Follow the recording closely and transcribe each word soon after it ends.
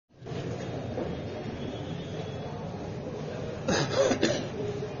श्रीगुरुभ्यो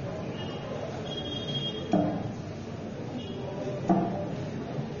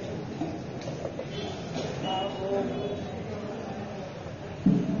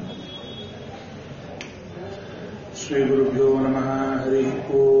नमः। हरि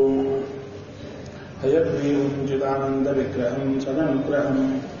ओम। हयग्रीवं चिदानन्दविग्रहं सदनुग्रहं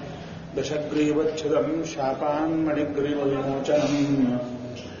दशग्रीवच्छिदं शापान्मणिग्रीवविमोचनं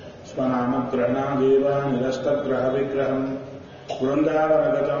स्वनामग्रहणादेव निरस्तग्रहविग्रहं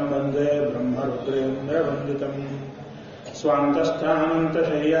वृन्दावनगतं वन्दे ब्रह्मरुद्रेन्द्रवन्दितं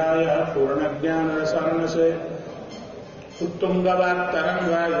स्वान्तस्थानन्तशय्याय पूर्णज्ञानरसार्णसे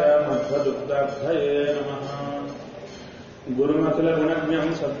उत्तुङ्गवाक्तरङ्गाय मध्वदुग्धाभये नमः। गुरुमखिलगुणज्ञं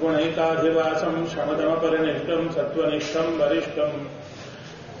सद्गुणैकाधिवासं शमदमपरिनिष्टं सत्त्वनिष्ठं वरिष्ठं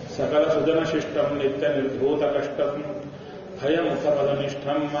सकलसुजनशिष्टं नित्यनिर्धूतकष्टं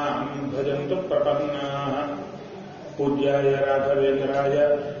भयमुखपदनिष्ठं मां भजन्तु प्रपन्नाः। पूज्याय राघवेन्द्राय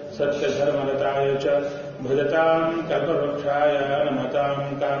सत्यधर्मरताय च भजतां कल्पवृक्षाय नमतां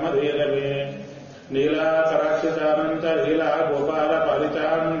कामधेनवे।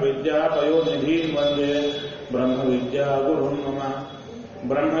 नीलाकराक्षितानन्तलीलागोपालपालितान् विद्यापयोनिधीन् वन्दे ब्रह्मविद्यागुरुन् मम।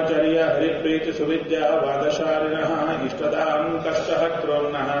 ब्रह्मचर्य हरिप्रीतिसुविद्या वादशालिनः इष्टदान्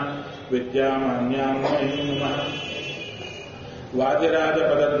कष्टहर्तॄन्नः विद्यामान्यान् मयि नमः।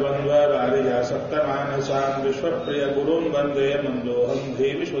 वादिराजपदद्वन्द्व वादिजासक्तमानसान् विश्वप्रियगुरून् वन्दे मन्दोऽहं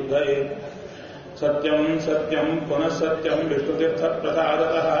धीविशुद्धये। सत्यं सत्यं पुनः सत्यं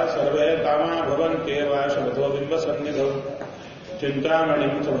विष्णुतीर्थप्रसादतः सर्वे कामा भवन्त्येव शरथो बिम्बसन्निधौ।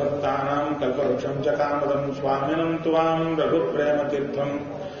 चिन्तामणिं सुभक्तानां कल्पवृक्षं च कामदं स्वामिनं त्वां रघुप्रेमतीर्थं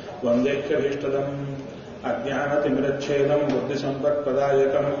वन्देह्यभीष्टदम्। अज्ञानतिमिरच्छेदं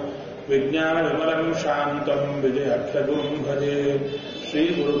बुद्धिसम्पत्प्रदायकं विज्ञानविमलं शान्तं विजयाख्यगुरुं भजे।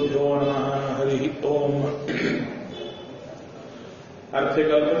 श्रीगुरुभ्यो नमः। हरिः ओम्।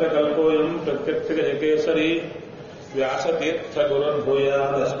 अर्थिकल्पितकल्पोऽयं प्रत्यक्षगजकेसरी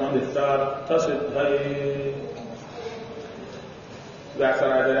व्यासतीर्थगुरुर्भूयादस्मदिष्टार्थसिद्धये।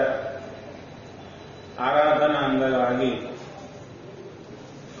 ವ್ಯಾಸರಾಜರ ಆರಾಧನಾ ಅಂಗವಾಗಿ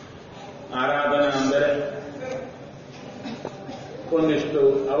ಆರಾಧನಾ ಅಂದರೆ ಒಂದಿಷ್ಟು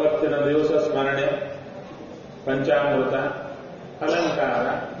ಅವತ್ತಿನ ದಿವಸ ಸ್ಮರಣೆ, ಪಂಚಾಮೃತ, ಅಲಂಕಾರ,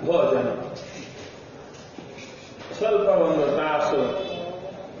 ಭೋಜನ, ಸ್ವಲ್ಪ ಒಂದು ತಾಸು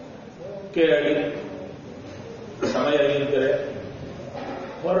ಕೇಳಿ ಸಮಯ ಇದ್ದರೆ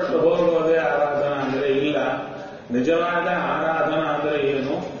ಹೊರಟು ಹೋಗುವುದೇ ಆರಾಧನಾ ಅಂದರೆ ಇಲ್ಲ. ನಿಜವಾದ ಆರಾಧನಾ ಅಂದರೆ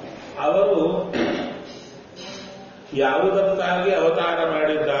ಏನು? ಅವರು ಯಾವುದಕ್ಕಾಗಿ ಅವತಾರ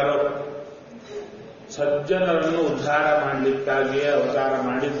ಮಾಡಿದ್ದಾರೋ, ಸಜ್ಜನರನ್ನು ಉದ್ಧಾರ ಮಾಡಲಿಕ್ಕಾಗಿಯೇ ಅವತಾರ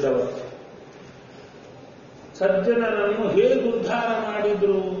ಮಾಡಿದ್ದವರು. ಸಜ್ಜನರನ್ನು ಹೇಗೆ ಉದ್ಧಾರ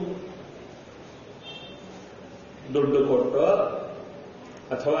ಮಾಡಿದ್ರು? ದುಡ್ಡು ಕೊಟ್ಟೋ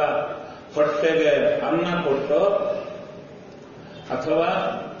ಅಥವಾ ಹೊಟ್ಟೆಗೆ ಅನ್ನ ಕೊಟ್ಟೋ ಅಥವಾ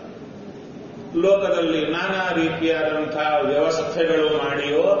ಲೋಕದಲ್ಲಿ ನಾನಾ ರೀತಿಯಾದಂತಹ ವ್ಯವಸ್ಥೆಗಳು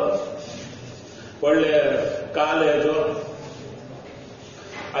ಮಾಡಿಯೋ, ಒಳ್ಳೆ ಕಾಲೇಜು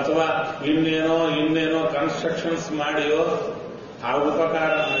ಅಥವಾ ಇನ್ನೇನೋ ಕನ್ಸ್ಟ್ರಕ್ಷನ್ಸ್ ಮಾಡಿಯೋ ಆ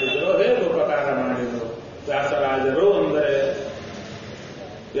ಉಪಕಾರ ಮಾಡಿದ್ರು. ಹೇಗೆ ಉಪಕಾರ ಮಾಡಿದ್ರು? ವ್ಯಾಸರಾಜರು ಅಂದರೆ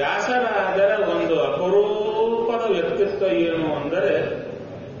ವ್ಯಾಸರಾಜರ ಒಂದು ಅಪರೂಪದ ವ್ಯಕ್ತಿತ್ವ ಏನು ಅಂದರೆ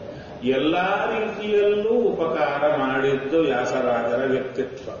ಎಲ್ಲಾ ರೀತಿಯಲ್ಲೂ ಉಪಕಾರ ಮಾಡಿದ್ದು ವ್ಯಾಸರಾಜರ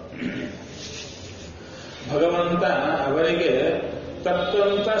ವ್ಯಕ್ತಿತ್ವ. ಭಗವಂತ ಅವರಿಗೆ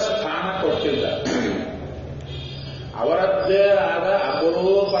ತಕ್ಕಂತ ಸ್ಥಾನ ಕೊಟ್ಟಿದ್ದ. ಅವರದ್ದೇ ಆದ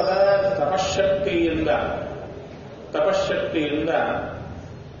ಅಪರೂಪದ ತಪಶ್ಶಕ್ತಿಯಿಂದ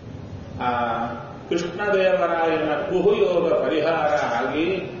ಆ ಕೃಷ್ಣದೇವರಾಯನ ಕುಹುಯೋಗ ಪರಿಹಾರ ಆಗಿ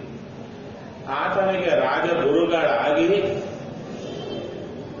ಆತನಿಗೆ ರಾಜಗುರುಗಳಾಗಿ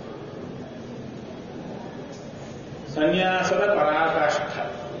ಸನ್ಯಾಸದ ಪರಾಕಾಷ್ಠ,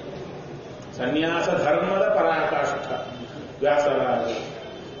 ಸನ್ಯಾಸ ಧರ್ಮದ ಪರಾಕಾಷ್ಠ ವ್ಯಾಸರಾಜ.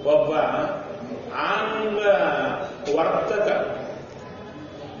 ಒಬ್ಬ ಆಂಗ ವರ್ತಕ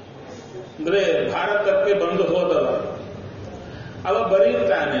ಅಂದ್ರೆ ಭಾರತಕ್ಕೆ ಬಂದು ಹೋದವ. ಅವ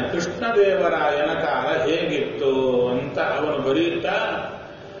ಬರೀತಾನೆ ಕೃಷ್ಣದೇವರಾಯನ ಕಾಲ ಹೇಗಿತ್ತು ಅಂತ ಅವನು ಬರೀತಾ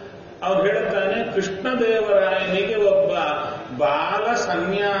ಅವನು ಹೇಳುತ್ತಾನೆ, ಕೃಷ್ಣದೇವರಾಯನಿಗೆ ಒಬ್ಬ ಬಾಲ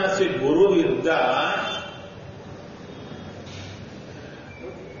ಸನ್ಯಾಸಿ ಗುರುವಿದ್ದ.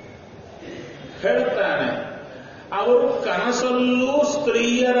 ಹೇಳ್ತಾನೆ, ಅವರು ಕನಸಲ್ಲೂ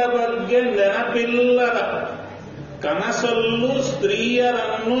ಸ್ತ್ರೀಯರ ಬಗ್ಗೆ ನೆನಪಿಲ್ಲದ, ಕನಸಲ್ಲೂ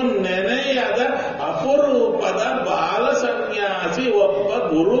ಸ್ತ್ರೀಯರನ್ನು ನೆನೆಯದ ಅಪರೂಪದ ಬಾಲ ಸನ್ಯಾಸಿ ಒಬ್ಬ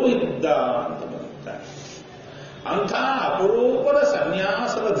ಗುರುವಿದ್ದ ಅಂತ ಬರುತ್ತಾರೆ. ಅಂಥ ಅಪರೂಪದ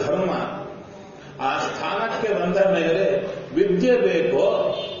ಸನ್ಯಾಸದ ಧರ್ಮ ಆ ಸ್ಥಾನಕ್ಕೆ ಬಂದ ಮೇಲೆ ವಿದ್ಯೆ ಬೇಕೋ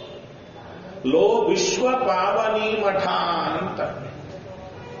ಲೋ ವಿಶ್ವಪಾವನಿ ಮಠ ಅಂತ.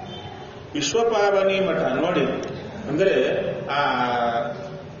 ವಿಶ್ವಪಾವನಿ ಮಠ ನೋಡಿ, ಅಂದ್ರೆ ಆ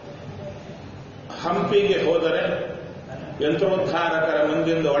ಹಂಪಿಗೆ ಹೋದರೆ ಯಂತ್ರೋದ್ಧಾರಕರ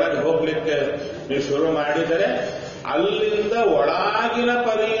ಮುಂದಿಂದ ಒಳಗೆ ಹೋಗ್ಲಿಕ್ಕೆ ನೀವು ಶುರು ಮಾಡಿದರೆ ಅಲ್ಲಿಂದ ಒಳಗಿನ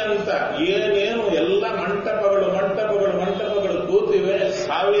ಪರ್ಯಂತ ಏನೇನು ಎಲ್ಲ ಮಂಟಪಗಳು ಮಂಟಪಗಳು ಮಂಟಪಗಳು ಕೂತಿವೆ,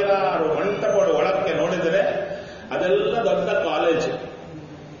 ಸಾವಿರಾರು ಮಂಟಪಗಳು ಒಳಕ್ಕೆ ನೋಡಿದರೆ ಅದೆಲ್ಲ ದೊಡ್ಡ ಕಾಲೇಜ್,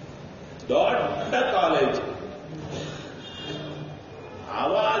 ದೊಡ್ಡ ಕಾಲೇಜ್.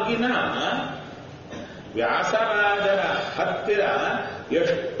 ಆವಾಗಿನ ವ್ಯಾಸರಾಜರ ಹತ್ತಿರ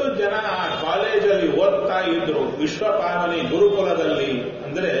ಎಷ್ಟು ಜನ ಆ ಕಾಲೇಜಲ್ಲಿ ಓದ್ತಾ ಇದ್ರು ವಿಶ್ವಪಾವನಿ ಗುರುಕುಲದಲ್ಲಿ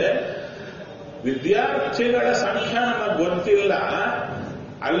ಅಂದ್ರೆ ವಿದ್ಯಾರ್ಥಿಗಳ ಸಂಖ್ಯೆ ನಮಗೆ ಗೊತ್ತಿಲ್ಲ,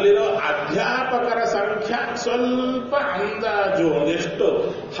 ಅಲ್ಲಿರೋ ಅಧ್ಯಾಪಕರ ಸಂಖ್ಯೆ ಸ್ವಲ್ಪ ಅಂದಾಜು ಎಷ್ಟು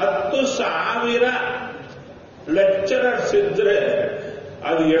 10,000 ಲೆಕ್ಚರರ್ಸ್ ಇದ್ರೆ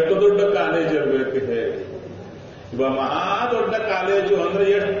ಅದು ಎಷ್ಟು ದೊಡ್ಡ ಕಾಲೇಜ್ ಇರಬೇಕಿದೆ. ಇವ ಮಹಾ ದೊಡ್ಡ ಕಾಲೇಜು ಅಂದ್ರೆ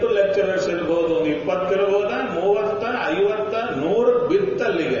ಎಷ್ಟು ಲೆಕ್ಚರರ್ಸ್ ಇರ್ಬೋದು? 20 ಇರ್ಬೋದ, 30, 50, 100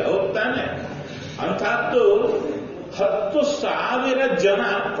 ಬಿತ್ತಲ್ಲಿಗೆ ಹೋಗ್ತಾನೆ. ಅಂಥದ್ದು 10,000 ಜನ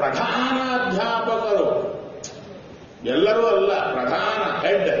ಪ್ರಧಾನಾಧ್ಯಾಪಕರು, ಎಲ್ಲರೂ ಅಲ್ಲ, ಪ್ರಧಾನ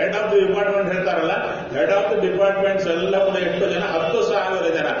ಹೆಡ್ ಆಫ್ ದಿ ಡಿಪಾರ್ಟ್ಮೆಂಟ್ ಹೇಳ್ತಾರಲ್ಲ, ಹೆಡ್ ಆಫ್ ದಿ ಡಿಪಾರ್ಟ್ಮೆಂಟ್ಸ್ ಎಲ್ಲ ಕೂಡ ಎಷ್ಟು ಜನ? 10,000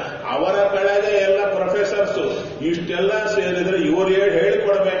 ಜನ. ಅವರ ಕೆಳಗೆ ಎಲ್ಲ ಪ್ರೊಫೆಸರ್ಸ್. ಇಷ್ಟೆಲ್ಲ ಸೇರಿದ್ರೆ ಇವರು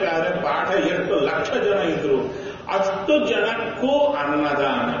ಹೇಳಿಕೊಡ್ಬೇಕಾದ್ರೆ ಪಾಠ ಎಷ್ಟು ಲಕ್ಷ ಜನ ಇದ್ರು. ಅಷ್ಟು ಜನಕ್ಕೂ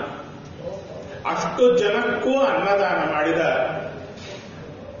ಅನ್ನದಾನ, ಅಷ್ಟು ಜನಕ್ಕೂ ಅನ್ನದಾನ ಮಾಡಿದ.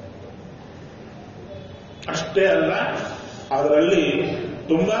 ಅಷ್ಟೇ ಅಲ್ಲ, ಅದರಲ್ಲಿ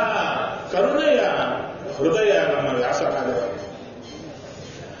ತುಂಬಾ ಕರುಣೆಯ ಹೃದಯ ನಮ್ಮ ವ್ಯಾಸರಾಜರ.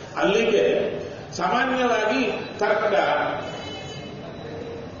 ಅಲ್ಲಿಗೆ ಸಾಮಾನ್ಯವಾಗಿ ತರ್ಕ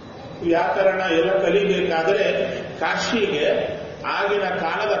ವ್ಯಾಕರಣ ಎಲ್ಲ ಕಲಿಬೇಕಾದರೆ ಕಾಶಿಗೆ ಆಗಿನ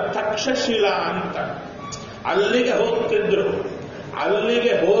ಕಾಲದ ತಕ್ಷಶಿಲಾ ಅಂತ ಅಲ್ಲಿಗೆ ಹೋಗ್ತಿದ್ರು.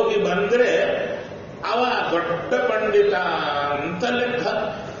 ಅಲ್ಲಿಗೆ ಹೋಗಿ ಬಂದ್ರೆ ಅವ ದೊಡ್ಡ ಪಂಡಿತ ಅಂತ ಲೆಕ್ಕ.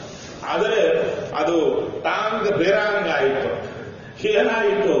 ಆದರೆ ಅದು ಬೇರಾಂಗ ಆಯಿತು.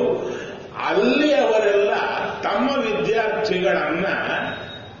 ಏನಾಯಿತು? ಅಲ್ಲಿ ಅವರೆಲ್ಲ ತಮ್ಮ ವಿದ್ಯಾರ್ಥಿಗಳನ್ನ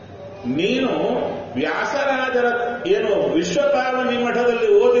ನೀನು ವ್ಯಾಸರಾಜರ ಏನು ವಿಶ್ವಪಾವನಿ ಮಠದಲ್ಲಿ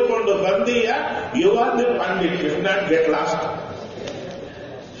ಓದಿಕೊಂಡು ಬಂದೀಯ, you are the Pandit, if not get lost.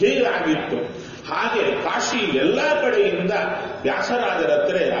 ಹೀಗಾಗಿತ್ತು. ಹಾಗೆ ಕಾಶಿ ಎಲ್ಲಾ ಕಡೆಯಿಂದ ವ್ಯಾಸರಾಜರ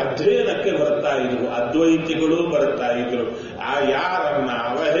ಹತ್ರ ಅಧ್ಯಯನಕ್ಕೆ ಬರ್ತಾ ಇದ್ರು. ಅದ್ವೈತಿಗಳು ಬರ್ತಾ ಇದ್ರು. ಆ ಯಾರನ್ನ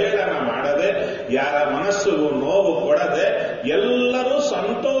ಅವಹೇಳನ ಮಾಡದೆ, ಯಾರ ಮನಸ್ಸಿಗೂ ನೋವು ಕೊಡದೆ, ಎಲ್ಲರೂ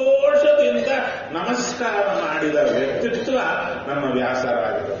ಸಂತೋಷದಿಂದ ನಮಸ್ಕಾರ ಮಾಡಿದ ವ್ಯಕ್ತಿತ್ವ ನಮ್ಮ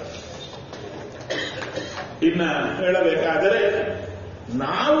ವ್ಯಾಸರಾಜರು. ಇನ್ನ ಹೇಳಬೇಕಾದರೆ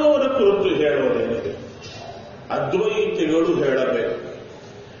ನಾವು ಅವರ ಕುರಿತು ಹೇಳೋದೇನಿದೆ, ಅದ್ವೈತಿಗಳು ಹೇಳಬೇಕು.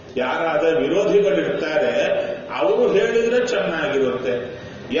 ಯಾರಾದ ವಿರೋಧಿಗಳಿರ್ತಾರೆ ಅವರು ಹೇಳಿದ್ರೆ ಚೆನ್ನಾಗಿರುತ್ತೆ.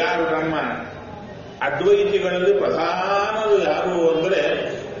 ಯಾರು ನಮ್ಮ ಅದ್ವೈತಿಗಳಲ್ಲಿ ಪ್ರಧಾನರು ಯಾರು ಅಂದ್ರೆ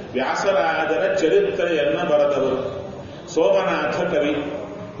ವ್ಯಾಸರಾಜರ ಚರಿತ್ರೆಯನ್ನ ಬರೆದವರು ಸೋಮನಾಥ ಕವಿ.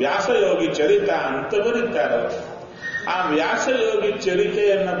 ವ್ಯಾಸಯೋಗಿ ಚರಿತ ಅಂತ ಬರೀತಾರೆ. ಆ ವ್ಯಾಸಯೋಗಿ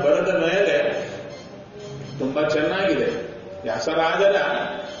ಚರಿತೆಯನ್ನ ಬರೆದ ಮೇಲೆ ತುಂಬಾ ಚೆನ್ನಾಗಿದೆ. ವ್ಯಾಸರಾಜರ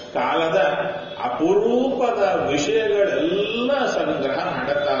ಕಾಲದ ಅಪರೂಪದ ವಿಷಯಗಳೆಲ್ಲ ಸಂಗ್ರಹ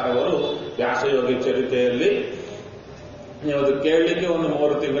ಮಾಡುತ್ತಾರವರು ವ್ಯಾಸಯೋಗಿ ಚರಿತೆಯಲ್ಲಿ. ನೀವು ಅದು ಕೇಳಲಿಕ್ಕೆ ಒಂದು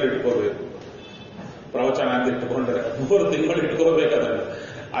 3 ತಿಂಗಳು ಇಟ್ಕೋಬೇಕು. ಪ್ರವಚನ ಅಂತ ಇಟ್ಟುಕೊಂಡ್ರೆ 3 ತಿಂಗಳು ಇಟ್ಕೋಬೇಕದನ್ನು,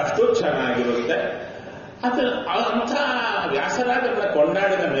 ಅಷ್ಟು ಚೆನ್ನಾಗಿರುತ್ತೆ. ಅಂಥ ವ್ಯಾಸರಾಜರನ್ನ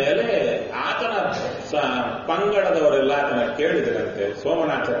ಕೊಂಡಾಡಿದ ಮೇಲೆ ಆತನ ಪಂಗಡದವರೆಲ್ಲ ಆತನ ಕೇಳಿದರಂತೆ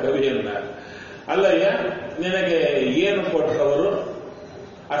ಸೋಮನಾಥ ಕವಿಯನ್ನ, ಅಲ್ಲಯ್ಯ ನಿನಗೆ ಏನು ಕೊಟ್ಟವರು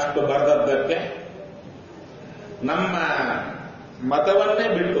ಅಷ್ಟು ಬರೆದದ್ದಕ್ಕೆ? ನಮ್ಮ ಮತವನ್ನೇ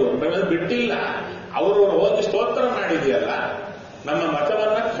ಬಿಟ್ಟಿಲ್ಲ, ಅವರು ಹೋಗಿ ಸ್ತೋತ್ರ ಮಾಡಿದೆಯಲ್ಲ, ನಮ್ಮ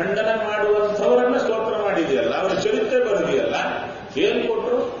ಮತವನ್ನ ಖಂಡನೆ ಮಾಡುವಂಥವರನ್ನ ಸ್ತೋತ್ರ ಮಾಡಿದೆಯಲ್ಲ, ಅವರ ಚರಿತ್ರೆ ಬರೆದಿಯಲ್ಲ, ಏನ್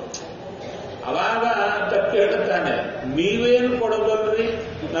ಕೊಟ್ರು? ಅವಾಗ ತಪ್ಪು ಹೇಳುತ್ತಾನೆ, ನೀವೇನು ಕೊಡಬಲ್ರಿ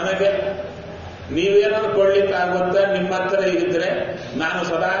ನನಗೆ? ನೀವೇನಾದ್ರು ಕೊಡ್ಲಿಕ್ಕಾಗುತ್ತಾ? ನಿಮ್ಮ ಹತ್ರ ಇದ್ರೆ ನಾನು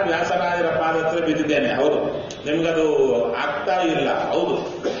ಸದಾ ವ್ಯಾಸರಾಜರ ಪಾದ ಹತ್ರ ಬಿದ್ದಿದ್ದೇನೆ, ಹೌದು, ನಿಮ್ಗದು ಆಗ್ತಾ ಇಲ್ಲ, ಹೌದು.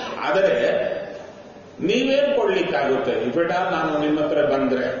 ಆದರೆ ನೀವೇನು ಕೊಡ್ಲಿಕ್ಕಾಗುತ್ತೆ? ಇಫಿಟ ನಾನು ನಿಮ್ಮ ಹತ್ರ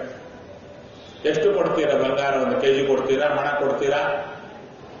ಬಂದ್ರೆ ಎಷ್ಟು ಕೊಡ್ತೀರಾ? ಬಂಗಾರ 1 kg ಕೊಡ್ತೀರಾ? ಹಣ ಕೊಡ್ತೀರಾ?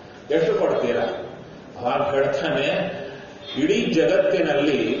 ಎಷ್ಟು ಕೊಡ್ತೀರಾ? ಅವಾಗ ಹೇಳ್ತಾನೆ, ಇಡೀ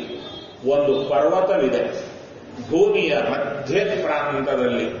ಜಗತ್ತಿನಲ್ಲಿ ಒಂದು ಪರ್ವತವಿದೆ, ಭೂಮಿಯ ಮಧ್ಯ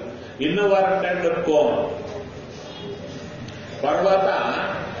ಪ್ರಾಂತದಲ್ಲಿ, ಇನ್ನುವರೆಂಟು ಕೋನ್ ಪರ್ವತ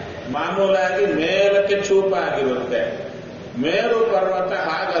ಮಾಮೂಲಾಗಿ ಮೇಲಕ್ಕೆ ಚೂಪಾಗಿರುತ್ತೆ. ಮೇರು ಪರ್ವತ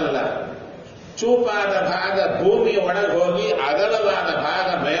ಹಾಗಲ್ಲ, ಚೂಪಾದ ಭಾಗ ಭೂಮಿ ಒಳಗೆ ಹೋಗಿ ಅಗಲವಾದ ಭಾಗ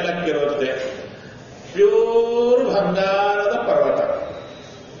ಮೇಲಕ್ಕಿರುತ್ತೆ. ಪ್ಯೂರ್ ಬಂಗಾರದ ಪರ್ವತ,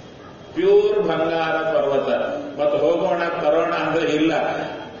 ಪ್ಯೂರ್ ಬಂಗಾರ ಪರ್ವತ. ಮತ್ತು ಹೋಗೋಣ ತರೋಣ ಅಂದ್ರೆ ಇಲ್ಲ,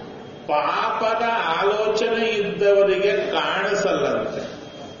 ಪಾಪದ ಆಲೋಚನೆ ಇದ್ದವರಿಗೆ ಕಾಣಿಸಲ್ಲಂತೆ.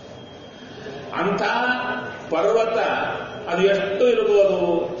 ಅಂಥ ಪರ್ವತ ಅದು ಎಷ್ಟು ಇರ್ಬೋದು?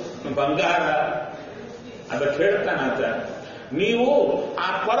 ಬಂಗಾರ. ಅದಕ್ಕೆ ಹೇಳ್ತಾನಾತ, ನೀವು ಆ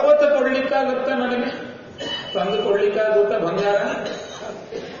ಪರ್ವತ ಕೊಡ್ಲಿಕ್ಕಾಗುತ್ತಾ? ನನಗೆ ತಂದು ಕೊಡ್ಲಿಕ್ಕಾಗುತ್ತಾ ಬಂಗಾರ?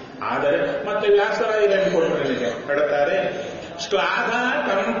 ಆದರೆ ಮತ್ತೆ ವ್ಯಾಸರಾಯರು ಏನು ಕೊಟ್ಟರು ನನಗೆ ಹೇಳ್ತಾರೆ, ಶ್ಲಾಘ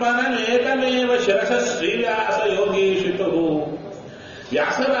ಕಂಪನ ಏಕಮೇವ ಶಿರಸ ಶ್ರೀವ್ಯಾಸ ಯೋಗೀಶಿತು.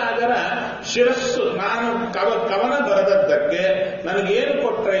 ವ್ಯಾಸರಾಜರ ಶಿರಸ್ಸು ನಾನು ಕವನ ಬರೆದದ್ದಕ್ಕೆ ನನಗೇನು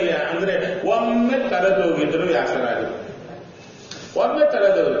ಕೊಟ್ರಯ್ಯ ಅಂದ್ರೆ ಒಮ್ಮೆ ಕರೆದೋಗಿದ್ರು ವ್ಯಾಸರಾಜರು. ಒಮ್ಮೆ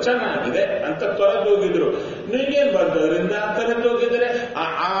ತಲೆದೋರು ಚೆನ್ನಾಗಿದೆ ಅಂತ ತೊರೆದೋಗಿದ್ರು. ನೀಗೇನ್ ಬರ್ತದ್ರಿಂದ ತಲೆದೋಗಿದ್ರೆ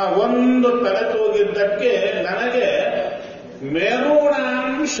ಆ ಒಂದು ತಲೆದೋಗಿದ್ದಕ್ಕೆ ನನಗೆ ಮೇರೂಣಾಂ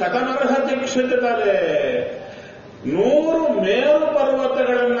ಶತಮರ್ಹತಿ ಕ್ಷಿತರೆ 100 ಮೇರು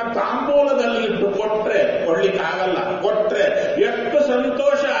ಪರ್ವತಗಳನ್ನ ತಾಂಬೂಲದಲ್ಲಿ ಇಟ್ಟು ಕೊಟ್ರೆ, ಕೊಡ್ಲಿಕ್ಕಾಗಲ್ಲ, ಕೊಟ್ರೆ ಎಷ್ಟು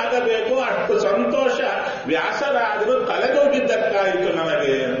ಸಂತೋಷ ಆಗಬೇಕು ಅಷ್ಟು ಸಂತೋಷ ವ್ಯಾಸರಾಜರು ತಲೆದೋಗಿದ್ದಕ್ಕಾಯಿತು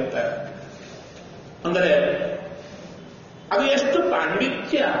ನನಗೆ ಅಂತ. ಅಂದರೆ ಅದು ಎಷ್ಟು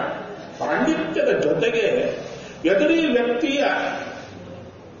ಪಾಂಡಿತ್ಯದ ಜೊತೆಗೆ ಎದುರಿ ವ್ಯಕ್ತಿಯ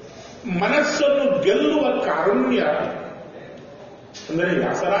ಮನಸ್ಸನ್ನು ಗೆಲ್ಲುವ ಕಾರುಣ್ಯ. ಅಂದರೆ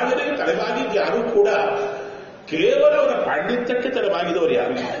ವ್ಯಾಸರಾಜರಿಗೆ ತಲೆಬಾಗಿದ್ದು ಯಾರೂ ಕೂಡ ಕೇವಲ ಅವರ ಪಾಂಡಿತ್ಯಕ್ಕೆ ತಲೆಬಾಗಿದವರು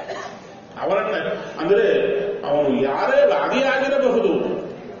ಯಾರು? ಅವರನ್ನ ಅಂದರೆ ಅವನು ಯಾರೇ ವಾದಿಯಾಗಿರಬಹುದು,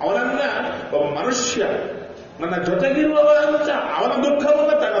 ಅವನನ್ನ ಒಬ್ಬ ಮನುಷ್ಯ ನನ್ನ ಜೊತೆಗಿರುವವ ಅಂತ ಅವನ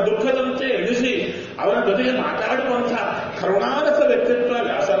ದುಃಖವನ್ನು ತನ್ನ ದುಃಖದಂತೆ ಎಣಿಸಿ ಅವನ ಜೊತೆಗೆ ಮಾತಾಡುವಂಥ ಕರುಣಾರಸ ವ್ಯಕ್ತಿತ್ವ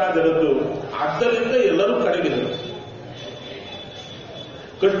ವ್ಯಾಸರಾಜರದ್ದು. ಆದ್ದರಿಂದ ಎಲ್ಲರೂ ಕರಗಿದರು.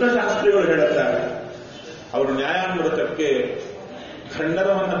 ಕೃಷ್ಣಶಾಸ್ತ್ರಿಗಳು ಹೇಳುತ್ತಾರೆ, ಅವರು ನ್ಯಾಯಾಮೃತಕ್ಕೆ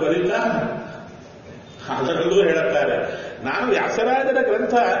ಖಂಡನವನ್ನು ಬರೀತಾ ಅದರಲ್ಲೂ ಹೇಳುತ್ತಾರೆ, ನಾನು ವ್ಯಾಸರಾಜರ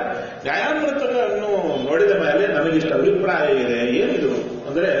ಗ್ರಂಥ ನ್ಯಾಯಾಮೃತವನ್ನು ನೋಡಿದ ಮೇಲೆ ನನಗಿಷ್ಟ ಅಭಿಪ್ರಾಯ ಇದೆ. ಏನಿದು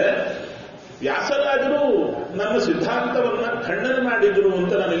ಅಂದರೆ ವ್ಯಾಸರಾಜರು ನಮ್ಮ ಸಿದ್ಧಾಂತವನ್ನ ಖಂಡನೆ ಮಾಡಿದ್ರು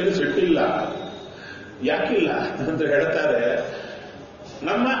ಅಂತ ನನಗೇನು ಸಿಟ್ಟಿಲ್ಲ. ಯಾಕಿಲ್ಲ ಅಂತ ಹೇಳ್ತಾರೆ,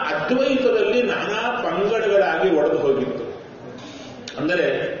 ನಮ್ಮ ಅದ್ವೈತದಲ್ಲಿ ನಾನಾ ಪಂಗಡಗಳಾಗಿ ಒಡೆದು ಹೋಗಿತ್ತು. ಅಂದರೆ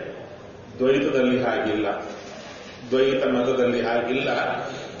ದ್ವೈತದಲ್ಲಿ ಹಾಗಿಲ್ಲ, ದ್ವೈತ ಮತದಲ್ಲಿ ಹಾಗಿಲ್ಲ.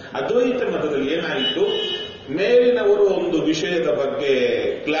 ಅದ್ವೈತ ಮತದಲ್ಲಿ ಏನಾಯಿತು, ಮೇಲಿನವರು ಒಂದು ವಿಷಯದ ಬಗ್ಗೆ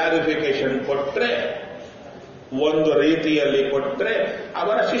ಕ್ಲಾರಿಫಿಕೇಶನ್ ಕೊಟ್ರೆ, ಒಂದು ರೀತಿಯಲ್ಲಿ ಕೊಟ್ರೆ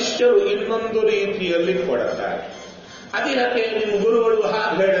ಅವರ ಶಿಷ್ಯರು ಇನ್ನೊಂದು ರೀತಿಯಲ್ಲಿ ಕೊಡುತ್ತಾರೆ. ಅದ್ಯಾಕೆ ನಿಮ್ಮ ಗುರುಗಳು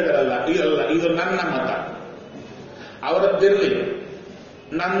ಹಾಗೆ ಹೇಳಿದ್ರಲ್ಲ? ಇದಲ್ಲ, ಇದು ನನ್ನ ಮತ, ಅವರದ್ದಿರಲಿ,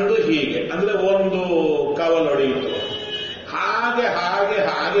 ನಂದು ಹೀಗೆ ಅಂದ್ರೆ ಒಂದು ಕವಲೊಡೆಯಿತು. ಹಾಗೆ ಹಾಗೆ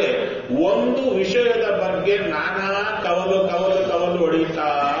ಹಾಗೆ ಒಂದು ವಿಷಯದ ಬಗ್ಗೆ ನಾನಾ ಕವಲು ಹೊಡೆಯುತ್ತಾ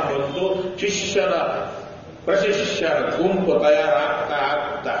ಬಂದು ಶಿಷ್ಯರ ಪ್ರಶಿಷ್ಯರ ಗುಂಪು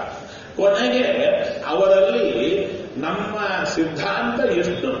ತಯಾರಾಗ್ತಾ ಕೊನೆಗೆ ಅವರಲ್ಲಿ ನಮ್ಮ ಸಿದ್ಧಾಂತ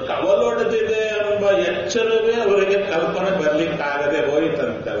ಎಷ್ಟು ಕವಲೊಡೆದಿದೆ ಎಂಬ ಎಚ್ಚರವೇ ಅವರಿಗೆ ಕಲ್ಪನೆ ಬರಲಿಕ್ಕಾಗದೆ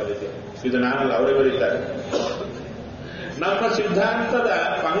ಹೋಯಿತಂತೆ ಅವರಿಗೆ. ಇದು ನಾನಲ್ಲ, ಅವರೇ ಬರೀತಾರೆ. ನಮ್ಮ ಸಿದ್ಧಾಂತದ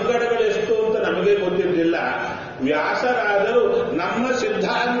ಪಂಗಡಗಳು ಎಷ್ಟು ಅಂತ ನಮಗೆ ಗೊತ್ತಿರಲಿಲ್ಲ. ವ್ಯಾಸರಾದರು ನಮ್ಮ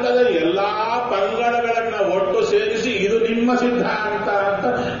ಸಿದ್ಧಾಂತದ ಎಲ್ಲಾ ಪಂಗಡಗಳನ್ನ ಒಟ್ಟು ಸೇರಿಸಿ ಇದು ನಿಮ್ಮ ಸಿದ್ಧಾಂತ ಅಂತ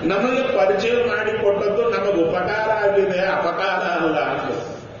ನಮಗೆ ಪರಿಚಯ ಮಾಡಿಕೊಟ್ಟದ್ದು ನಮಗೆ ಉಪಕಾರ ಆಗಿದೆ, ಅಪಕಾರ ಅಲ್ಲ ಅಂತ.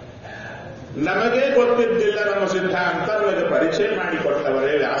 ನಮಗೆ ಗೊತ್ತಿದ್ದಿಲ್ಲ ನಮ್ಮ ಸಿದ್ಧಾಂತ, ನಮಗೆ ಪರಿಚಯ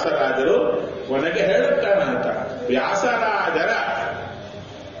ಮಾಡಿಕೊಟ್ಟವರೇ ವ್ಯಾಸರಾಜರು. ಕೊನೆಗೆ ಹೇಳುತ್ತಾನಂತ, ವ್ಯಾಸರಾಜರ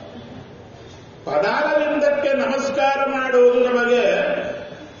ಪದಾರವಿಂದಕ್ಕೆ ನಮಸ್ಕಾರ ಮಾಡುವುದು ನಮಗೆ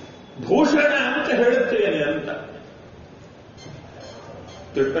ಭೂಷಣ ಅಂತ ಹೇಳುತ್ತೇನೆ ಅಂತ.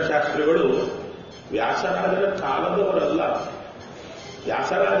 ಕೃಷ್ಣಶಾಸ್ತ್ರಿಗಳು ವ್ಯಾಸರಾಜರ ಕಾಲದವರಲ್ಲ,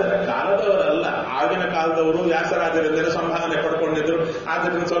 ವ್ಯಾಸರಾಜರ ಕಾಲದವರಲ್ಲ. ಆಗಿನ ಕಾಲದವರು ವ್ಯಾಸರಾಜರೆಂದರೆ ಸಂಭಾವನೆ ಪಡ್ಕೊಂಡಿದ್ರು,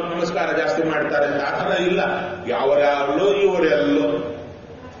 ಆದ್ದರಿಂದ ಸ್ವಲ್ಪ ನಮಸ್ಕಾರ ಜಾಸ್ತಿ ಮಾಡ್ತಾರೆ ಅಂತ ಆ ಥರ ಇಲ್ಲ. ಯಾವರ್ಯಾರಲ್ಲೋ ಇವರೆಲ್ಲೋ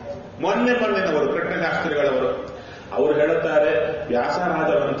ಮೊನ್ನೆನವರು ಕೃಷ್ಣಶಾಸ್ತ್ರಿಗಳವರು ಅವರು ಹೇಳುತ್ತಾರೆ,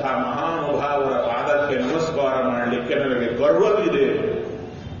 ವ್ಯಾಸರಾಜರಂತಹ ಮಹಾನುಭಾವರ ಪಾದಕ್ಕೆ ನಮಸ್ಕಾರ ಮಾಡಲಿಕ್ಕೆ ನನಗೆ ಗರ್ವವಿದೆ.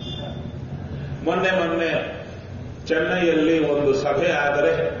 ಮೊನ್ನೆ ಚೆನ್ನೈಯಲ್ಲಿ ಒಂದು ಸಭೆ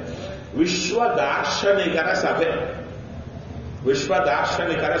ಆದರೆ ವಿಶ್ವ ದಾರ್ಶನಿಕರ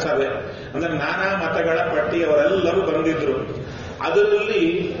ಸಭೆ ಅಂದ್ರೆ ನಾನಾ ಮತಗಳ ಪಟ್ಟಿಯವರೆಲ್ಲರೂ ಬಂದಿದ್ರು. ಅದರಲ್ಲಿ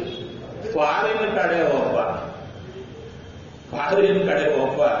ಫಾರಿನ್ ಕಡೆ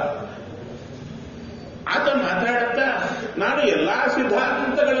ಒಬ್ಬ ಆತ ಮಾತಾಡುತ್ತಾ, ನಾನು ಎಲ್ಲಾ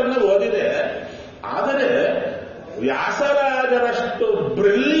ಸಿದ್ಧಾಂತಗಳನ್ನು ಓದಿದೆ, ಆದರೆ ವ್ಯಾಸರಾಜರಷ್ಟು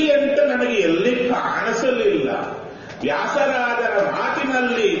ಬ್ರಿಲಿಯಂಟ್ ನನಗೆ ಎಲ್ಲಿ ಕಾಣಿಸಲಿಲ್ಲ. ವ್ಯಾಸರಾಜರ ಮಾತಿನ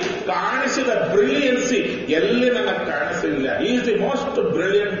ಅವನಲ್ಲಿ ಕಾಣಿಸಿದ ಬ್ರಿಲಿಯನ್ಸಿ ಎಲ್ಲಿ ನನಗೆ ಕಾಣಿಸಿಲ್ಲ. Is the most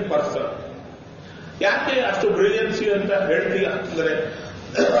brilliant person. ಯಾಕೆ ಅಷ್ಟು ಬ್ರಿಲಿಯನ್ಸಿ ಅಂತ ಹೇಳ್ತೀಯ ಅಂದ್ರೆ,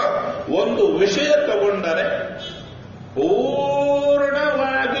 ಒಂದು ವಿಷಯ ತಗೊಂಡರೆ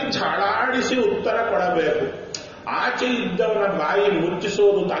ಪೂರ್ಣವಾಗಿ ಝಾಳಾಡಿಸಿ ಉತ್ತರ ಕೊಡಬೇಕು. ಆಚೆ ಇದ್ದವನ ಬಾಯಿ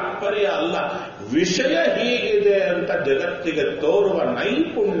ಮುಚ್ಚಿಸೋದು ತಾತ್ಪರ್ಯ ಅಲ್ಲ, ವಿಷಯ ಹೀಗಿದೆ ಅಂತ ಜಗತ್ತಿಗೆ ತೋರುವ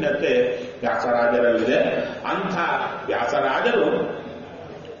ನೈಪುಣ್ಯತೆ ವ್ಯಾಸರಾಜರಲ್ಲಿದೆ. ಅಂಥ ವ್ಯಾಸರಾಜರು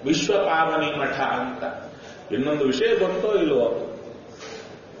ವಿಶ್ವಪಾವನಿ ಮಠ ಅಂತ. ಇನ್ನೊಂದು ವಿಷಯ ಗೊತ್ತೋ ಇಲ್ವೋ,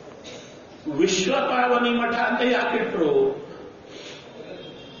 ವಿಶ್ವಪಾವನಿ ಮಠ ಅಂತ ಯಾಕಿಟ್ರು?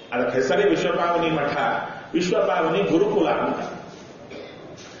 ಅದಕ್ಕೆ ಹೆಸರೇ ವಿಶ್ವಪಾವನಿ ಮಠ, ವಿಶ್ವಪಾವನಿ ಗುರುಕುಲ ಅಂತ.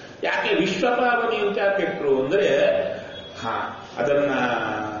 ಯಾಕೆ ವಿಶ್ವಪಾವನಿ ಅಂತ ಯಾಕಿಟ್ರು ಅಂದ್ರೆ, ಅದನ್ನ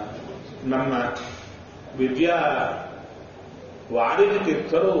ನಮ್ಮ ವಿದ್ಯಾ ವಾರಿಜಿ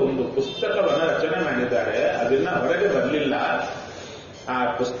ತೀರ್ಥರು ಒಂದು ಪುಸ್ತಕವನ್ನು ರಚನೆ ಮಾಡಿದ್ದಾರೆ. ಅದನ್ನ ಹೊರಗೆ ಬರಲಿಲ್ಲ. ಆ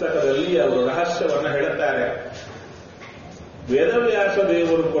ಪುಸ್ತಕದಲ್ಲಿ ಅವರು ರಹಸ್ಯವನ್ನು ಹೇಳುತ್ತಾರೆ. ವೇದವ್ಯಾಸ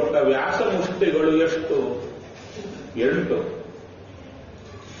ದೇವರು ಕೊಟ್ಟ ವ್ಯಾಸ ಮುಷ್ಟಿಗಳು ಎಷ್ಟು? 8.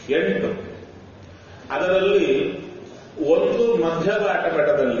 ಅದರಲ್ಲಿ ಒಂದು ಮಧ್ಯಘಾಟ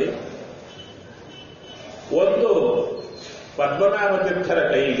ಮಠದಲ್ಲಿ, ಒಂದು ಪದ್ಮನಾಭ ತೀರ್ಥರ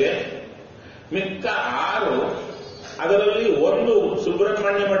ಕೈಗೆ, ಮಿಕ್ಕ 6 ಅದರಲ್ಲಿ ಒಂದು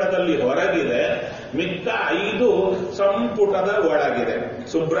ಸುಬ್ರಹ್ಮಣ್ಯ ಮಠದಲ್ಲಿ ಹೊರಗಿದೆ, ಮಿಕ್ಕ 5 ಸಂಪುಟದ ಒಳಗಿದೆ.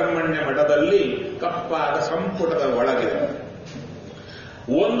 ಸುಬ್ರಹ್ಮಣ್ಯ ಮಠದಲ್ಲಿ ಕಪ್ಪಾದ ಸಂಪುಟದ ಒಳಗಿದೆ.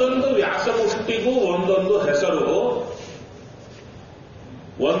 ಒಂದೊಂದು ವ್ಯಾಸಮುಷ್ಟಿಗೂ ಒಂದೊಂದು ಹೆಸರು,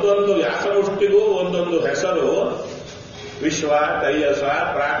 ಒಂದೊಂದು ವ್ಯಾಸಮುಷ್ಟಿಗೂ ಒಂದೊಂದು ಹೆಸರು. ವಿಶ್ವ, ತೈಯಸ,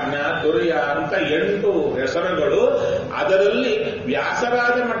 ಪ್ರಾಜ್ಞ, ತುರ್ಯ ಅಂತ 8 ಹೆಸರುಗಳು. ಅದರಲ್ಲಿ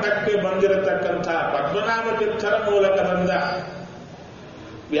ವ್ಯಾಸರಾಜ ಮಠಕ್ಕೆ ಬಂದಿರತಕ್ಕಂಥ ಪದ್ಮನಾಭ ತೀರ್ಥರ ಮೂಲಕ ಬಂದ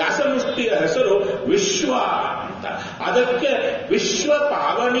ವ್ಯಾಸಮುಷ್ಟಿಯ ಹೆಸರು ವಿಶ್ವ ಅಂತ. ಅದಕ್ಕೆ ವಿಶ್ವ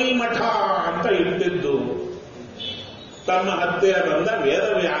ಪಾವನಿ ಮಠ ಅಂತ ಇಟ್ಟಿದ್ದು. ತಮ್ಮ ಹತ್ತಿರ ಬಂದ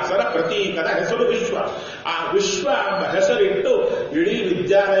ವೇದವ್ಯಾಸರ ಪ್ರತೀಕದ ಹೆಸರು ವಿಶ್ವ. ಆ ವಿಶ್ವ ಎಂಬ ಹೆಸರಿಟ್ಟು ಇಡೀ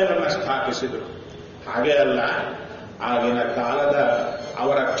ವಿದ್ಯಾಲಯವನ್ನು ಸ್ಥಾಪಿಸಿದರು. ಹಾಗೆ ಅಲ್ಲ, ಆಗಿನ ಕಾಲದ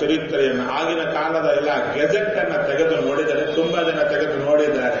ಅವರ ಚರಿತ್ರೆಯನ್ನು, ಆಗಿನ ಕಾಲದ ಎಲ್ಲ ಗೆಜೆಟ್ ಅನ್ನು ತೆಗೆದು ನೋಡಿದರೆ, ತುಂಬಾ ಜನ ತೆಗೆದು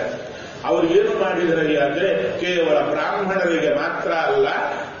ನೋಡಿದ್ದಾರೆ. ಅವರು ಏನು ಮಾಡಿದ್ರಯ್ಯ ಅಂದ್ರೆ, ಕೇವಲ ಬ್ರಾಹ್ಮಣರಿಗೆ ಮಾತ್ರ ಅಲ್ಲ,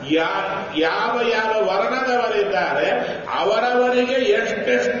 ಯಾವ ಯಾವ ವರ್ಣದವರಿದ್ದಾರೆ ಅವರವರಿಗೆ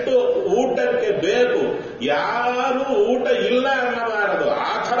ಎಷ್ಟೆಷ್ಟು ಊಟಕ್ಕೆ ಬೇಕು, ಯಾರು ಊಟ ಇಲ್ಲ ಅನ್ನಬಾರದು,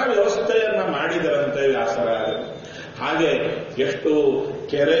 ಆ ಥರ ವ್ಯವಸ್ಥೆಯನ್ನ ಮಾಡಿದರಂತೆ ವ್ಯಾಸರಾಜರು. ಹಾಗೆ ಎಷ್ಟು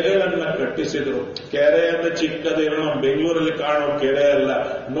ಕೆರೆಗಳನ್ನು ಕಟ್ಟಿಸಿದ್ರು. ಕೆರೆ ಅಂದ್ರೆ ಚಿಕ್ಕದೇನೋ ಬೆಂಗಳೂರಲ್ಲಿ ಕಾಣೋ ಕೆರೆ ಅಲ್ಲ,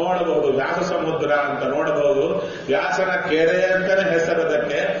 ನೋಡಬಹುದು. ವ್ಯಾಸ ಸಮುದ್ರ ಅಂತ ನೋಡಬಹುದು. ವ್ಯಾಸನ ಕೆರೆ ಅಂತಾನೆ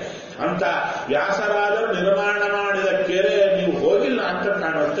ಹೆಸರದಕ್ಕೆ. ಅಂತ ವ್ಯಾಸರಾಜರು ನಿರ್ಮಾಣ ಮಾಡಿದ ಕೆರೆ ನೀವು ಹೋಗಿಲ್ಲ ಅಂತ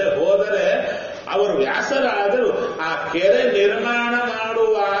ಕಾಣುತ್ತೆ. ಹೋದರೆ ಅವರು ವ್ಯಾಸರಾಜರು ಆ ಕೆರೆ ನಿರ್ಮಾಣ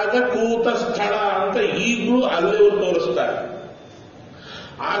ಮಾಡುವಾಗ ಕೂತ ಸ್ಥಳ ಅಂತ ಈಗಲೂ ಅಲ್ಲೇ ತೋರಿಸ್ತಾರೆ.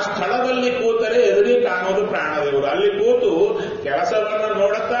 ಆ ಸ್ಥಳದಲ್ಲಿ ಕೂತರೆ ಎದುರಿಗೆ ಕಾಣೋದು ಪ್ರಾಣದೇವರು. ಅಲ್ಲಿ ಕೂತು ಕೆಲಸವನ್ನು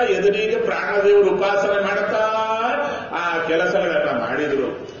ನೋಡುತ್ತಾ ಎದುರಿಗೆ ಪ್ರಾಣದೇವರು ಉಪಾಸನೆ ಮಾಡುತ್ತಾ ಆ ಕೆಲಸಗಳನ್ನ ಮಾಡಿದ್ರು.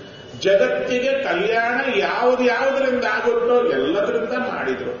 ಜಗತ್ತಿಗೆ ಕಲ್ಯಾಣ ಯಾವುದರಿಂದ ಆಗುತ್ತೋ ಎಲ್ಲದರಿಂದ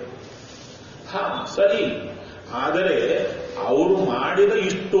ಮಾಡಿದ್ರು. ಸರಿ, ಆದರೆ ಅವರು ಮಾಡಿದ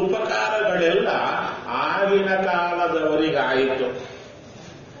ಇಷ್ಟು ಉಪಕಾರಗಳೆಲ್ಲ ಆಗಿನ ಕಾಲದವರಿಗಾಯಿತು.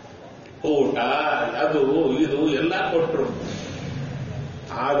 ಊಟ, ಅದು ಇದು ಎಲ್ಲ ಕೊಟ್ಟರು.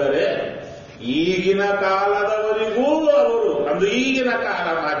 ಆದರೆ ಈಗಿನ ಕಾಲದವರಿಗೂ ಅವರು, ಅಂದ್ರೆ ಈಗಿನ ಕಾಲ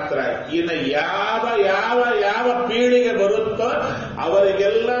ಮಾತ್ರ, ಇನ್ನು ಯಾವ ಯಾವ ಯಾವ ಪೀಳಿಗೆ ಬರುತ್ತೋ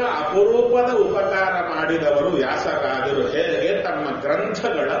ಅವರಿಗೆಲ್ಲ ಅಪರೂಪದ ಉಪಕಾರ ಮಾಡಿದವರು ವ್ಯಾಸರಾಜರು. ಹೇಗೆ? ತಮ್ಮ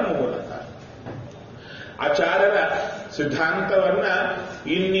ಗ್ರಂಥಗಳ ಮೂಲಕ. ಆಚಾರ್ಯರ ಸಿದ್ಧಾಂತವನ್ನ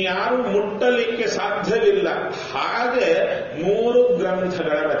ಇನ್ಯಾರು ಮುಟ್ಟಲಿಕ್ಕೆ ಸಾಧ್ಯವಿಲ್ಲ. ಹಾಗೆ 3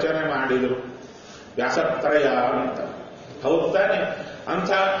 ಗ್ರಂಥಗಳ ರಚನೆ ಮಾಡಿದರು. ವ್ಯಾಸತ್ರಯ ಅಂತ. ಹೌದು ತಾನೆ?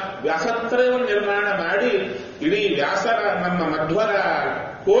 ಅಂಥ ವ್ಯಾಸತ್ರಯವನ್ನು ನಿರ್ಮಾಣ ಮಾಡಿ ಇಡೀ ವ್ಯಾಸರ ನಮ್ಮ ಮಧ್ವರ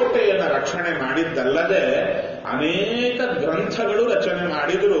ಕೋಟೆಯನ್ನು ರಕ್ಷಣೆ ಮಾಡಿದ್ದಲ್ಲದೆ ಅನೇಕ ಗ್ರಂಥಗಳು ರಚನೆ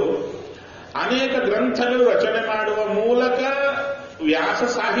ಮಾಡಿದರು. ಅನೇಕ ಗ್ರಂಥಗಳು ರಚನೆ ಮಾಡುವ ಮೂಲಕ ವ್ಯಾಸ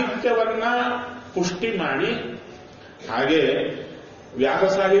ಸಾಹಿತ್ಯವನ್ನ ಪುಷ್ಟಿ ಮಾಡಿ, ಹಾಗೆ ವ್ಯಾಸ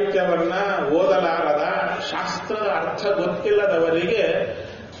ಸಾಹಿತ್ಯವನ್ನ ಓದಲಾರದ, ಶಾಸ್ತ್ರದ ಅರ್ಥ ಗೊತ್ತಿಲ್ಲದವರಿಗೆ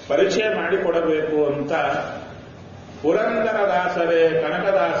ಪರಿಚಯ ಮಾಡಿಕೊಡಬೇಕು ಅಂತ ಪುರಂದರದಾಸರೇ,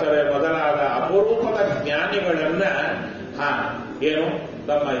 ಕನಕದಾಸರೇ ಮೊದಲಾದ ಅಪರೂಪದ ಜ್ಞಾನಿಗಳನ್ನ ಏನು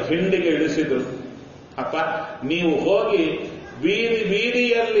ತಮ್ಮ ಹಿಂಡಿಗೆ ಇಳಿಸಿದ್ರು. ಅಪ್ಪ, ನೀವು ಹೋಗಿ ಬೀದಿ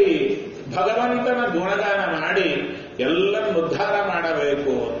ಬೀದಿಯಲ್ಲಿ ಭಗವಂತನ ಗುಣಗಾನ ಮಾಡಿ ಎಲ್ಲರನ್ನು ಉದ್ಧಾರ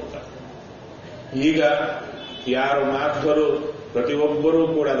ಮಾಡಬೇಕು ಅಂತ. ಈಗ ಯಾರು ಮಾಧ್ವರು ಪ್ರತಿಯೊಬ್ಬರೂ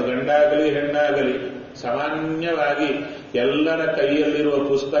ಕೂಡ, ಅದು ಗಂಡಾಗಲಿ ಹೆಣ್ಣಾಗಲಿ, ಸಾಮಾನ್ಯವಾಗಿ ಎಲ್ಲರ ಕೈಯಲ್ಲಿರುವ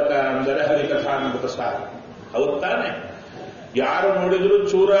ಪುಸ್ತಕ ಅಂದರೆ ಹರಿಕಥಾಮೃತ ಸಾರ. ಹೌದು ತಾನೆ? ಯಾರು ನೋಡಿದ್ರು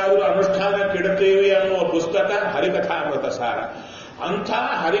ಚೂರಾದರೂ ಅನುಷ್ಠಾನಕ್ಕಿಡ್ತೀವಿ ಅನ್ನುವ ಪುಸ್ತಕ ಹರಿಕಥಾಮೃತ ಸಾರ. ಅಂಥ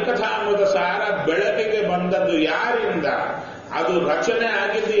ಹರಿಕಥಾಮೃತ ಸಾರ ಬೆಳಕಿಗೆ ಬಂದದ್ದು ಯಾರಿಂದ? ಅದು ರಚನೆ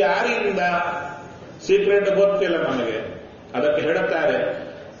ಆಗಿದ್ದು ಯಾರಿಂದ? ಸೀಕ್ರೆಟ್ ಗೊತ್ತಿಲ್ಲ ನಮಗೆ. ಅದಕ್ಕೆ ಹೇಳುತ್ತಾರೆ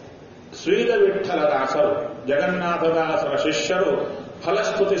ಶ್ರೀಧ ವಿಠಲದಾಸರು, ಜಗನ್ನಾಥದಾಸರ ಶಿಷ್ಯರು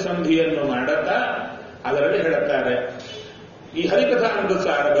ಫಲಸ್ತುತಿ ಸಂಧಿಯನ್ನು ಮಾಡುತ್ತಾ ಅದರಲ್ಲಿ ಹೇಳುತ್ತಾರೆ, ಈ ಹರಿಕಥಾಮೃತ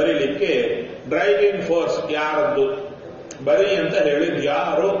ಸಾರ ಬರೀಲಿಕ್ಕೆ ಡ್ರೈವಿಂಗ್ ಫೋರ್ಸ್ ಯಾರದ್ದು? ಬರೀ ಅಂತ ಹೇಳಿದ್ದು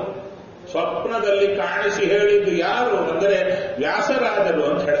ಯಾರು? ಸ್ವಪ್ನದಲ್ಲಿ ಕಾಣಿಸಿ ಹೇಳಿದ್ದು ಯಾರು ಅಂದರೆ ವ್ಯಾಸರಾಜರು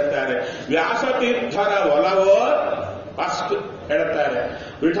ಅಂತ ಹೇಳುತ್ತಾರೆ. ವ್ಯಾಸತೀರ್ಥರ ಒಲವೋ ಫಸ್ಟ್ ಹೇಳುತ್ತಾರೆ.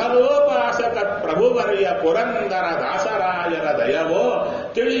 ವಿಠಲೋಪಾಸಕ ಪ್ರಭುವರಿಯ ಪುರಂದರ ದಾಸರಾಯರ ದಯವೋ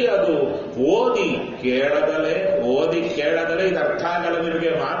ತಿಳಿಯದು ಓದಿ ಕೇಳದಲೇ ಇದರ್ಥ ಆಗಲ್ಲ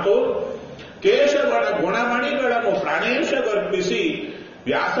ನಿಮಗೆ ಮಾತು. ಕೇಶವನ ಗುಣಮಣಿಗಳನ್ನು ಪ್ರಾಣೇಶಗರ್ಪಿಸಿ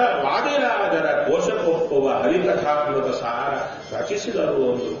ವ್ಯಾಸವಾದಿರಾಜರ ಕೋಶಕ್ಕೊಪ್ಪುವ ಹರಿಕಥಾಮೃತ ಸಾರ ರಚಿಸಿದರು.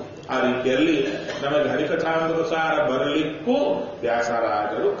 ಆ ರೀತಿಯಲ್ಲಿ ನಮಗೆ ಹರಿಕಥಾಮೃತ ಸಾರ ಬರಲಿಕ್ಕೂ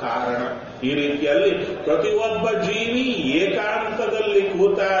ವ್ಯಾಸರಾಜರು ಕಾರಣ. ಈ ರೀತಿಯಲ್ಲಿ ಪ್ರತಿಯೊಬ್ಬ ಜೀವಿ ಏಕಾಂತದಲ್ಲಿ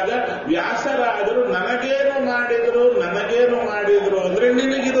ಕೂತಾಗ ವ್ಯಾಸರಾಜರು ನನಗೇನು ಮಾಡಿದ್ರು ಅಂದ್ರೆ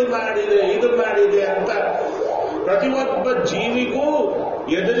ನಿನಗಿದು ಮಾಡಿದೆ ಅಂತ ಪ್ರತಿಯೊಬ್ಬ ಜೀವಿಗೂ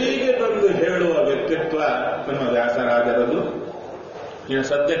ಎದುರಿಗೆ ಬಂದು ಹೇಳುವ ವ್ಯಕ್ತಿತ್ವ ನಮ್ಮ ವ್ಯಾಸರಾಜರದು. ಇನ್ನು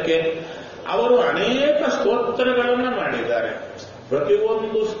ಸದ್ಯಕ್ಕೆ ಅವರು ಅನೇಕ ಸ್ತೋತ್ರಗಳನ್ನು ಮಾಡಿದ್ದಾರೆ.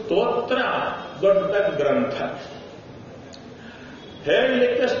 ಪ್ರತಿಯೊಂದು ಸ್ತೋತ್ರ ದೊಡ್ಡ ಗ್ರಂಥ.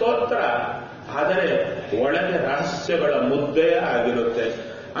 ಹೇಳಲಿಕ್ಕೆ ಸ್ತೋತ್ರ, ಆದರೆ ಒಳಗೆ ರಹಸ್ಯಗಳ ಮುದ್ದೆ ಆಗಿರುತ್ತೆ.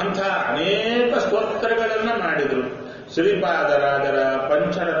 ಅಂಥ ಅನೇಕ ಸ್ತೋತ್ರಗಳನ್ನು ಮಾಡಿದರು. ಶ್ರೀಪಾದರಾಜರ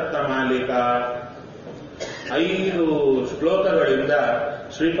ಪಂಚರತ್ನ ಮಾಲಿಕಾ 5 ಶ್ಲೋಕಗಳಿಂದ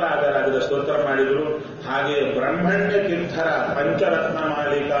ಶ್ರೀಪಾದರಾಜರ ಸ್ತೋತ್ರ ಮಾಡಿದರು. ಹಾಗೆ ಬ್ರಹ್ಮಣ್ಯ ತೀರ್ಥರ ಪಂಚರತ್ನ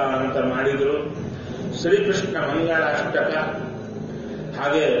ಮಾಲಿಕಾ ಅಂತ ಮಾಡಿದರು. ಶ್ರೀಕೃಷ್ಣ ಮಂಗಳಾಷ್ಟಕ,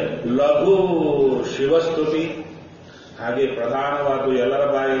 ಹಾಗೆ ಲಘು ಶಿವಸ್ತುತಿ, ಹಾಗೆ ಪ್ರಧಾನವಾದ ಎಲ್ಲರ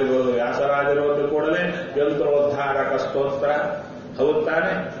ಬಾಯಿರುವುದು ವ್ಯಾಸರಾಜರು ಕೂಡಲೇ ಯಂತ್ರೋದ್ಧಾರಕ ಸ್ತೋತ್ರ. ಹೌದು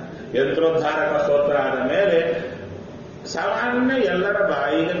ತಾನೆ? ಯಂತ್ರೋದ್ಧಾರಕ ಸ್ತೋತ್ರ ಆದ ಮೇಲೆ ಸಾಮಾನ್ಯ ಎಲ್ಲರ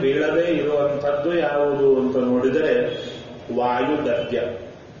ಬಾಯಿಗೆ ಬೀಳದೇ ಇರುವಂಥದ್ದು ಯಾವುದು ಅಂತ ನೋಡಿದರೆ ವಾಯುಗದ್ಯ.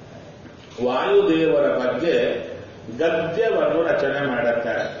 ವಾಯುದೇವರ ಬಗ್ಗೆ ಗದ್ಯವನ್ನು ರಚನೆ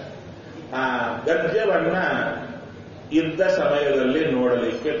ಮಾಡುತ್ತಾರೆ. ಆ ಗದ್ಯವನ್ನ ಇದ್ದ ಸಮಯದಲ್ಲಿ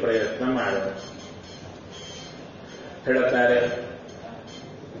ನೋಡಲಿಕ್ಕೆ ಪ್ರಯತ್ನ ಮಾಡಿದೆ. ಹೇಳುತ್ತಾರೆ,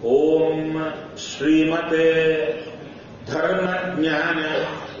 ಓಂ ಶ್ರೀಮತೆ ಧರ್ಮಜ್ಞಾನ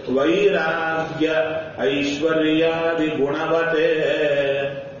ವೈರಾಗ್ಯ ಐಶ್ವರ್ಯಾದಿ ಗುಣವತೆ.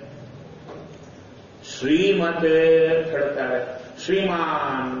 ಶ್ರೀಮತೆ ಹೇಳ್ತಾರೆ.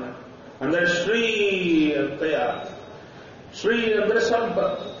 ಶ್ರೀಮಾನ್ ಅಂದ್ರೆ ಶ್ರೀ ಅಂತ ಯಾರು? ಶ್ರೀ ಅಂದ್ರೆ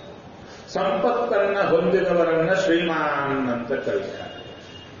ಸಂಪತ್ತು. ಸಂಪತ್ತನ್ನ ಹೊಂದಿದವರನ್ನ ಶ್ರೀಮಾನ್ ಅಂತ ಕರೀತಾರೆ.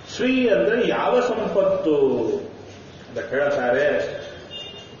 ಶ್ರೀ ಅಂದ್ರೆ ಯಾವ ಸಂಪತ್ತು ಅಂತ ಹೇಳ್ತಾರೆ.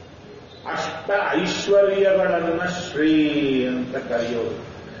 ಅಷ್ಟ ಐಶ್ವರ್ಯಗಳನ್ನ ಶ್ರೀ ಅಂತ ಕರೆಯೋದು.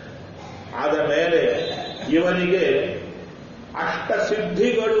 ಆದ ಮೇಲೆ ಇವನಿಗೆ ಅಷ್ಟ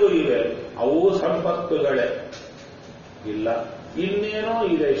ಸಿದ್ಧಿಗಳು ಇವೆ, ಅವು ಸಂಪತ್ತುಗಳೇ ಇಲ್ಲ. ಇನ್ನೇನೋ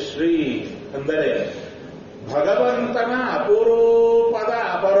ಇದೆ ಶ್ರೀ ಅಂದರೆ ಭಗವಂತನ ಅಪರೂಪದ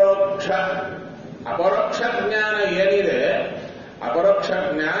ಅಪರೋಕ್ಷ ಜ್ಞಾನ ಏನಿದೆ, ಅಪರೋಕ್ಷ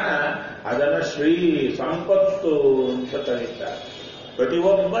ಜ್ಞಾನ ಅದನ್ನು ಶ್ರೀ ಸಂಪತ್ತು ಅಂತ ಕರೀತಾರೆ.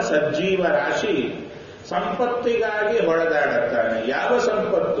 ಪ್ರತಿಯೊಬ್ಬ ಸಜ್ಜೀವ ರಾಶಿ ಸಂಪತ್ತಿಗಾಗಿ ಹೊಡೆದಾಡುತ್ತಾನೆ. ಯಾವ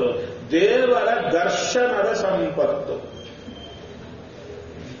ಸಂಪತ್ತು? ದೇವರ ದರ್ಶನದ ಸಂಪತ್ತು.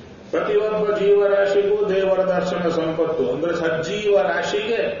 ಪ್ರತಿಯೊಬ್ಬ ಜೀವರಾಶಿಗೂ ದೇವರ ದರ್ಶನ ಸಂಪತ್ತು ಅಂದ್ರೆ ಸಜ್ಜೀವ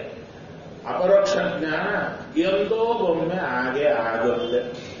ರಾಶಿಗೆ ಅಪರೋಕ್ಷ ಜ್ಞಾನ ಎಂದೋ ಒಮ್ಮೆ ಹಾಗೆ ಆಗುತ್ತೆ.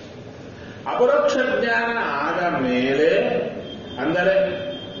 ಅಪರೋಕ್ಷ ಜ್ಞಾನ ಆದ ಮೇಲೆ ಅಂದರೆ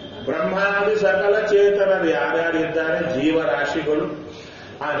ಬ್ರಹ್ಮಾದಿ ಸಕಲ ಚೇತನರು ಯಾರ್ಯಾರಿದ್ದಾರೆ ಜೀವರಾಶಿಗಳು,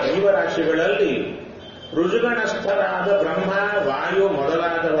 ಆ ಜೀವರಾಶಿಗಳಲ್ಲಿ ಋಜುಗಣಸ್ಥರಾದ ಬ್ರಹ್ಮ ವಾಯು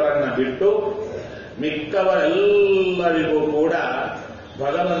ಮೊದಲಾದವರನ್ನ ಬಿಟ್ಟು ಮಿಕ್ಕವರೆಲ್ಲರಿಗೂ ಕೂಡ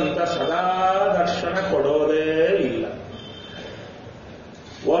ಭಗವಂತ ಸದಾ ದರ್ಶನ ಕೊಡೋದೇ ಇಲ್ಲ.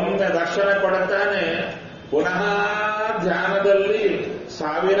 ಒಮ್ಮೆ ದರ್ಶನ ಕೊಡುತ್ತಾನೆ, ಪುನಃ ಧ್ಯಾನದಲ್ಲಿ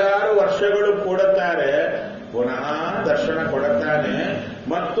ಸಾವಿರಾರು ವರ್ಷಗಳು ಕೂಡುತ್ತಾರೆ, ಪುನಃ ದರ್ಶನ ಕೊಡುತ್ತಾನೆ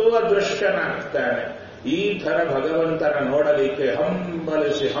ಮತ್ತು ಅದೃಶ್ಯನಾಗ್ತಾನೆ. ಈ ಥರ ಭಗವಂತನ ನೋಡಲಿಕ್ಕೆ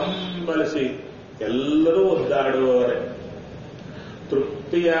ಹಂಬಲಿಸಿ ಎಲ್ಲರೂ ಒದ್ದಾಡುವವರೇ.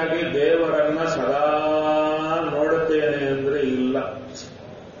 ತೃಪ್ತಿಯಾಗಿ ದೇವರನ್ನ ಸದಾ ನೋಡುತ್ತೇನೆ ಅಂದ್ರೆ ಇಲ್ಲ,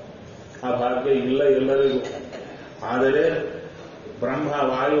 ಆ ಭಾಗ್ಯ ಇಲ್ಲ ಎಲ್ಲರಿಗೂ. ಆದರೆ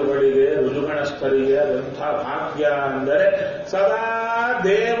ಬ್ರಹ್ಮವಾಯುಗಳಿಗೆ ಋಜುಗಣಸ್ಥರಿಗೆ ಅದೆಂಥ ಭಾಗ್ಯ ಅಂದರೆ ಸದಾ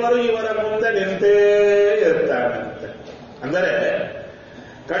ದೇವರು ಇವರ ಮುಂದೆ ನಿಂತೇ ಇರ್ತಾನಂತೆ. ಅಂದರೆ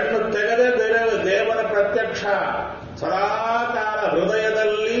ಕಣ್ಣು ತೆಗೆದ ದೇವರ ಪ್ರತ್ಯಕ್ಷ ಸದಾಕಾಲ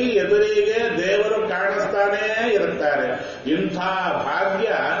ಹೃದಯದಲ್ಲಿ ಎದುರಿಗೆ ದೇವರು ಕಾಣಿಸ್ತಾನೇ ಇರುತ್ತಾರೆ. ಇಂಥ ಭಾಗ್ಯ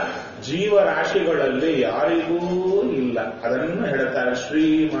ಜೀವರಾಶಿಗಳಲ್ಲಿ ಯಾರಿಗೂ ಇಲ್ಲ. ಅದನ್ನು ಹೇಳ್ತಾರೆ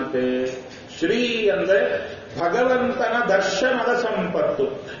ಶ್ರೀಮತೆ. ಶ್ರೀ ಅಂದರೆ ಭಗವಂತನ ದರ್ಶನದ ಸಂಪತ್ತು.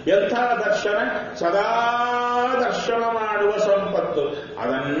 ಎಂಥ ದರ್ಶನ? ಸದಾ ದರ್ಶನ ಮಾಡುವ ಸಂಪತ್ತು.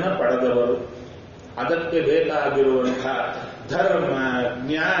 ಅದನ್ನು ಪಡೆದವರು. ಅದಕ್ಕೆ ಬೇಕಾಗಿರುವಂತಹ ಧರ್ಮ,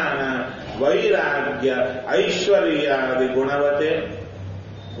 ಜ್ಞಾನ, ವೈರಾಗ್ಯ, ಐಶ್ವರ್ಯಾದಿ ಗುಣವತೆ,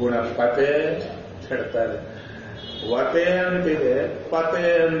 ಗುಣಪತೆ ಹೇಳ್ತಾರೆ. ವತೆ ಅಂತಿದೆ, ಪತೆ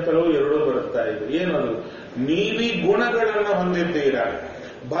ಅಂತಲೂ ಎರಡೂ ಬರುತ್ತಾ ಇದೆ. ಏನದು? ನೀವಿ ಗುಣಗಳನ್ನು ಹೊಂದಿದ್ದೀರಾ.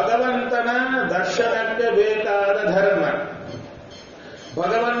 ಭಗವಂತನ ದರ್ಶನಕ್ಕೆ ಬೇಕಾದ ಧರ್ಮ,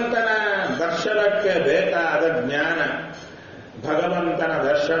 ಭಗವಂತನ ದರ್ಶನಕ್ಕೆ ಬೇಕಾದ ಜ್ಞಾನ, ಭಗವಂತನ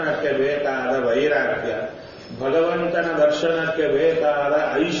ದರ್ಶನಕ್ಕೆ ಬೇಕಾದ ವೈರಾಗ್ಯ, ಭಗವಂತನ ದರ್ಶನಕ್ಕೆ ಬೇಕಾದ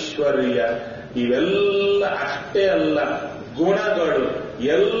ಐಶ್ವರ್ಯ, ಇವೆಲ್ಲ ಅಷ್ಟೇ ಅಲ್ಲ, ಗುಣಗಳು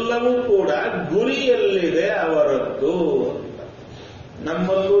ಎಲ್ಲವೂ ಕೂಡ ಗುರಿಯಲ್ಲಿದೆ ಅವರದ್ದು.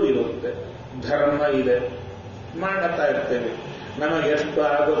 ನಮ್ಮಲ್ಲೂ ಇರುತ್ತೆ, ಧರ್ಮ ಇದೆ, ಮಾಡುತ್ತಾ ಇರ್ತೇವೆ. ನಮಗೆಷ್ಟು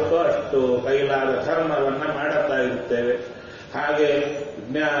ಆಗುತ್ತೋ ಅಷ್ಟು ಕೈಲಾದ ಧರ್ಮವನ್ನ ಮಾಡುತ್ತಾ ಇರ್ತೇವೆ. ಹಾಗೆ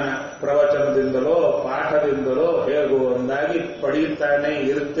ಜ್ಞಾನ ಪ್ರವಚನದಿಂದಲೋ ಪಾಠದಿಂದಲೋ ಹೇಗೋ ಒಂದಾಗಿ ಪಡೆಯುತ್ತಾನೆ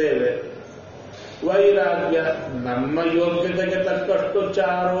ಇರ್ತೇವೆ. ವೈರಾಗ್ಯ ನಮ್ಮ ಯೋಗ್ಯತೆಗೆ ತಕ್ಕಷ್ಟು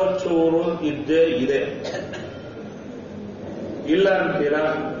ಚಾರೋ ಚೂರು ಇದ್ದೇ ಇದೆ. ಇಲ್ಲ ಅಂತೀರಾ?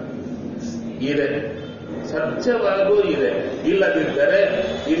 ಇದೆ, ಸತ್ಯವಾಗೂ ಇದೆ. ಇಲ್ಲದಿದ್ದರೆ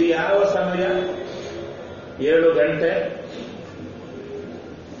ಇದು ಯಾವ ಸಮಯ? 7 ಗಂಟೆ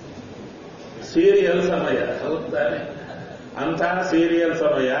ಸೀರಿಯಲ್ ಸಮಯ, ಹೌದಾನೆ? ಅಂತಹ ಸೀರಿಯಲ್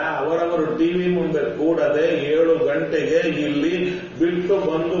ಸಮಯ ಅವರವರು ಟಿವಿ ಮುಂದೆ ಕೂಡದೆ 7 ಗಂಟೆಗೆ ಇಲ್ಲಿ ಬಿಟ್ಟು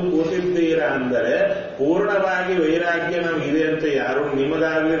ಬಂದು ಕೂತಿದ್ದೀರಾ ಅಂದರೆ ಪೂರ್ಣವಾಗಿ ವೈರಾಗ್ಯ ನಮಗಿದೆ ಅಂತ ಯಾರು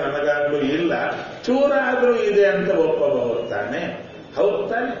ನಿಮಗಾಗ್ಲಿ ನನಗಾಗ್ಲೂ ಇಲ್ಲ, ಚೂರಾದ್ರೂ ಇದೆ ಅಂತ ಒಪ್ಪಬಹುದು ತಾನೆ? ಹೌದು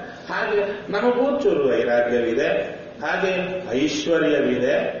ತಾನೆ? ಹಾಗೆ ನಮಗೂ ಚೂರು ವೈರಾಗ್ಯವಿದೆ, ಹಾಗೆ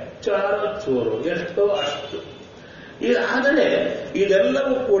ಐಶ್ವರ್ಯವಿದೆ, ಚಾರೋ ಚೂರು ಎಷ್ಟೋ ಅಷ್ಟು. ಆದರೆ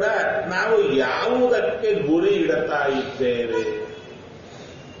ಇದೆಲ್ಲವೂ ಕೂಡ ನಾವು ಯಾವುದಕ್ಕೆ ಗುರಿ ಇಡುತ್ತಾ ಇದ್ದೇವೆ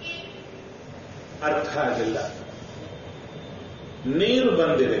ಅರ್ಥ ಆಗಿಲ್ಲ. ನೀರು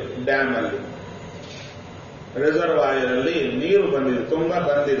ಬಂದಿದೆ, ಡ್ಯಾಮ್ ಅಲ್ಲಿ ರಿಸರ್ವಾಯರ್ ಅಲ್ಲಿ ನೀರು ಬಂದಿದೆ, ತುಂಬಾ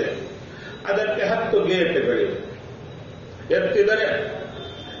ಬಂದಿದೆ. ಅದಕ್ಕೆ 10 ಗೇಟ್ಗಳಿವೆ. ಎತ್ತಿದರೆ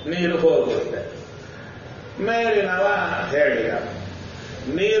ನೀರು ಹೋಗುತ್ತೆ. ಮೇಲಿನವ ಹೇಳಿದ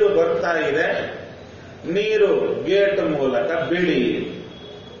ನೀರು ಬರ್ತಾ ಇದೆ, ನೀರು ಗೇಟ್ ಮೂಲಕ ಬಿಡಿ,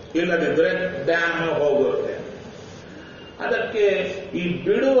 ಇಲ್ಲದಿದ್ರೆ ಡ್ಯಾಮ್ ಹೋಗುತ್ತೆ. ಅದಕ್ಕೆ ಈ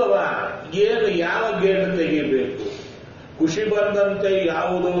ಬಿಡುವವ ಏನು ಯಾವ ಗೇಟ್ ತೆಗಿಬೇಕು? ಖುಷಿ ಬಂದಂತೆ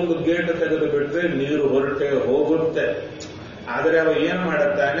ಯಾವುದೋ ಒಂದು ಗೇಟ್ ತೆಗೆದು ಬಿಟ್ರೆ ನೀರು ಹೊರಟೆ ಹೋಗುತ್ತೆ. ಆದರೆ ಅವ ಏನ್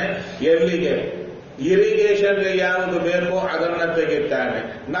ಮಾಡುತ್ತಾನೆ? ಎಲ್ಲಿಗೆ ಇರಿಗೇಷನ್ಗೆ ಯಾವುದು ಬೇಕೋ ಅದನ್ನ ತೆಗಿತಾನೆ.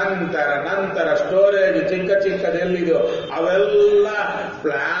 ನಂತರ ಸ್ಟೋರೇಜ್ ಚಿಕ್ಕದೆಲ್ಲಿದೆಯೋ ಅವೆಲ್ಲ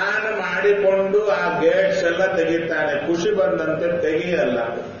ಪ್ಲಾನ್ ಮಾಡಿಕೊಂಡು ಆ ಗೇಟ್ಸ್ ಎಲ್ಲ ತೆಗಿತಾನೆ. ಖುಷಿ ಬಂದಂತೆ ತೆಗೆಯಲ್ಲ,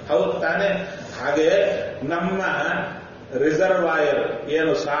 ಹೌದು ತಾನೆ? ಹಾಗೆ ನಮ್ಮ ರಿಸರ್ವಾಯರ್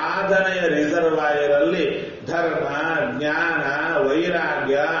ಏನು ಸಾಧನೆಯ ರಿಸರ್ವಾಯರ್ ಅಲ್ಲಿ ಧರ್ಮ, ಜ್ಞಾನ,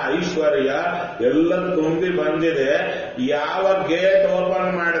 ವೈರಾಗ್ಯ, ಐಶ್ವರ್ಯ ಎಲ್ಲ ತುಂಬಿ ಬಂದಿದೆ. ಯಾವ ಗೇಟ್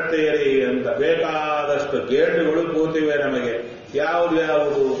ಓಪನ್ ಮಾಡುತ್ತೀರಿ ಅಂತ ಬೇಕಾದಷ್ಟು ಗೇಟ್ಗಳು ಕೂತಿವೆ ನಮಗೆ.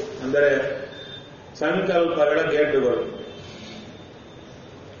 ಯಾವುದು ಅಂದರೆ ಸಂಕಲ್ಪಗಳ ಗೇಟುಗಳು.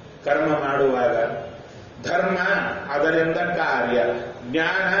 ಕರ್ಮ ಮಾಡುವಾಗ ಧರ್ಮ ಅದರಿಂದ ಕಾರ್ಯ,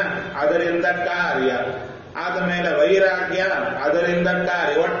 ಜ್ಞಾನ ಅದರಿಂದ ಕಾರ್ಯ, ಆದ ಮೇಲೆ ವೈರಾಗ್ಯ ಅದರಿಂದ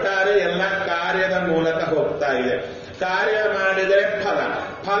ಕಾರ್ಯ. ಒಟ್ಟಾರೆ ಎಲ್ಲ ಕಾರ್ಯದ ಮೂಲಕ ಹೋಗ್ತಾ ಇದೆ. ಕಾರ್ಯ ಮಾಡಿದರೆ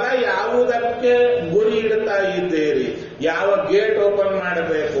ಫಲ ಯಾವುದಕ್ಕೆ ಗುರಿ ಇಡ್ತಾ ಇದ್ದೀರಿ? ಯಾವ ಗೇಟ್ ಓಪನ್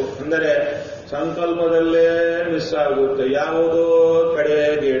ಮಾಡಬೇಕು ಅಂದರೆ ಸಂಕಲ್ಪದಲ್ಲೇ ಮಿಸ್ ಆಗುತ್ತೆ. ಯಾವುದೋ ಕಡೆ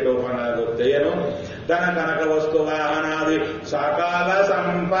ಗೇಟ್ ಓಪನ್ ಆಗುತ್ತೆ. ಏನು? ಧನ ಕನಕ ವಸ್ತು ವಾಹನಾದಿ ಸಕಾಲ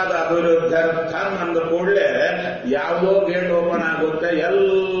ಸಂಪದ ಅಭಿವೃದ್ಧರ್ಥ ಅಂದ ಕೂಡಲೇ ಯಾವುದೋ ಗೇಟ್ ಓಪನ್ ಆಗುತ್ತೆ.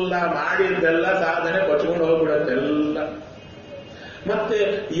 ಎಲ್ಲ ಮಾಡಿದ್ದೆಲ್ಲ ಸಾಧನೆ ಕೊಚ್ಕೊಂಡು ಹೋಗ್ಬಿಡುತ್ತೆ ಎಲ್ಲ. ಮತ್ತೆ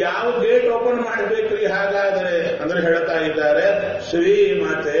ಯಾವ ಗೇಟ್ ಓಪನ್ ಮಾಡಬೇಕ್ರಿ ಹಾಗಾದರೆ ಅಂದ್ರೆ ಹೇಳ್ತಾ ಇದ್ದಾರೆ,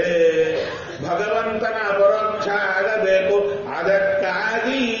 ಶ್ರೀಮತೆ ಭಗವಂತನ ಅಪರೋಕ್ಷ ಆಗಬೇಕು.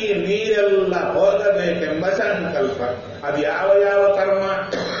 ಅದಕ್ಕಾಗಿ ಈ ನೀರೆಲ್ಲ ಹೋಗಬೇಕೆಂಬ ಸಂಕಲ್ಪ. ಅದು ಯಾವ ಕರ್ಮ?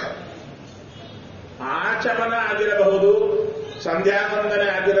 ಆಚಮನ ಆಗಿರಬಹುದು, ಸಂಧ್ಯಾವಂದನೆ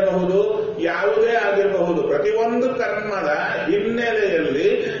ಆಗಿರಬಹುದು, ಯಾವುದೇ ಆಗಿರಬಹುದು. ಪ್ರತಿಯೊಂದು ಕರ್ಮದ ಹಿನ್ನೆಲೆಯಲ್ಲಿ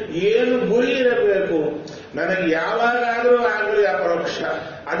ಏನು ಗುರಿ ಇರಬೇಕು? ನನಗೆ ಯಾವಾಗಾದರೂ ಆಗಲಿ ಅಪರೋಕ್ಷ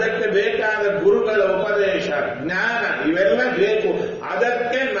ಅದಕ್ಕೆ ಬೇಕಾದ ಗುರುಗಳ ಉಪದೇಶ ಜ್ಞಾನ ಇವೆಲ್ಲ ಬೇಕು.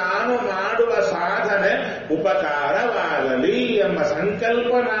 ಅದಕ್ಕೆ ನಾನು ಮಾಡುವ ಸಾಧನೆ ಉಪಕಾರವಾಗಲಿ ಎಂಬ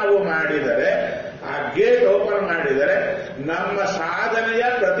ಸಂಕಲ್ಪ ನಾವು ಮಾಡಿದರೆ, ಆ ಗೇಟ್ ಓಪನ್ ಮಾಡಿದರೆ ನಮ್ಮ ಸಾಧನೆಯ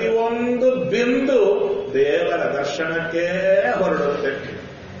ಪ್ರತಿಯೊಂದು ಬಿಂದು ದೇವರ ದರ್ಶನಕ್ಕೆ ಹೊರಡುತ್ತೆ.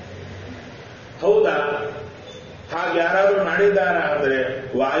 ಹೌದಾ? ಹಾಗೆ ಯಾರಾದ್ರೂ ಮಾಡಿದ್ದಾರ ಅಂದ್ರೆ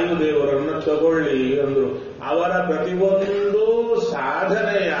ವಾಯುದೇವರನ್ನು ತಗೊಳ್ಳಿ ಅಂದ್ರು. ಅವರ ಪ್ರತಿಯೊಂದು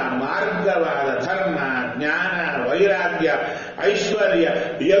ಸಾಧನೆಯ ಮಾರ್ಗವಾದ ಧರ್ಮ, ಜ್ಞಾನ, ವೈರಾಗ್ಯ, ಐಶ್ವರ್ಯ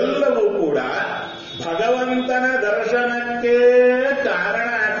ಎಲ್ಲವೂ ಕೂಡ ಭಗವಂತನ ದರ್ಶನಕ್ಕೆ ಕಾರಣ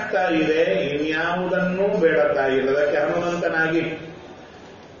ಆಗ್ತಾ ಇದೆ. ಇನ್ಯಾವುದನ್ನೂ ಬೇಡತಾ ಇಲ್ಲ. ಅದಕ್ಕೆ ಹನುಮಂತನಾಗಿ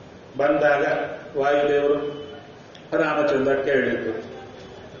ಬಂದಾಗ ವಾಯುದೇವರು ರಾಮಚಂದ್ರ ಕೇಳಿದ್ರು,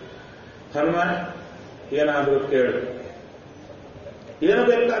 ಹನುಮ ಏನಾದರೂ ಕೇಳು, ಏನು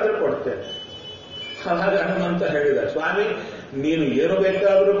ಬೇಕಾದರೂ ಕೊಡ್ತೇನೆ. ಆಗ ಹನುಮಂತ ಹೇಳಿದ, ಸ್ವಾಮಿ ನೀನು ಏನು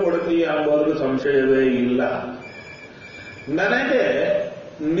ಬೇಕಾದರೂ ಕೊಡ್ತೀಯ ಎಂಬುದು ಸಂಶಯವೇ ಇಲ್ಲ. ನನಗೆ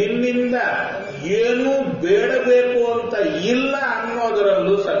ನಿನ್ನಿಂದ ಏನೂ ಬೇಡಬೇಕು ಅಂತ ಇಲ್ಲ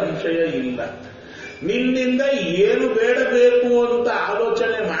ಅನ್ನೋದರಲ್ಲೂ ಸಂಶಯ ಇಲ್ಲ. ನಿನ್ನಿಂದ ಏನು ಬೇಡಬೇಕು ಅಂತ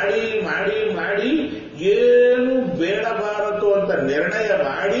ಆಲೋಚನೆ ಮಾಡಿ ಮಾಡಿ ಮಾಡಿ ಏನು ಬೇಡಬಾರದು ಅಂತ ನಿರ್ಣಯ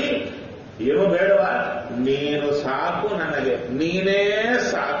ಮಾಡಿ, ಏನು ಬೇಡವಾ, ನೀನು ಸಾಕು ನನಗೆ, ನೀನೇ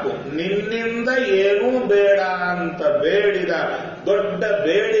ಸಾಕು, ನಿನ್ನಿಂದ ಏನೂ ಬೇಡ ಅಂತ ಬೇಡಿದ ದೊಡ್ಡ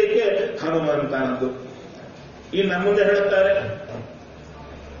ಬೇಡಿಕೆ ಹನುಮಂತನದ್ದು. ಇನ್ನು ಮುಂದೆ ಹೇಳುತ್ತಾರೆ,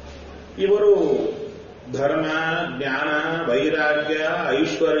 ಇವರು ಧರ್ಮ, ಜ್ಞಾನ, ವೈರಾಗ್ಯ,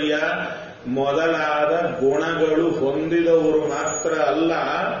 ಐಶ್ವರ್ಯ ಮೊದಲಾದ ಗುಣಗಳು ಹೊಂದಿದವರು ಮಾತ್ರ ಅಲ್ಲ,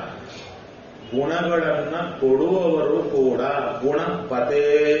 ಗುಣಗಳನ್ನ ಕೊಡುವವರು ಕೂಡ ಗುಣಪತೇ.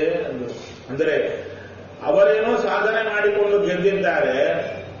 ಅಂದರೆ ಅವರೇನೋ ಸಾಧನೆ ಮಾಡಿಕೊಂಡು ಗೆದ್ದಿದ್ದಾರೆ,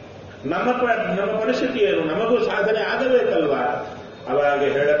 ನಮ್ಮ ಪರಿಸ್ಥಿತಿ ಏನು, ನಮಗೂ ಸಾಧನೆ ಆಗಬೇಕಲ್ವಾ? ಅವಾಗ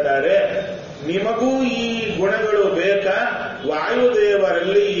ಹೇಳುತ್ತಾರೆ, ನಿಮಗೂ ಈ ಗುಣಗಳು ಬೇಕಾ?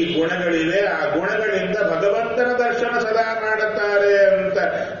 ವಾಯುದೇವರಲ್ಲಿ ಈ ಗುಣಗಳಿವೆ, ಆ ಗುಣಗಳಿಂದ ಭಗವಂತನ ದರ್ಶನ ಸದಾ ಮಾಡುತ್ತಾರೆ ಅಂತ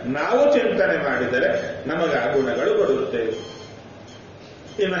ನಾವು ಚಿಂತನೆ ಮಾಡಿದರೆ ನಮಗೆ ಆ ಗುಣಗಳು ಬರುತ್ತೆ.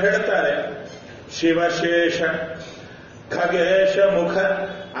 ಇನ್ನು ಹೇಳುತ್ತಾರೆ, ಶಿವಶೇಷ ಖಗೇಶ ಮುಖ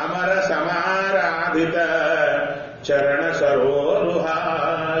ಅಮರ ಸಮಾರಾಧಿತ ಚರಣ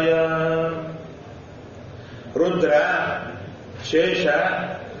ಸರೋರುಹಾಯ. ರುದ್ರ, ಶೇಷ,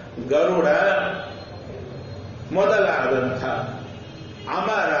 ಗರುಡ ಮೊದಲಾದಂಥ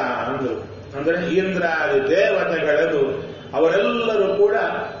ಅಮರ ಅಂದರು. ಅಂದರೆ ಇಂದ್ರಾದಿ ದೇವತೆಗಳದು ಅವರೆಲ್ಲರೂ ಕೂಡ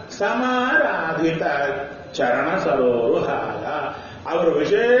ಸಮಾರಾಧಿತ ಚರಣ ಸರೋರುಹಾಯ. ಅವರು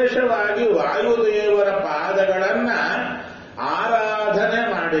ವಿಶೇಷವಾಗಿ ವಾಯುದೇವರ ಪಾದಗಳನ್ನ ಆರಾಧನೆ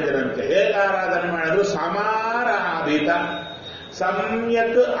ಮಾಡಿದರಂತೆ. ಹೇಗೆ ಆರಾಧನೆ ಮಾಡಿದ್ರು? ಸಮಾರಾಧಿತ,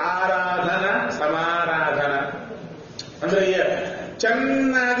 ಸಮ್ಯಕ್ ಆರಾಧನ, ಸಮಾರಾಧನ ಅಂದ್ರೆ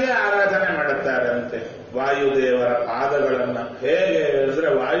ಚೆನ್ನಾಗಿ ಆರಾಧನೆ ಮಾಡುತ್ತಾರಂತೆ ವಾಯುದೇವರ ಪಾದಗಳನ್ನ. ಹೇಗೆ ಅಂದ್ರೆ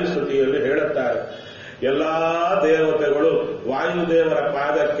ವಾಯುಸ್ತುತಿಯಲ್ಲಿ ಹೇಳುತ್ತಾರೆ, ಎಲ್ಲಾ ದೇವತೆಗಳು ವಾಯುದೇವರ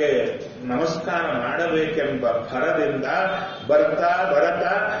ಪಾದಕ್ಕೆ ನಮಸ್ಕಾರ ಮಾಡಬೇಕೆಂಬ ಭರದಿಂದ ಬರ್ತಾ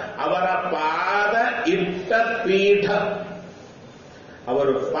ಬರತಾ ಅವರ ಪಾದ ಇಟ್ಟ ಪೀಠ,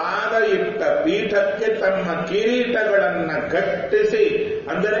 ಅವರು ಪಾದ ಇಟ್ಟ ಪೀಠಕ್ಕೆ ತಮ್ಮ ಕಿರೀಟಗಳನ್ನ ಗಟ್ಟಿಸಿ,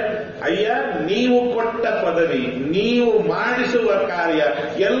 ಅಂದರೆ ಅಯ್ಯ ನೀವು ಕೊಟ್ಟ ಪದವಿ, ನೀವು ಮಾಡಿಸುವ ಕಾರ್ಯ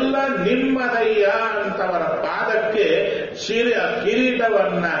ಎಲ್ಲ ನಿಮ್ಮದಯ್ಯ ಅಂತವರ ಪಾದಕ್ಕೆ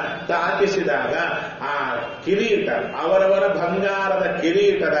ಕಿರೀಟವನ್ನ ತಾಕಿಸಿದಾಗ ಆ ಕಿರೀಟ, ಅವರವರ ಬಂಗಾರದ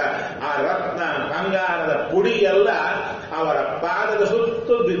ಕಿರೀಟದ ಆ ರತ್ನ ಬಂಗಾರದ ಪುಡಿಯೆಲ್ಲ ಅವರ ಪಾದದ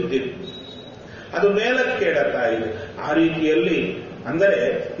ಸುತ್ತು ಬಿದ್ದಿತ್ತು. ಅದು ಮೇಲಕ್ಕೇಳುತ್ತಾ ಇದೆ. ಆ ರೀತಿಯಲ್ಲಿ ಅಂದರೆ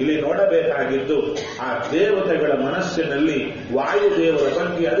ಇಲ್ಲಿ ನೋಡಬೇಕಾಗಿದ್ದು ಆ ದೇವತೆಗಳ ಮನಸ್ಸಿನಲ್ಲಿ ವಾಯುದೇವರ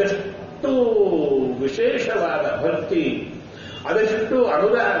ಬಗ್ಗೆ ಅದೆಷ್ಟು ವಿಶೇಷವಾದ ಭಕ್ತಿ, ಅದೆಷ್ಟು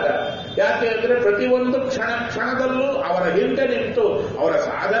ಅನುರಾಗ. ಯಾಕೆ ಅಂದರೆ ಪ್ರತಿಯೊಂದು ಕ್ಷಣದಲ್ಲೂ ಅವರ ಹಿಂದೆ ನಿಂತು ಅವರ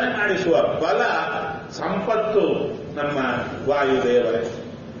ಸಾಧನೆ ಮಾಡಿಸುವ ಬಲ, ಸಂಪತ್ತು ನಮ್ಮ ವಾಯುದೇವರೇ.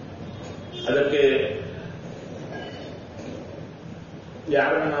 ಅದಕ್ಕೆ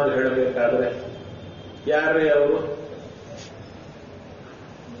ಯಾರನ್ನಾದ್ರು ಹೇಳಬೇಕಾದ್ರೆ ಯಾರೇ ಅವರು,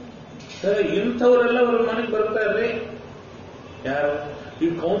 ಇಂಥವರೆಲ್ಲ ಅವ್ರ ಮನೆಗೆ ಬರ್ತಾರ್ರಿ. ಯಾರು? ಈ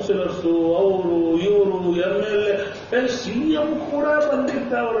ಕೌನ್ಸಿಲರ್ಸು, ಅವರು ಇವರು, MLA, CM ಕೂಡ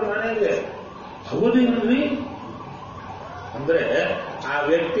ಬಂದಿದ್ದ ಅವ್ರ ಮನೆಗೆ. ಹೌದಿಲ್ರಿ? ಅಂದ್ರೆ ಆ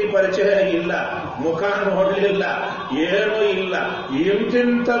ವ್ಯಕ್ತಿ ಪರಿಚಯ ಇಲ್ಲ, ಮುಖ ನೋಡಲಿಲ್ಲ, ಏನೂ ಇಲ್ಲ.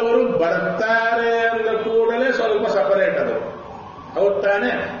 ಇಂತಿಂಥವರು ಬರ್ತಾರೆ ಅಂದ ಕೂಡಲೇ ಸ್ವಲ್ಪ ಸಪರೇಟ್ ಅದು. ಹೌದ್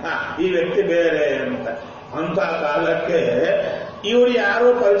ತಾನೆ? ಈ ವ್ಯಕ್ತಿ ಬೇರೆ ಅಂತ. ಅಂತ ಕಾಲಕ್ಕೆ ಇವರು ಯಾರೋ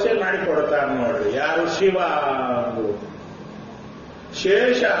ಪರಿಚಯ ಮಾಡಿಕೊಡ್ತಾರೆ ನೋಡ್ರಿ. ಯಾರು? ಶಿವ ಅಂದ್ರು,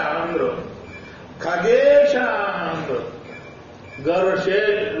 ಶೇಷ ಅಂದ್ರು, ಖಗೇಶ ಅಂದ್ರು.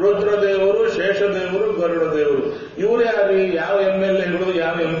 ರುದ್ರದೇವರು, ಶೇಷದೇವರು, ಗರುಡ ದೇವರು. ಇವರು ಯಾರು? ಯಾವ MLAಗಳು,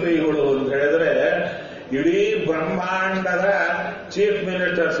 ಯಾವ MP ಗಳು ಅಂತ ಹೇಳಿದ್ರೆ ಇಡೀ ಬ್ರಹ್ಮಾಂಡದ ಚೀಫ್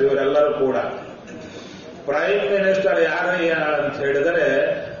ಮಿನಿಸ್ಟರ್ಸ್ ಇವರೆಲ್ಲರೂ ಕೂಡ. ಪ್ರೈಮ್ ಮಿನಿಸ್ಟರ್ ಯಾರಯ್ಯ ಅಂತ ಹೇಳಿದರೆ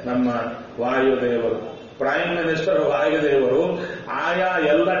ನಮ್ಮ ವಾಯುದೇವರು. ಪ್ರೈಮ್ ಮಿನಿಸ್ಟರ್ ವಾಯುದೇವರು. ಆಯಾ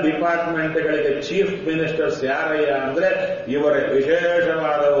ಎಲ್ಲ ಡಿಪಾರ್ಟ್ಮೆಂಟ್ಗಳಿಗೆ ಚೀಫ್ ಮಿನಿಸ್ಟರ್ಸ್ ಯಾರಯ್ಯ ಅಂದ್ರೆ ಇವರೇ,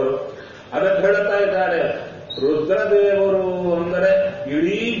 ವಿಶೇಷವಾದವರು. ಅದಕ್ಕೆ ಹೇಳ್ತಾ ಇದ್ದಾರೆ, ರುದ್ರದೇವರು ಅಂದರೆ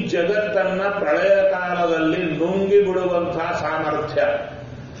ಇಡೀ ಜಗತ್ತನ್ನ ಪ್ರಳಯ ಕಾಲದಲ್ಲಿ ನುಂಗಿ ಬಿಡುವಂತಹ ಸಾಮರ್ಥ್ಯ,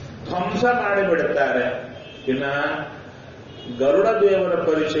 ಧ್ವಂಸ ಮಾಡಿಬಿಡುತ್ತಾರೆ. ಇನ್ನ ಗರುಡ ದೇವರ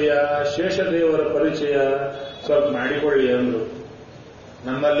ಪರಿಚಯ, ಶೇಷದೇವರ ಪರಿಚಯ ಸ್ವಲ್ಪ ಮಾಡಿಕೊಳ್ಳಿ ಅಂದ್ರು.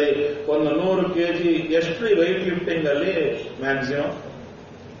 ನಮ್ಮಲ್ಲಿ ಒಂದು 100 kg ಎಷ್ಟು ವೆಯ್ಟ್ ಲಿಫ್ಟಿಂಗ್ ಅಲ್ಲಿ ಮ್ಯಾಕ್ಸಿಮಮ್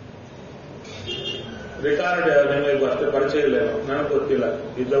ರಿಕಾರ್ಡ್? ನಿಮಗೆ ಅಷ್ಟೇ ಪರಿಚಯ ಇಲ್ಲ, ನನಗೆ ಗೊತ್ತಿಲ್ಲ,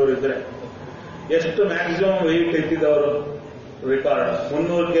 ಇದ್ದವರು ಇದ್ರೆ ಎಷ್ಟು maximum weight ಎತ್ತಿದವರು record?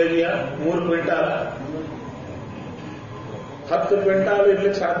 300 kg, 3 ಕ್ವಿಂಟಾಲ, 10 quintal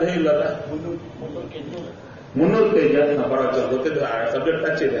ಇರ್ಲಿಕ್ಕೆ ಸಾಧ್ಯ ಇಲ್ಲಲ್ಲ. 300 kg ಪರವಾಗಿಲ್ಲ, ಗೊತ್ತಿದ್ದು ಸಬ್ಜೆಕ್ಟ್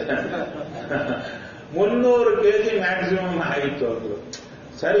ಟಚ್ ಇದೆ. 300 kg ಮ್ಯಾಕ್ಸಿಮಮ್ ಆಯಿತು ಅಂದ್ರು.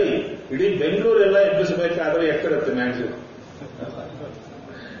 ಸರಿ, ಇಡೀ ಬೆಂಗಳೂರೆಲ್ಲ ಎಬ್ಬಿಸಬೇಕಾದ್ರೆ ಎಷ್ಟಿರುತ್ತೆ ಮ್ಯಾಕ್ಸಿಮಮ್?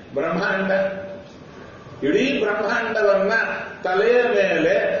 ಬ್ರಹ್ಮಾಂಡ, ಇಡೀ ಬ್ರಹ್ಮಾಂಡವನ್ನ ತಲೆಯ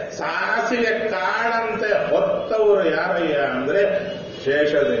ಮೇಲೆ ಸಾಸಿವೆ ಕಾಳಂತೆ ಹೊತ್ತವರು ಯಾರಯ್ಯ ಅಂದ್ರೆ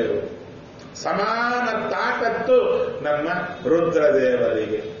ಶೇಷದೇವರು. ಸಮಾನ ತಾಕತ್ತು ನಮ್ಮ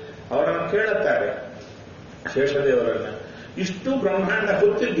ರುದ್ರದೇವರಿಗೆ. ಅವರನ್ನು ಕೇಳುತ್ತಾರೆ ಶೇಷದೇವರನ್ನ, ಇಷ್ಟು ಬ್ರಹ್ಮಾಂಡ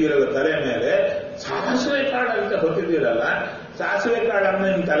ಹೊತ್ತಿದ್ದೀರಲ್ಲ ತಲೆ ಮೇಲೆ, ಸಾಸಿವೆ ಕಾಳಂತೆ ಹೊತ್ತಿದ್ದೀರಲ್ಲ, ಸಾಸಿವೆ ಕಾಳನ್ನು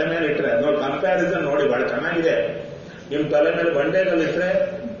ನಿಮ್ ತಲೆ ಮೇಲೆ ಇಟ್ರೆ ನೋಡಿ, ಕಂಪ್ಯಾರಿಸನ್ ನೋಡಿ, ಬಹಳ ಚೆನ್ನಾಗಿದೆ. ನಿಮ್ ತಲೆ ಮೇಲೆ ಬಂಡೆಗಳಿಟ್ರೆ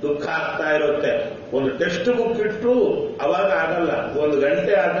ದುಃಖ ಆಗ್ತಾ ಇರುತ್ತೆ. ಒಂದು ಟೆಕ್ಸ್ಟ್ ಬುಕ್ ಇಟ್ಟು ಅವಾಗ ಆಗಲ್ಲ, 1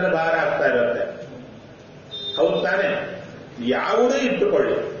 ಗಂಟೆ ಆದ್ಮೇಲೆ ಭಾರ ಆಗ್ತಾ ಇರುತ್ತೆ. ಹೌದು ತಾನೆ? ಯಾವುದೇ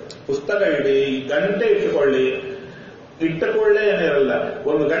ಇಟ್ಟುಕೊಳ್ಳಿ, ಪುಸ್ತಕ ಇಡಿ, ಗಂಟೆ ಇಟ್ಟುಕೊಳ್ಳಿ, ಇಟ್ಟುಕೊಳ್ಳೇ ಏನಿರಲ್ಲ,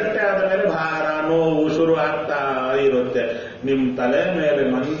 1 ಗಂಟೆ ಆದಮೇಲೆ ಭಾರ, ನೋವು ಶುರು ಆಗ್ತಾ ಇರುತ್ತೆ. ನಿಮ್ ತಲೆ ಮೇಲೆ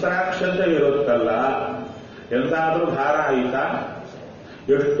ಮಂತ್ರಾಕ್ಷತೆ ಇರುತ್ತಲ್ಲ, ಎಂದಾದ್ರೂ ಭಾರ ಆಯಿತಾ?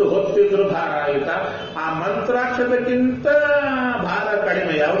 ಎಷ್ಟು ಹೊತ್ತಿದ್ರು ಭಾರ ಆಯಿತಾ? ಆ ಮಂತ್ರಾಕ್ಷತೆಗಿಂತ ಭಾರ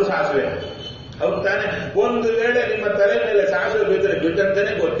ಕಡಿಮೆ ಯಾವುದು? ಸಾಸಿವೆ. ಹೌದು ತಾನೆ? ಒಂದು ವೇಳೆ ನಿಮ್ಮ ತಲೆ ಮೇಲೆ ಸಾಸಿವೆ ಬಿದ್ದರೆ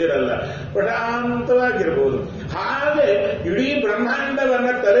ಬಿದ್ದಂತಾನೆ ಗೊತ್ತಿರಲ್ಲ, ಪ್ರಶಾಂತವಾಗಿರ್ಬೋದು. ಹಾಗೆ ಇಡೀ ಬ್ರಹ್ಮಾಂಡವನ್ನ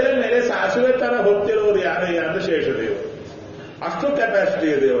ತಲೆಯ ಮೇಲೆ ಸಾಸಿವೆ ತರ ಹೊತ್ತಿರೋರು ಯಾರಯ್ಯ ಅಂದ್ರೆ ಶೇಷದೇವರು. ಅಷ್ಟು ಕೆಪಾಸಿಟಿ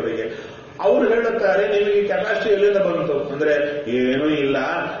ಇದೆ ಅವರಿಗೆ. ಅವರು ಹೇಳುತ್ತಾರೆ, ನಿಮಗೆ ಕೆಪಾಸಿಟಿ ಎಲ್ಲಿಂದ ಬಂತು ಅಂದ್ರೆ, ಏನೂ ಇಲ್ಲ,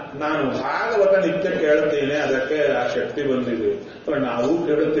 ನಾನು ಭಾಗವತ ನಿತ್ಯ ಕೇಳುತ್ತೇನೆ, ಅದಕ್ಕೆ ಆ ಶಕ್ತಿ ಬಂದಿದೆ. ನಾವು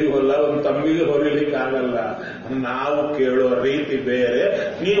ಕೇಳುತ್ತೀವಲ್ಲ, ಒಂದು ತಮ್ಮಿಗೆ ಹೊರಲಿಕ್ಕಾಗಲ್ಲ. ನಾವು ಕೇಳುವ ರೀತಿ ಬೇರೆ,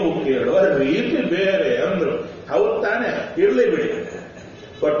 ನೀವು ಕೇಳುವ ರೀತಿ ಬೇರೆ ಅಂದ್ರು. ಹೌದು ತಾನೆ? ಇರ್ಲಿ ಬಿಡಿ.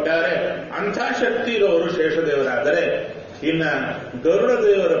 ಒಟ್ಟಾರೆ ಅಂಥ ಶಕ್ತಿ ಇರೋರು ಶೇಷದೇವರಾದರೆ, ಇನ್ನ ಗರುಡ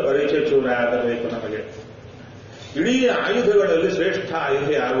ದೇವರ ಪರಿಚಯ ಚೂರ ಆಗಬೇಕು ನಮಗೆ. ಇಡೀ ಆಯುಧಗಳಲ್ಲಿ ಶ್ರೇಷ್ಠ ಆಯುಧ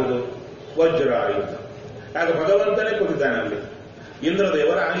ಯಾವುದು? ವಜ್ರ ಆಯುಧ. ಆಗ ಭಗವಂತನೇ ಕೂತಿದ್ದಾನೆ ಅಲ್ಲಿ.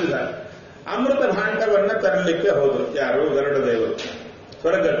 ಇಂದ್ರದೇವರ ಆಯುಧ. ಅಮೃತ ಭಾಂಡವನ್ನ ತರಲಿಕ್ಕೆ ಹೋದ್ರು ಯಾರು? ಗರುಡ ದೇವರು.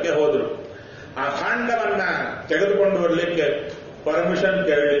 ಸ್ವರ್ಗಕ್ಕೆ ಹೋದ್ರು. ಆ ಭಾಂಡವನ್ನ ತೆಗೆದುಕೊಂಡು ಬರಲಿಕ್ಕೆ ಪರ್ಮಿಷನ್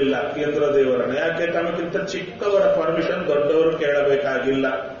ಕೇಳಲಿಲ್ಲ ಇಂದ್ರದೇವರನ್ನ. ಯಾಕೆ? ತಮಗಿಂತ ಚಿಕ್ಕವರ ಪರ್ಮಿಷನ್ ದೊಡ್ಡವರು ಕೇಳಬೇಕಾಗಿಲ್ಲ.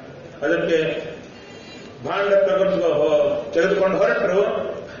 ಅದಕ್ಕೆ ಭಾಂಡ ತೆಗೆದುಕೊಂಡು ಹೊರಟರು.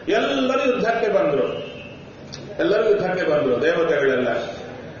 ಎಲ್ಲರೂ ಯುದ್ಧಕ್ಕೆ ಬಂದ್ರು. ದೇವತೆಗಳೆಲ್ಲ.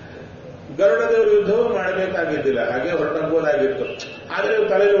 ಗರುಡ ದೇವರು ಯುದ್ಧವೂ ಮಾಡಬೇಕಾಗಿದ್ದಿಲ್ಲ, ಹಾಗೆ ಹೊರಟಬೋದಾಗಿತ್ತು. ಆದರೆ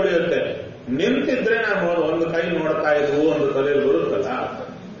ತಲೆಯಲ್ಲಿ ಉಳಿಯುತ್ತೆ, ನಿಂತಿದ್ರೆ ನಾವು ಒಂದು ಕೈ ನೋಡ್ತಾ ಇದ್ವು, ಒಂದು ತಲೆಯಲ್ಲಿ ಬರುತ್ತಲ್ಲ,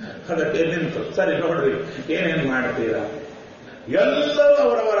 ಅದಕ್ಕೆ ನಿಂತು. ಸರಿ ನೋಡ್ರಿ ಏನೇನ್ ಮಾಡ್ತೀರಾ? ಎಲ್ಲರೂ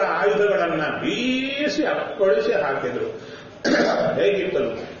ಅವರವರ ಆಯುಧಗಳನ್ನ ಬೀಸಿ ಅಪ್ಪಳಿಸಿ ಹಾಕಿದ್ರು.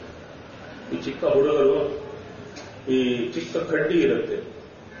 ಹೇಗಿತ್ತದು? ಈ ಚಿಕ್ಕ ಹುಡುಗರು ಈ ಚಿಕ್ಕ ಕಡ್ಡಿ ಇರುತ್ತೆ,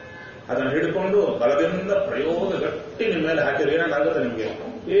 ಅದನ್ನು ಹಿಡ್ಕೊಂಡು ಬಲದಿಂದ ಪ್ರಯೋಗ ಗಟ್ಟಿ ನಿಮ್ಮ ಮೇಲೆ ಹಾಕಿದ್ರೆ ಏನಾಗುತ್ತೆ? ನಿಮಗೆ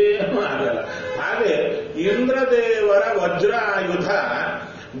ಏನೂ ಆಗಲ್ಲ. ಹಾಗೆ ಇಂದ್ರದೇವರ ವಜ್ರಾಯುಧ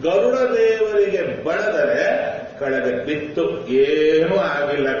ಗರುಡ ದೇವರಿಗೆ ಬಡದರೆ ಕೆಳಗೆ ಬಿತ್ತು. ಏನೂ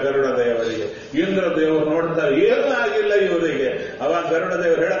ಆಗಿಲ್ಲ ಗರುಡ ದೇವರಿಗೆ. ಇಂದ್ರ ದೇವರು ನೋಡ್ತಾರೆ, ಏನೂ ಆಗಿಲ್ಲ ಇವರಿಗೆ. ಅವಾಗ ಗರುಡ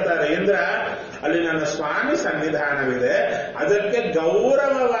ದೇವರು ಹೇಳುತ್ತಾರೆ, ಇಂದ್ರ, ಅಲ್ಲಿ ನನ್ನ ಸ್ವಾಮಿ ಸನ್ನಿಧಾನವಿದೆ, ಅದಕ್ಕೆ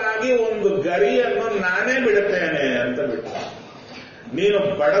ಗೌರವವಾಗಿ ಒಂದು ಗರಿಯನ್ನು ನಾನೇ ಬಿಡುತ್ತೇನೆ ಅಂತ ಬಿಟ್ಟು. ನೀನು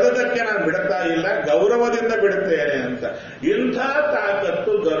ಬಡದಕ್ಕೆ ನಾನು ಬಿಡುತ್ತಾ ಇಲ್ಲ, ಗೌರವದಿಂದ ಬಿಡುತ್ತೇನೆ ಅಂತ. ಇಂಥ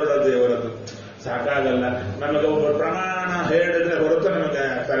ತಾಕತ್ತು ಗರುಡ ದೇವರದು. ಸಾಕಾಗಲ್ಲ ನಮಗೆ ಒಬ್ಬ ಪ್ರಮಾಣ ಹೇಳಿದ್ರೆ ಹೊರತು ನಮಗೆ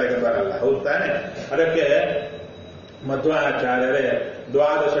ತಲೆಗೆ ಬರಲ್ಲ. ಹೌದು ತಾನೆ? ಅದಕ್ಕೆ ಮಧ್ವಾಚಾರ್ಯರೇ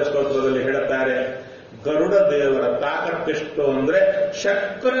 12 ಸ್ತೋತ್ರದಲ್ಲಿ ಹೇಳುತ್ತಾರೆ, ಗರುಡ ದೇವರ ತಾಕತ್ತೆಷ್ಟು ಅಂದ್ರೆ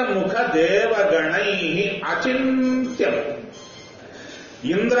ಶಕ್ರ ಮುಖ ದೇವಗಣೈ ಅಚಿಂತ್ಯ.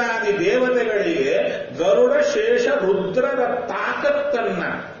 ಇಂದ್ರಾದಿ ದೇವತೆಗಳಿಗೆ ಗರುಡ ಶೇಷ ರುದ್ರರ ತಾಕತ್ತನ್ನ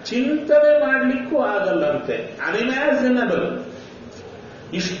ಚಿಂತನೆ ಮಾಡಲಿಕ್ಕೂ ಆಗಲ್ಲಂತೆ. ಅನ್ಇಮ್ಯಾಜಿನಬಲ್.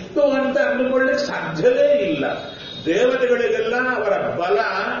 ಇಷ್ಟು ಅಂತ ಅಂದುಕೊಳ್ಳಿಕ್ಕೆ ಸಾಧ್ಯವೇ ಇಲ್ಲ. ದೇವತೆಗಳಿಗೆಲ್ಲ ಅವರ ಬಲ,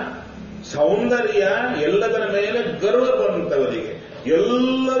 ಸೌಂದರ್ಯ ಎಲ್ಲದರ ಮೇಲೆ ಗರ್ವ ಬಂತವರಿಗೆ.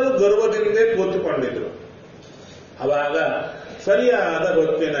 ಎಲ್ಲರೂ ಗರ್ವದಿಂದೇ ಕೂತುಕೊಂಡಿದ್ರು. ಅವಾಗ ಸರಿಯಾದ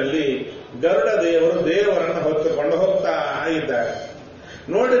ಹೊತ್ತಿನಲ್ಲಿ ಗರುಡ ದೇವರು ದೇವರನ್ನು ಹೊತ್ತುಕೊಂಡು ಹೋಗ್ತಾ ಇದ್ದಾರೆ.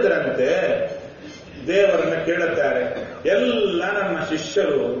 ನೋಡಿದ್ರಂತೆ ದೇವರನ್ನ ಕೇಳುತ್ತಾರೆ, ಎಲ್ಲ ನಮ್ಮ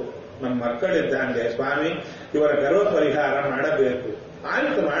ಶಿಷ್ಯರು ನಮ್ಮ ಮಕ್ಕಳಿದ್ದಂಗೆ ಸ್ವಾಮಿ ಇವರ ಗರ್ವ ಪರಿಹಾರ ಮಾಡಬೇಕು.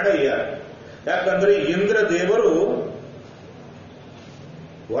 ಆಯಿತು ಮಾಡಯ್ಯ. ಯಾಕಂದ್ರೆ ಇಂದ್ರ ದೇವರು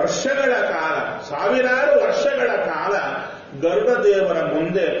ವರ್ಷಗಳ ಕಾಲ, ಸಾವಿರಾರು ವರ್ಷಗಳ ಕಾಲ ಗರುಡ ದೇವರ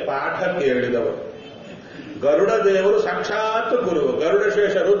ಮುಂದೆ ಪಾಠ ಕೇಳಿದವರು. ಗರುಡ ದೇವರು ಸಾಕ್ಷಾತ್ ಗುರು. ಗರುಡ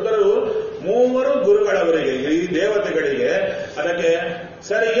ಶೇಷ ರುದ್ರರು ಮೂವರು ಗುರುಗಳವರಿಗೆ, ಈ ದೇವತೆಗಳಿಗೆ. ಅದಕ್ಕೆ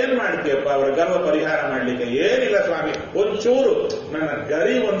ಸರಿ ಏನ್ ಮಾಡ್ತೀಯಪ್ಪ ಅವರ ಗರ್ವ ಪರಿಹಾರ ಮಾಡಲಿಕ್ಕೆ? ಏನಿಲ್ಲ ಸ್ವಾಮಿ, ಒಂಚೂರು ನನ್ನ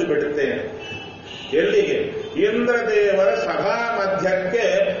ಗರಿ ಒಂದು ಬಿಡುತ್ತೇನೆ. ಎಲ್ಲಿಗೆ? ಇಂದ್ರದೇವರ ಸಭಾ ಮಧ್ಯಕ್ಕೆ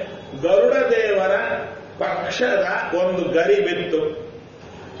ಗರುಡ ದೇವರ ಪಕ್ಷದ ಒಂದು ಗರಿ ಬಿತ್ತು.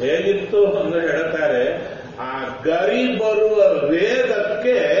 ಹೇಗಿತ್ತು ಅಂದ್ರೆ ಹೇಳ್ತಾರೆ, ಆ ಗರಿ ಬರುವ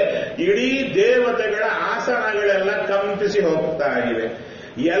ವೇಗಕ್ಕೆ ಇಡೀ ದೇವತೆಗಳ ಆಸನಗಳೆಲ್ಲ ಕಂಪಿಸಿ ಹೋಗ್ತಾ ಇವೆ.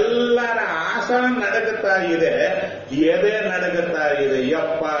 ಎಲ್ಲರ ಆಸನ ನಡಗುತ್ತಾ ಇದೆ, ಎದೆ ನಡಗುತ್ತಾ ಇದೆ.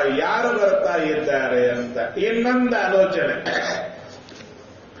 ಯಪ್ಪ, ಯಾರು ಬರ್ತಾ ಇದ್ದಾರೆ ಅಂತ ಇನ್ನೊಂದು ಆಲೋಚನೆ.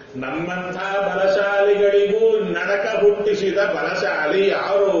 ನಮ್ಮಂಥ ಬಲಶಾಲಿಗಳಿಗೂ ನಡಕ ಹುಟ್ಟಿಸಿದ ಬಲಶಾಲಿ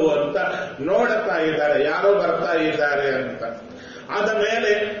ಯಾರು ಅಂತ ನೋಡುತ್ತಾ ಇದ್ದಾರೆ, ಯಾರೋ ಬರ್ತಾ ಇದ್ದಾರೆ ಅಂತ. ಆದ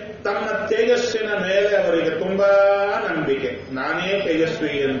ಮೇಲೆ ತಮ್ಮ ತೇಜಸ್ಸಿನ ಮೇಲೆ ಅವರಿಗೆ ತುಂಬಾ ನಂಬಿಕೆ, ನಾನೇ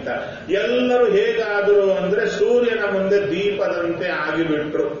ತೇಜಸ್ವಿ ಅಂತ. ಎಲ್ಲರೂ ಹೇಗಾದರು ಅಂದ್ರೆ ಸೂರ್ಯನ ಮುಂದೆ ದೀಪದಂತೆ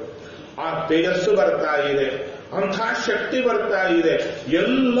ಆಗಿಬಿಟ್ರು. ಆ ತೇಜಸ್ಸು ಬರ್ತಾ ಇದೆ, ಅಂಥ ಶಕ್ತಿ ಬರ್ತಾ ಇದೆ.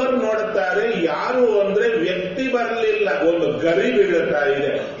 ಎಲ್ಲರೂ ನೋಡುತ್ತಾರೆ. ಯಾರು ಅಂದ್ರೆ ವ್ಯಕ್ತಿ ಬರಲಿಲ್ಲ, ಒಂದು ಗರಿ ಬೀಳುತ್ತಾ ಇದೆ.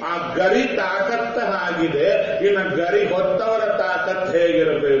 ಆ ಗರಿ ತಾಕತ್ತ ಆಗಿದೆ. ಇನ್ನು ಗರಿ ಹೊತ್ತವರ ತಾಕತ್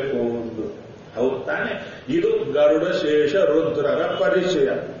ಹೇಗಿರಬೇಕು ಎಂದು. ಹೌದು ತಾನೆ? ಇದು ಗರುಡ ಶೇಷ ರುದ್ರರ ಪರಿಚಯ.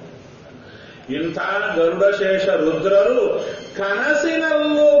 ಇಂಥ ಗರುಡ ಶೇಷ ರುದ್ರರು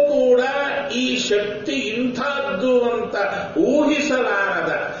ಕನಸಿನಲ್ಲೂ ಕೂಡ ಈ ಶಕ್ತಿ ಇಂಥದ್ದು ಅಂತ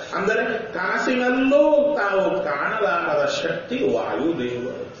ಊಹಿಸಲಾರದ, ಅಂದರೆ ಕನಸಿನಲ್ಲೂ ತಾವು ಕಾಣಲಾರದ ಶಕ್ತಿ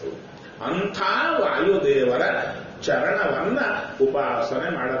ವಾಯುದೇವರು. ಅಂಥ ವಾಯುದೇವರ ಚರಣವನ್ನ ಉಪಾಸನೆ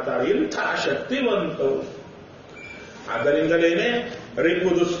ಮಾಡುತ್ತಾರೆ. ಇಂಥ ಶಕ್ತಿವಂತರು. ಆದ್ದರಿಂದಲೇನೆ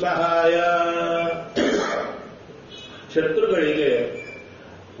ರಿಪುದುಸ್ಸಹಾಯ. ಶತ್ರುಗಳಿಗೆ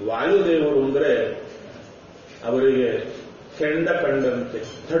ವಾಯುದೇವರು ಅಂದ್ರೆ ಅವರಿಗೆ ಕೆಂಡ ಕಂಡಂತೆ,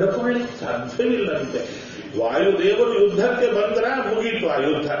 ತಡ್ಕೊಳ್ಳಿಕ್ಕೆ ಸಾಧ್ಯವಿಲ್ಲಂತೆ. ವಾಯುದೇವರು ಯುದ್ಧಕ್ಕೆ ಬಂದ್ರ ಮುಗೀತು ಆ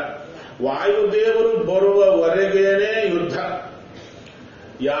ಯುದ್ಧ. ವಾಯುದೇವರು ಬರುವವರೆಗೇನೆ ಯುದ್ಧ.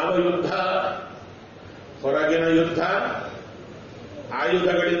 ಯಾವ ಯುದ್ಧ? ಹೊರಗಿನ ಯುದ್ಧ,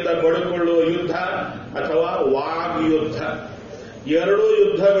 ಆಯುಧಗಳಿಂದ ಬಡಿಕೊಳ್ಳುವ ಯುದ್ಧ, ಅಥವಾ ವಾಗ್ಯುದ್ಧ. ಎರಡೂ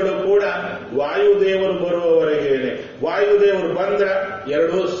ಯುದ್ಧಗಳು ಕೂಡ ವಾಯುದೇವರು ಬರುವವರೆಗೇನೆ. ವಾಯುದೇವರು ಬಂದ್ರ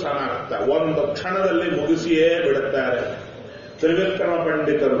ಎರಡೂ ಸಮಾಪ್ತ, ಒಂದು ಕ್ಷಣದಲ್ಲಿ ಮುಗಿಸಿಯೇ ಬಿಡುತ್ತಾರೆ.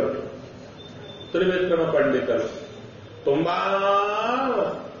 ತ್ರಿವಿಕ್ರಮ ಪಂಡಿತರು ತುಂಬಾ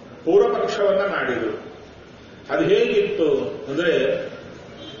ಪೂರ್ವಪಕ್ಷವನ್ನ ಮಾಡಿದರು. ಅದು ಹೇಗಿತ್ತು ಅಂದ್ರೆ,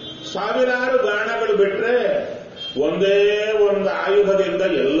 ಸಾವಿರಾರು ಬಾಣಗಳು ಬಿಟ್ರೆ ಒಂದೇ ಒಂದು ಆಯುಧದಿಂದ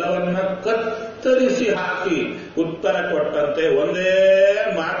ಎಲ್ಲವನ್ನ ಕತ್ತರಿಸಿ ಹಾಕಿ ಉತ್ತರ ಕೊಟ್ಟಂತೆ ಒಂದೇ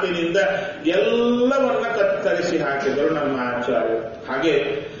ಮಾತಿನಿಂದ ಎಲ್ಲವನ್ನ ಕತ್ತರಿಸಿ ಹಾಕಿದರು ನಮ್ಮ ಆಚಾರ್ಯ. ಹಾಗೆ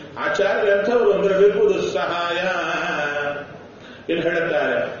ಆಚಾರ್ಯ ಎಂಥವರು ಅಂದ್ರೆ ರಿಪುದುಸ್ಸಹಾಯ. ಇಲ್ಲಿ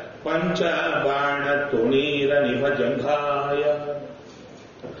ಹೇಳುತ್ತಾರೆ, ಪಂಚಬಾಣ ತುಣೀರ ನಿಭ ಜಂಘಾಯ.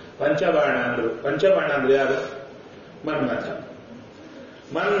 ಪಂಚಬಾಣ ಅಂದ್ರೆ ಯಾರು?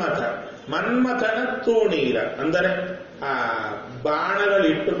 ಮನ್ಮಥನ ತೂಣೀರ ಅಂದರೆ ಆ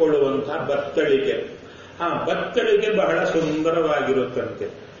ಬಾಣಗಳಿಟ್ಟುಕೊಳ್ಳುವಂತಹ ಬತ್ತಳಿಕೆ. ಆ ಬತ್ತಳಿಕೆ ಬಹಳ ಸುಂದರವಾಗಿರುತ್ತಂತೆ.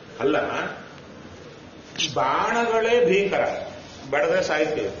 ಅಲ್ಲ, ಬಾಣಗಳೇ ಭೀಕರ, ಬಡದ್ರೆ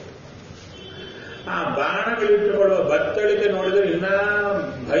ಸಾಯ್ತೇವೆ. ಆ ಬಾಣಗಳಿಟ್ಟುಕೊಳ್ಳುವ ಬತ್ತಳಿಕೆ ನೋಡಿದರೆ ಇನ್ನ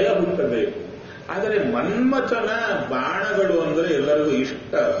ಭಯ ಹುಟ್ಟಬೇಕು. ಆದರೆ ಮನ್ಮಥನ ಬಾಣಗಳು ಅಂದರೆ ಎಲ್ಲರಿಗೂ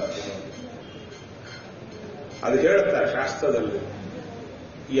ಇಷ್ಟ. ಅದು ಹೇಳ್ತಾರೆ ಶಾಸ್ತ್ರದಲ್ಲಿ.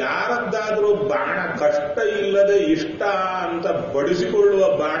 ಯಾರದ್ದಾದ್ರೂ ಬಾಣ ಕಷ್ಟ ಇಲ್ಲದೆ ಇಷ್ಟ ಅಂತ ಬಡಿಸಿಕೊಳ್ಳುವ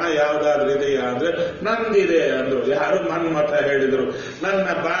ಬಾಣ ಯಾವುದಾದ್ರೂ ಇದೆಯಾ ಅಂದ್ರೆ ನಂದಿದೆ ಅಂದ್ರು. ಯಾರು? ಮನ್ಮಥ ಹೇಳಿದ್ರು, ನನ್ನ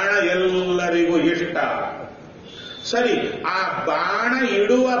ಬಾಣ ಎಲ್ಲರಿಗೂ ಇಷ್ಟ. ಸರಿ, ಆ ಬಾಣ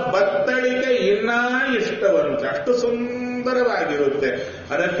ಇಡುವ ಬತ್ತಳಿಕೆ ಇನ್ನೂ ಇಷ್ಟವಂತೆ, ಅಷ್ಟು ಸುಂದರವಾಗಿರುತ್ತೆ.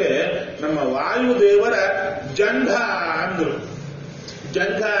 ಅದಕ್ಕೆ ನಮ್ಮ ವಾಯುದೇವರ ಜಂಘ ಅಂದ್ರು.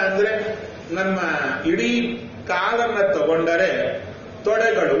 ಜಂಘ ಅಂದ್ರೆ ನಮ್ಮ ಇಡೀ ಕಾಲನ್ನ ತಗೊಂಡರೆ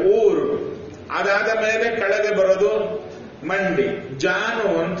ತೊಡೆಗಳು ಊರು, ಅದಾದ ಮೇಲೆ ಕೆಳಗೆ ಬರೋದು ಮಂಡಿ, ಜಾನು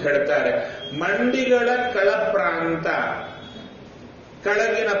ಅಂತ ಹೇಳ್ತಾರೆ. ಮಂಡಿಗಳ ಕೆಳಪ್ರಾಂತ,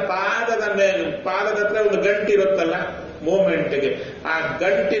 ಕೆಳಗಿನ ಪಾದದ ಮೇಲೆ, ಪಾದದ ಹತ್ರ ಒಂದು ಗಂಟಿ ಇರುತ್ತಲ್ಲ ಮೂಮೆಂಟ್ಗೆ, ಆ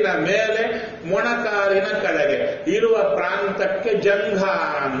ಗಂಟಿನ ಮೇಲೆ ಮೊಣಕಾಲಿನ ಕೆಳಗೆ ಇರುವ ಪ್ರಾಂತಕ್ಕೆ ಜಂಘ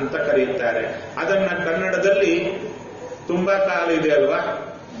ಅಂತ ಕರೀತಾರೆ. ಅದನ್ನ ಕನ್ನಡದಲ್ಲಿ ತುಂಬಾ ಕಾಲಿದೆ ಅಲ್ವಾ,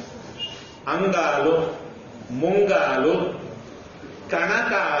 ಅಂಗಾಲು, ಮುಂಗಾಲು,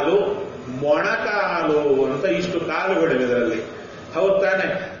 ಕಣಕಾಲು, ಮೊಣಕಾಲು ಅಂತ ಇಷ್ಟು ಕಾಲುಗಳಿವೆ ಇದರಲ್ಲಿ. ಹೌದು ತಾನೆ?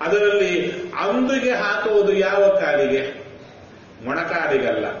 ಅದರಲ್ಲಿ ಅಂದುಗೆ ಹಾಕುವುದು ಯಾವ ಕಾಲಿಗೆ?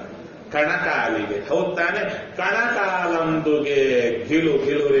 ಮೊಣಕಾಲಿಗಲ್ಲ, ಕಣಕಾಲಿಗೆ. ಹೌದು ತಾನೆ? ಕಣಕಾಲಂದುಗೆ ಘಿಲು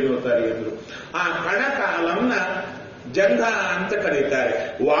ಘಿಲುರಿನುತ್ತಾರೆ ಎಂದ್ರು. ಆ ಕಣಕಾಲಂನ ಜಂಘ ಅಂತ ಕರೀತಾರೆ.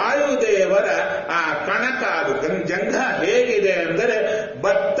 ವಾಯುದೇವರ ಆ ಕಣಕಾಲು ಜಂಘ ಹೇಗಿದೆ ಅಂದರೆ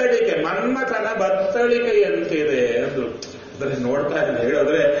ಬತ್ತಳಿಕೆ, ಮನ್ಮಥನ ಬತ್ತಳಿಕೆಯಂತಿದೆ ಅಂದ್ರು. ಅದನ್ನು ನೋಡ್ತಾ ಇದ್ರೆ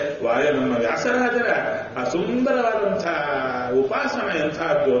ಹೇಳೋದ್ರೆ ನಮ್ಮ ವ್ಯಾಸರಾಜರ ಆ ಸುಂದರವಾದಂತಹ ಉಪಾಸನ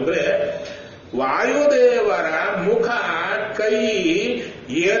ಎಂಥದ್ದು ಅಂದ್ರೆ, ವಾಯುದೇವರ ಮುಖ, ಕೈ,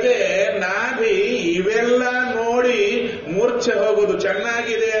 ಎದೆ, ನಾಭಿ ಇವೆಲ್ಲ ನೋಡಿ ಮೂರ್ಛೆ ಹೋಗುದು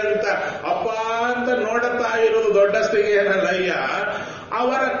ಚೆನ್ನಾಗಿದೆ ಅಂತ ಅಪ್ಪ ಅಂತ ನೋಡುತ್ತಾ ಇರುವುದು ದೊಡ್ಡಸ್ತಿಗೆ ಏನಲ್ಲಯ್ಯ.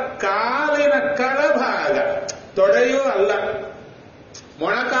 ಅವರ ಕಾಲಿನ ಕೆಳಭಾಗ, ತೊಡೆಯೂ ಅಲ್ಲ,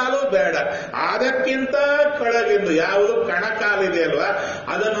 ಮೊಣಕಾಲು ಬೇಡ, ಅದಕ್ಕಿಂತ ಕೆಳಗಿಂದು ಯಾವುದು ಕಣಕಾಲಿದೆ ಅಲ್ವಾ,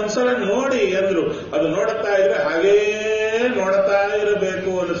 ಅದನ್ನೊಂದ್ಸಲ ನೋಡಿ ಅಂದ್ರು. ಅದು ನೋಡುತ್ತಾ ಇದ್ರೆ ಹಾಗೇ ನೋಡುತ್ತಾ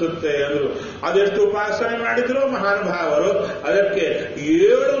ಇರಬೇಕು ಅನಿಸುತ್ತೆ ಅಂದ್ರು. ಅದೆಷ್ಟು ಉಪಾಸನೆ ಮಾಡಿದ್ರು ಮಹಾನುಭಾವರು. ಅದಕ್ಕೆ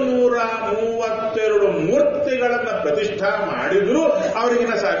 732 ಮೂರ್ತಿಗಳನ್ನ ಪ್ರತಿಷ್ಠಾ ಮಾಡಿದ್ರು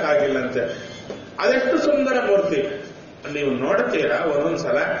ಅವರಿಗಿನ ಸಾಕಾಗಿಲ್ಲಂತೆ. ಅದೆಷ್ಟು ಸುಂದರ ಮೂರ್ತಿ ನೀವು ನೋಡ್ತೀರಾ.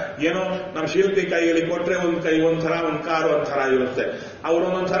 ಒಂದೊಂದ್ಸಲ ಏನೋ ನಮ್ಮ ಶಿಲ್ಪಿ ಕೈಯಲ್ಲಿ ಕೊಟ್ರೆ ಒಂದ್ ಕೈ ಒಂಥರ, ಒಂದ್ ಕಾರು ಒಂಥರ ಇರುತ್ತೆ, ಅವರು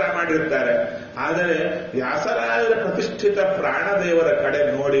ಒಂದೊಂಥರ ಮಾಡಿರ್ತಾರೆ. ಆದರೆ ವ್ಯಾಸರಾಜರ ಪ್ರತಿಷ್ಠಿತ ಪ್ರಾಣದೇವರ ಕಡೆ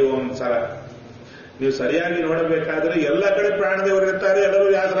ನೋಡಿ ಒಂದ್ಸಲ ನೀವು ಸರಿಯಾಗಿ ನೋಡಬೇಕಾದ್ರೆ ಎಲ್ಲ ಕಡೆ ಪ್ರಾಣದೇವರು ಇರ್ತಾರೆ, ಎಲ್ಲರೂ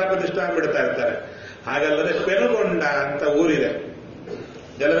ವ್ಯಾಸರ ಪ್ರತಿಷ್ಠಾ ಬಿಡ್ತಾ ಇರ್ತಾರೆ. ಹಾಗಲ್ಲದೆ ಪೆನುಗೊಂಡ ಅಂತ ಊರಿದೆ,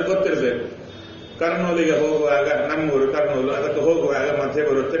 ಎಲ್ಲರಿಗೂ ಗೊತ್ತಿರಬೇಕು. ಕರ್ನೂಲಿಗೆ ಹೋಗುವಾಗ, ನಮ್ಮೂರು ಕರ್ನೂಲು, ಅದಕ್ಕೆ ಹೋಗುವಾಗ ಮಧ್ಯೆ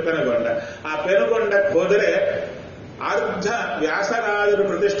ಬರುತ್ತೆ ಪೆನುಗೊಂಡ. ಆ ಪೆನುಗೊಂಡಕ್ಕೆ ಹೋದರೆ ಅರ್ಧ ವ್ಯಾಸರಾಜರು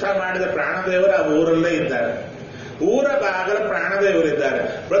ಪ್ರತಿಷ್ಠಾ ಮಾಡಿದ ಪ್ರಾಣದೇವರು ಆ ಊರಲ್ಲೇ ಇದ್ದಾರೆ. ಊರ ಬಾಗಲ ಪ್ರಾಣದೇವರಿದ್ದಾರೆ.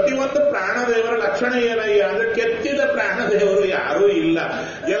 ಪ್ರತಿಯೊಂದು ಪ್ರಾಣದೇವರ ಲಕ್ಷಣ ಏನಯ್ಯ ಅಂದ್ರೆ ಕೆತ್ತಿದ ಪ್ರಾಣದೇವರು ಯಾರೂ ಇಲ್ಲ.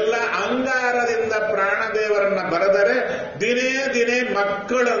 ಎಲ್ಲ ಅಂಗಾರದಿಂದ ಪ್ರಾಣದೇವರನ್ನ ಬರೆದರೆ ದಿನೇ ದಿನೇ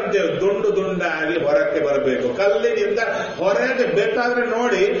ಮಕ್ಕಳಂತೆ ದುಂಡು ದುಂಡಾಗಿ ಹೊರಕ್ಕೆ ಬರಬೇಕು. ಕಲ್ಲಿನಿಂದ ಹೊರಗೆ ಬೇಕಾದ್ರೆ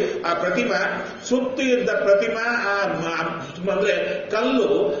ನೋಡಿ ಆ ಪ್ರತಿಮಾ, ಸುತ್ತಿ ಇದ್ದ ಪ್ರತಿಮಾ, ಅಂದ್ರೆ ಕಲ್ಲು,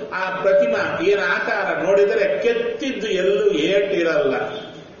 ಆ ಪ್ರತಿಮಾ ಏನ ಆಕಾರ ನೋಡಿದರೆ ಕೆತ್ತಿದ್ದು ಎಲ್ಲೂ ಏಟಿರಲ್ಲ.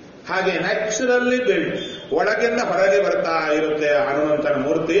 ಹಾಗೆ ನ್ಯಾಚುರಲಿ ಬಿಲ್ಡ್, ಒಳಗಿಂದ ಹೊರಗೆ ಬರ್ತಾ ಇರುತ್ತೆ ಹನುಮಂತನ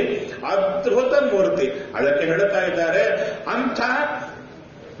ಮೂರ್ತಿ. ಅದ್ಭುತ ಮೂರ್ತಿ. ಅದಕ್ಕೆ ಹೇಳ್ತಾ ಇದ್ದಾರೆ, ಅಂಥ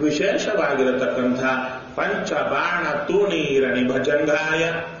ವಿಶೇಷವಾಗಿರತಕ್ಕಂಥ ಪಂಚಬಾಣ ತೂಣೀರ ನಿಭಜಂಗಾಯ.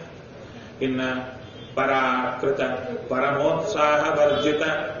 ಇನ್ನ ಪರಾಕೃತ ಪರಮೋತ್ಸಾಹ ವರ್ಜಿತ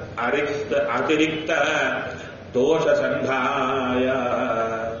ಅತಿರಿಕ್ತ ದೋಷ ಸಂಘಾಯ.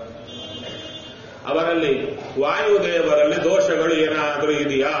 ಅವರಲ್ಲಿ ವಾಯುದೇವರಲ್ಲಿ ದೋಷಗಳು ಏನಾದರೂ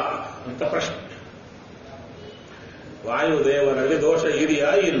ಇದೆಯಾ ಅಂತ ಪ್ರಶ್ನೆ. ವಾಯುದೇವರಲ್ಲಿ ದೋಷ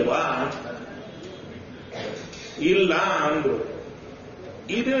ಇದೆಯಾ ಇಲ್ವಾ ಅಂತ. ಇಲ್ಲ ಅಂದ್ರು.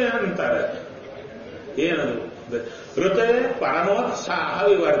 ಇದೆ ಅಂತಾರೆ. ಏನದು? ಋತೆ ಪರಮೋತ್ಸಾಹ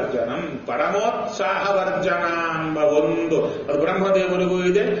ವಿವರ್ಜನಂ. ಪರಮೋತ್ಸಾಹ ವರ್ಜನ ಎಂಬ ಒಂದು, ಅದು ಬ್ರಹ್ಮದೇವರಿಗೂ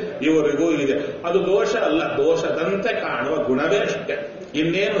ಇದೆ, ಇವರಿಗೂ ಇದೆ. ಅದು ದೋಷ ಅಲ್ಲ, ದೋಷದಂತೆ ಕಾಣುವ ಗುಣವೇ ಅಷ್ಟೇ,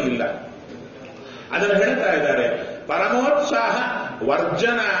 ಇನ್ನೇನು ಇಲ್ಲ. ಅದನ್ನು ಹೇಳ್ತಾ ಇದ್ದಾರೆ. ಪರಮೋತ್ಸಾಹ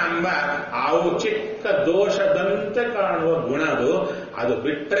ವರ್ಜನ ಎಂಬ ಅವು ಚಿಕ್ಕ ದೋಷದಂತೆ ಕಾಣುವ ಗುಣದು. ಅದು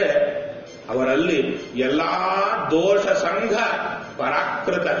ಬಿಟ್ರೆ ಅವರಲ್ಲಿ ಎಲ್ಲಾ ದೋಷ ಸಂಘ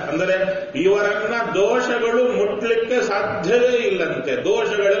ಪರಾಕೃತ, ಅಂದರೆ ಇವರನ್ನ ದೋಷಗಳು ಮುಟ್ಲಿಕ್ಕೆ ಸಾಧ್ಯವೇ ಇಲ್ಲಂತೆ.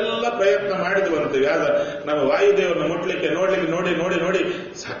 ದೋಷಗಳೆಲ್ಲ ಪ್ರಯತ್ನ ಮಾಡಿದ್ವಂತೆ. ಯಾವ್ದು ನಮ್ಮ ವಾಯುದೇವರನ್ನು ಮುಟ್ಲಿಕ್ಕೆ ನೋಡ್ಲಿಕ್ಕೆ ನೋಡಿ ನೋಡಿ ನೋಡಿ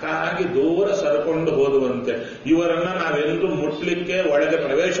ಸಾಕಾಗಿ ದೂರ ಸರಕೊಂಡು ಹೋದುವಂತೆ. ಇವರನ್ನ ನಾವೆಂದು ಮುಟ್ಲಿಕ್ಕೆ, ಒಳಗೆ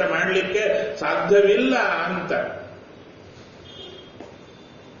ಪ್ರವೇಶ ಮಾಡಲಿಕ್ಕೆ ಸಾಧ್ಯವಿಲ್ಲ ಅಂತ.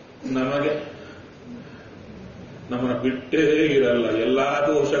 ನಮ್ಮನ್ನ ಬಿಟ್ಟೇ ಇರಲ್ಲ. ಎಲ್ಲಾ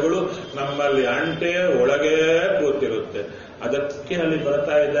ದೋಷಗಳು ನಮ್ಮಲ್ಲಿ ಅಂಟೆ ಒಳಗೆ ಕೂತಿರುತ್ತೆ. ಅದಕ್ಕೆ ಅಲ್ಲಿ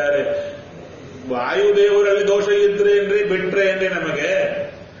ಬರ್ತಾ ಇದ್ದಾರೆ, ವಾಯುದೇವರಲ್ಲಿ ದೋಷ ಇದ್ರೇನ್ರಿ ಬಿಟ್ರೆ ಏನ್ರಿ ನಮಗೆ?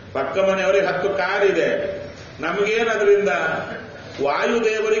 ಪಕ್ಕ ಮನೆಯವರಿಗೆ 10 ಕಾರಿದೆ, ನಮಗೇನದರಿಂದ?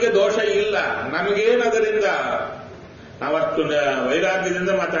 ವಾಯುದೇವರಿಗೆ ದೋಷ ಇಲ್ಲ, ನಮಗೇನದರಿಂದ? ನಾವಷ್ಟು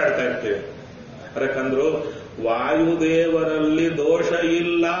ವೈರಾಗ್ಯದಿಂದ ಮಾತಾಡ್ತಾ ಇರ್ತೀವಿ. ಯಾಕಂದ್ರು ವಾಯುದೇವರಲ್ಲಿ ದೋಷ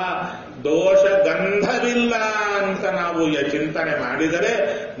ಇಲ್ಲ, ದೋಷ ಗಂಧವಿಲ್ಲ ಅಂತ ನಾವು ಚಿಂತನೆ ಮಾಡಿದರೆ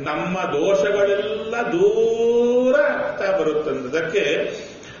ನಮ್ಮ ದೋಷಗಳೆಲ್ಲ ದೂರ ಆಗ್ತಾ ಬರುತ್ತಂದಕ್ಕೆ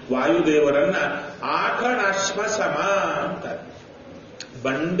ವಾಯುದೇವರನ್ನ ಆಕಣಾಶ್ಮ ಸಮ ಅಂತ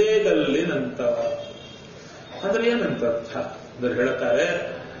ಬಂಡೆಗಲ್ಲಿನಂತವ ಅಂದ್ರೆ ಏನಂತ ಅರ್ಥ ಅಂದ್ರೆ ಹೇಳ್ತಾರೆ,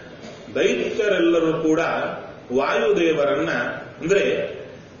 ದೈತ್ಯರೆಲ್ಲರೂ ಕೂಡ ವಾಯುದೇವರನ್ನ ಅಂದ್ರೆ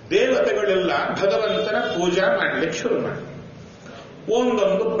ದೇವತೆಗಳೆಲ್ಲ ಭಗವಂತನ ಪೂಜಾ ಮಾಡ್ಲಿಕ್ಕೆ ಶುರು ಮಾಡಿ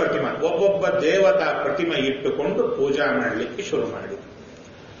ಒಂದೊಂದು ಪ್ರತಿಮೆ ಒಬ್ಬೊಬ್ಬ ದೇವತಾ ಪ್ರತಿಮೆ ಇಟ್ಟುಕೊಂಡು ಪೂಜಾ ಮಾಡಲಿಕ್ಕೆ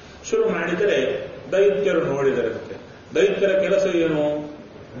ಶುರು ಮಾಡಿದರೆ ದೈತ್ಯರು ನೋಡಿದರಂತೆ. ದೈತ್ಯರ ಕೆಲಸ ಏನು?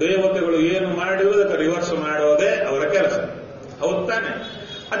 ದೇವತೆಗಳು ಏನು ಮಾಡಿದ್ರು ಅದಕ್ಕೆ ರಿವರ್ಸ್ ಮಾಡೋದೇ ಅವರ ಕೆಲಸ, ಹೌದು ತಾನೆ?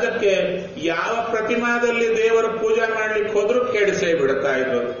 ಅದಕ್ಕೆ ಯಾವ ಪ್ರತಿಮಾದಲ್ಲಿ ದೇವರ ಪೂಜೆ ಮಾಡ್ಲಿಕ್ಕೆ ಹೋದ್ರು ಕೆಡಿಸೇ ಬಿಡುತ್ತಾ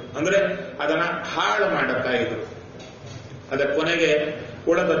ಇದ್ರು, ಅಂದ್ರೆ ಅದನ್ನ ಹಾಳು ಮಾಡುತ್ತಾ ಇದ್ರು. ಅದಕ್ಕೆ ಕೊನೆಗೆ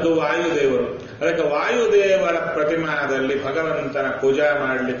ಉಳಿದದ್ದು ವಾಯುದೇವರು. ಅದಕ್ಕೆ ವಾಯುದೇವರ ಪ್ರತಿಮಾದಲ್ಲಿ ಭಗವಂತನ ಪೂಜಾ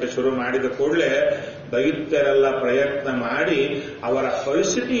ಮಾಡಲಿಕ್ಕೆ ಶುರು ಮಾಡಿದ ಕೂಡಲೇ ದೈತ್ಯರೆಲ್ಲ ಪ್ರಯತ್ನ ಮಾಡಿ ಅವರ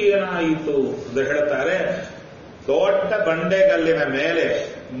ಪರಿಸ್ಥಿತಿ ಏನಾಯಿತು ಅಂತ ಹೇಳ್ತಾರೆ. ದೊಡ್ಡ ಬಂಡೆಗಲ್ಲಿನ ಮೇಲೆ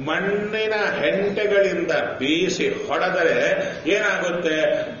ಮಣ್ಣಿನ ಹೆಂಟೆಗಳಿಂದ ಬೀಸಿ ಹೊಡೆದರೆ ಏನಾಗುತ್ತೆ?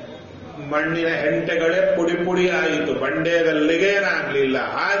 ಮಣ್ಣಿನ ಹೆಂಟೆಗಳೇ ಪುಡಿ ಪುಡಿ ಆಯಿತು, ಬಂಡೆಗಲ್ಲಿಗೆ ಏನಾಗಲಿಲ್ಲ.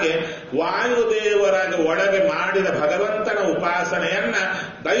 ಹಾಗೆ ವಾಯುದೇವರಾಗಿ ಒಳಗೆ ಮಾಡಿದ ಭಗವಂತನ ಉಪಾಸನೆಯನ್ನ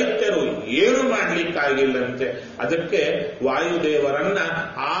ದೈತ್ಯರು ಏನು ಮಾಡ್ಲಿಕ್ಕಾಗಿಲ್ಲಂತೆ. ಅದಕ್ಕೆ ವಾಯುದೇವರನ್ನ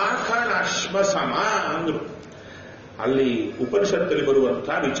ಆಕಣಾಶ್ಮ ಸಮ ಅಂದ್ರು. ಅಲ್ಲಿ ಉಪನಿಷತ್ತಲ್ಲಿ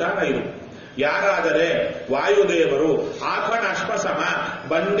ಬರುವಂತಹ ವಿಚಾರ ಇದು. ಯಾರಾದರೆ ವಾಯುದೇವರು ಆಕಣಾಶ್ಮ ಸಮ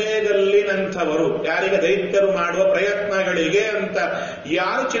ಬಂಡೆಗಲ್ಲಿನಂಥವರು, ಯಾರಿಗೆ ದೈತ್ಯರು ಮಾಡುವ ಪ್ರಯತ್ನಗಳಿಗೆ ಅಂತ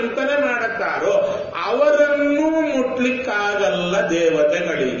ಯಾರು ಚಿಂತನೆ ಮಾಡುತ್ತಾರೋ ಅವರನ್ನೂ ಮುಟ್ಲಿಕ್ಕಾಗಲ್ಲ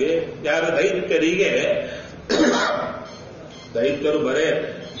ದೇವತೆಗಳಿಗೆ. ಯಾರು ದೈತ್ಯರಿಗೆ, ದೈತ್ಯರು ಬರೇ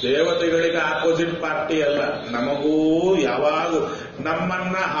ದೇವತೆಗಳಿಗೆ ಆಪೋಸಿಟ್ ಪಾರ್ಟಿ ಅಲ್ಲ, ನಮಗೂ ಯಾವಾಗ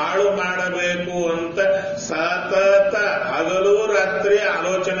ನಮ್ಮನ್ನ ಹಾಳು ಮಾಡಬೇಕು ಅಂತ ಸತತ ಹಗಲು ರಾತ್ರಿ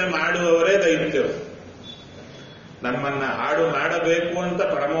ಆಲೋಚನೆ ಮಾಡುವವರೇ ದೈತ್ಯರು. ನಮ್ಮನ್ನ ಹಾಳು ಮಾಡಬೇಕು ಅಂತ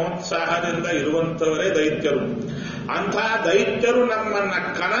ಪರಮೋತ್ಸಾಹದಿಂದ ಇರುವಂತವರೇ ದೈತ್ಯರು. ಅಂಥ ದೈತ್ಯರು ನಮ್ಮನ್ನ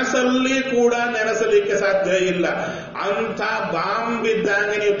ಕನಸಲ್ಲಿ ಕೂಡ ನೆನೆಸಲಿಕ್ಕೆ ಸಾಧ್ಯ ಇಲ್ಲ. ಅಂಥ ಬಾಂಬ್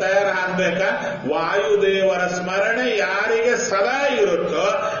ಇದ್ದಂಗೆ ನೀವು ತಯಾರಾಗಬೇಕಾ? ವಾಯುದೇವರ ಸ್ಮರಣೆ ಯಾರಿಗೆ ಸದಾ ಇರುತ್ತೋ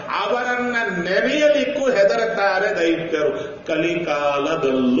ಅವರನ್ನ ನೆನೆಯಲಿಕ್ಕೂ ಹೆದರುತ್ತಾರೆ ದೈತ್ಯರು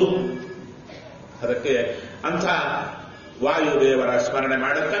ಕಲಿಕಾಲದಲ್ಲೂ. ಅದಕ್ಕೆ ಅಂಥ ವಾಯುದೇವರ ಸ್ಮರಣೆ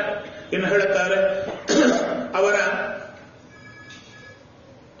ಮಾಡುತ್ತಾ ಇನ್ನು ಹೇಳುತ್ತಾರೆ, ಅವರ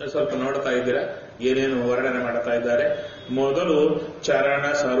ಸ್ವಲ್ಪ ನೋಡ್ತಾ ಇದ್ದೀರಾ ಏನೇನು ವರ್ಣನೆ ಮಾಡ್ತಾ ಇದ್ದಾರೆ. ಮೊದಲು ಚರಣ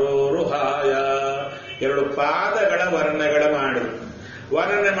ಸರೋರುಹಾಯ, 2 ಪಾದಗಳ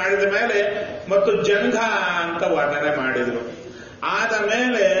ವರ್ಣನೆ ಮಾಡಿದ ಮೇಲೆ ಮತ್ತು ಜಂಘ ಅಂತ ವರ್ಣನೆ ಮಾಡಿದ್ರು. ಆದ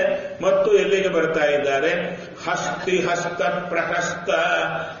ಮೇಲೆ ಮತ್ತು ಎಲ್ಲಿಗೆ ಬರ್ತಾ ಇದ್ದಾರೆ? ಹಸ್ತಿ ಹಸ್ತ ಪ್ರಶಸ್ತ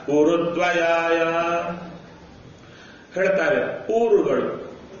ಉರುದ್ವಯಾಯ ಹೇಳ್ತಾರೆ.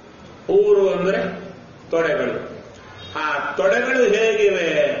 ಊರು ಅಂದ್ರೆ ತೊಡೆಗಳು. ಆ ತೊಡೆಗಳು ಹೇಗಿವೆ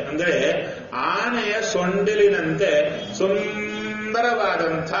ಅಂದ್ರೆ ಆನೆಯ ಸೊಂಡಿಲಿನಂತೆ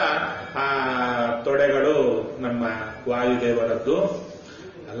ಸುಂದರವಾದಂಥ ಆ ತೊಡೆಗಳು ನಮ್ಮ ವಾಯುದೇವರದ್ದು.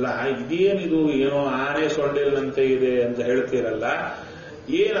 ಅಲ್ಲ, ಇದೇನಿದು ಏನೋ ಆನೆ ಸೊಂಡಿಲಿನಂತೆ ಇದೆ ಅಂತ ಹೇಳ್ತೀರಲ್ಲ,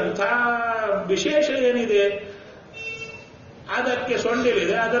 ಏನಂತ ವಿಶೇಷ ಏನಿದೆ? ಅದಕ್ಕೆ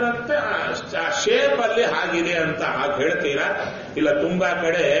ಸೊಂಡಿಲಿದೆ, ಅದರಂತೆ ಶೇಪ್ ಅಲ್ಲಿ ಆಗಿದೆ ಅಂತ ಹಾಗೆ ಹೇಳ್ತೀರಾ? ಇಲ್ಲ, ತುಂಬಾ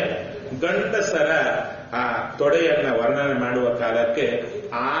ಕಡೆ ಗಂಡಸರ ಆ ತೊಡೆಯನ್ನ ವರ್ಣನೆ ಮಾಡುವ ಕಾಲಕ್ಕೆ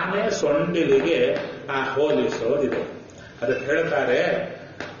ಆನೆ ಸೊಂಡಿಲಿಗೆ ಹೋಲಿಸೋದಿದೆ. ಅದಕ್ಕೆ ಹೇಳ್ತಾರೆ,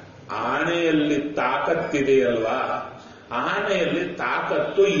 ಆನೆಯಲ್ಲಿ ತಾಕತ್ತಿದೆಯಲ್ವಾ, ಆನೆಯಲ್ಲಿ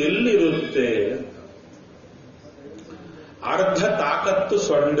ತಾಕತ್ತು ಎಲ್ಲಿರುತ್ತೆ? ಅರ್ಧ ತಾಕತ್ತು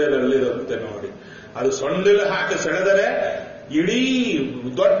ಸೊಂಡಿಲಲ್ಲಿರುತ್ತೆ ನೋಡಿ. ಅದು ಸೊಂಡಿಲು ಹಾಕಿ ಸೆಳೆದರೆ ಇಡೀ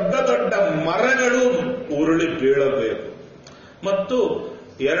ದೊಡ್ಡ ದೊಡ್ಡ ಮರಗಳು ಉರುಳಿ ಬೀಳಬೇಕು. ಮತ್ತು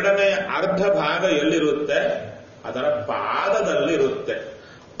ಎರಡನೇ ಅರ್ಧ ಭಾಗ ಎಲ್ಲಿರುತ್ತೆ? ಅದರ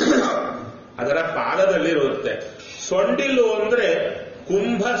ಪಾದದಲ್ಲಿರುತ್ತೆ. ಸೊಂಡಿಲು ಅಂದ್ರೆ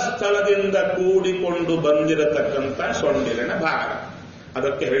ಕುಂಭಸ್ಥಳದಿಂದ ಕೂಡಿಕೊಂಡು ಬಂದಿರತಕ್ಕಂಥ ಸೊಂಡಿಲಿನ ಭಾಗ.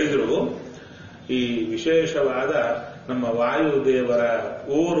 ಅದಕ್ಕೆ ಹೇಳಿದ್ರು, ಈ ವಿಶೇಷವಾದ ನಮ್ಮ ವಾಯುದೇವರ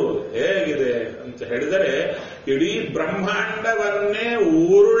ಊರು ಹೇಗಿದೆ ಅಂತ ಹೇಳಿದರೆ, ಇಡೀ ಬ್ರಹ್ಮಾಂಡವನ್ನೇ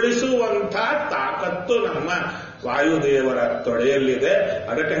ಉರುಳಿಸುವಂಥ ತಾಕತ್ತು ನಮ್ಮ ವಾಯುದೇವರ ತೊಡೆಯಲ್ಲಿದೆ.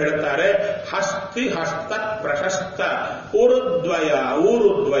 ಅದಕ್ಕೆ ಹೇಳ್ತಾರೆ ಹಸ್ತಿ ಹಸ್ತ ಪ್ರಶಸ್ತ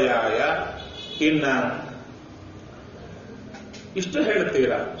ಊರುದ್ವಯಾಯ. ಇನ್ನ ಇಷ್ಟು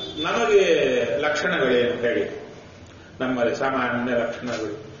ಹೇಳ್ತೀರಾ, ನಮಗೆ ಲಕ್ಷಣಗಳೇನು ಹೇಳಿ? ನಮ್ಮಲ್ಲಿ ಸಾಮಾನ್ಯ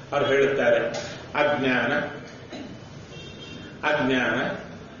ಲಕ್ಷಣಗಳು ಅವ್ರು ಹೇಳುತ್ತಾರೆ, ಅಜ್ಞಾನ,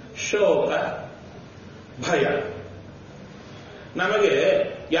 ಶೋಕ, ಭಯ. ನಮಗೆ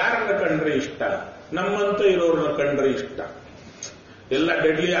ಯಾರನ್ನ ಕಂಡ್ರೆ ಇಷ್ಟ? ನಮ್ಮಂತ ಇರೋರನ್ನ ಕಂಡ್ರೆ ಇಷ್ಟ. ಎಲ್ಲ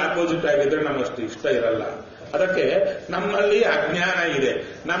ಡೆಡ್ಲಿ ಆಪೋಸಿಟ್ ಆಗಿದ್ರೆ ನಮಗಷ್ಟು ಇಷ್ಟ ಇರಲ್ಲ. ಅದಕ್ಕೆ ನಮ್ಮಲ್ಲಿ ಅಜ್ಞಾನ ಇದೆ,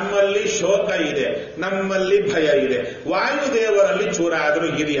 ನಮ್ಮಲ್ಲಿ ಶೋಕ ಇದೆ, ನಮ್ಮಲ್ಲಿ ಭಯ ಇದೆ. ವಾಯುದೇವರಲ್ಲಿ ಚೂರ ಆದ್ರೂ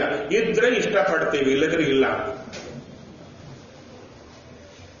ಹಿರಿಯ ಇದ್ರೆ ಇಷ್ಟಪಡ್ತೀವಿ, ಇಲ್ಲದ್ರೆ ಇಲ್ಲ.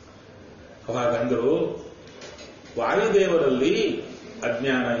 ಅವಾಗಂದ್ರು ವಾಯುದೇವರಲ್ಲಿ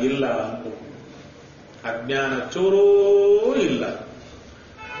ಅಜ್ಞಾನ ಇಲ್ಲ ಅಂತ. ಅಜ್ಞಾನ ಚೂರೂ ಇಲ್ಲ,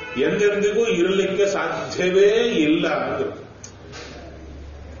 ಎಂದೆಂದಿಗೂ ಇರಲಿಕ್ಕೆ ಸಾಧ್ಯವೇ ಇಲ್ಲ ಅಂದ್ರು.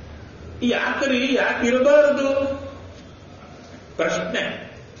 ಯಾಕಿರಬಾರದು ಪ್ರಶ್ನೆ.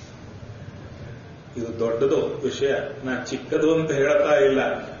 ಇದು ದೊಡ್ಡದು ವಿಷಯ, ನಾ ಚಿಕ್ಕದು ಅಂತ ಹೇಳ್ತಾ ಇಲ್ಲ.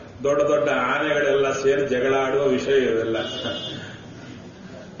 ದೊಡ್ಡ ದೊಡ್ಡ ಆನೆಗಳೆಲ್ಲ ಸೇರಿ ಜಗಳಾಡುವ ವಿಷಯ ಇವೆಲ್ಲ.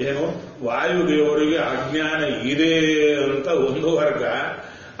 ಏನು, ವಾಯುದೇವರಿಗೆ ಅಜ್ಞಾನ ಇದೆ ಅಂತ ಒಂದು ವರ್ಗ,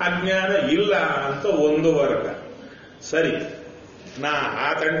 ಅಜ್ಞಾನ ಇಲ್ಲ ಅಂತ ಒಂದು ವರ್ಗ. ಸರಿ, ನಾ ಆ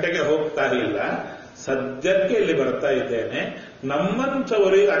ತಂಟೆಗೆ ಹೋಗ್ತಾ ಇಲ್ಲ. ಸದ್ಯಕ್ಕೆ ಇಲ್ಲಿ ಬರ್ತಾ ಇದ್ದೇನೆ.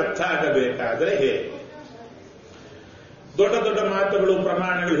 ನಮ್ಮಂಥವರಿಗೆ ಅರ್ಥ ಆಗಬೇಕಾದ್ರೆ ಹೇಗೆ? ದೊಡ್ಡ ದೊಡ್ಡ ಮಾತುಗಳು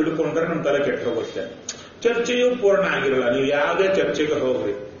ಪ್ರಮಾಣಗಳು ಹಿಡ್ಕೊಂಡ್ರೆ ನಮ್ಮ ತಲೆ ಕೆಟ್ಟು ಹೋಗುತ್ತೆ. ಚರ್ಚೆಯೂ ಪೂರ್ಣ ಆಗಿರಲ್ಲ. ನೀವು ಯಾವುದೇ ಚರ್ಚೆಗೆ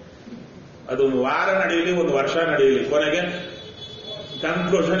ಹೋಗ್ರಿ, ಅದು ಒಂದು ವಾರ ನಡೆಯಲಿ, ಒಂದು ವರ್ಷ ನಡೆಯಲಿ, ಕೊನೆಗೆ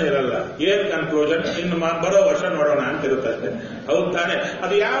ಕನ್ಕ್ಲೂಷನ್ ಇರಲ್ಲ. ಏನ್ ಕನ್ಕ್ಲೂಷನ್? ಇನ್ನು ಬರೋ ವರ್ಷ ನೋಡೋಣ ಅಂತ ಇರುತ್ತೆ. ಹೌದು ತಾನೆ?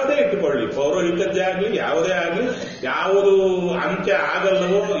 ಅದು ಯಾವುದೇ ಇಟ್ಟುಕೊಳ್ಳಿ, ಪೌರೋಹಿತ್ಯದ್ದೇ ಆಗಲಿ, ಯಾವುದೇ ಆಗಲಿ, ಯಾವುದು ಅಂತ್ಯ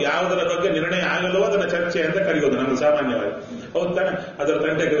ಆಗಲ್ಲವೋ, ಯಾವುದರ ಬಗ್ಗೆ ನಿರ್ಣಯ ಆಗಲ್ಲವೋ ಅದನ್ನ ಚರ್ಚೆ ಅಂತ ಕರೆಯೋದು ನಮ್ಗೆ ಸಾಮಾನ್ಯವಾಗಿ. ಹೌದು ತಾನೆ? ಅದರ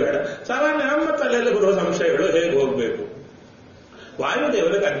ಗಂಟೆಗೆ ಬೇಡ. ಸಾಮಾನ್ಯ ನಮ್ಮ ತಲೆಯಲ್ಲಿ ಬರುವ ಸಂಶಯಗಳು ಹೇಗೆ ಹೋಗ್ಬೇಕು?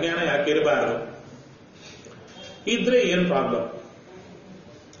 ವಾಯುದೇವರಿಗೆ ಅಜ್ಞಾನ ಯಾಕಿರಬಾರದು? ಇದ್ರೆ ಏನ್ ಪ್ರಾಬ್ಲಮ್?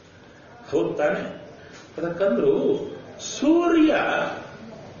 ಹೌದು ತಾನೆ? ಅದಕ್ಕಂದ್ರು ಸೂರ್ಯ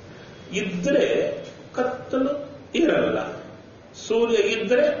ಇದ್ರೆ ಕತ್ತಲು ಇರಲ್ಲ, ಸೂರ್ಯ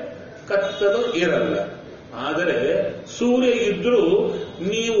ಇದ್ರೆ ಕತ್ತಲು ಇರಲ್ಲ. ಆದರೆ ಸೂರ್ಯ ಇದ್ರೂ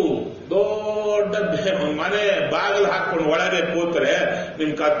ನೀವು ದೊಡ್ಡ ಮನೆ ಬಾಗಿಲು ಹಾಕೊಂಡು ಒಳಗೆ ಕೂತ್ರೆ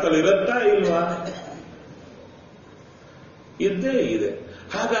ನಿಮ್ ಕತ್ತಲು ಇರುತ್ತಾ ಇಲ್ವಾ? ಇದ್ದೇ ಇದೆ.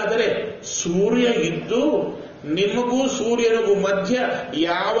 ಹಾಗಾದರೆ ಸೂರ್ಯ ಇದ್ದು ನಿಮಗೂ ಸೂರ್ಯನಿಗೂ ಮಧ್ಯ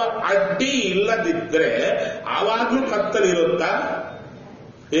ಯಾವ ಅಡ್ಡಿ ಇಲ್ಲದಿದ್ರೆ ಆವಾಗ್ಲೂ ಕತ್ತಲಿರುತ್ತಾ?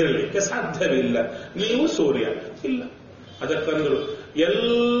 ಇರಲಿಕ್ಕೆ ಸಾಧ್ಯವಿಲ್ಲ. ನೀವು ಸೂರ್ಯ ಇಲ್ಲ. ಅದಕ್ಕಂದ್ರು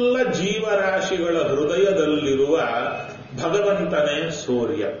ಎಲ್ಲ ಜೀವರಾಶಿಗಳ ಹೃದಯದಲ್ಲಿರುವ ಭಗವಂತನೇ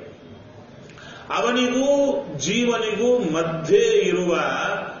ಸೂರ್ಯ. ಅವನಿಗೂ ಜೀವನಿಗೂ ಮಧ್ಯೆ ಇರುವ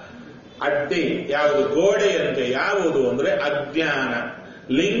ಅಡ್ಡಿ ಯಾವುದು? ಗೋಡೆಯಂತೆ ಯಾವುದು ಅಂದ್ರೆ ಅಜ್ಞಾನ.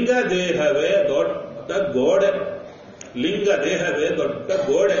 ಲಿಂಗ ದೇಹವೇ ದೊಡ್ಡ ಗೋಡೆ, ಲಿಂಗ ದೇಹವೇ ದೊಡ್ಡ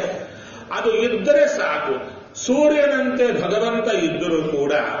ಗೋಡೆ. ಅದು ಇದ್ದರೆ ಸಾಕು. ಸೂರ್ಯನಂತೆ ಭಗವಂತ ಇದ್ದರೂ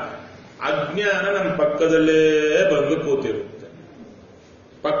ಕೂಡ ಅಜ್ಞಾನ ನಮ್ಮ ಪಕ್ಕದಲ್ಲೇ ಬಂದು ಕೂತಿರುತ್ತೆ,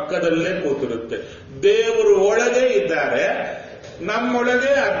 ಪಕ್ಕದಲ್ಲೇ ಕೂತಿರುತ್ತೆ. ದೇವರು ಒಳಗೆ ಇದ್ದಾರೆ,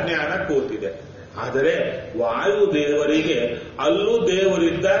 ನಮ್ಮೊಳಗೆ ಅಜ್ಞಾನ ಕೂತಿದೆ. ಆದರೆ ವಾಯುದೇವರಿಗೆ ಅಲ್ಲೂ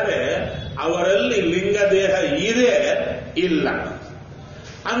ದೇವರಿದ್ದಾರೆ, ಅವರಲ್ಲಿ ಲಿಂಗ ದೇಹ ಇದೆ ಇಲ್ಲ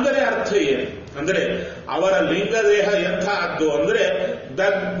ಅಂದರೆ ಅರ್ಥ ಏನು? ಅಂದ್ರೆ ಅವರ ಲಿಂಗದೇಹ ಎಂಥದ್ದು ಅಂದ್ರೆ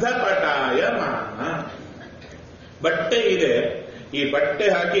ದಗ್ಧ ಪಟಾಯ ಮಾನ. ಬಟ್ಟೆ ಇದೆ, ಈ ಬಟ್ಟೆ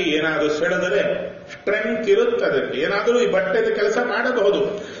ಹಾಕಿ ಏನಾದರೂ ಸೆಳೆದರೆ ಸ್ಟ್ರೆಂತ್ ಇರುತ್ತದೆ, ಏನಾದರೂ ಈ ಬಟ್ಟೆದ ಕೆಲಸ ಮಾಡಬಹುದು.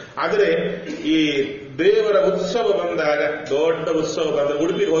 ಆದರೆ ಈ ದೇವರ ಉತ್ಸವ ಬಂದಾಗ, ದೊಡ್ಡ ಉತ್ಸವ ಬಂದ,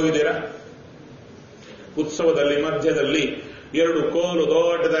 ಉಡುಪಿಗೆ ಹೋಗಿದ್ದೀರಾ? ಉತ್ಸವದಲ್ಲಿ ಮಧ್ಯದಲ್ಲಿ ಎರಡು ಕೋಲು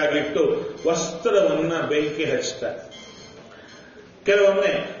ದೊಡ್ಡದಾಗಿಟ್ಟು ವಸ್ತ್ರವನ್ನ ಬೆಂಕಿ ಹಚ್ತಾರೆ.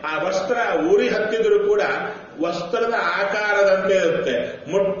 ಕೆಲವೊಮ್ಮೆ ಆ ವಸ್ತ್ರ ಉರಿ ಹತ್ತಿದ್ರು ಕೂಡ ವಸ್ತ್ರದ ಆಕಾರದಂತೆ ಇರುತ್ತೆ,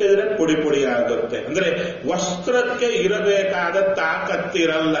 ಮುಟ್ಟಿದ್ರೆ ಪುಡಿ ಪುಡಿ ಆಗುತ್ತೆ. ಅಂದ್ರೆ ವಸ್ತ್ರಕ್ಕೆ ಇರಬೇಕಾದ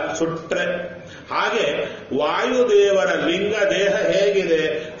ತಾಕತ್ತಿರಲ್ಲ ಸುಟ್ರೆ. ಹಾಗೆ ವಾಯುದೇವರ ಲಿಂಗ ದೇಹ ಹೇಗಿದೆ?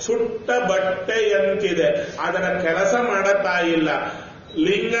 ಸುಟ್ಟ ಬಟ್ಟೆಯಂತಿದೆ, ಅದರ ಕೆಲಸ ಮಾಡುತ್ತಾ ಇಲ್ಲ.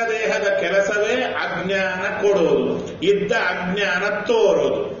 ಲಿಂಗ ದೇಹದ ಕೆಲಸವೇ ಅಜ್ಞಾನ ಕೊಡೋದು, ಇದ್ದ ಅಜ್ಞಾನ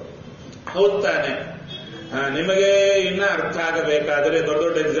ತೋರೋದು. ಹೌದ್ ತಾನೆ? ನಿಮಗೆ ಇನ್ನ ಅರ್ಥ ಆಗಬೇಕಾದ್ರೆ ದೊಡ್ಡ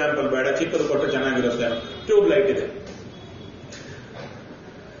ದೊಡ್ಡ ಎಕ್ಸಾಂಪಲ್ ಬೇಡ, ಚಿಕ್ಕದು ಕೊಟ್ಟು ಚೆನ್ನಾಗಿರುತ್ತೆ. ಟ್ಯೂಬ್ ಲೈಟ್ ಇದೆ.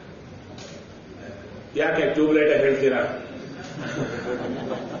 ಯಾಕೆ ಟ್ಯೂಬ್ ಲೈಟ್ ಹೇಳ್ತೀರಾ?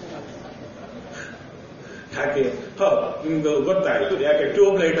 ಯಾಕೆ? ನಿಮ್ದು ಗೊತ್ತಾಯ್ತು ಯಾಕೆ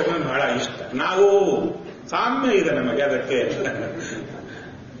ಟ್ಯೂಬ್ ಲೈಟ್ ಅಂದ್ರೆ ಬಹಳ ಇಷ್ಟ. ನಾವು ಸಾಮ್ಯ ಇದೆ ನಮಗೆ ಅದಕ್ಕೆ.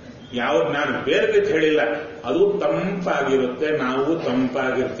 ಯಾವ್ದು ನಾನು ಬೇರೆ ರೀತಿ ಹೇಳಿಲ್ಲ, ಅದು ತಂಪಾಗಿರುತ್ತೆ, ನಾವು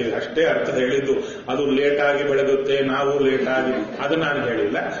ತಂಪಾಗಿರ್ತೀವಿ ಅಷ್ಟೇ ಅರ್ಥ ಹೇಳಿದ್ದು. ಅದು ಲೇಟಾಗಿ ಬೆಳೆದುತ್ತೆ, ನಾವು ಲೇಟಾಗಿ, ಅದು ನಾನು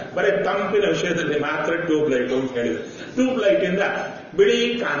ಹೇಳಿಲ್ಲ. ಬರೀ ತಂಪಿನ ವಿಷಯದಲ್ಲಿ ಮಾತ್ರ ಟ್ಯೂಬ್ ಲೈಟ್ ಅಂತ ಹೇಳಿದೆ. ಟ್ಯೂಬ್ ಲೈಟ್ ಇಂದ ಬಿಳಿ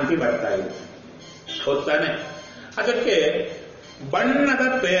ಕಾಂತಿ ಬರ್ತಾ ಇದೆ, ಹೊತ್ತಾನೆ. ಅದಕ್ಕೆ ಬಣ್ಣದ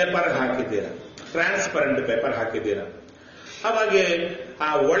ಪೇಪರ್ ಹಾಕಿದ್ದೀರ, ಟ್ರಾನ್ಸ್ಪರೆಂಟ್ ಪೇಪರ್ ಹಾಕಿದ್ದೀರ. ಅವಾಗೆ ಆ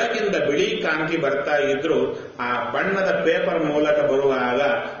ಒಳಗಿಂದ ಬಿಳಿ ಕಾಂತಿ ಬರ್ತಾ ಇದ್ರು ಆ ಬಣ್ಣದ ಪೇಪರ್ ಮೂಲಕ ಬರುವಾಗ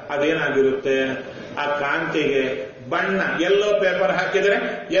ಅದೇನಾಗಿರುತ್ತೆ, ಆ ಕಾಂತಿಗೆ ಬಣ್ಣ ಎಲ್ಲೋ ಪೇಪರ್ ಹಾಕಿದ್ರೆ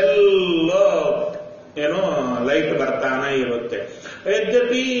ಎಲ್ಲೋ ಏನೋ ಲೈಟ್ ಬರ್ತಾನೆ ಇರುತ್ತೆ.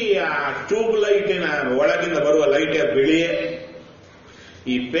 ಯದ್ಯಪಿ ಆ ಟ್ಯೂಬ್ ಲೈಟಿನ ಒಳಗಿಂದ ಬರುವ ಲೈಟ್ ಬಿಳಿಯೇ,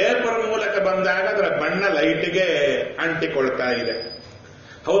 ಈ ಪೇಪರ್ ಮೂಲಕ ಬಂದಾಗ ಅದರ ಬಣ್ಣ ಲೈಟ್ಗೆ ಅಂಟಿಕೊಳ್ತಾ ಇದೆ.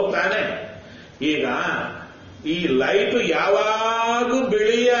 ಹೌದು ತಾನೆ? ಈಗ ಈ ಲೈಟ್ ಯಾವಾಗೂ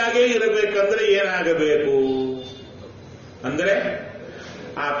ಬಿಳಿಯಾಗೇ ಇರಬೇಕಂದ್ರೆ ಏನಾಗಬೇಕು ಅಂದ್ರೆ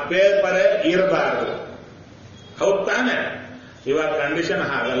ಆ ಪೇಪರೇ ಇರಬಾರದು. ಹೌದು ತಾನೆ? ಇವಾಗ ಕಂಡೀಷನ್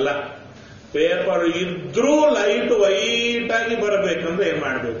ಹಾಗಲ್ಲ. ಪೇಪರ್ ಇದ್ರೂ ಲೈಟ್ ವೈಟ್ ಆಗಿ ಬರಬೇಕಂದ್ರೆ ಏನ್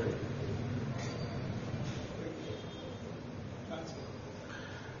ಮಾಡಬೇಕು?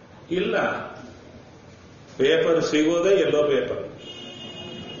 ಇಲ್ಲ, ಪೇಪರ್ ಸಿಗೋದೇ ಎಲ್ಲೋ ಪೇಪರ್.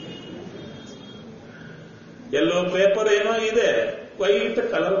 ಎಲ್ಲೋ ಪೇಪರ್ ಏನೋ ಇದೆ, ವೈಟ್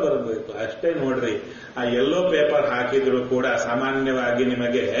ಕಲರ್ ಬರಬೇಕು ಅಷ್ಟೇ. ನೋಡ್ರಿ, ಆ ಎಲ್ಲೋ ಪೇಪರ್ ಹಾಕಿದ್ರು ಕೂಡ ಸಾಮಾನ್ಯವಾಗಿ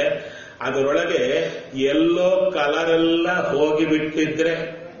ನಿಮಗೆ ಅದರೊಳಗೆ ಎಲ್ಲೋ ಕಲರ್ ಎಲ್ಲ ಹೋಗಿಬಿಟ್ಟಿದ್ರೆ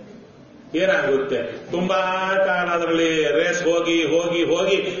ಏನಾಗುತ್ತೆ, ತುಂಬಾ ಕಾಲ ಅದರಲ್ಲಿ ರೇಸ್ ಹೋಗಿ ಹೋಗಿ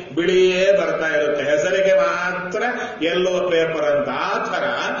ಹೋಗಿ ಬಿಳಿಯೇ ಬರ್ತಾ ಇರುತ್ತೆ, ಹೆಸರಿಗೆ ಮಾತ್ರ ಎಲ್ಲೋ ಪೇಪರ್ ಅಂತ. ಆ ಥರ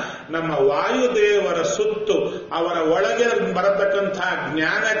ನಮ್ಮ ವಾಯುದೇವರ ಸುತ್ತು ಅವರ ಒಳಗೆ ಬರತಕ್ಕಂಥ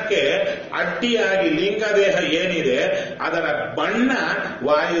ಜ್ಞಾನಕ್ಕೆ ಅಡ್ಡಿಯಾಗಿ ಲಿಂಗದೇಹ ಏನಿದೆ ಅದರ ಬಣ್ಣ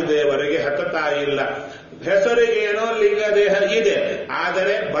ವಾಯುದೇವರಿಗೆ ಹತ್ತುತ್ತಾ ಇಲ್ಲ. ಹೆಸರಿಗೇನೋ ಲಿಂಗದೇಹ ಇದೆ,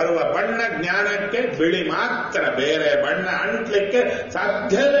 ಆದರೆ ಬರುವ ಬಣ್ಣ ಜ್ಞಾನಕ್ಕೆ ಬಿಳಿ ಮಾತ್ರ, ಬೇರೆ ಬಣ್ಣ ಅಂಟ್ಲಿಕ್ಕೆ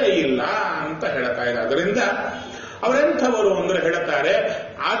ಸಾಧ್ಯವೇ ಇಲ್ಲ ಅಂತ ಹೇಳ್ತಾ ಇದೆ. ಅದರಿಂದ ಅವರೆಂಥವರು ಅಂದ್ರೆ ಹೇಳ್ತಾರೆ,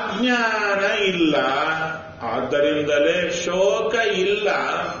 ಅಜ್ಞಾನ ಇಲ್ಲ, ಆದ್ದರಿಂದಲೇ ಶೋಕ ಇಲ್ಲ.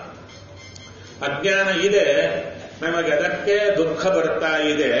 ಅಜ್ಞಾನ ಇದೆ, ನಮಗೆ ಅದಕ್ಕೆ ದುಃಖ ಬರ್ತಾ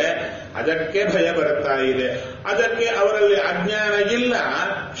ಇದೆ, ಅದಕ್ಕೆ ಭಯ ಬರ್ತಾ ಇದೆ. ಅದಕ್ಕೆ ಅವರಲ್ಲಿ ಅಜ್ಞಾನ ಇಲ್ಲ,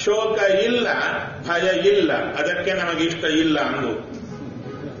 ಶೋಕ ಇಲ್ಲ, ಭಯ ಇಲ್ಲ, ಅದಕ್ಕೆ ನಮಗಿಷ್ಟ ಇಲ್ಲ ಅಂದು.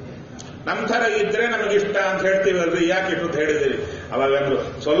 ನಮ್ಮ ಥರ ಇದ್ರೆ ನಮಗಿಷ್ಟ ಅಂತ ಹೇಳ್ತೀವಲ್ರಿ, ಯಾಕೆ ಇಷ್ಟು ಅಂತ ಹೇಳಿದಿರಿ? ಅವಾಗಂದ್ರು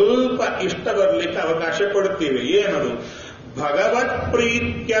ಸ್ವಲ್ಪ ಇಷ್ಟ ಬರ್ಲಿಕ್ಕೆ ಅವಕಾಶ ಕೊಡ್ತೀವಿ. ಏನದು? ಭಗವತ್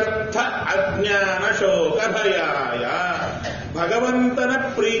ಪ್ರೀತ್ಯರ್ಥ ಅಜ್ಞಾನ ಶೋಕ ಭಯಾಯ. ಭಗವಂತನ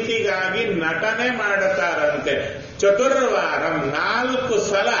ಪ್ರೀತಿಗಾಗಿ ನಟನೆ ಮಾಡುತ್ತಾರಂತೆ. ಚತುರ್ವಾರಂ 4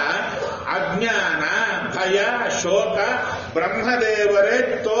 ಸಲ ಅಜ್ಞಾನ ಭಯ ಶೋಕ ಬ್ರಹ್ಮದೇವರೇ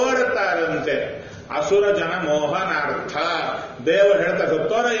ತೋರುತ್ತಾರಂತೆ. ಅಸುರ ಜನ ಮೋಹನಾರ್ಥ. ದೇವರು ಹೇಳ್ತಾರೆ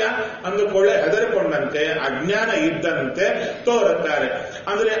ತೋರಯ್ಯ ಅಂದುಕೊಳ್ಳೆ ಹೆದರಿಕೊಂಡಂತೆ, ಅಜ್ಞಾನ ಇದ್ದಂತೆ ತೋರುತ್ತಾರೆ.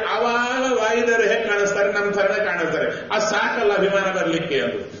 ಅಂದ್ರೆ ಆವಾಗ ವಾಯುದೇವರು ಹೇಗೆ ಕಾಣಿಸ್ತಾರೆ? ನಮ್ಮ ಥರನೇ ಕಾಣಿಸ್ತಾರೆ. ಅದು ಸಾಕಲ್ಲ ಅಭಿಮಾನ ಬರಲಿಕ್ಕೆ.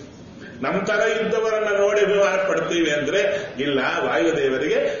 ಅದು ನಮ್ಮ ತರ ಇದ್ದವರನ್ನ ನೋಡಿ ಅಭಿಮಾನ ಪಡ್ತೀವಿ ಅಂದ್ರೆ ಇಲ್ಲ.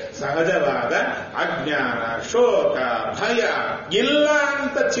 ವಾಯುದೇವರಿಗೆ ಸಹಜವಾದ ಅಜ್ಞಾನ ಶೋಕ ಭಯ ಇಲ್ಲ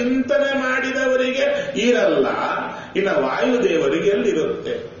ಅಂತ ಚಿಂತನೆ ಮಾಡಿದವರಿಗೆ ಇರಲ್ಲ. ಇನ್ನು ವಾಯುದೇವರಿಗೆ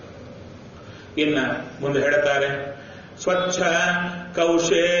ಎಲ್ಲಿರುತ್ತೆ? ಇನ್ನ ಮುಂದೆ ಹೇಳ್ತಾರೆ, ಸ್ವಚ್ಛ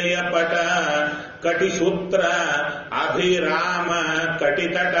ಕೌಶೇಯ ಪಟ ಕಟಿಸೂತ್ರ ಅಭಿರಾಮ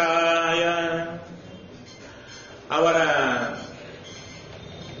ಕಟಿತಟಾಯ. ಅವರ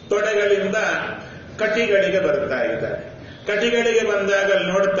ತೊಡೆಗಳಿಂದ ಕಟಿಗಳಿಗೆ ಬರ್ತಾ ಇದ್ದಾರೆ. ಕಟಿಗಳಿಗೆ ಬಂದಾಗ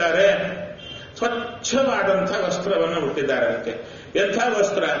ನೋಡ್ತಾರೆ ಸ್ವಚ್ಛವಾದಂಥ ವಸ್ತ್ರವನ್ನು ಹುಟ್ಟಿದ್ದಾರಂತೆ. ಎಂಥ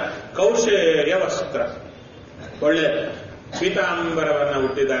ವಸ್ತ್ರ? ಕೌಶೇಯ ವಸ್ತ್ರ. ಒಳ್ಳೆ ಪೀತಾಂಬರವನ್ನು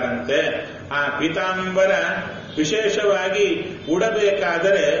ಹುಟ್ಟಿದ್ದಾರಂತೆ. ಆ ಪೀತಾಂಬರ ವಿಶೇಷವಾಗಿ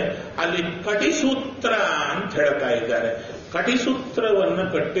ಉಡಬೇಕಾದರೆ ಅಲ್ಲಿ ಕಟಿಸೂತ್ರ ಅಂತ ಹೇಳ್ತಾ ಇದ್ದಾರೆ. ಕಟಿಸೂತ್ರವನ್ನು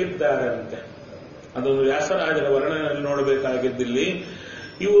ಕಟ್ಟಿದ್ದಾರಂತೆ. ಅದೊಂದು ವ್ಯಾಸರಾಜರ ವರ್ಣನೆಯಲ್ಲಿ ನೋಡಬೇಕಾಗಿದ್ದಲ್ಲಿ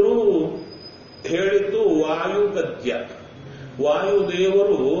ಇವರು ಹೇಳಿದ್ದು ವಾಯುಗದ್ಯ.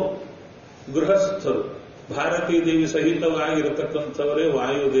 ವಾಯುದೇವರು ಗೃಹಸ್ಥರು, ಭಾರತೀ ದೇವಿ ಸಹಿತವಾಗಿರತಕ್ಕಂಥವರೇ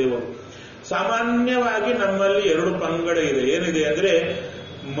ವಾಯುದೇವರು. ಸಾಮಾನ್ಯವಾಗಿ ನಮ್ಮಲ್ಲಿ 2 ಪಂಗಡ ಇದೆ. ಏನಿದೆ ಅಂದ್ರೆ,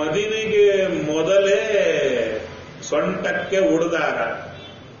 ಮದುವೆಗೆ ಮೊದಲೇ ಸೊಂಟಕ್ಕೆ ಉಡದಾರ,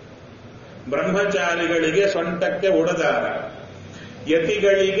 ಬ್ರಹ್ಮಚಾರಿಗಳಿಗೆ ಸೊಂಟಕ್ಕೆ ಉಡದಾರ,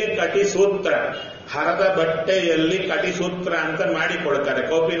 ಯತಿಗಳಿಗೆ ಕಟಿಸೂತ್ರ, ಹರದ ಬಟ್ಟೆಯಲ್ಲಿ ಕಟಿಸೂತ್ರ ಅಂತ ಮಾಡಿಕೊಡ್ತಾರೆ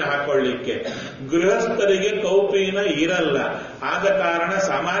ಕೌಪಿನ ಹಾಕೊಳ್ಳಿಕ್ಕೆ. ಗೃಹಸ್ಥರಿಗೆ ಕೌಪಿನ ಇರಲ್ಲ. ಆದ ಕಾರಣ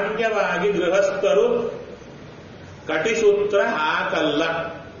ಸಾಮಾನ್ಯವಾಗಿ ಗೃಹಸ್ಥರು ಕಟಿಸೂತ್ರ ಹಾಕಲ್ಲ.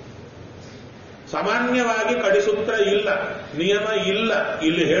 ಸಾಮಾನ್ಯವಾಗಿ ಕಟಿಸೂತ್ರ ಇಲ್ಲ, ನಿಯಮ ಇಲ್ಲ.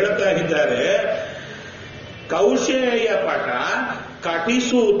 ಇಲ್ಲಿ ಹೇಳ್ತಾ ಇದ್ದಾರೆ ಕೌಶೇಯ ಪಟ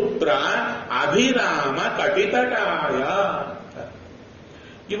ಕಟಿಸೂತ್ರ ಅಭಿರಾಮ ಕಟಿತಟಾಯ.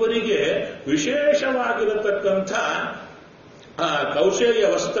 ಇವರಿಗೆ ವಿಶೇಷವಾಗಿರತಕ್ಕಂಥ ಕೌಶೇಯ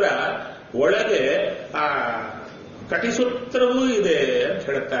ವಸ್ತ್ರ ಒಳಗೆ ಆ ಕಟಿಸೂತ್ರವೂ ಇದೆ ಅಂತ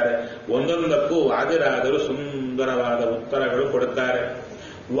ಹೇಳ್ತಾರೆ. ಒಂದೊಂದಕ್ಕೂ ವಾದಿರಾದರು ಸುಂದರವಾದ ಉತ್ತರಗಳು ಕೊಡುತ್ತಾರೆ.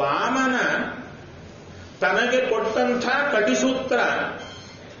 ವಾಮನ ತನಗೆ ಕೊಟ್ಟಂಥ ಕಟಿಸೂತ್ರ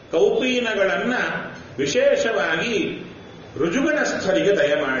ಕೌಪೀನಗಳನ್ನ ವಿಶೇಷವಾಗಿ ಋಜುಗಣಸ್ಥರಿಗೆ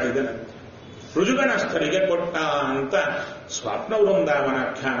ದಯಮಾಡಿದನಂತೆ. ಋಜುಗಣಸ್ಥರಿಗೆ ಕೊಟ್ಟ ಅಂತ ಸ್ವಪ್ನ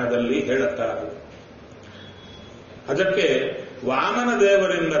ವೃಂದಾವನಾಖ್ಯಾನದಲ್ಲಿ ಹೇಳುತ್ತಾರೆ. ಅದಕ್ಕೆ ವಾಮನ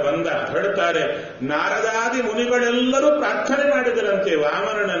ದೇವರಿಂದ ಬಂದ ಹೇಳ್ತಾರೆ, ನಾರದಾದಿ ಮುನಿಗಳೆಲ್ಲರೂ ಪ್ರಾರ್ಥನೆ ಮಾಡಿದರಂತೆ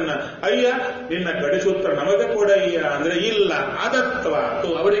ವಾಮನನನ್ನ, ಅಯ್ಯ ನಿನ್ನ ಕಡಿಸೂತ್ರ ನಮಗೆ ಕೊಡಯ್ಯ ಅಂದ್ರೆ ಇಲ್ಲ, ಅದತ್ವಾತು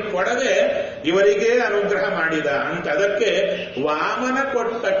ಅವರಿಗೆ ಕೊಡದೆ ಇವರಿಗೇ ಅನುಗ್ರಹ ಮಾಡಿದ ಅಂತ. ಅದಕ್ಕೆ ವಾಮನ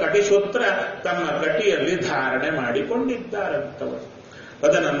ಕೊಟ್ಟ ಕಟಿಸೂತ್ರ ತಮ್ಮ ಕಟಿಯಲ್ಲಿ ಧಾರಣೆ ಮಾಡಿಕೊಂಡಿದ್ದಾರಂತವರು.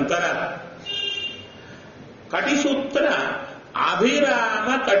 ತದನಂತರ ಕಟಿಸೂತ್ರ ಅಭಿರಾಮ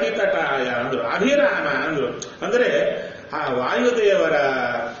ಕಟಿತಟಾಯ ಅಂದ್ರು. ಅಭಿರಾಮ ಅಂದ್ರು ಅಂದ್ರೆ ಆ ವಾಯುದೇವರ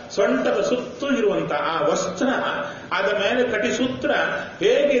ಸೊಂಟದ ಸುತ್ತು ಇರುವಂತಹ ಆ ವಸ್ತ್ರ, ಆದ ಮೇಲೆ ಕಟಿಸೂತ್ರ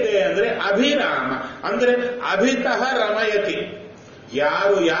ಹೇಗಿದೆ ಅಂದ್ರೆ ಅಭಿರಾಮ ಅಂದ್ರೆ ಅಭಿತಃ ರಮಯತಿ.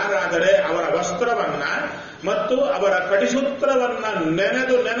 ಯಾರಾದರೆ ಅವರ ವಸ್ತ್ರವನ್ನ ಮತ್ತು ಅವರ ಕಟಿಸೂತ್ರವನ್ನ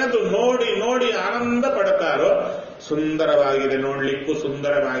ನೆನೆದು ನೋಡಿ ನೋಡಿ ಆನಂದ ಪಡ್ತಾರೋ ಸುಂದರವಾಗಿದೆ, ನೋಡ್ಲಿಕ್ಕೂ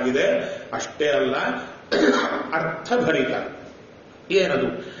ಸುಂದರವಾಗಿದೆ. ಅಷ್ಟೇ ಅಲ್ಲ, ಅರ್ಥಭರಿತ. ಏನದು?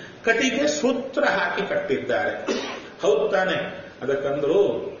 ಕಟಿಗೆ ಸೂತ್ರ ಹಾಕಿ ಕಟ್ಟಿದ್ದಾರೆ. ಹೌದು ತಾನೆ? ಅದಕ್ಕಂದ್ರು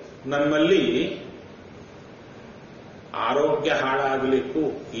ನಮ್ಮಲ್ಲಿ ಆರೋಗ್ಯ ಹಾಳಾಗಲಿಕ್ಕೂ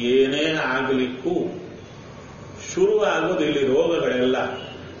ಏನೇ ಆಗಲಿಕ್ಕೂ ಶುರುವಾಗೋದು ಇಲ್ಲಿ ರೋಗಗಳೆಲ್ಲ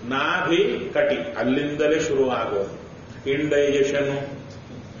ನಾಭಿ ಕಟಿ, ಅಲ್ಲಿಂದಲೇ ಶುರುವಾಗೋದು. ಇಂಡೈಜೆಷನ್,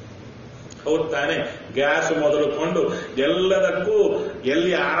 ಹೌದು ತಾನೆ? ಗ್ಯಾಸ್ ಮೊದಲುಕೊಂಡು ಎಲ್ಲದಕ್ಕೂ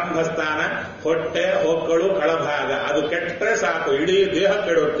ಎಲ್ಲಿ ಆರಂಭ ಸ್ಥಾನ ಹೊಟ್ಟೆ, ಹೊಕ್ಕಳು, ಕಳಭಾಗ, ಅದು ಕೆಟ್ಟರೆ ಸಾಕು ಇಡೀ ದೇಹ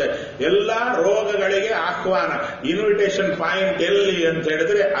ಕೆಡುತ್ತೆ. ಎಲ್ಲಾ ರೋಗಗಳಿಗೆ ಆಹ್ವಾನ, ಇನ್ವಿಟೇಷನ್ ಪಾಯಿಂಟ್ ಎಲ್ಲಿ ಅಂತ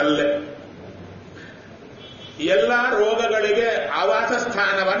ಹೇಳಿದ್ರೆ ಅಲ್ಲೇ. ಎಲ್ಲಾ ರೋಗಗಳಿಗೆ ಆವಾಸ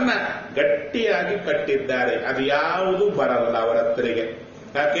ಸ್ಥಾನವನ್ನ ಗಟ್ಟಿಯಾಗಿ ಕಟ್ಟಿದ್ದಾರೆ. ಅದು ಯಾವುದು ಬರಲ್ಲ ಅವರ ಹತ್ತಿರಿಗೆ.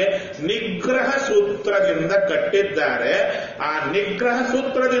 ಯಾಕೆ? ನಿಗ್ರಹ ಸೂತ್ರದಿಂದ ಕಟ್ಟಿದ್ದಾರೆ. ಆ ನಿಗ್ರಹ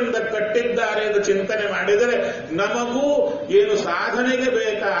ಸೂತ್ರದಿಂದ ಕಟ್ಟಿದ್ದಾರೆ ಎಂದು ಚಿಂತನೆ ಮಾಡಿದರೆ ನಮಗೂ ಏನು ಸಾಧನೆಗೆ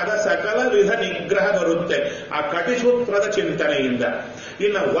ಬೇಕಾದ ಸಕಲ ವಿಧ ನಿಗ್ರಹ ಬರುತ್ತೆ ಆ ಕಟಿಸೂತ್ರದ ಚಿಂತನೆಯಿಂದ.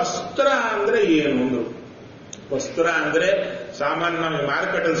 ಇನ್ನು ವಸ್ತ್ರ ಅಂದ್ರೆ ಏನು? ವಸ್ತ್ರ ಅಂದ್ರೆ ಸಾಮಾನ್ಯ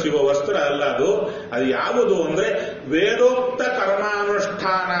ಮಾರ್ಕೆಟಲ್ಲಿ ಸಿಗೋ ವಸ್ತ್ರ ಅಲ್ಲ ಅದು. ಅದು ಯಾವುದು ಅಂದ್ರೆ ವೇದೋಕ್ತ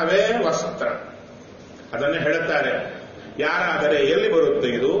ಕರ್ಮಾನುಷ್ಠಾನವೇ ವಸ್ತ್ರ. ಅದನ್ನೇ ಹೇಳುತ್ತಾರೆ. ಯಾರಾದರೆ ಎಲ್ಲಿ ಬರುತ್ತೆ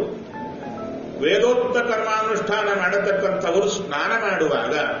ಇದು? ವೇದೋಕ್ತ ಕರ್ಮಾನುಷ್ಠಾನ ಮಾಡತಕ್ಕಂಥವರು ಸ್ನಾನ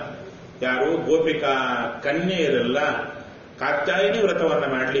ಮಾಡುವಾಗ, ಯಾರು ಗೋಪಿಕಾ ಕನ್ಯೆಯರೆಲ್ಲ ಕಾತ್ಯಾಯಿನಿ ವ್ರತವನ್ನ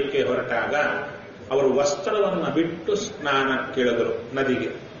ಮಾಡಲಿಕ್ಕೆ ಹೊರಟಾಗ ಅವರು ವಸ್ತ್ರವನ್ನ ಬಿಟ್ಟು ಸ್ನಾನಕ್ಕಿಳಿದರು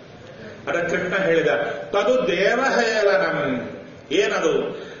ನದಿಗೆ. ಅದ ಕೃಷ್ಣ ಹೇಳಿದ, ತದು ದೇವಹೇಳನಂ. ಏನದು?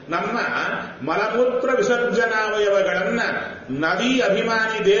 ನಮ್ಮ ಮಲಮೂತ್ರ ವಿಸರ್ಜನಾವಯವಗಳನ್ನ ನದಿ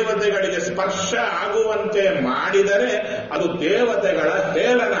ಅಭಿಮಾನಿ ದೇವತೆಗಳಿಗೆ ಸ್ಪರ್ಶ ಆಗುವಂತೆ ಮಾಡಿದರೆ ಅದು ದೇವತೆಗಳ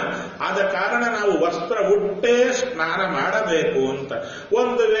ಹೇಳನ. ಆದ ಕಾರಣ ನಾವು ವಸ್ತ್ರ ಉಟ್ಟೇ ಸ್ನಾನ ಮಾಡಬೇಕು ಅಂತ.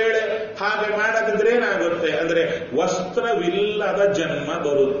 ಒಂದು ವೇಳೆ ಹಾಗೆ ಮಾಡದಿದ್ರೆ ಏನಾಗುತ್ತೆ ಅಂದ್ರೆ ವಸ್ತ್ರವಿಲ್ಲದ ಜನ್ಮ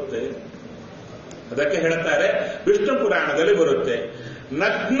ಬರುತ್ತೆ. ಅದಕ್ಕೆ ಹೇಳ್ತಾರೆ, ವಿಷ್ಣು ಪುರಾಣದಲ್ಲಿ ಬರುತ್ತೆ,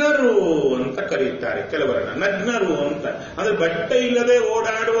 ನಗ್ನರು ಅಂತ ಕರೀತಾರೆ ಕೆಲವರನ್ನ. ನಗ್ನರು ಅಂತ ಅಂದ್ರೆ ಬಟ್ಟೆ ಇಲ್ಲದೆ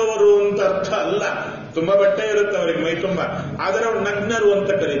ಓಡಾಡುವವರು ಅಂತ ಅರ್ಥ ಅಲ್ಲ. ತುಂಬಾ ಬಟ್ಟೆ ಇರುತ್ತೆ ಅವರಿಗೆ ಮೈ ತುಂಬ, ಆದರೆ ಅವರು ನಗ್ನರು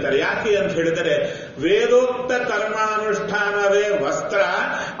ಅಂತ ಕರೀತಾರೆ. ಯಾಕೆ ಅಂತ ಹೇಳಿದರೆ ವೇದೋಕ್ತ ಕರ್ಮಾನುಷ್ಠಾನವೇ ವಸ್ತ್ರ.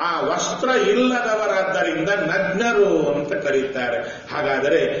 ಆ ವಸ್ತ್ರ ಇಲ್ಲದವರಾದ್ದರಿಂದ ನಗ್ನರು ಅಂತ ಕರೀತಾರೆ.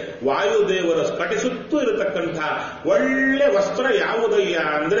 ಹಾಗಾದರೆ ವಾಯುದೇವರ ಕಟಿಸುತ್ತೂ ಇರತಕ್ಕಂಥ ಒಳ್ಳೆ ವಸ್ತ್ರ ಯಾವುದಯ್ಯ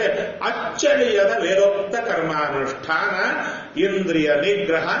ಅಂದ್ರೆ ಅಚ್ಚಳಿಯದ ವೇದೋಕ್ತ ಕರ್ಮಾನುಷ್ಠಾನ, ಇಂದ್ರಿಯ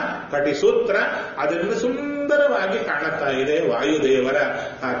ನಿಗ್ರಹ, ಕಟಿಸೂತ್ರ. ಅದರಿಂದ ಸುಂದರವಾಗಿ ಕಾಣುತ್ತಾ ಇದೆ ವಾಯುದೇವರ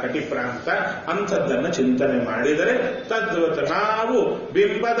ಆ ಕಟಿಪ್ರಾಂತ. ಅಂಥದ್ದನ್ನು ಚಿಂತನೆ ಮಾಡಿದರೆ ತದ್ವತ ನಾವು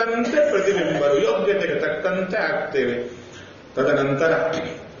ಬಿಂಬದಂತೆ ಪ್ರತಿಬಿಂಬರು, ಯೋಗ್ಯತೆಗೆ ತಕ್ಕಂತೆ ಆಗ್ತೇವೆ. ತದನಂತರ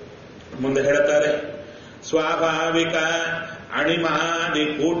ಮುಂದೆ ಹೇಳುತ್ತಾರೆ, ಸ್ವಾಭಾವಿಕ ಅಣಿಮಾದಿ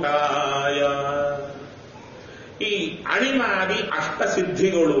ಕೂಟಾಯ. ಈ ಅಣಿಮಾದಿ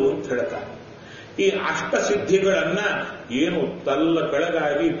ಅಷ್ಟಸಿದ್ಧಿಗಳು ಅಂತ ಹೇಳ್ತಾರೆ. ಈ ಅಷ್ಟಸಿದ್ಧಿಗಳನ್ನ ಏನು ತಲ್ಲ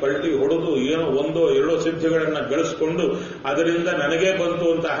ಕೆಳಗಾಗಿ ಪಲ್ಟಿ ಹೊಡೆದು ಏನೋ ಒಂದೋ ಎರಡೋ ಸಿದ್ಧಿಗಳನ್ನ ಗಳಿಸ್ಕೊಂಡು ಅದರಿಂದ ನನಗೆ ಬಂತು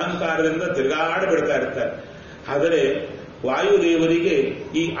ಅಂತ ಅಹಂಕಾರದಿಂದ ತಿರುಗಾಡಿ ಬಿಡ್ತಾ ಇರ್ತಾರೆ. ಆದರೆ ವಾಯುದೇವರಿಗೆ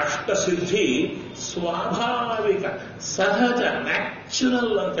ಈ ಅಷ್ಟಸಿದ್ಧಿ ಸ್ವಾಭಾವಿಕ, ಸಹಜ,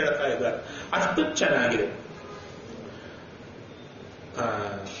 ನ್ಯಾಚುರಲ್ ಅಂತ ಹೇಳ್ತಾ ಇದ್ದಾರೆ. ಅಷ್ಟು ಚೆನ್ನಾಗಿದೆ.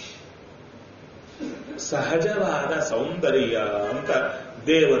 ಸಹಜವಾದ ಸೌಂದರ್ಯ ಅಂತ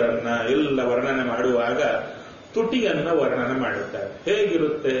ದೇವರನ್ನ ಎಲ್ಲ ವರ್ಣನೆ ಮಾಡುವಾಗ ತುಟಿಯನ್ನ ವರ್ಣನೆ ಮಾಡುತ್ತಾರೆ.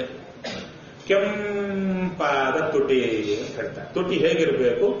 ಹೇಗಿರುತ್ತೆ? ಕೆಂಪಾದ ತುಟಿ ಅಂತ ಹೇಳ್ತಾರೆ. ತುಟಿ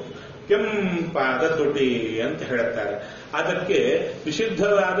ಹೇಗಿರಬೇಕು? ಕೆಂಪಾದ ತುಟಿ ಅಂತ ಹೇಳ್ತಾರೆ. ಅದಕ್ಕೆ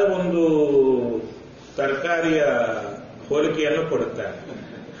ನಿಷಿದ್ಧವಾದ ಒಂದು ತರಕಾರಿಯ ಹೋಲಿಕೆಯನ್ನು ಕೊಡುತ್ತಾರೆ.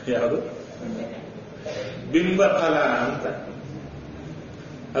 ಯಾವುದು? ಬಿಂಬಫಲ ಅಂತ.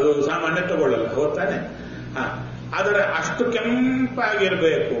 ಅದು ಸಾಮಾನ್ಯ ತಗೊಳ್ಳಲ್ಲ, ಹೋಗ್ತಾನೆ. ಅದರ ಅಷ್ಟು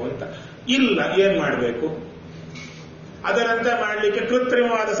ಕೆಂಪಾಗಿರ್ಬೇಕು ಅಂತ ಇಲ್ಲ. ಏನ್ ಮಾಡಬೇಕು? ಅದರಂತೆ ಮಾಡಲಿಕ್ಕೆ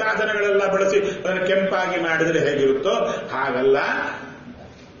ಕೃತ್ರಿಮವಾದ ಸಾಧನಗಳೆಲ್ಲ ಬಳಸಿ ಅದನ್ನು ಕೆಂಪಾಗಿ ಮಾಡಿದ್ರೆ ಹೇಗಿರುತ್ತೋ ಹಾಗಲ್ಲ.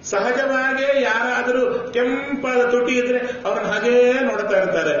 ಸಹಜವಾಗಿ ಯಾರಾದರೂ ಕೆಂಪಾದ ತುಟಿ ಇದ್ರೆ ಅವ್ರನ್ನ ಹಾಗೇ ನೋಡ್ತಾ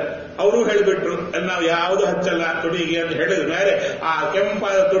ಇರ್ತಾರೆ. ಅವರು ಹೇಳಿಬಿಟ್ರು ನಾವು ಯಾವುದು ಹಚ್ಚಲ್ಲ ತುಟಿಗೆ ಅಂತ ಹೇಳಿದ ಮೇಲೆ ಆ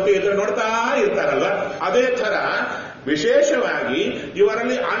ಕೆಂಪಾದ ತುಟಿ ಇದ್ರೆ ನೋಡ್ತಾ ಇರ್ತಾರಲ್ಲ. ಅದೇ ತರ ವಿಶೇಷವಾಗಿ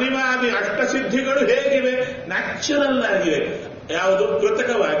ಇವರಲ್ಲಿ ಅನಿವಾರ್ಯ ಅಷ್ಟಸಿದ್ಧಿಗಳು ಹೇಗಿವೆ? ನ್ಯಾಚುರಲ್ ಆಗಿವೆ, ಯಾವುದು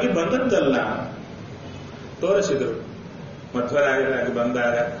ಕೃತಕವಾಗಿ ಬಂದದ್ದಲ್ಲ. ತೋರಿಸಿದರು. ಮಧ್ವರಾಯರಾಗಿ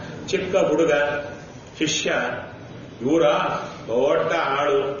ಬಂದಾಗ ಚಿಕ್ಕ ಹುಡುಗ ಶಿಷ್ಯ, ಇವರ ದೊಡ್ಡ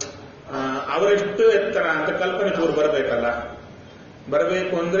ಆಳು, ಅವರೆಷ್ಟು ಎತ್ತರ ಅಂತ ಕಲ್ಪನೆ ಕೂರು ಬರಬೇಕಲ್ಲ.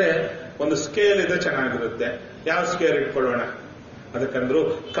 ಬರಬೇಕು ಅಂದ್ರೆ ಒಂದು ಸ್ಕೇಲ್ ಇದ್ರೆ ಚೆನ್ನಾಗಿರುತ್ತೆ. ಯಾವ ಸ್ಕೇಲ್ ಇಟ್ಕೊಳ್ಳೋಣ? ಅದಕ್ಕಂದ್ರು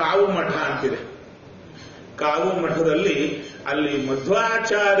ಕಾವು ಮಠ ಅಂತಿದೆ. ಕಾವು ಮಠದಲ್ಲಿ ಅಲ್ಲಿ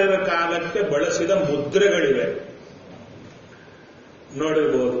ಮಧ್ವಾಚಾರ್ಯರ ಕಾಲಕ್ಕೆ ಬಳಸಿದ ಮುದ್ರೆಗಳಿವೆ.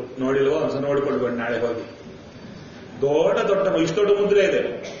 ನೋಡಿರ್ಬೋದು, ನೋಡಿಲ್ವೋ ಒಂದ್ಸಲ ನೋಡಿಕೊಳ್ಬೇಡಿ ನಾಳೆ ಹೋಗಿ. ದೊಡ್ಡ ದೊಡ್ಡ ಇಷ್ಟು ದೊಡ್ಡ ಮುದ್ರೆ ಇದೆ.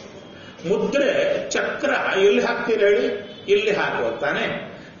 ಮುದ್ರೆ ಚಕ್ರ ಎಲ್ಲಿ ಹಾಕ್ತೀರ ಹೇಳಿ? ಇಲ್ಲಿ ಹಾಕುವ ತಾನೆ.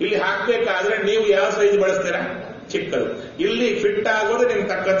 ಇಲ್ಲಿ ಹಾಕ್ಬೇಕಾದ್ರೆ ನೀವು ಯಾವ ಸೈಜ್ ಬಳಸ್ತೀರಾ? ಚಿಕ್ಕದು. ಇಲ್ಲಿ ಫಿಟ್ ಆಗೋದು ನಿಮ್ಗೆ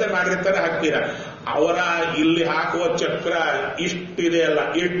ತಕ್ಕಂತೆ ಮಾಡಿರ್ತಾರೆ, ಹಾಕ್ತೀರಾ. ಅವರ ಇಲ್ಲಿ ಹಾಕುವ ಚಕ್ರ ಇಷ್ಟಿದೆ ಅಲ್ಲ,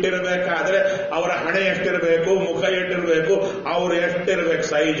 ಇಟ್ಟಿರಬೇಕಾದ್ರೆ ಅವರ ಹಣೆ ಎಷ್ಟಿರಬೇಕು, ಮುಖ ಎಷ್ಟಿರಬೇಕು, ಅವ್ರು ಎಷ್ಟಿರ್ಬೇಕು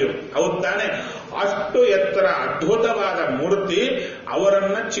ಸೈಜು, ಹೌದ್ ತಾನೆ? ಅಷ್ಟು ಎತ್ತರ ಅದ್ಭುತವಾದ ಮೂರ್ತಿ.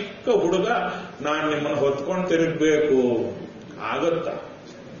 ಅವರನ್ನ ಚಿಕ್ಕ ಹುಡುಗ ನಾನು ನಿಮ್ಮನ್ನು ಹೊತ್ಕೊಂಡು ತಿರುಗಬೇಕು ಆಗುತ್ತಾ?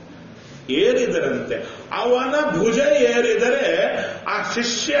 ಏರಿದರಂತೆ. ಅವನ ಭುಜ ಏರಿದರೆ ಆ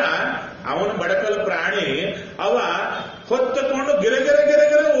ಶಿಷ್ಯ, ಅವನ ಬಡಕಲ ಪ್ರಾಣಿ, ಅವ ಹೊತ್ತುಕೊಂಡು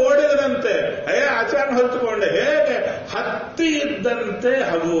ಗಿರಗಿರ ಓಡಿದರಂತೆ. ಆಚಾರ್ಯ ಹೊತ್ತುಕೊಂಡೆ ಹೇಗೆ ಹತ್ತಿ ಇದ್ದಂತೆ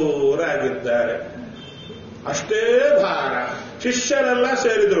ಹಗೂರಾಗಿದ್ದಾರೆ. ಅಷ್ಟೇ ಭಾರ. ಶಿಷ್ಯರೆಲ್ಲ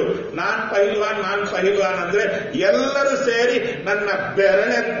ಸೇರಿದ್ರು. ನಾನ್ ಪಹಿಲ್ವಾನ್ ಅಂದ್ರೆ ಎಲ್ಲರೂ ಸೇರಿ ನನ್ನ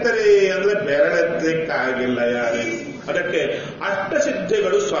ಬೆರಳೆತ್ತರಿ ಅಂದ್ರೆ ಬೆರಳೆತ್ತಲಿಕ್ಕಾಗಿಲ್ಲ ಯಾರಿಗೂ. ಅದಕ್ಕೆ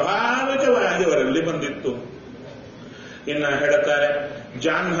ಅಷ್ಟಸಿದ್ಧಿಗಳು ಸ್ವಾಭಾವಿಕವಾಗಿ ಅವರಲ್ಲಿ ಬಂದಿತ್ತು. ಇನ್ನ ಹೇಳುತ್ತಾರೆ,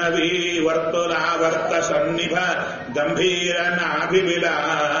 ಜಾಹ್ನವಿ ವರ್ತುಲಾವರ್ತ ಸನ್ನಿಭ ಗಂಭೀರ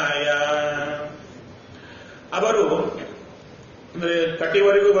ನಾಭಿವಿಲಾಯ. ಅವರು ಅಂದ್ರೆ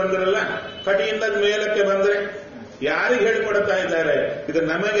ಕಟಿವರೆಗೂ ಬಂದ್ರಲ್ಲ, ಕಟಿಯಿಂದ ಮೇಲಕ್ಕೆ ಬಂದ್ರೆ ಯಾರಿಗೆ ಹೇಳಿಕೊಡ್ತಾ ಇದ್ದಾರೆ? ಇದು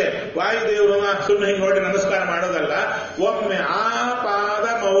ನಮಗೆ ವಾಯುದೇವರು ಸುಮ್ಮನೆ ಹಿಂಗೆ ನೋಡಿ ನಮಸ್ಕಾರ ಮಾಡೋದಲ್ಲ. ಒಮ್ಮೆ ಆ ಪಾದ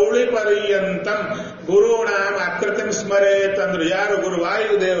ಮೌಳಿ ಪರ್ಯಂತಂ ಗುರುಣಾಮ ಅಕೃತಿಂ ಸ್ಮರೇತ್ ಅಂದ್ರು. ಯಾರು? ಗುರು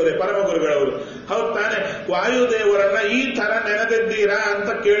ವಾಯುದೇವರೇ, ಪರಮ ಗುರುಗಳವರು. ಹೌದು ತಾನೆ? ವಾಯುದೇವರನ್ನ ಈ ತರ ನೆನೆದಿದ್ದೀರಾ ಅಂತ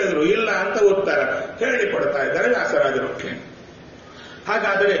ಕೇಳಿದ್ರು. ಇಲ್ಲ ಅಂತ ಉತ್ತರ ಹೇಳಿಕೊಡ್ತಾ ಇದ್ದಾರೆ ವ್ಯಾಸರಾಜರು.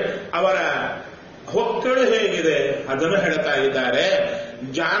 ಹಾಗಾದರೆ ಅವರ ಹೊಕ್ಕಳು ಹೇಗಿದೆ ಅದನ್ನು ಹೇಳ್ತಾ ಇದ್ದಾರೆ.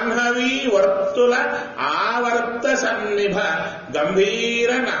 ಜಾಹ್ನವಿ ವರ್ತುಲ ಆವರ್ತ ಸನ್ನಿಭ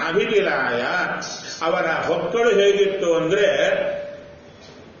ಗಂಭೀರ ನಾಭಿವಿಲಾಯ. ಅವರ ಹೊಕ್ಕಳು ಹೇಗಿತ್ತು ಅಂದ್ರೆ,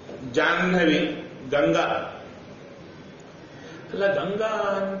 ಜಾಹ್ನವಿ ಗಂಗಾ ಅಲ್ಲ, ಗಂಗಾ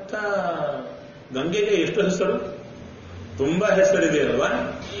ಅಂತ ಗಂಗೆಗೆ ಎಷ್ಟು ಹೆಸರು? ತುಂಬಾ ಹೆಸರಿದೆ ಅಲ್ವಾ?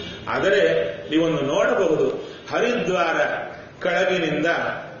 ಆದರೆ ನೀವೊಂದು ನೋಡಬಹುದು, ಹರಿದ್ವಾರ ಕೆಳಗಿನಿಂದ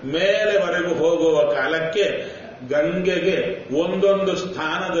ಮೇಲೆವರೆಗೂ ಹೋಗುವ ಕಾಲಕ್ಕೆ ಗಂಗೆಗೆ ಒಂದೊಂದು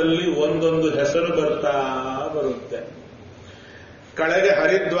ಸ್ಥಾನದಲ್ಲಿ ಒಂದೊಂದು ಹೆಸರು ಬರ್ತಾ ಬರುತ್ತೆ. ಕೆಳಗೆ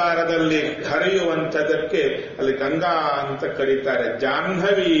ಹರಿದ್ವಾರದಲ್ಲಿ ಹರಿಯುವಂಥದಕ್ಕೆ ಅಲ್ಲಿ ಗಂಗಾ ಅಂತ ಕರೀತಾರೆ,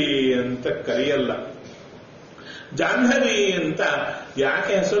 ಜಾಹ್ನವಿ ಅಂತ ಕರೆಯಲ್ಲ. ಜಾಹ್ನವಿ ಅಂತ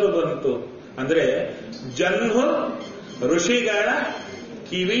ಯಾಕೆ ಹೆಸರು ಬಂತು ಅಂದ್ರೆ, ಜನ್ಹು ಋಷಿಗಳ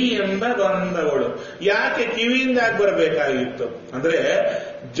ಕಿವಿಯಿಂದ ಬಂದವಳು. ಯಾಕೆ ಕಿವಿಯಿಂದಾಗಿ ಬರಬೇಕಾಗಿತ್ತು ಅಂದ್ರೆ,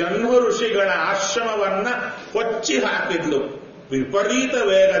 ಜನ್ಹು ಋಷಿಗಳ ಆಶ್ರಮವನ್ನ ಕೊಚ್ಚಿ ಹಾಕಿದ್ಲು ವಿಪರೀತ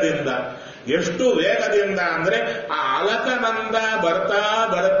ವೇಗದಿಂದ. ಎಷ್ಟು ವೇಗದಿಂದ ಅಂದ್ರೆ, ಆ ಅಲಕನಂದ ಬರ್ತಾ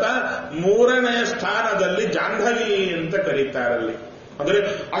ಬರ್ತಾ 3ನೇ ಸ್ಥಾನದಲ್ಲಿ ಜಾಹ್ನವಿ ಅಂತ ಕರೀತಾರಲ್ಲಿ. ಅಂದ್ರೆ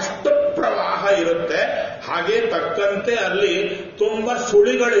ಅಷ್ಟು ಪ್ರವಾಹ ಇರುತ್ತೆ. ಹಾಗೆ ತಕ್ಕಂತೆ ಅಲ್ಲಿ ತುಂಬಾ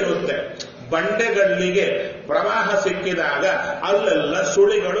ಸುಳಿಗಳಿರುತ್ತೆ. ಬಂಡೆಗಳಿಗೆ ಪ್ರವಾಹ ಸಿಕ್ಕಿದಾಗ ಅಲ್ಲೆಲ್ಲ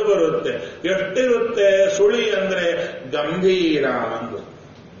ಸುಳಿಗಳು ಬರುತ್ತೆ. ಎಷ್ಟಿರುತ್ತೆ ಸುಳಿ ಅಂದ್ರೆ ಗಂಭೀರ ಅಂದು.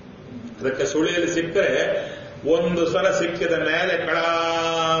 ಅದಕ್ಕೆ ಸುಳಿಯಲ್ಲಿ ಸಿಕ್ಕರೆ ಒಂದು ಸಲ ಸಿಕ್ಕಿದ ಮೇಲೆ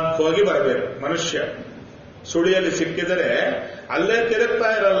ಕೆಳಕ್ಕೆ ಹೋಗಿ ಬರಬೇಕು ಮನುಷ್ಯ. ಸುಳಿಯಲ್ಲಿ ಸಿಕ್ಕಿದರೆ ಅಲ್ಲೇ ತಿರುಗ್ತಾ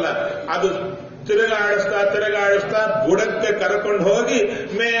ಇರಲ್ಲ, ಅದು ತಿರುಗಾಡಿಸ್ತಾ ಬುಡಕ್ಕೆ ಕರ್ಕೊಂಡು ಹೋಗಿ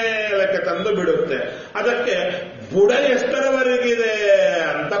ಮೇಲಕ್ಕೆ ತಂದು ಬಿಡುತ್ತೆ. ಅದಕ್ಕೆ ಬುಡ ಎಷ್ಟರವರೆಗಿದೆ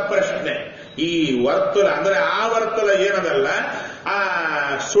ಅಂತ ಪ್ರಶ್ನೆ. ಈ ವರ್ತುಲ ಅಂದ್ರೆ ಆ ವರ್ತುಲ ಏನದಲ್ಲ, ಆ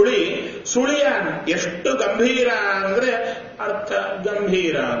ಸುಳಿಯ ಎಷ್ಟು ಗಂಭೀರ ಅಂದ್ರೆ ಅರ್ಥ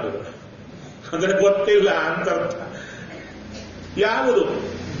ಗಂಭೀರ ಅಂದ್ರೆ ಗೊತ್ತಿಲ್ಲ ಅಂತ ಅರ್ಥ. ಯಾವುದು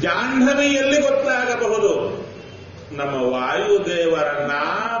ಜಾಹ್ನವಿಯಲ್ಲಿ ಗೊತ್ತಾಗಬಹುದು, ನಮ್ಮ ವಾಯುದೇವರ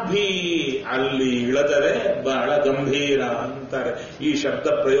ನಾಭಿ ಅಲ್ಲಿ ಇಳದರೆ ಬಹಳ ಗಂಭೀರ ಅಂತಾರೆ. ಈ ಶಬ್ದ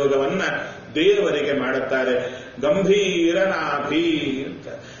ಪ್ರಯೋಗವನ್ನ ದೇವರಿಗೆ ಮಾಡುತ್ತಾರೆ. ಗಂಭೀರ ನಾಭಿ ಅಂತ.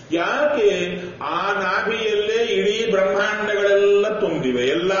 ಯಾಕೆ? ಆ ನಾಭಿಯಲ್ಲೇ ಇಡೀ ಬ್ರಹ್ಮಾಂಡಗಳೆಲ್ಲ ತುಂಬಿವೆ,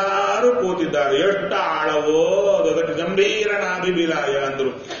 ಎಲ್ಲರೂ ಕೂತಿದ್ದಾರೆ. ಎಷ್ಟು ಆಳವೋ ಅದಕ್ಕೆ ಗಂಭೀರ ನಾಭಿ ವಿಲಾಯ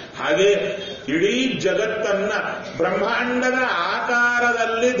ಅಂದ್ರು. ಹಾಗೆ ಇಡೀ ಜಗತ್ತನ್ನ ಬ್ರಹ್ಮಾಂಡದ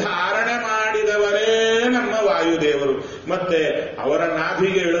ಆಕಾರದಲ್ಲಿ ಧಾರಣೆ ಮಾಡಿದವರೇ ನಮ್ಮ ವಾಯುದೇವರು. ಮತ್ತೆ ಅವರ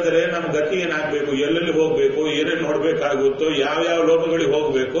ನಾಭಿಗೆ ಇಳಿದರೆ ನಮ್ಮ ಗತಿ ಏನಾಗಬೇಕು, ಎಲ್ಲೆಲ್ಲಿ ಹೋಗಬೇಕು, ಏನೇನು ನೋಡ್ಬೇಕಾಗುತ್ತೋ, ಯಾವ್ಯಾವ ಲೋಕಗಳಿಗೆ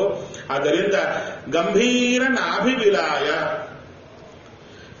ಹೋಗಬೇಕು. ಆದ್ದರಿಂದ ಗಂಭೀರ ನಾಭಿ ವಿಲಾಯ.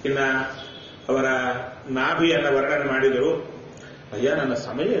 ಇನ್ನ ಅವರ ನಾಭಿಯನ್ನ ವರ್ಣನೆ ಮಾಡಿದರು. ಅಯ್ಯ, ನನ್ನ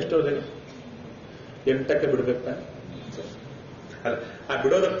ಸಮಯ ಎಷ್ಟೋದೆ, 8ಕ್ಕೆ ಬಿಡ್ಬೇಕ ಅಲ್ಲ, ಆ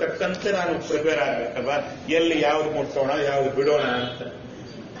ಬಿಡೋದಕ್ಕೆ ತಕ್ಕಂತೆ ನಾನು ಪ್ರಿಪೇರ್ ಆಗ್ಬೇಕಲ್ವಾ, ಎಲ್ಲಿ ಯಾವ್ದು ಮುಟ್ಟೋಣ ಯಾವ್ದು ಬಿಡೋಣ ಅಂತ.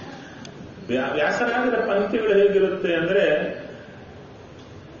 ವ್ಯಾಸರಾಜರ ಪಂಕ್ತಿಗಳು ಹೇಗಿರುತ್ತೆ ಅಂದ್ರೆ,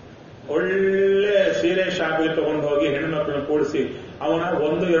 ಒಳ್ಳೆ ಸೀರೆ ಶಾಪಿಗೆ ತಗೊಂಡು ಹೋಗಿ ಹೆಣ್ಮಕ್ಳನ್ನ ಕೂಡಿಸಿ ಅವನ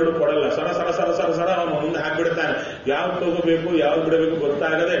 1-2 ಕೊಡಲ್ಲ, ಸರ ಸರ ಸರ ಸರ ಸರ ಅವನು ಮುಂದೆ ಹಾಕ್ಬಿಡ್ತಾನೆ. ಯಾವ್ದು ತಗೋಬೇಕು ಯಾವ್ದು ಬಿಡಬೇಕು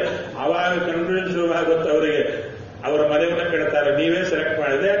ಗೊತ್ತಾಗದೆ ಅವಾಗ ಕನ್ಫ್ಯೂಷನ್ ಶುರುವಾಗುತ್ತೆ ಅವರಿಗೆ. ಅವರ ಮನೆಯನ್ನ ಕೇಳ್ತಾರೆ, ನೀವೇ ಸೆಲೆಕ್ಟ್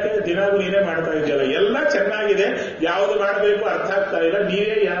ಮಾಡಿದೆ, ಯಾಕಂದ್ರೆ ದಿನಾಗೂ ನೀವೇ ಮಾಡ್ತಾ ಇದೆಯಲ್ಲ, ಎಲ್ಲ ಚೆನ್ನಾಗಿದೆ, ಯಾವ್ದು ಮಾಡಬೇಕು ಅರ್ಥ ಆಗ್ತಾ ಇಲ್ಲ,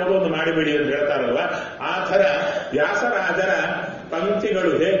 ನೀವೇ ಯಾವುದೋ ಒಂದು ಮಾಡಿಬಿಡಿ ಅಂತ ಹೇಳ್ತಾರಲ್ವ. ಆ ಥರ ವ್ಯಾಸರಾಜರ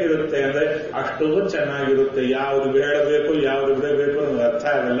ಪಂಕ್ತಿಗಳು ಹೇಗಿರುತ್ತೆ ಅಂದ್ರೆ ಅಷ್ಟು ಚೆನ್ನಾಗಿರುತ್ತೆ. ಯಾವುದು ಹೇಳಬೇಕು ಯಾವುದು ಬಿಡಬೇಕು ನಮ್ಗೆ ಅರ್ಥ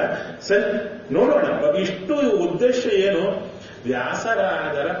ಆಗಲ್ಲ. ಸರಿ, ನೋಡೋಣ. ಇಷ್ಟು ಉದ್ದೇಶ ಏನು?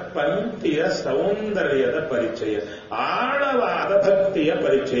 ವ್ಯಾಸರಾಜರ ಪಂಕ್ತಿಯ ಸೌಂದರ್ಯದ ಪರಿಚಯ, ಆಳವಾದ ಭಕ್ತಿಯ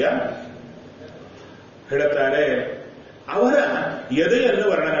ಪರಿಚಯ ಹೇಳುತ್ತಾರೆ. ಅವರ ಎದೆಯನ್ನು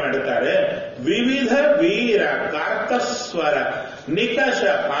ವರ್ಣನೆ ಮಾಡುತ್ತಾರೆ. ವಿವಿಧ ವೀರ ಕಾರ್ತಸ್ವರ ನಿಕಷ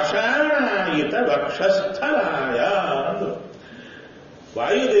ಪಾಷಾಣಾಯಿತ ವಕ್ಷಸ್ಥಳಾಯ ಅಂದ್ರು.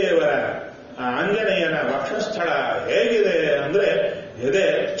 ವಾಯುದೇವರ ಆಂಜನೇಯನ ವಕ್ಷಸ್ಥಳ ಹೇಗಿದೆ ಅಂದ್ರೆ, ಎದೆ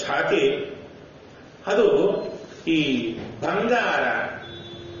ಛಾತಿ ಅದು ಈ ಬಂಗಾರ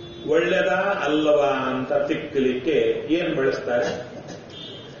ಒಳ್ಳೆದ ಅಲ್ಲವಾ ಅಂತ ತಿಕ್ಕಲಿಕ್ಕೆ ಏನ್ ಬಳಸ್ತಾರೆ?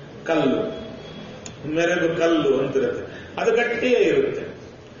 ಕಲ್ಲು, ಮೆರಗು ಕಲ್ಲು ಅಂತಿರುತ್ತೆ, ಅದು ಗಟ್ಟಿಯೇ ಇರುತ್ತೆ.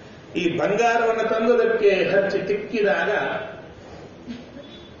 ಈ ಬಂಗಾರವನ್ನು ತಂದದಕ್ಕೆ ಹಚ್ಚಿ ತಿಕ್ಕಿದಾಗ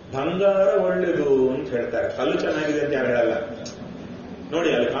ಬಂಗಾರ ಒಳ್ಳೆದು ಅಂತ ಹೇಳ್ತಾರೆ, ಕಲ್ಲು ಚೆನ್ನಾಗಿದೆ ಅಂತ ಯಾರು ಹೇಳಲ್ಲ. ನೋಡಿ,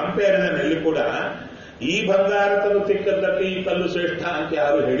 ಅಲ್ಲಿ ಕಂಪೇರಿಸನ್ ಎಲ್ಲಿ ಕೂಡ ಈ ಬಂಗಾರ ತಂದು ತಿಕ್ಕದ್ದಕ್ಕೆ ಈ ಕಲ್ಲು ಶ್ರೇಷ್ಠ ಅಂತ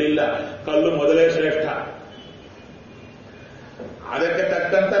ಯಾರು ಹೇಳಿಲ್ಲ. ಕಲ್ಲು ಮೊದಲೇ ಶ್ರೇಷ್ಠ. ಅದಕ್ಕೆ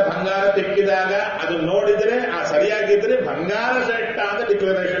ತಕ್ಕಂತ ಬಂಗಾರ ತಿಕ್ಕಿದಾಗ ಅದು ನೋಡಿದ್ರೆ ಆ ಸರಿಯಾಗಿದ್ರೆ ಬಂಗಾರ ಶ್ರೇಷ್ಠ ಅಂತ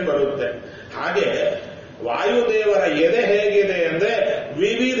ಡಿಕ್ಲರೇಷನ್ ಬರುತ್ತೆ. ಹಾಗೆ ವಾಯುದೇವರ ಎದೆ ಹೇಗಿದೆ ಅಂದ್ರೆ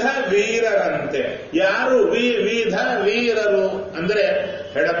ವಿವಿಧ ವೀರರಂತೆ. ಯಾರು ವಿವಿಧ ವೀರರು ಅಂದ್ರೆ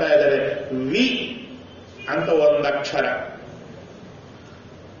ಹೇಳ್ತಾ ಇದ್ದಾರೆ, ವಿ ಅಂತ ಒಂದಕ್ಷರ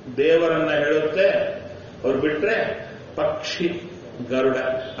ದೇವರನ್ನ ಹೇಳುತ್ತೆ. ಅವ್ರು ಬಿಟ್ರೆ ಪಕ್ಷಿ ಗರುಡ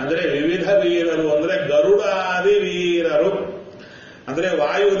ಅಂದ್ರೆ ವಿವಿಧ ವೀರರು ಅಂದ್ರೆ ಗರುಡಾದಿ ವೀರರು ಅಂದ್ರೆ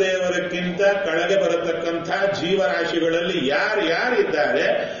ವಾಯುದೇವರಕ್ಕಿಂತ ಕೆಳಗೆ ಬರತಕ್ಕಂಥ ಜೀವರಾಶಿಗಳಲ್ಲಿ ಯಾರಿದ್ದಾರೆ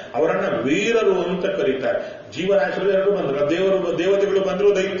ಅವರನ್ನ ವೀರರು ಅಂತ ಕರೀತಾರೆ. ಜೀವರಾಶಿಗಳು 2 ಬಂದರು, ದೇವತೆಗಳು ಬಂದರು,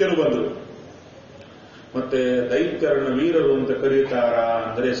 ದೈತ್ಯರು ಬಂದರು. ಮತ್ತೆ ದೈತ್ಯರನ್ನು ವೀರರು ಅಂತ ಕರೀತಾರ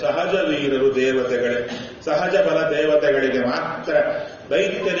ಅಂದ್ರೆ ಸಹಜ ವೀರರು ದೇವತೆಗಳೇ, ಸಹಜ ಬಲ ದೇವತೆಗಳಿಗೆ ಮಾತ್ರ.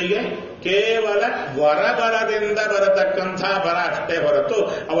 ದೈತ್ಯರಿಗೆ ಕೇವಲ ವರಬಲದಿಂದ ಬರತಕ್ಕಂಥ ಬಲ ಅಷ್ಟೇ ಹೊರತು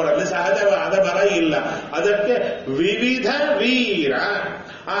ಅವರಲ್ಲಿ ಸಹಜವಾದ ಬಲ ಇಲ್ಲ. ಅದಕ್ಕೆ ವಿವಿಧ ವೀರ.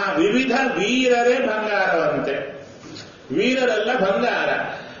 ಆ ವಿವಿಧ ವೀರರೇ ಬಂಗಾರವಂತೆ, ವೀರರೆಲ್ಲ ಬಂಗಾರ.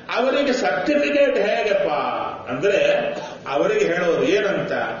 ಅವರಿಗೆ ಸರ್ಟಿಫಿಕೇಟ್ ಹೇಗಪ್ಪ ಅಂದ್ರೆ ಅವರಿಗೆ ಹೇಳೋದು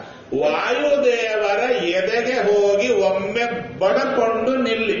ಏನಂತ, ವಾಯುದೇವರ ಎದೆಗೆ ಹೋಗಿ ಒಮ್ಮೆ ಬಡಕೊಂಡು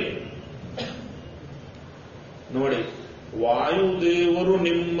ನಿಲ್ಲಿ. ನೋಡಿ, ವಾಯುದೇವರು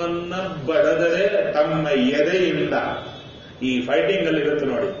ನಿಮ್ಮನ್ನ ಬಡದರೆ ತಮ್ಮ ಎದೆಯಿಂದ, ಈ ಫೈಟಿಂಗ್ ಅಲ್ಲಿ ಇರುತ್ತೆ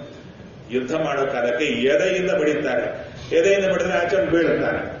ನೋಡಿ, ಯುದ್ಧ ಮಾಡೋ ಕಾಲಕ್ಕೆ ಎದೆಯಿಂದ ಬಡಿತಾರೆ. ಎದೆಯಿಂದ ಬಡಿದ್ರೆ ಆಚರಣೆ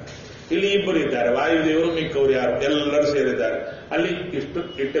ಬೀಳುತ್ತಾರೆ. ಇಲ್ಲಿ ಇಬ್ಬರು ಇದ್ದಾರೆ, ವಾಯುದೇವರು ಮಿಕ್ಕವರು ಯಾರು ಎಲ್ಲರೂ ಸೇರಿದ್ದಾರೆ. ಅಲ್ಲಿ ಇಷ್ಟು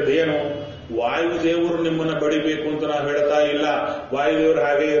ಇಟ್ಟದೇನು, ವಾಯುದೇವರು ನಿಮ್ಮನ್ನ ಬಡಿಬೇಕು ಅಂತ ನಾವು ಹೇಳ್ತಾ ಇಲ್ಲ. ವಾಯುದೇವರು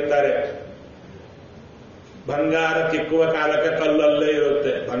ಹಾಗೆ ಇರ್ತಾರೆ. ಬಂಗಾರ ತಿಕ್ಕುವ ಕಾಲಕ್ಕೆ ಕಲ್ಲಲ್ಲೇ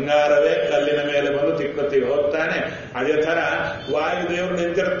ಇರುತ್ತೆ, ಬಂಗಾರವೇ ಕಲ್ಲಿನ ಮೇಲೆ ಬಂದು ತಿಕ್ಕುತ್ತೀವಿ ಹೋಗ್ತಾನೆ. ಅದೇ ತರ ವಾಯುದೇವರು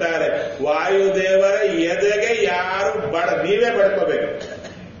ನಿಂತಿರ್ತಾರೆ. ವಾಯುದೇವರ ಎದೆಗೆ ಯಾರು ನೀವೇ ಬಡ್ಕೋಬೇಕು.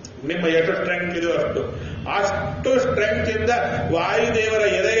 ನಿಮ್ಮ ಎಷ್ಟು ಸ್ಟ್ರೆಂತ್ ಇದೆಯೋ ಅಷ್ಟು ಸ್ಟ್ರೆಂತ್ ಇಂದ ವಾಯುದೇವರ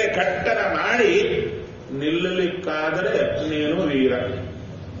ಎದೆಗೆ ಕಟ್ಟನ ಮಾಡಿ ನಿಲ್ಲಲಿಕ್ಕಾದರೆ ನೀನು ವೀರ,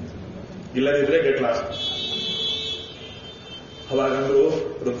 ಇಲ್ಲದಿದ್ರೆ ಗೆಟ್ ಲಾಸ್ಟ್. ಅವಾಗಂದ್ರು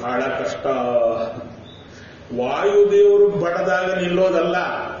ಅದು ಬಹಳ ಕಷ್ಟ. ವಾಯುದೇವರು ಬಡದಾಗ ನಿಲ್ಲೋದಲ್ಲ,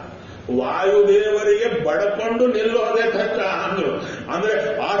 ವಾಯುದೇವರಿಗೆ ಬಡಕೊಂಡು ನಿಲ್ಲೋದೇ ಕಷ್ಟ ಅಂದ್ರು. ಅಂದ್ರೆ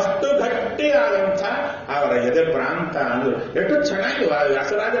ಅಷ್ಟು ಗಟ್ಟಿ ಗಟ್ಟಿಯಾದಂಥ ಅವರ ಎದೆ ಪ್ರಾಂತ ಅಂದ್ರು. ಎಷ್ಟು ಚೆನ್ನಾಗಿ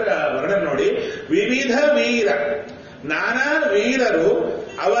ವ್ಯಾಸರಾಜರ ವರ್ಣನೆ ನೋಡಿ. ವಿವಿಧ ವೀರ, ನಾನಾ ವೀರರು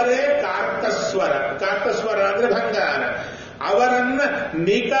ಅವರೇ ಕಾರ್ತಸ್ವರ. ಕಾರ್ತಸ್ವರ ಅಂದ್ರೆ ಬಂಗಾರ. ಅವರನ್ನ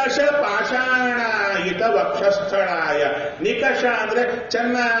ನಿಕಷ ಪಾಷಾಣಾಯಿತ ವಕ್ಷಸ್ಥಳಾಯ. ನಿಕಷ ಅಂದ್ರೆ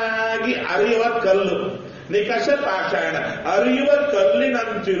ಚೆನ್ನಾಗಿ ಅರಿಯುವ ಕಲ್ಲು. ನಿಕಷ ಪಾಷಾಣ, ಅರಿಯುವ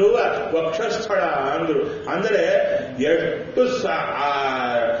ಕಲ್ಲಿನಂತಿರುವ ವಕ್ಷಸ್ಥಳ ಅಂದ್ರು. ಅಂದ್ರೆ ಎಷ್ಟು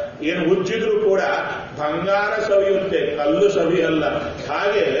ಏನು ಉಜ್ಜಿದ್ರು ಕೂಡ ಬಂಗಾರ ಸವಿಯುತ್ತೆ, ಕಲ್ಲು ಸವಿಯಲ್ಲ.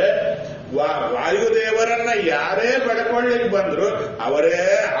 ಹಾಗೆ ವಾಯುದೇವರನ್ನ ಯಾರೇ ಬಡ್ಕೊಳ್ಳಿಕ್ಕೆ ಬಂದ್ರು ಅವರೇ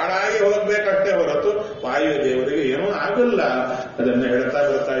ಹಾಳಾಗಿ ಹೋಗ್ಬೇಕಷ್ಟೇ ಹೊರತು ವಾಯುದೇವರಿಗೆ ಏನೂ ಆಗಲ್ಲ. ಅದನ್ನ ಹೇಳ್ತಾ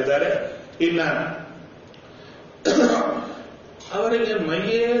ಬರ್ತಾ ಇದ್ದಾರೆ. ಇನ್ನ ಅವರಿಗೆ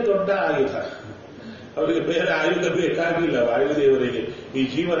ಮೈಯೇ ದೊಡ್ಡ ಆಯುಧ, ಅವರಿಗೆ ಬೇರೆ ಆಯುಧ ಬೇಕಾಗಿಲ್ಲ ವಾಯುದೇವರಿಗೆ ಈ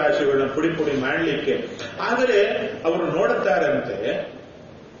ಜೀವರಾಶಿಗಳನ್ನ ಪುಡಿ ಪುಡಿ ಮಾಡಲಿಕ್ಕೆ. ಆದರೆ ಅವರು ನೋಡುತ್ತಾರಂತೆ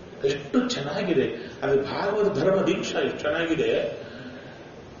ಎಷ್ಟು ಚೆನ್ನಾಗಿದೆ ಅದು. ಭಾಗವತ ಧರ್ಮ ದೀಕ್ಷಾ ಎಷ್ಟು ಚೆನ್ನಾಗಿದೆ.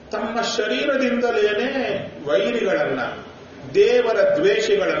 ತಮ್ಮ ಶರೀರದಿಂದಲೇನೆ ವೈರಿಗಳನ್ನ, ದೇವರ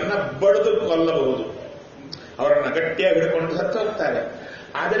ದ್ವೇಷಿಗಳನ್ನ ಬಡಿದು ಕೊಲ್ಲಬಹುದು. ಅವರನ್ನ ಗಟ್ಟಿಯಾಗಿ ಹಿಡ್ಕೊಂಡು ಸತ್ತು ಹೋಗ್ತಾರೆ.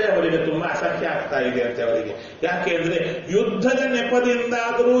 ಆದರೆ ಅವರಿಗೆ ತುಂಬಾ ಅಸಹ್ಯ ಆಗ್ತಾ ಇದೆ ಅಂತೆ ಅವರಿಗೆ. ಯಾಕೆ ಅಂದ್ರೆ ಯುದ್ಧದ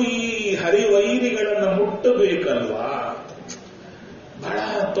ನೆಪದಿಂದಾದರೂ ಈ ಹರಿವೈರಿಗಳನ್ನು ಮುಟ್ಟಬೇಕಲ್ವಾ, ಬಹಳ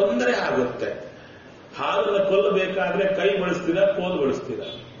ತೊಂದರೆ ಆಗುತ್ತೆ. ಹಾಲನ್ನು ಕೊಲ್ಲಬೇಕಾದ್ರೆ ಕೈ ಬಳಸ್ತೀರಾ, ಕೋಲು ಬಳಸ್ತೀರಾ?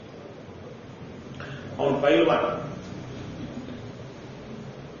 ಅವನು ಪೈಲ್ವಾನ್,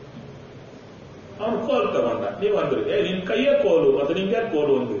 ಅವನು ಕೋಲು ತಗೊಂಡ. ನೀವು ಅಂದ್ರಿ ನಿನ್ ಕೈಯ ಕೋಲು, ಅದು ನಿಂಗೆ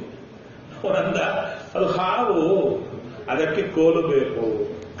ಕೋಲು ಅಂದ್ರಿ. ಅವನಂದ ಅದು ಹಾವು, ಅದಕ್ಕೆ ಕೋಲು ಬೇಕು,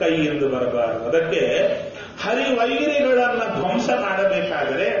 ಕೈಯಿಂದ ಬರಬಾರದು. ಅದಕ್ಕೆ ಹರಿವೈರಿಗಳನ್ನ ಧ್ವಂಸ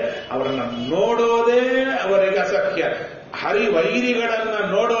ಮಾಡಬೇಕಾದರೆ ಅವರನ್ನ ನೋಡೋದೇ ಅವರಿಗೆ ಅಸಖ್ಯ. ಹರಿವೈರಿಗಳನ್ನ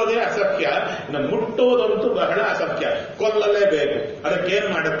ನೋಡೋದೇ ಅಸಖ್ಯ, ಇನ್ನು ಮುಟ್ಟುವುದಂತೂ ಬಹಳ ಅಸಖ್ಯ. ಕೊಲ್ಲಲೇಬೇಕು. ಅದಕ್ಕೇನು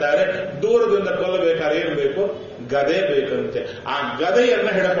ಮಾಡುತ್ತಾರೆ, ದೂರದಿಂದ ಕೊಲ್ಲಬೇಕಾದ್ರೆ ಏನು ಬೇಕು, ಗದೆ ಬೇಕಂತೆ. ಆ ಗದೆಯನ್ನ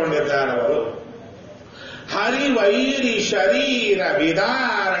ಹಿಡ್ಕೊಂಡಿದ್ದಾರೆ ಅವರು. ಹರಿವೈರಿ ಶರೀರ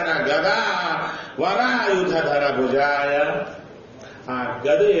ವಿದಾರಣ ಗದಾ ವರಾಯುಧರ ಭುಜಾಯ. ಆ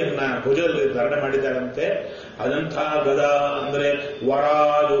ಗದೆಯನ್ನ ಭುಜದಲ್ಲಿ ಧಾರಣೆ ಮಾಡಿದ್ದಾರಂತೆ. ಅದಂಥ ಗದ ಅಂದ್ರೆ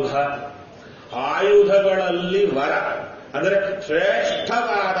ವರಾಯುಧ, ಆಯುಧಗಳಲ್ಲಿ ವರ ಅಂದ್ರೆ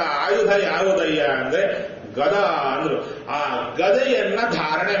ಶ್ರೇಷ್ಠವಾದ ಆಯುಧ ಯಾವುದಯ್ಯ ಅಂದ್ರೆ ಗದ ಅಂದ್ರು. ಆ ಗದೆಯನ್ನ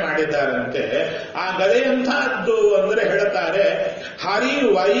ಧಾರಣೆ ಮಾಡಿದ್ದಾರಂತೆ. ಆ ಗದೆಯಂಥದ್ದು ಅಂದ್ರೆ ಹೇಳ್ತಾರೆ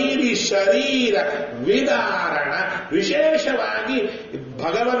ಹರಿವೈರಿ ಶರೀರ ವಿದಾರಣ. ವಿಶೇಷವಾಗಿ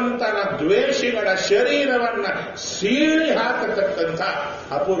ಭಗವಂತನ ದ್ವೇಷಿಗಳ ಶರೀರವನ್ನ ಸೀಳಿ ಹಾಕತಕ್ಕಂಥ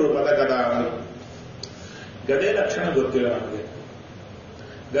ಅಪೂರ್ವದ ಗದ ಅಂದ್ರು. ಗದೆ ಲಕ್ಷಣ ಗೊತ್ತಿಲ್ಲ ನಮಗೆ.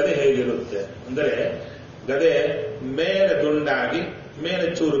 ಗದೆ ಹೇಗಿರುತ್ತೆ ಅಂದರೆ ಗದೆ ಮೇಲೆ ದುಂಡಾಗಿ, ಮೇಲೆ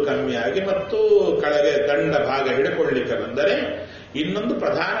ಚೂರು ಕಮ್ಮಿಯಾಗಿ ಮತ್ತು ಕೆಳಗೆ ದಂಡ ಭಾಗ ಹಿಡ್ಕೊಳ್ಳಿಕ್ಕೆ ಬಂದರೆ ಇನ್ನೊಂದು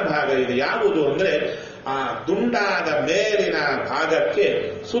ಪ್ರಧಾನ ಭಾಗ ಇದೆ. ಯಾವುದು ಅಂದ್ರೆ ಆ ದುಂಡಾದ ಮೇಲಿನ ಭಾಗಕ್ಕೆ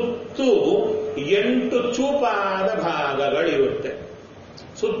ಸುತ್ತು 8 ಚೂಪಾದ ಭಾಗಗಳಿರುತ್ತೆ,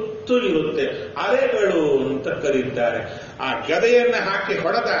 ಸುತ್ತು ಇರುತ್ತೆ. ಅರೆಗಳು ಅಂತ ಕರೀತಾರೆ. ಆ ಗದೆಯನ್ನು ಹಾಕಿ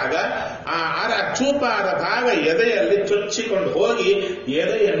ಹೊಡೆದಾಗ ಆ ಅರ ಚೂಪಾದ ಭಾಗ ಎದೆಯಲ್ಲಿ ಚೊಚ್ಚಿಕೊಂಡು ಹೋಗಿ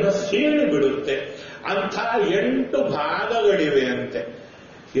ಎದೆಯನ್ನು ಸೀಳಿ ಬಿಡುತ್ತೆ. ಅಂಥ 8 ಭಾಗಗಳಿವೆ ಅಂತೆ.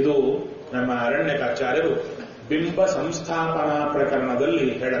 ಇದು ನಮ್ಮ ಅರಣ್ಯಕಾಚಾರ್ಯರು ಬಿಂಬ ಸಂಸ್ಥಾಪನಾ ಪ್ರಕರಣದಲ್ಲಿ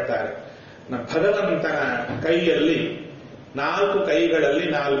ಹೇಳುತ್ತಾರೆ. ನಮ್ಮ ಭಗವಂತನ ಕೈಯಲ್ಲಿ 4 ಕೈಗಳಲ್ಲಿ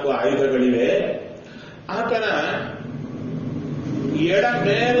 4 ಆಯುಧಗಳಿವೆ. ಆತನ ಎಡ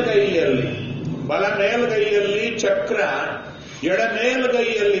ಮೇಲ್ಗೈಯಲ್ಲಿ, ಬಲ ಮೇಲ್ಗೈಯಲ್ಲಿ ಚಕ್ರ, ಎಡ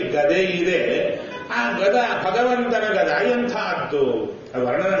ಮೇಲ್ಗೈಯಲ್ಲಿ ಗದೆ ಇದೆ. ಆ ಗದ ಭಗವಂತನ ಗದ ಎಂಥದ್ದು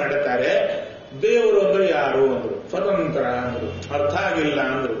ವರ್ಣನೆ ಮಾಡುತ್ತಾರೆ. ದೇವರು ಅಂದ್ರೆ ಯಾರು ಅಂದ್ರು, ಸ್ವತಂತ್ರ ಅಂದ್ರು, ಅರ್ಥ ಆಗಿಲ್ಲ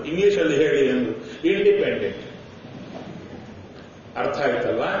ಅಂದ್ರು, ಇಂಗ್ಲಿಷಲ್ಲಿ ಹೇಳಿ ಅಂದ್ರು, ಇಂಡಿಪೆಂಡೆಂಟ್. ಅರ್ಥ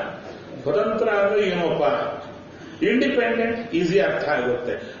ಆಯ್ತಲ್ವಾ? ಸ್ವತಂತ್ರ ಅಂದ್ರೆ ಏನೋಪ್ಪ, ಇಂಡಿಪೆಂಡೆಂಟ್ ಈಸಿ ಅರ್ಥ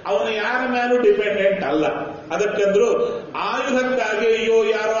ಆಗುತ್ತೆ. ಅವನು ಯಾರ ಮೇಲೂ ಡಿಪೆಂಡೆಂಟ್ ಅಲ್ಲ. ಅದಕ್ಕಂದ್ರು ಆಯುಧಕ್ಕಾಗಿ ಅಯ್ಯೋ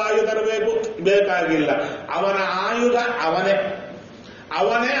ಯಾರೋ ಆಯುಧ ತರಬೇಕು ಬೇಕಾಗಿಲ್ಲ. ಅವನ ಆಯುಧ ಅವನೇ,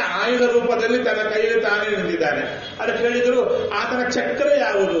 ಅವನೇ ಆಯುಧ ರೂಪದಲ್ಲಿ ತನ್ನ ಕೈಯಲ್ಲಿ ತಾನೇ ನಿಂತಿದ್ದಾನೆ. ಅದಕ್ಕೆ ಹೇಳಿದ್ರು ಆತನ ಚಕ್ರ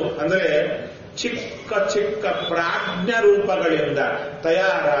ಯಾವುದು ಅಂದ್ರೆ ಚಿಕ್ಕ ಚಿಕ್ಕ ಪ್ರಾಜ್ಞ ರೂಪಗಳಿಂದ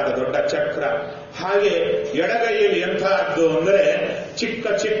ತಯಾರಾದ ದೊಡ್ಡ ಚಕ್ರ. ಹಾಗೆ ಎಡಗೈಯಲ್ಲಿ ಎಂಥದ್ದು ಅಂದ್ರೆ ಚಿಕ್ಕ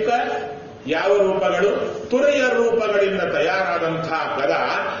ಚಿಕ್ಕ ಯಾವ ರೂಪಗಳು, ತುರೆಯ ರೂಪಗಳಿಂದ ತಯಾರಾದಂತಹ ಗದ.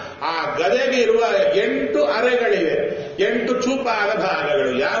 ಆ ಗದೆಗೆ ಇರುವ 8 ಅರೆಗಳಿವೆ, 8 ಚೂಪಾದ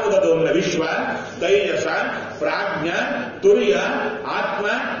ಭಾಗಗಳು. ಯಾವುದದು ಅಂದ್ರೆ ವಿಶ್ವ, ತೈಜಸ, ಪ್ರಾಜ್ಞ, ತುರಿಯ, ಆತ್ಮ,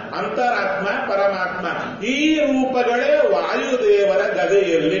 ಅಂತರಾತ್ಮ, ಪರಮಾತ್ಮ. ಈ ರೂಪಗಳೇ ವಾಯುದೇವರ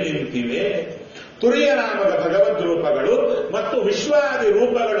ಗದೆಯಲ್ಲಿ ನಿಂತಿವೆ. ತುರಿಯ ನಾಮಕ ಭಗವದ್ ರೂಪಗಳು ಮತ್ತು ವಿಶ್ವಾದಿ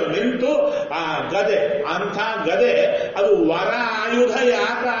ರೂಪಗಳು ನಿಂತು ಆ ಗದೆ, ಅಂಥ ಗದೆ ಅದು ವರ ಆಯುಧ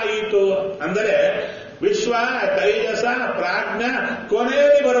ಯಾಕಾಯಿತು ಅಂದರೆ ವಿಶ್ವ, ತೈಜಸ, ಪ್ರಾಜ್ಞ,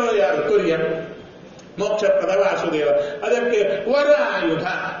 ಕೊನೆಯಲ್ಲಿ ಬರುವ ಯಾರು? ತುರ್ಯ, ಮೋಕ್ಷಪ್ರದ ವಾಸುದೇವ. ಅದಕ್ಕೆ ವರ ಆಯುಧ,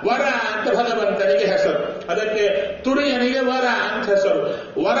 ವರ ಅಂತ ಭಗವಂತನಿಗೆ ಹೆಸರು. ಅದಕ್ಕೆ ತುರಿಯನಿಗೆ ವರ ಅಂತ ಹೆಸರು.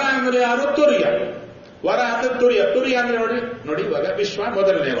 ವರ ಅಂದ್ರೆ ಯಾರು? ತುರ್ಯ. ವರ ಅಂದ್ರೆ ತುರ್ಯ. ತುರ್ಯ ಅಂದ್ರೆ ನೋಡಿ ಇವಾಗ ವಿಶ್ವ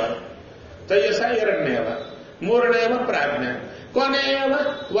ಮೊದಲನೇವ, ತೈಜಸ ಎರಡನೇವ, ಮೂರನೇವ ಪ್ರಾಜ್ಞ, ಕೊನೆಯವ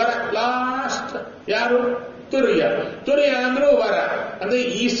ವರ, ಲಾಸ್ಟ್ ಯಾರು? ತುರ್ಯ. ತುರ್ಯ ಅಂದ್ರೂ ವರ. ಅಂದ್ರೆ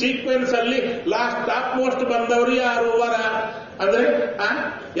ಈ ಸೀಕ್ವೆನ್ಸ್ ಅಲ್ಲಿ ಲಾಸ್ಟ್ ಟಾಪ್ ಮೋಸ್ಟ್ ಬಂದವರು ಯಾರು? ವರ ಅಂದ್ರೆ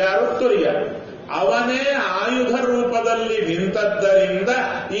ಯಾರು? ತುರ್ಯ. ಅವನೇ ಆಯುಧ ರೂಪದಲ್ಲಿ ನಿಂತದ್ದರಿಂದ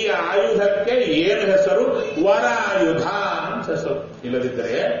ಈ ಆಯುಧಕ್ಕೆ ಏನು ಹೆಸರು? ವರಾಯುಧ ಅಂತ ಹೆಸರು.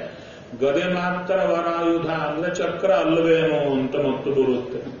 ಇಲ್ಲದಿದ್ದರೆ ಗದೆ ಮಾತ್ರ ವರಾಯುಧ ಅಂದ್ರೆ ಚಕ್ರ ಅಲ್ಲವೇನೋ ಅಂತ ಮತ್ತು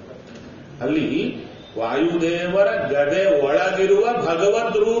ಬರುತ್ತೆ. ಅಲ್ಲಿ ವಾಯುದೇವರ ಗದೆ ಒಳಗಿರುವ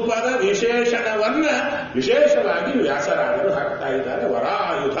ಭಗವದ್ ರೂಪದ ವಿಶೇಷಣವನ್ನ ವಿಶೇಷವಾಗಿ ವ್ಯಾಸರಾಜರು ಹಾಕ್ತಾ ಇದ್ದಾರೆ.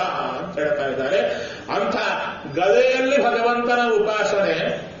 ವರಾಯುಧ ಅಂತ ಹೇಳ್ತಾ ಇದ್ದಾರೆ. ಅಂಥ ಗದೆಯಲ್ಲಿ ಭಗವಂತನ ಉಪಾಸನೆ.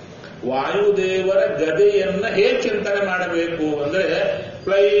 ವಾಯುದೇವರ ಗದೆಯನ್ನ ಹೇಗೆ ಚಿಂತನೆ ಮಾಡಬೇಕು ಅಂದ್ರೆ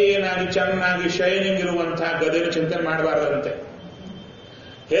ಪ್ಲೈನ್ ಆಗಿ ಚೆನ್ನಾಗಿ ಶೈನಿಂಗ್ ಇರುವಂತಹ ಗದೆಯನ್ನು ಚಿಂತನೆ ಮಾಡಬಾರದಂತೆ.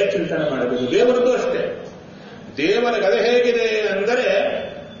 ಹೇಗೆ ಚಿಂತನೆ ಮಾಡಬೇಕು? ದೇವರದ್ದು ಅಷ್ಟೇ. ದೇವರ ಗದೆ ಹೇಗಿದೆ ಅಂದರೆ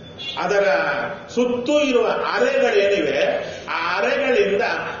ಅದರ ಸುತ್ತೂ ಇರುವ ಅರೆಗಳೇನಿವೆ, ಆ ಅರೆಗಳಿಂದ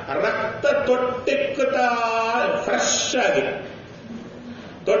ರಕ್ತ ತೊಟ್ಟಿಕ್ಕುತ್ತಾ ಫ್ರೆಶ್ ಆಗಿ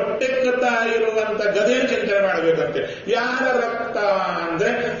ತೊಟ್ಟಿಕ್ಕುತ್ತಾ ಇರುವಂತ ಗದೆ ಚಿಂತನೆ ಮಾಡಬೇಕಂತೆ. ಯಾರ ರಕ್ತ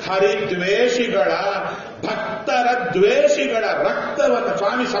ಅಂದ್ರೆ ಹರಿದ್ವೇಷಿಗಳ, ಭಕ್ತರ ದ್ವೇಷಿಗಳ ರಕ್ತವನ್ನು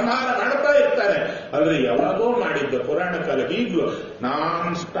ಸ್ವಾಮಿ ಸಂಹಾರ ಮಾಡ್ತಾ ಇರ್ತಾನೆ. ಅಂದ್ರೆ ಯಾವಾಗೋ ಮಾಡಿದ್ದ ಪುರಾಣ ಕಾಲ ಈಗಲೂ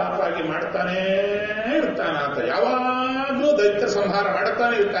ನಾನ್ ಸ್ಟಾಪ್ ಆಗಿ ಮಾಡ್ತಾನೇ ಇರ್ತಾನ ಅಂತ. ಯಾವಾಗ್ಲೂ ದೈತ್ಯ ಸಂಹಾರ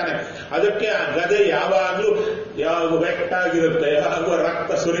ಮಾಡ್ತಾನೆ ಇರ್ತಾನೆ. ಅದಕ್ಕೆ ಆ ಗದೆ ಯಾವಾಗ್ಲೂ ಬೆಟ್ಟಾಗಿರುತ್ತೆ, ಯಾವಾಗಲೂ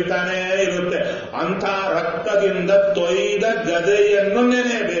ರಕ್ತ ಸುರಿತಾನೇ ಇರುತ್ತೆ. ಅಂಥ ರಕ್ತದಿಂದ ತೊಯ್ದ ಗದೆಯನ್ನು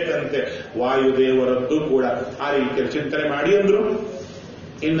ನೆನೆಯಬೇಕಂತೆ. ವಾಯುದೇವರದ್ದು ಕೂಡ ಆ ರೀತಿಯಲ್ಲಿ ಚಿಂತನೆ ಮಾಡಿ ಅಂದ್ರು.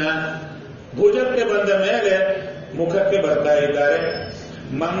 ಇನ್ನ ಭುಜಕ್ಕೆ ಬಂದ ಮೇಲೆ ಮುಖಕ್ಕೆ ಬರ್ತಾ ಇದ್ದಾರೆ.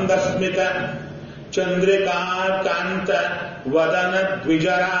 ಮಂದಸ್ಮಿತ ಚಂದ್ರಿಕಾ ಕಾಂತ ವದನ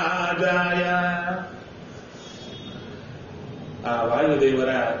ದ್ವಿಜರಾಜಾಯ. ಆ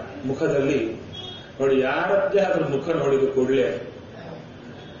ವಾಯುದೇವರ ಮುಖದಲ್ಲಿ ನೋಡಿ, ಯಾರದ್ದೇ ಅದ್ರ ಮುಖ ನೋಡಿದ ಕೂಡಲೇ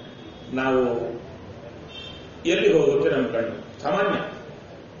ನಾವು ಎಲ್ಲಿ ಹೋಗುತ್ತೆ ನಮ್ಮ ಕಣ್ಣು? ಸಾಮಾನ್ಯ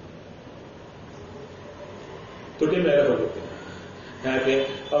ತುಟಿ ಮೇಲೆ ಹೋಗುತ್ತೆ. ಯಾಕೆ?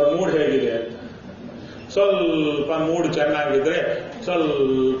 ಅವ್ರ ಮೂಡ್ ಹೇಗಿದೆ ಅಂತ. ಸ್ವಲ್ಪ ಮೂಡ್ ಚೆನ್ನಾಗಿದ್ರೆ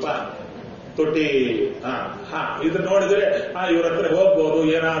ಸ್ವಲ್ಪ ತುಟಿ ಇದು ನೋಡಿದ್ರೆ ಇವ್ರ ಹತ್ರ ಹೋಗ್ಬೋದು,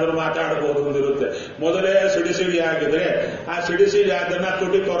 ಏನಾದ್ರೂ ಮಾತಾಡಬಹುದು ಅಂದಿರುತ್ತೆ. ಮೊದಲೇ ಸಿಡಿ ಆಗಿದ್ರೆ ಆ ಸಿಡಿ ಅದನ್ನ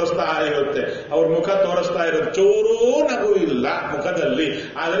ತುಟಿ ತೋರಿಸ್ತಾ ಇರುತ್ತೆ, ಅವ್ರ ಮುಖ ತೋರಿಸ್ತಾ ಇರುತ್ತೆ. ಚೂರೂ ನಗು ಇಲ್ಲ ಮುಖದಲ್ಲಿ.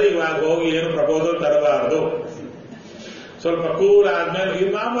 ಆದ್ರೆ ಇವಾಗ ಹೋಗಿ ಏನು ಪ್ರಪೋಸಲ್ ತರಬಾರದು. ಸ್ವಲ್ಪ ಕೂಲ್ ಆದ್ಮೇಲೆ ಈ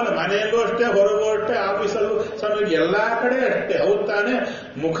ಮಾಮೂಲಿ ಮನೆಯಲ್ಲೂ ಅಷ್ಟೇ, ಹೊರಗೂ ಅಷ್ಟೇ, ಆಫೀಸಲ್ಲೂ ಸಮಯ ಎಲ್ಲಾ ಕಡೆ ಅಷ್ಟೇ. ಹೌದ್ ತಾನೆ?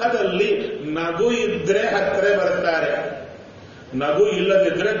 ಮುಖದಲ್ಲಿ ನಗು ಇದ್ರೆ ಹತ್ತಿರ ಬರ್ತಾರೆ, ನಗು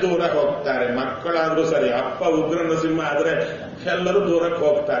ಇಲ್ಲದಿದ್ರೆ ದೂರ ಹೋಗ್ತಾರೆ. ಮಕ್ಕಳಾದ್ರೂ ಸರಿ, ಅಪ್ಪ ಉಗ್ರ ನರಸಿಂಹ ಆದ್ರೆ ಎಲ್ಲರೂ ದೂರಕ್ಕೆ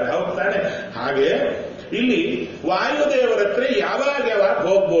ಹೋಗ್ತಾರೆ. ಹೌದ್ ತಾನೆ? ಹಾಗೆ ಇಲ್ಲಿ ವಾಯುದೇವರ ಹತ್ರ ಯಾವಾಗ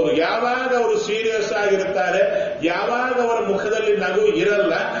ಹೋಗ್ಬೋದು, ಯಾವಾಗ ಅವರು ಸೀರಿಯಸ್ ಆಗಿರುತ್ತಾರೆ, ಯಾವಾಗ ಅವರ ಮುಖದಲ್ಲಿ ನಗು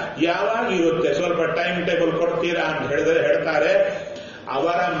ಇರಲ್ಲ, ಯಾವಾಗ ಇರುತ್ತೆ. ಸ್ವಲ್ಪ ಟೈಮ್ ಟೇಬಲ್ ಕೊಡ್ತೀರಾ ಅಂತ ಹೇಳಿದ್ರೆ ಹೇಳ್ತಾರೆ,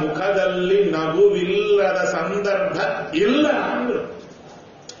 ಅವರ ಮುಖದಲ್ಲಿ ನಗುವಿಲ್ಲದ ಸಂದರ್ಭ ಇಲ್ಲ ಅಂದ್ರು.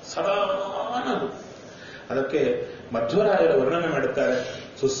 ಸದಾ ನಗು. ಅದಕ್ಕೆ ಮಧ್ವರಾಯರು ವರ್ಣನೆ ಮಾಡುತ್ತಾರೆ.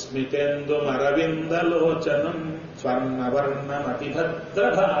 ಸುಸ್ಮಿತೆಂದು ಮರವಿಂದ ಲೋಚನಂ ಸ್ವರ್ಣವರ್ಣ ಮತಿಭದ್ರ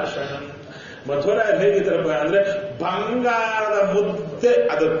ಭಾಷಣಂ. ಮಧ್ವರಾಯರು ಹೇಗಿದ್ರಪ್ಪ ಅಂದ್ರೆ ಬಂಗಾರದ ಮುದ್ದೆ,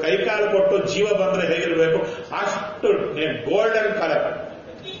 ಅದು ಕೈಕಾಲು ಕೊಟ್ಟು ಜೀವ ಬಂದ್ರೆ ಹೇಗಿರ್ಬೇಕು ಅಷ್ಟು ಗೋಲ್ಡನ್ ಕಲರ್,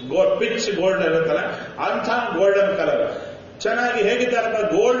 ಪಿಚ್ ಗೋಲ್ಡ್ ಇರುತ್ತಲ್ಲ ಅಂಥ ಗೋಲ್ಡನ್ ಕಲರ್ ಚೆನ್ನಾಗಿ ಹೇಗಿದ್ದಾರಪ್ಪ.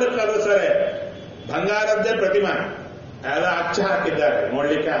 ಗೋಲ್ಡ್ ಕಲರ್ ಸರಿ, ಬಂಗಾರದ್ದೇ ಪ್ರತಿಮಾ, ಅದ ಅಚ್ಚ ಹಾಕಿದ್ದಾರೆ,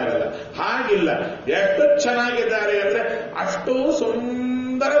 ನೋಡ್ಲಿಕ್ಕೆ ಆಗಲ್ಲ. ಹಾಗಿಲ್ಲ, ಎಷ್ಟು ಚೆನ್ನಾಗಿದ್ದಾರೆ ಅಂದ್ರೆ ಅಷ್ಟು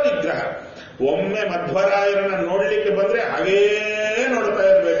ಸುಂದರ ವಿಗ್ರಹ. ಒಮ್ಮೆ ಮಧ್ವರಾಯರನ್ನ ನೋಡ್ಲಿಕ್ಕೆ ಬಂದ್ರೆ ಹಾಗೇ ನೋಡ್ತಾ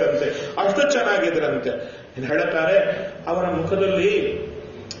ಇರ್ಬೇಕಂತೆ, ಅಷ್ಟು ಚೆನ್ನಾಗಿದ್ರಂತೆ. ಹೇಳ್ತಾರೆ ಅವರ ಮುಖದಲ್ಲಿ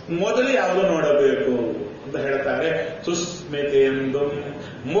ಮೊದಲು ಯಾವುದು ನೋಡಬೇಕು ಅಂತ ಹೇಳ್ತಾರೆ. ಸುಸ್ಮಿತೆ ಎಂದು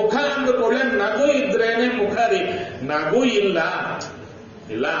ಮುಖ ಅಂದುಕೊಳ್ಳೆ ನಗು ಇದ್ರೇನೆ ಮುಖ ರೀ. ನಗು ಇಲ್ಲ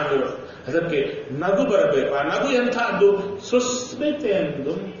ಅಂದ್ರು. ಅದಕ್ಕೆ ನಗು ಬರಬೇಕು. ಆ ನಗು ಎಂಥದ್ದು? ಸುಸ್ಮಿತೆ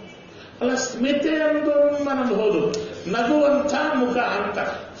ಎಂದು ಅಲ್ಲ, ಸ್ಮಿತೆ ಎಂದು ಅನ್ನಬಹುದು. ನಗುವಂಥ ಮುಖ ಅಂತ.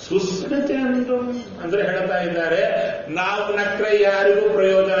 ಸುಸ್ಮಿತೆ ಎಂದು ಅಂದ್ರೆ ಹೇಳ್ತಾ ಇದ್ದಾರೆ, ನಾವು ನಕ್ರೆ ಯಾರಿಗೂ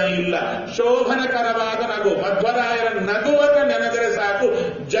ಪ್ರಯೋಜನ ಇಲ್ಲ. ಶೋಭನಕರವಾದ ನಗು. ಮಧ್ವರಾಯರ ನಗುವನ್ನು ನೆನೆದರೆ ಸಾಕು,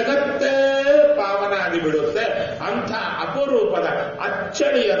 ಜಗತ್ತೇ ಪಾವ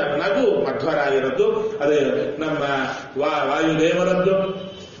ಅಚ್ಚಳಿಯದ ನಗು ಮಧ್ವರಾಯರದ್ದು, ಅದೇ ನಮ್ಮ ವಾಯುದೇವರದ್ದು.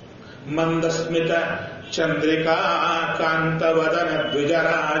 ಮಂದಸ್ಮಿತ ಚಂದ್ರಿಕಾ ಕಾಂತವದನ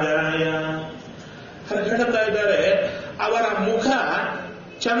ದ್ವಿಜರಾಜಾಯ. ಹೇಳ್ತಾ ಇದ್ದಾರೆ, ಅವರ ಮುಖ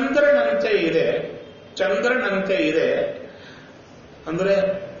ಚಂದ್ರನಂತೆ ಇದೆ, ಚಂದ್ರನಂತೆ ಇದೆ. ಅಂದ್ರೆ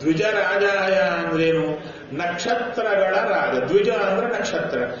ದ್ವಿಜರಾಜಾಯ ಅಂದ್ರೇನು? ನಕ್ಷತ್ರಗಳ ರಾಜ. ದ್ವಿಜ ಅಂದ್ರೆ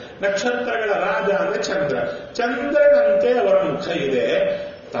ನಕ್ಷತ್ರ, ನಕ್ಷತ್ರಗಳ ರಾಜ ಅಂದ್ರೆ ಚಂದ್ರ. ಚಂದ್ರನಂತೆ ಅವರ ಮುಖ ಇದೆ,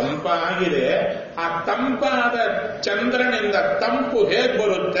 ತಂಪಾಗಿದೆ. ಆ ತಂಪಾದ ಚಂದ್ರನಿಂದ ತಂಪು ಹೇಗೆ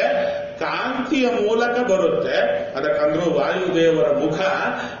ಬರುತ್ತೆ? ಕಾಂತಿಯ ಮೂಲಕ ಬರುತ್ತೆ. ಅದಕ್ಕಂದ್ರು ವಾಯುದೇವರ ಮುಖ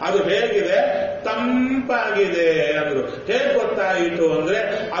ಅದು ಹೇಗಿದೆ? ತಂಪಾಗಿದೆ ಅಂದ್ರು. ಹೇಗೆ ಗೊತ್ತಾಯಿತು ಅಂದ್ರೆ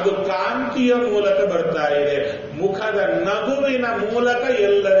ಅದು ಕಾಂತಿಯ ಮೂಲಕ ಬರ್ತಾ ಇದೆ. ಮುಖದ ನಗುವಿನ ಮೂಲಕ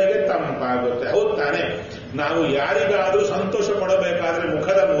ಎಲ್ಲರಿಗೆ ತಂಪಾಗುತ್ತೆ. ಹೌದು ತಾನೆ? ನಾವು ಯಾರಿಗಾದ್ರೂ ಸಂತೋಷ ಕೊಡಬೇಕಾದ್ರೆ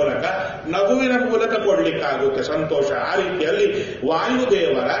ಮುಖದ ಮೂಲಕ, ನಗುವಿನ ಮೂಲಕ ಕೊಡ್ಲಿಕ್ಕಾಗುತ್ತೆ ಸಂತೋಷ. ಆ ರೀತಿಯಲ್ಲಿ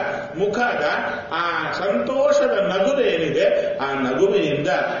ವಾಯುದೇವರ ಮುಖದ ಆ ಸಂತೋಷದ ನಗುವೇನಿದೆ, ಆ ನಗುವಿನಿಂದ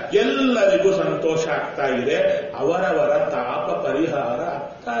ಎಲ್ಲರಿಗೂ ಸಂತೋಷ ಆಗ್ತಾ ಇದೆ, ಅವರವರ ತಾಪ ಪರಿಹಾರ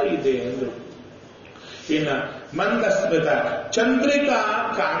ಆಗ್ತಾ ಇದೆ ಎಂದರು. ಇನ್ನ ಮಂದಸ್ಮಿತ ಚಂದ್ರಿಕಾ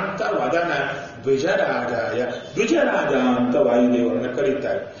ಕಾಂತ ವದನ ದ್ವಿಜರಾಜಾಯ. ದ್ವಿಜರಾಜ ಅಂತ ವಾಯುದೇವರನ್ನ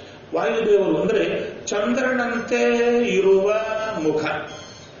ಕರೀತಾರೆ. ವಾಯುದೇವರು ಅಂದ್ರೆ ಚಂದ್ರನಂತೆ ಇರುವ ಮುಖ,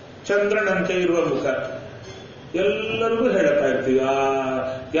 ಚಂದ್ರನಂತೆ ಇರುವ ಮುಖ. ಎಲ್ಲರಿಗೂ ಹೇಳ್ತಾ ಇರ್ತೀವಿ,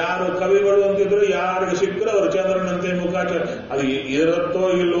 ಯಾರು ಕವಿಗಳು ಅಂತಿದ್ರು, ಯಾರಿಗೆ ಸಿಕ್ಕರು ಅವರು ಚಂದ್ರನಂತೆ ಮುಖ, ಅದು ಇರುತ್ತೋ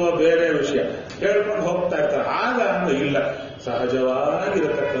ಇಲ್ವೋ ಬೇರೆ ವಿಷಯ, ಹೇಳ್ಕೊಂಡು ಹೋಗ್ತಾ ಇರ್ತಾರೆ. ಆಗ ಅಂದ್ರೆ ಇಲ್ಲ,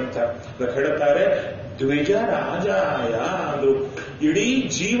 ಸಹಜವಾಗಿರತಕ್ಕಂಥ ಹೇಳ್ತಾರೆ. ದ್ವಿಜರಾಜಾಯ ಅಂದ್ರು ಇಡೀ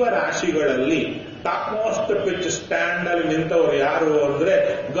ಜೀವರಾಶಿಗಳಲ್ಲಿ ಟಾಪ್ ಮೋಸ್ಟ್ ಪಿಚ್ ಸ್ಟ್ಯಾಂಡ್ ಅಲ್ಲಿ ನಿಂತವರು ಯಾರು ಅಂದ್ರೆ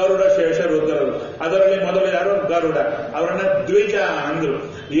ಗರುಡ, ಶೇಷ, ರುದ್ರರು. ಅದರಲ್ಲಿ ಮೊದಲು ಯಾರು? ಗರುಡ. ಅವರನ್ನ ದ್ವಿಜ ಅಂದ್ರು.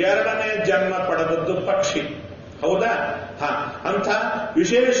 ಎರಡನೇ ಜನ್ಮ ಪಡೆದದ್ದು ಪಕ್ಷಿ. ಹೌದಾ? ಅಂಥ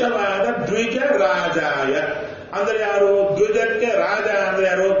ವಿಶೇಷವಾದ ದ್ವಿಜ ರಾಜಾಯ ಅಂದ್ರೆ ಯಾರು? ದ್ವಿಜಕ್ಕೆ ರಾಜ ಅಂದ್ರೆ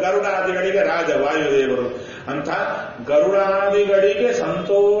ಯಾರು? ಗರುಡಾದಿಗಳಿಗೆ ರಾಜ ವಾಯುದೇವರು. ಅಂತ ಗರುಡಾದಿಗಳಿಗೆ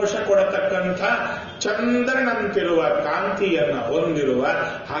ಸಂತೋಷ ಕೊಡತಕ್ಕಂಥ ಚಂದ್ರನಂತಿರುವ ಕಾಂತಿಯನ್ನ ಹೊಂದಿರುವ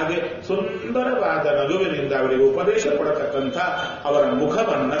ಹಾಗೆ ಸುಂದರವಾದ ನಗುವಿನಿಂದ ಅವರಿಗೆ ಉಪದೇಶ ಕೊಡತಕ್ಕಂಥ ಅವರ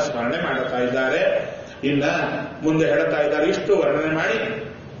ಮುಖವನ್ನ ಸ್ಮರಣೆ ಮಾಡುತ್ತಾ ಇದ್ದಾರೆ. ಇನ್ನ ಮುಂದೆ ಹೇಳ್ತಾ ಇದ್ದಾರೆ. ಇಷ್ಟು ವರ್ಣನೆ ಮಾಡಿ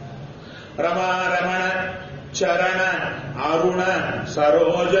ರಮಾರಮಣ ಚರಣ ಅರುಣ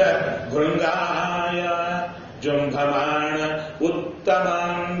ಸರೋಜ ಭೃಂಗಾಯ ಜುಂಭಮಾಣ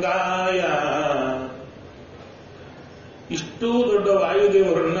ಉತ್ತಮಾಂಗಾಯ. ಇಷ್ಟೂ ದೊಡ್ಡ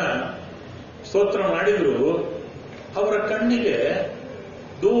ವಾಯುದೇವರನ್ನ ಸ್ತೋತ್ರ ಮಾಡಿದ್ರು. ಅವರ ಕಣ್ಣಿಗೆ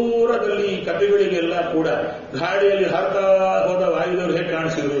ದೂರದಲ್ಲಿ ಈ ಕಪಿಗಳಿಗೆಲ್ಲ ಕೂಡ ಗಾಡಿಯಲ್ಲಿ ಹರಿತಾ ಹೋದ ವಾಯುದೇವರು ಹೇಗೆ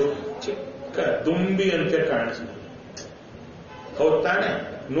ಕಾಣಿಸಿದ್ರು? ಚಿಕ್ಕ ದುಂಬಿಯಂತೆ ಕಾಣಿಸಿದ್ರು. ಹೌದು ತಾನೆ?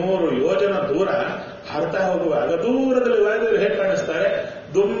 100 ಯೋಜನ ದೂರ ಹರಿತಾ ಹೋಗುವಾಗ ದೂರದಲ್ಲಿ ವಾಯುದೇವರು ಹೇಗೆ ಕಾಣಿಸ್ತಾರೆ?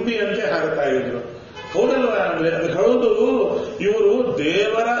 ದುಂಬಿಯಂತೆ ಹರಿತಾ ಇದ್ರು. ಹೌದಲ್ವಾ? ಅಂದ್ರೆ ಅದು ಹೌದು. ಇವರು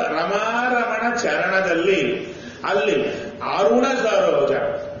ದೇವರ ರಮಾರಮಣ ಚರಣದಲ್ಲಿ, ಅಲ್ಲಿ ಅರುಣ ಸರೋಜ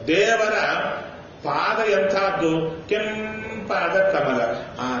ದೇವರ ಪಾದ ಎಂಥದ್ದು? ಕೆಂಪಾದ ಕಮಲ.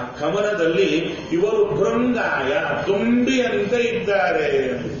 ಆ ಕಮಲದಲ್ಲಿ ಇವರು ಭೃಂಗಾಯ ದುಂಬಿಯಂತೆ ಇದ್ದಾರೆ.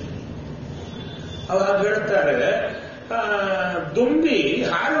 ಅವಾಗ ಹೇಳ್ತಾರೆ, ದುಂಬಿ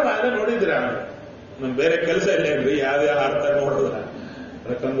ಹಾರುವಾಗ ನೋಡಿದ್ರ? ನಮ್ ಬೇರೆ ಕೆಲಸ ಇಲ್ಲೇನ್ರಿ, ಯಾವ್ಯಾವ ಹಾರ್ತಾ ನೋಡಿದ್ರ?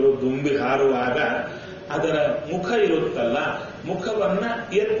 ಯಾಕಂದ್ರು ದುಂಬಿ ಹಾರುವಾಗ ಅದರ ಮುಖ ಇರುತ್ತಲ್ಲ, ಮುಖವನ್ನ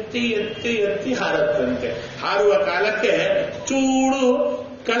ಎತ್ತಿ ಎತ್ತಿ ಎತ್ತಿ ಹಾರತ್ತಂತೆ. ಹಾರುವ ಕಾಲಕ್ಕೆ ಚೂಡು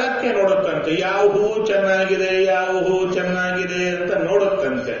ಕೆಳಕ್ಕೆ ನೋಡುತ್ತಂತೆ. ಯಾವ ಹೂ ಚೆನ್ನಾಗಿದೆ, ಯಾವ ಹೂ ಚೆನ್ನಾಗಿದೆ ಅಂತ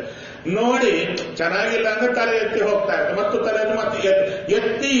ನೋಡುತ್ತಂತೆ. ನೋಡಿ ಚೆನ್ನಾಗಿಲ್ಲ ಅಂದ್ರೆ ತಲೆ ಎತ್ತಿ ಹೋಗ್ತಾ ಇರುತ್ತೆ, ಮತ್ತು ತಲೆಯನ್ನು ಮತ್ತೆ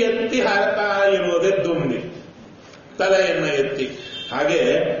ಎತ್ತಿ ಎತ್ತಿ ಹಾರತಾ ಇರೋದೇ ದುಂಬಿ, ತಲೆಯನ್ನ ಎತ್ತಿ. ಹಾಗೆ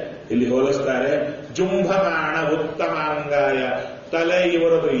ಇಲ್ಲಿ ಹೋಲಿಸ್ತಾರೆ. ಜುಂಭಮಾಣ ಉತ್ತಮಾಂಗಾಯ, ತಲೆ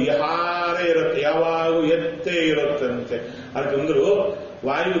ಇವರದು ಹಾರೇ ಇರುತ್ತೆ, ಯಾವಾಗೂ ಎತ್ತೇ ಇರುತ್ತಂತೆ. ಅದೊಂದ್ರು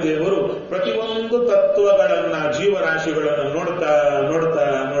ವಾಯುದೇವರು ಪ್ರತಿಯೊಂದು ತತ್ವಗಳನ್ನ, ಜೀವರಾಶಿಗಳನ್ನು ನೋಡ್ತಾ ನೋಡ್ತಾ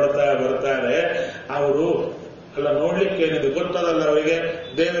ನೋಡ್ತಾ ಬರ್ತಾರೆ. ಅವರು ಅಲ್ಲ ನೋಡ್ಲಿಕ್ಕೆ ಏನಿದೆ ಗೊತ್ತದಲ್ಲ ಅವರಿಗೆ,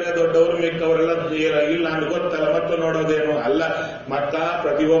 ದೇವರೇ ದೊಡ್ಡವರು, ಮಿಕ್ಕವರೆಲ್ಲ ಇಲ್ಲ ಅಂತ ಗೊತ್ತಲ್ಲ, ಮತ್ತು ನೋಡೋದೇನು ಅಲ್ಲ. ಮತ್ತ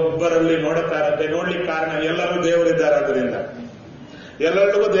ಪ್ರತಿಯೊಬ್ಬರಲ್ಲಿ ನೋಡುತ್ತಾರಂತೆ. ನೋಡ್ಲಿಕ್ಕೆ ಕಾರಣ ಎಲ್ಲರೂ ದೇವರಿದ್ದಾರೆ, ಆದ್ದರಿಂದ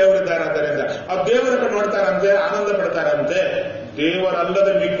ಎಲ್ಲರಿಗೂ ದೇವರಿದ್ದಾರೆ. ಆದ್ದರಿಂದ ಆ ದೇವರನ್ನು ನೋಡ್ತಾರಂತೆ, ಆನಂದ ಪಡ್ತಾರಂತೆ.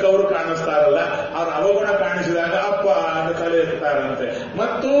 ದೇವರಲ್ಲದೆ ಮಿಕ್ಕವರು ಕಾಣಿಸ್ತಾರಲ್ಲ, ಅವ್ರ ಅವಗುಣ ಕಾಣಿಸಿದಾಗ ಅಪ್ಪ ಅಂತ ತಲೆ ಎತ್ತಾರಂತೆ.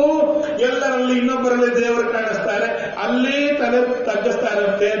 ಮತ್ತು ಎಲ್ಲರಲ್ಲಿ ಇನ್ನೊಬ್ಬರಲ್ಲಿ ದೇವರು ಕಾಣಿಸ್ತಾರೆ, ಅಲ್ಲಿ ತಲೆ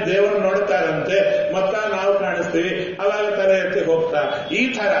ತಗ್ಗಿಸ್ತಾರಂತೆ, ದೇವರು ನೋಡ್ತಾರಂತೆ. ಮತ್ತ ನಾವು ಕಾಣಿಸ್ತೀವಿ, ಅವಾಗ ತಲೆ ಎತ್ತಿ ಹೋಗ್ತಾ. ಈ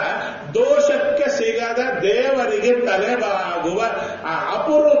ತರ ದೋಷಕ್ಕೆ ಸಿಗದ ದೇವರಿಗೆ ತಲೆಬಾಗುವ ಆ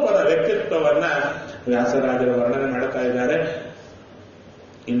ಅಪರೂಪದ ವ್ಯಕ್ತಿತ್ವವನ್ನ ವ್ಯಾಸರಾಜರು ವರ್ಣನೆ ಮಾಡ್ತಾ ಇದ್ದಾರೆ.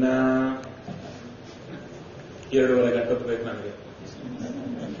 ಇನ್ನ 2:30 ಗಂಟೆ ಬೇಕು ನನಗೆ.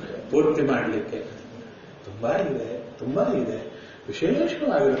 ಪೂರ್ತಿ ಮಾಡಲಿಕ್ಕೆ ತುಂಬಾ ಇದೆ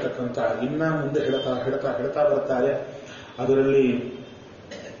ವಿಶೇಷವಾಗಿರತಕ್ಕಂಥ ಇನ್ನ ಮುಂದೆ ಹೇಳ್ತಾ ಬರ್ತಾರೆ. ಅದರಲ್ಲಿ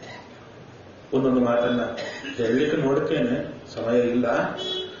ಒಂದೊಂದು ಮಾತನ್ನ ಹೇಳಲಿಕ್ಕೆ ನೋಡುತ್ತೇನೆ, ಸಮಯ ಇಲ್ಲ,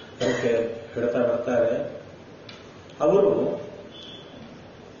 ಅದಕ್ಕೆ ಹೇಳ್ತಾ ಬರ್ತಾರೆ. ಅವರು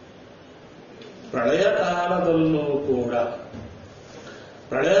ಪ್ರಳಯ ಕಾಲದಲ್ಲೂ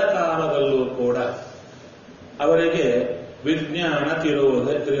ಕೂಡ ಅವರಿಗೆ ವಿಜ್ಞಾನ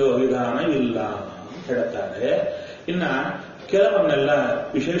ತಿರೋವಿಧಾನ ಇಲ್ಲ ಅಂತ ಹೇಳ್ತಾರೆ. ಇನ್ನ ಕೆಲವನ್ನೆಲ್ಲ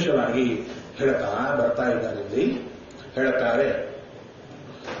ವಿಶೇಷವಾಗಿ ಹೇಳ್ತಾ ಬರ್ತಾ ಇದ್ದಾರೆ. ಇಲ್ಲಿ ಹೇಳ್ತಾರೆ,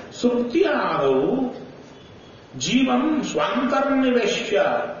 ಸುಪ್ತಿಯಾದವು ಜೀವಂ ಸ್ವಾಂತರ್ನಿವೇಶ್ಯ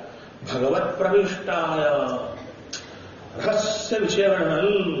ಭಗವತ್ ಪ್ರವಿಷ್ಟಾಯ. ರಹಸ್ಯ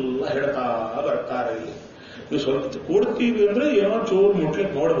ವಿಷಯಗಳನ್ನೆಲ್ಲ ಹೇಳ್ತಾ ಬರ್ತಾರೆ. ನೀವು ಸ್ವಲ್ಪ ಕೂಡ್ತೀವಿ ಅಂದ್ರೆ ಏನೋ ಚೂರು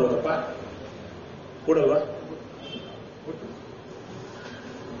ಮುಟ್ಲಿಕ್ಕೆ ನೋಡಬಹುದಪ್ಪ, ಕೂಡಲ್ವಾ?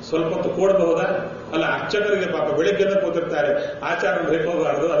 ಸ್ವಲ್ಪ ಹೊತ್ತು ಕೂಡಬಹುದಾ? ಅಲ್ಲ, ಅರ್ಚಕರಿಗೆ ಪಾಪ ಬೆಳಿಗ್ಗೆಲ್ಲ ಕೂತಿರ್ತಾರೆ, ಆಚಾರ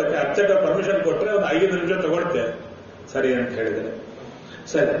ಹೋಗಬಾರ್ದು, ಅದಕ್ಕೆ ಅರ್ಚಕ ಪರ್ಮಿಷನ್ ಕೊಟ್ಟರೆ ಒಂದು 5 ನಿಮಿಷ ತಗೊಳ್ತೇವೆ, ಸರಿ ಅಂತ ಹೇಳಿದರೆ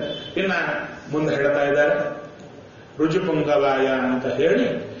ಸರಿ. ಇನ್ನ ಮುಂದೆ ಹೇಳ್ತಾ ಇದ್ದಾರೆ, ರುಜುಪುಂಗವಾಯ ಅಂತ ಹೇಳಿ,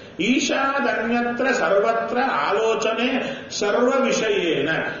 ಈಶಾದನ್ಯತ್ರ ಸರ್ವತ್ರ ಆಲೋಚನೆ ಸರ್ವ ವಿಷಯೇನ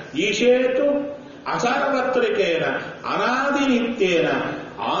ಈಶೇತು ಅಸಾರ್ವತ್ರಿಕೇನ ಅನಾದಿನಿತ್ಯೇನ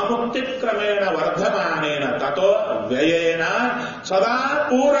ಆಮುಕ್ತಿಕ್ರಮೇಣ ವರ್ಧಮಾನೇನ ತಥೋ ವ್ಯಯೇನ ಸದಾ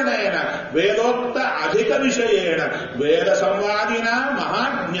ಪೂರ್ಣೇನ ವೇದೋಕ್ತ ಅಧಿಕ ವಿಷಯೇಣ ವೇದ ಸಂವಾದಿನ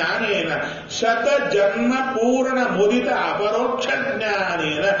ಮಹಾಜ್ಞಾನೇನ ಶತ ಜನ್ಮ ಪೂರ್ಣ ಮುದಿತ ಅಪರೋಕ್ಷ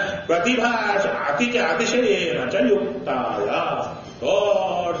ಜ್ಞಾನೇನ ಪ್ರತಿಭಾಷ ಅತಿಶಯೇನ ಚ ಯುಕ್ತಾಯ.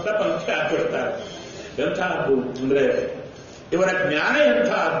 ದೊಡ್ಡ ಪಂಕ್ತಿ ಹಾಕಿರ್ತಾರೆ. ಎಂಥದ್ದು ಅಂದ್ರೆ ಇವರ ಜ್ಞಾನ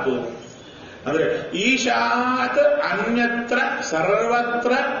ಎಂಥದ್ದು ಅಂದ್ರೆ ಈಶಾತ್ ಅನ್ಯತ್ರ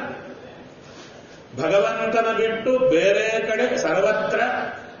ಸರ್ವತ್ರ, ಭಗವಂತನ ಬಿಟ್ಟು ಬೇರೆ ಕಡೆ ಸರ್ವತ್ರ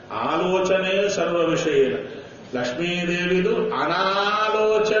ಆಲೋಚನೆ ಸರ್ವ ವಿಷಯ. ಲಕ್ಷ್ಮೀದೇವಿದು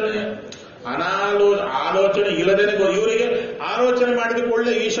ಆಲೋಚನೆ ಇಲ್ಲದೇನೆ ಇವರಿಗೆ ಆಲೋಚನೆ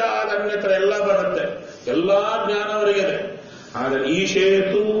ಮಾಡಿಕೊಳ್ಳೆ ಈಶಾದ್ ಅನ್ಯತ್ರ ಎಲ್ಲ ಬರುತ್ತೆ, ಎಲ್ಲಾ ಜ್ಞಾನ ಅವರಿಗಿದೆ. ಆದರೆ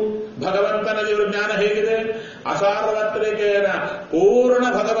ಈಶೇತು ಭಗವಂತನ ದೇವರ ಜ್ಞಾನ ಹೇಗಿದೆ? ಅಸಾರ್ವತ್ರಿಕೇನ ಪೂರ್ಣ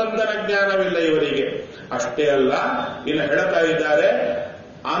ಭಗವಂತನ ಜ್ಞಾನವಿಲ್ಲ ಇವರಿಗೆ. ಅಷ್ಟೇ ಅಲ್ಲ, ಇನ್ನು ಹೇಳ್ತಾ ಇದ್ದಾರೆ,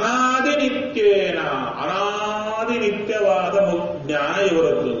 ಅನಾದಿ ನಿತ್ಯವಾದ ಜ್ಞಾನ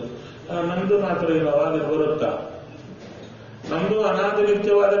ಇವರದ್ದು. ನಮ್ದು ಮಾತ್ರ ಇಲ್ಲವಾಗ ಬರುತ್ತಾ? ನಮ್ದು ಅನಾದಿ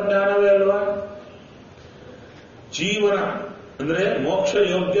ನಿತ್ಯವಾದ ಜ್ಞಾನವೇ ಅಲ್ವಾ? ಜೀವನ ಅಂದ್ರೆ ಮೋಕ್ಷ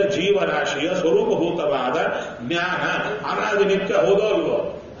ಯೋಗ್ಯ ಜೀವರಾಶಿಯ ಸ್ವರೂಪಭೂತವಾದ ಜ್ಞಾನ ಅನಾದಿ ನಿತ್ಯ ಹೌದೋ ಅಲ್ವೋ?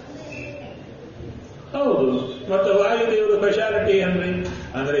 ಹೌದು. ಮತ್ತೆ ವಾಯುದೇವರು ಸ್ಪೆಷಾಲಿಟಿ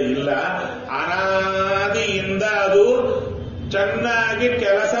ಅಂದ್ರೆ ಇಲ್ಲ, ಅನಾದಿಯಿಂದ ಅದು ಚೆನ್ನಾಗಿ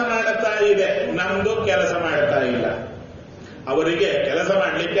ಕೆಲಸ ಮಾಡುತ್ತಾ ಇದೆ, ನಮ್ದು ಕೆಲಸ ಮಾಡ್ತಾ ಇಲ್ಲ. ಅವರಿಗೆ ಕೆಲಸ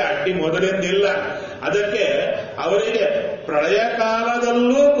ಮಾಡಲಿಕ್ಕೆ ಅಡ್ಡಿ ಮೊದಲಿಂದಿಲ್ಲ. ಅದಕ್ಕೆ ಅವರಿಗೆ ಪ್ರಳಯ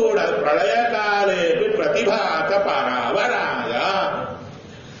ಕಾಲದಲ್ಲೂ ಕೂಡ ಪ್ರಳಯ ಕಾಲೇಪಿ ಪ್ರತಿಭಾತ ಪರಾವರಾಯ,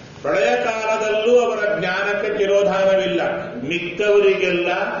 ಪ್ರಳಯ ಕಾಲದಲ್ಲೂ ಅವರ ಜ್ಞಾನಕ್ಕೆ ತಿರೋಧಾನವಿಲ್ಲ. ಮಿಕ್ಕವರಿಗೆಲ್ಲ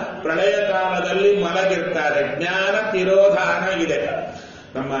ಪ್ರಳಯ ಕಾಲದಲ್ಲಿ ಮಲಗಿರ್ತಾರೆ, ಜ್ಞಾನ ತಿರೋಧಾನ ಇದೆ.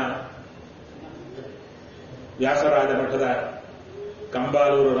 ನಮ್ಮ ವ್ಯಾಸರಾಜ ಮಠದ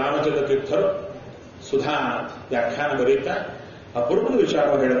ಕಂಬಾಲೂರು ರಾಮಚಂದ್ರ ತೀರ್ಥರು ಸುಧಾ ವ್ಯಾಖ್ಯಾನ ಬರೀತಾ ಅಪೂರ್ವ ವಿಚಾರ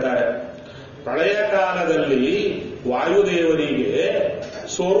ಹೇಳ್ತಾರೆ. ಪ್ರಳಯ ಕಾಲದಲ್ಲಿ ವಾಯುದೇವರಿಗೆ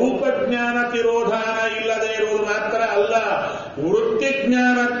ಸ್ವರೂಪ ಜ್ಞಾನ ತಿರೋಧಾನ ಇಲ್ಲದೆ ಇರುವುದು ಮಾತ್ರ ಅಲ್ಲ, ವೃತ್ತಿ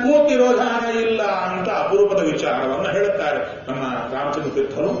ಜ್ಞಾನಕ್ಕೂ ತಿರೋಧಾನ ಇಲ್ಲ ಅಂತ ಅಪರೂಪದ ವಿಚಾರವನ್ನು ಹೇಳುತ್ತಾರೆ ನಮ್ಮ ರಾಮಚಂದ್ರ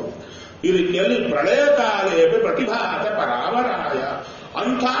ತೀರ್ಥರು. ಈ ರೀತಿಯಲ್ಲಿ ಪ್ರಳಯ ಕಾಲೇ ಪ್ರತಿಭಾತ ಪರಾವರಾಯ,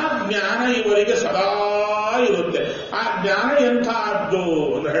 ಅಂಥ ಜ್ಞಾನ ಇವರಿಗೆ ಸದಾ ಇರುತ್ತೆ. ಆ ಜ್ಞಾನ ಎಂಥದ್ದು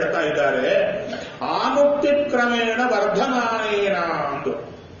ಅಂತ ಹೇಳ್ತಾ ಇದ್ದಾರೆ, ಆಮುಕ್ತಿ ಕ್ರಮೇಣ ವರ್ಧಮಾನೇನ ಅಂದು.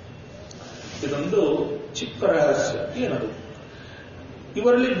 ಇದೊಂದು ಚಿಕ್ಕ ರಹಸ್ಯ. ಏನದು?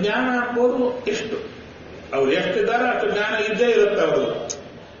 ಇವರಲ್ಲಿ ಜ್ಞಾನ ಆಗ್ಬೋದು ಎಷ್ಟು, ಅವ್ರು ಎಷ್ಟಿದ್ದಾರೆ ಅಷ್ಟು ಜ್ಞಾನ ಇದ್ದೇ ಇರುತ್ತೆ. ಅವರು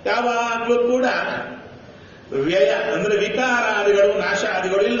ಯಾವಾಗಲೂ ಕೂಡ ವ್ಯಯ ಅಂದ್ರೆ ವಿಕಾರಾದಿಗಳು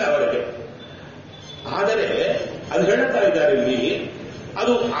ನಾಶಾದಿಗಳು ಇಲ್ಲ ಅವರಿಗೆ. ಆದರೆ ಅದು ಹೇಳ್ತಾ ಇದ್ದಾರೆ ಇಲ್ಲಿ,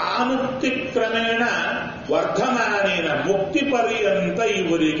 ಅದು ಆಮುಕ್ತಿ ಕ್ರಮೇಣ ವರ್ಧಮಾನೇನ ಮುಕ್ತಿ ಪರ್ಯಂತ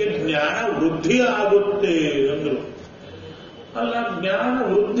ಇವರಿಗೆ ಜ್ಞಾನ ವೃದ್ಧಿಯಾಗುತ್ತೆ ಅಂದ್ರು. ಅಲ್ಲ, ಜ್ಞಾನ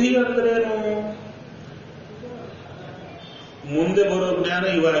ವೃದ್ಧಿ ಅಂದ್ರೇನು? ಮುಂದೆ ಬರೋ ಜ್ಞಾನ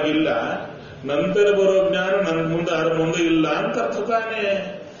ಇವಾಗಿಲ್ಲ, ನಂತರ ಬರೋ ಜ್ಞಾನ ಮುಂದೆ ಇಲ್ಲ ಅಂತ ಅರ್ಥ ತಾನೆ?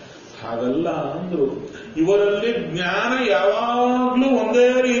 ಹಾಗಲ್ಲ ಅಂದ್ರು. ಇವರಲ್ಲಿ ಜ್ಞಾನ ಯಾವಾಗ್ಲೂ ಒಂದೇ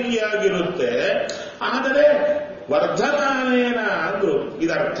ರೀತಿಯಾಗಿರುತ್ತೆ, ಆದರೆ ವರ್ಧಮಾನೇನ ಅಂದ್ರು.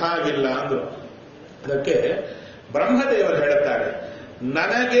 ಇದರ್ಥ ಆಗಿಲ್ಲ ಅಂದ್ರು. ಅದಕ್ಕೆ ಬ್ರಹ್ಮದೇವರು ಹೇಳುತ್ತಾರೆ,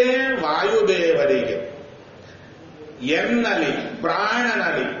 ನನಗೆ ವಾಯುದೇವರಿಗೆ ಎನ್ನಲಿ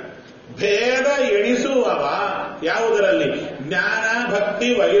ಪ್ರಾಣನಲ್ಲಿ ಭೇದ ಎಣಿಸುವವ ಯಾವುದರಲ್ಲಿ? ಜ್ಞಾನ ಭಕ್ತಿ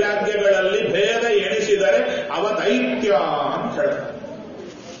ವೈರಾಗ್ಯಗಳಲ್ಲಿ ಭೇದ ಎಣಿಸಿದರೆ ಅವ ದೈತ್ಯ ಅಂತ ಹೇಳ್ತಾರೆ.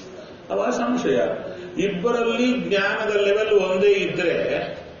 ಅವ ಸಂಶಯ. ಇಬ್ಬರಲ್ಲಿ ಜ್ಞಾನದ ಲೆವೆಲ್ ಒಂದೇ ಇದ್ರೆ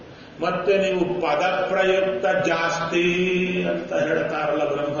ಮತ್ತೆ ನೀವು ಪದ ಪ್ರಯುಕ್ತ ಜಾಸ್ತಿ ಅಂತ ಹೇಳ್ತಾರಲ್ಲ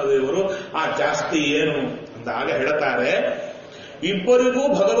ಬ್ರಹ್ಮದೇವರು, ಆ ಜಾಸ್ತಿ ಏನು ಅಂದಾಗ ಹೇಳ್ತಾರೆ, ಇಬ್ಬರಿಗೂ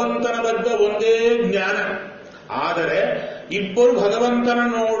ಭಗವಂತನ ಬಗ್ಗೆ ಒಂದೇ ಜ್ಞಾನ, ಆದರೆ ಇಬ್ಬರು ಭಗವಂತನ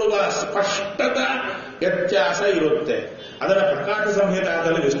ನೋಡುವ ಸ್ಪಷ್ಟತ ವ್ಯತ್ಯಾಸ ಇರುತ್ತೆ. ಅದರ ಪ್ರಕಾಶ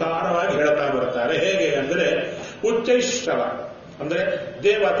ಸಂಹಿತಾದಲ್ಲಿ ವಿಸ್ತಾರವಾಗಿ ಹೇಳ್ತಾ ಬರ್ತಾರೆ. ಹೇಗೆ ಅಂದ್ರೆ, ಉಚ್ಚೈಶ್ರವ ಅಂದ್ರೆ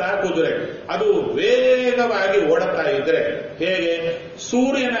ದೇವತಾ ಕುದುರೆ, ಅದು ವೇಗವಾಗಿ ಓಡುತ್ತಾ ಇದ್ರೆ ಹೇಗೆ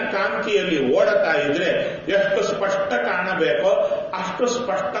ಸೂರ್ಯನ ಕಾಂತಿಯಲ್ಲಿ ಓಡುತ್ತಾ ಇದ್ರೆ ಎಷ್ಟು ಸ್ಪಷ್ಟ ಕಾಣಬೇಕೋ ಅಷ್ಟು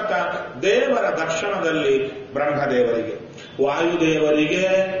ಸ್ಪಷ್ಟತ ದೇವರ ದರ್ಶನದಲ್ಲಿ ಬ್ರಹ್ಮದೇವರಿಗೆ. ವಾಯುದೇವರಿಗೆ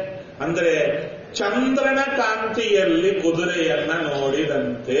ಅಂದ್ರೆ ಚಂದ್ರನ ಕಾಂತಿಯಲ್ಲಿ ಕುದುರೆಯನ್ನ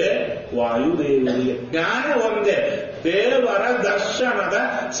ನೋಡಿದಂತೆ ವಾಯುದೇವರಿಗೆ ಜ್ಞಾನ ಒಂದೇ, ದೇವರ ದರ್ಶನದ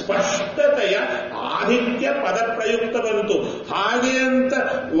ಸ್ಪಷ್ಟತೆಯ ಆಧಿಕ್ಯ ಪದ ಪ್ರಯುಕ್ತ ಬಂತು. ಹಾಗೆ ಅಂತ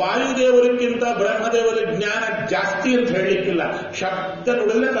ವಾಯುದೇವರಿಗಿಂತ ಬ್ರಹ್ಮದೇವರ ಜ್ಞಾನ ಜಾಸ್ತಿ ಅಂತ ಹೇಳಲಿಕ್ಕಿಲ್ಲ, ಶಬ್ದ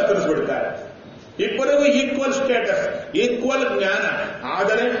ನುಡಿದ್ರೆ ಕತ್ತರಿಸ್ಬಿಡ್ತಾರೆ. ಇಬ್ಬರಿಗೂ ಈಕ್ವಲ್ ಸ್ಟೇಟಸ್, ಈಕ್ವಲ್ ಜ್ಞಾನ,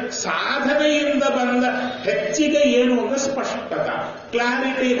 ಆದರೆ ಸಾಧನೆಯಿಂದ ಬಂದ ಹೆಚ್ಚಿಗೆ ಏನು ಅಂದ್ರೆ ಸ್ಪಷ್ಟತ,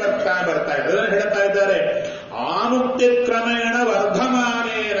 ಕ್ಲಾರಿಟಿ ಬರ್ತಾ ಇದೆ. ಅದನ್ನು ಹೇಳ್ತಾ ಇದ್ದಾರೆ, ಆನುಕ್ತಿ ಕ್ರಮೇಣ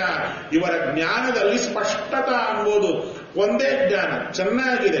ವರ್ಧಮಾನೇನ. ಇವರ ಜ್ಞಾನದಲ್ಲಿ ಸ್ಪಷ್ಟತ ಅಂಬೋದು ಒಂದೇ ಜ್ಞಾನ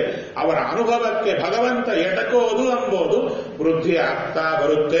ಚೆನ್ನಾಗಿದೆ, ಅವರ ಅನುಭವಕ್ಕೆ ಭಗವಂತ ಎಟಕೋದು ಅಂಬೋದು ವೃದ್ಧಿ ಆಗ್ತಾ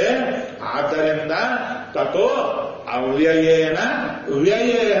ಬರುತ್ತೆ. ಆದ್ದರಿಂದ ತಥೋ ಅವ್ಯಯೇನ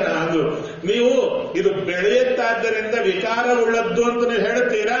ವ್ಯಯೇನ ಅಂದ್ರು. ನೀವು ಇದು ಬೆಳೆಯುತ್ತಾದ್ದರಿಂದ ವಿಕಾರವುಳ್ಳದ್ದು ಅಂತ ನೀವು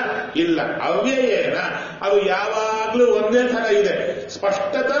ಹೇಳ್ತೀರಾ? ಇಲ್ಲ, ಅವ್ಯಯೇನ ಅದು ಯಾವಾಗಲೂ ಒಂದೇ ತರ ಇದೆ,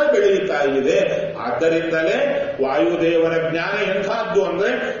 ಸ್ಪಷ್ಟತ ಬೆಳೆಯುತ್ತಾ ಇದೆ. ಆದ್ದರಿಂದಲೇ ವಾಯುದೇವರ ಜ್ಞಾನ ಎಂಥದ್ದು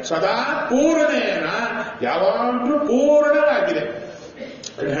ಅಂದ್ರೆ ಸದಾ ಪೂರ್ಣೇನ, ಯಾವಾಗಲೂ ಪೂರ್ಣವಾಗಿದೆ.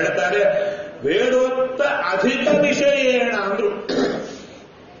 ಹೇಳ್ತಾರೆ ವೇದೋಕ್ತ ಅಧಿಕ ವಿಷಯೇಣ ಅಂದ್ರು.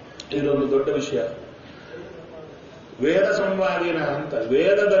 ಇದೊಂದು ದೊಡ್ಡ ವಿಷಯ. ವೇದ ಸಂವಾದಿನ ಅಂತ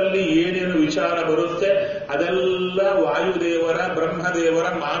ವೇದದಲ್ಲಿ ಏನೇನು ವಿಚಾರ ಬರುತ್ತೆ ಅದೆಲ್ಲ ವಾಯುದೇವರ ಬ್ರಹ್ಮದೇವರ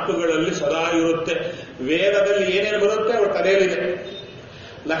ಮಾತುಗಳಲ್ಲಿ ಸದಾ ಇರುತ್ತೆ. ವೇದದಲ್ಲಿ ಏನೇನು ಬರುತ್ತೆ ಅವರ ತಲೆಯಲ್ಲಿದೆ.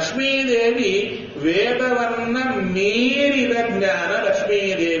 ಲಕ್ಷ್ಮೀದೇವಿ ವೇದವನ್ನ ಮೀರಿದ ಜ್ಞಾನ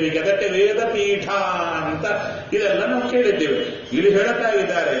ಲಕ್ಷ್ಮೀದೇವಿಗೆ, ಅದಕ್ಕೆ ವೇದಪೀಠ ಅಂತ ಇದೆಲ್ಲ ನಾವು ಕೇಳಿದ್ದೇವೆ. ಇಲ್ಲಿ ಹೇಳ್ತಾ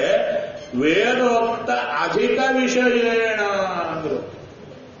ಇದ್ದಾರೆ ವೇದೋಕ್ತ ಅಧಿಕ ವಿಷಯೇಣ ಅಂದ್ರು.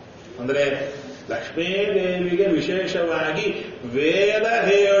 ಅಂದ್ರೆ ಲಕ್ಷ್ಮೀದೇವಿಗೆ ವಿಶೇಷವಾಗಿ ವೇದ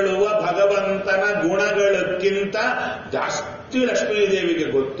ಹೇಳುವ ಭಗವಂತನ ಗುಣಗಳಕ್ಕಿಂತ ಜಾಸ್ತಿ ಲಕ್ಷ್ಮೀದೇವಿಗೆ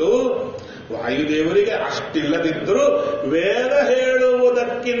ಗೊತ್ತು. ವಾಯುದೇವರಿಗೆ ಅಷ್ಟಿಲ್ಲದಿದ್ದರೂ ವೇದ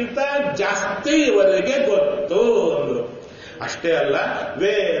ಹೇಳುವುದಕ್ಕಿಂತ ಜಾಸ್ತಿ ಇವರಿಗೆ ಗೊತ್ತು ಅಂದ್ರು. ಅಷ್ಟೇ ಅಲ್ಲ,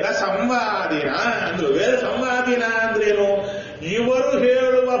 ವೇದ ಸಂವಾದಿನ ಅಂದ್ರು. ವೇದ ಸಂವಾದಿನ ಅಂದ್ರೇನು? ಇವರು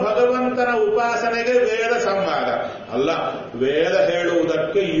ಹೇಳುವ ಭಗವಂತನ ಉಪಾಸನೆಗೆ ವೇದ ಸಂವಾದ ಅಲ್ಲ, ವೇದ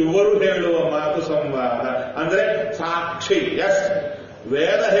ಹೇಳುವುದಕ್ಕೆ ಇವರು ಹೇಳುವ ಮಾತು ಸಂವಾದ. ಅಂದ್ರೆ ಸಾಕ್ಷಿ. ಎಸ್,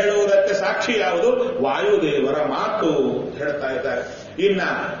 ವೇದ ಹೇಳುವುದಕ್ಕೆ ಸಾಕ್ಷಿ ಯಾವುದು? ವಾಯುದೇವರ ಮಾತು ಹೇಳ್ತಾ ಇದ್ದಾರೆ. ಇನ್ನ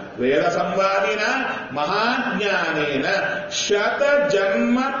ವೇದ ಸಂವಾದಿನ ಮಹಾಜ್ಞಾನೇನ ಶತ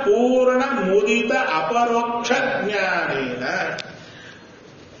ಜನ್ಮ ಪೂರ್ಣ ಮುದಿತ ಅಪರೋಕ್ಷ ಜ್ಞಾನೇನ,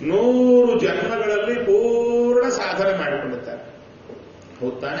 100 ಜನ್ಮಗಳಲ್ಲಿ ಪೂರ್ಣ ಸಾಧನೆ ಮಾಡಿಕೊಳ್ಳುತ್ತಾರೆ.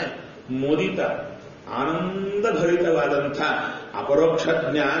 ಹೋಗ್ತಾನೆ ಮುದಿತ ಆನಂದಭರಿತವಾದಂಥ ಅಪರೋಕ್ಷ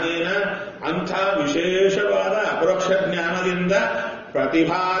ಜ್ಞಾನೇನ, ಅಂಥ ವಿಶೇಷವಾದ ಅಪರೋಕ್ಷ ಜ್ಞಾನದಿಂದ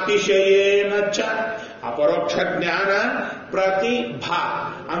ಪ್ರತಿಭಾತಿಶಯೇನ ಚ, ಅಪರೋಕ್ಷ ಜ್ಞಾನ ಪ್ರತಿಭಾ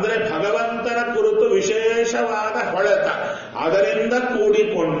ಅಂದ್ರೆ ಭಗವಂತನ ಕುರಿತು ವಿಶೇಷವಾದ ಹೊಳೆತ, ಅದರಿಂದ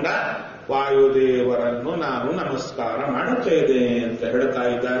ಕೂಡಿಕೊಂಡ ವಾಯುದೇವರನ್ನು ನಾನು ನಮಸ್ಕಾರ ಮಾಡುತ್ತೇನೆ ಅಂತ ಹೇಳ್ತಾ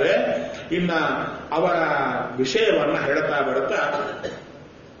ಇದ್ದಾರೆ. ಇನ್ನ ಅವರ ವಿಷಯವನ್ನ ಹೇಳ್ತಾ ಬರುತ್ತಾ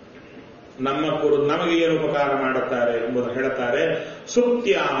ನಮಗೆ ಏನು ಉಪಕಾರ ಮಾಡುತ್ತಾರೆ ಎಂಬುದನ್ನು ಹೇಳ್ತಾರೆ.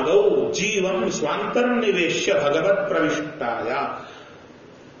 ಸುಪ್ತ್ಯಾದೌ ಜೀವಂ ಸ್ವಾಂತರ್ನಿವೇಶ್ಯ ಭಗವತ್ ಪ್ರವಿಷ್ಟಾಯ.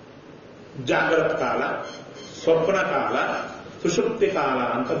 ಜಾಗೃತ ಕಾಲ, ಸ್ವಪ್ನ ಕಾಲ, ಸುಷುಪ್ತಿ ಕಾಲ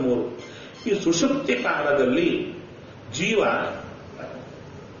ಅಂತ 3. ಈ ಸುಷುಪ್ತಿ ಕಾಲದಲ್ಲಿ ಜೀವ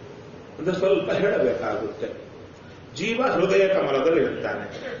ಅಂದ್ರೆ ಸ್ವಲ್ಪ ಹೇಳಬೇಕಾಗುತ್ತೆ. ಜೀವ ಹೃದಯ ಕಮಲದಲ್ಲಿ ಇರ್ತಾನೆ.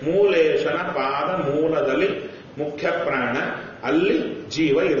 ಮೂಲೇಶನ ಪಾದ ಮೂಲದಲ್ಲಿ ಮುಖ್ಯ ಪ್ರಾಣ, ಅಲ್ಲಿ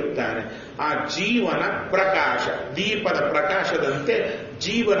ಜೀವ ಇರುತ್ತಾನೆ. ಆ ಜೀವನ ಪ್ರಕಾಶ, ದೀಪದ ಪ್ರಕಾಶದಂತೆ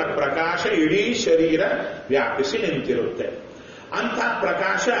ಜೀವನ ಪ್ರಕಾಶ ಇಡೀ ಶರೀರ ವ್ಯಾಪಿಸಿ ನಿಂತಿರುತ್ತೆ. ಅಂಥ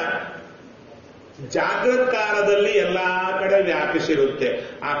ಪ್ರಕಾಶ ಜಾಗೃತ ಕಾಲದಲ್ಲಿ ಎಲ್ಲಾ ಕಡೆ ವ್ಯಾಪಿಸಿರುತ್ತೆ.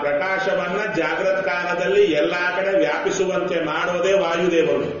 ಆ ಪ್ರಕಾಶವನ್ನ ಜಾಗೃತ ಕಾಲದಲ್ಲಿ ಎಲ್ಲಾ ಕಡೆ ವ್ಯಾಪಿಸುವಂತೆ ಮಾಡೋದೇ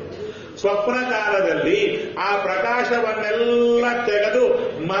ವಾಯುದೇವರು. ಸ್ವಪ್ನ ಕಾಲದಲ್ಲಿ ಆ ಪ್ರಕಾಶವನ್ನೆಲ್ಲ ತೆಗೆದು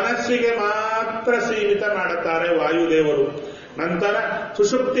ಮನಸ್ಸಿಗೆ ಮಾತ್ರ ಸೀಮಿತ ಮಾಡುತ್ತಾರೆ ವಾಯುದೇವರು. ನಂತರ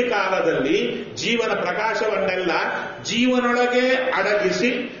ಸುಷುಪ್ತಿ ಕಾಲದಲ್ಲಿ ಜೀವನ ಪ್ರಕಾಶವನ್ನೆಲ್ಲ ಜೀವನೊಳಗೆ ಅಡಗಿಸಿ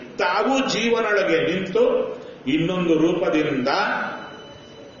ತಾವು ಜೀವನೊಳಗೆ ನಿಂತು ಇನ್ನೊಂದು ರೂಪದಿಂದ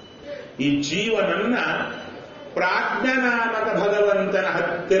ಈ ಜೀವನನ್ನ ಪ್ರಾಜ್ಞನಾಮಕ ಭಗವಂತನ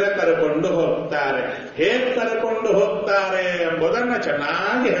ಹತ್ತಿರ ಕರೆಕೊಂಡು ಹೋಗ್ತಾರೆ. ಹೇಗೆ ಕರೆಕೊಂಡು ಹೋಗ್ತಾರೆ ಎಂಬುದನ್ನು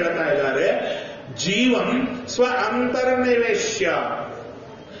ಚೆನ್ನಾಗಿ ಹೇಳ್ತಾ ಇದ್ದಾರೆ. ಜೀವಂ ಸ್ವ ಅಂತರ್ನಿವೇಶ್ಯ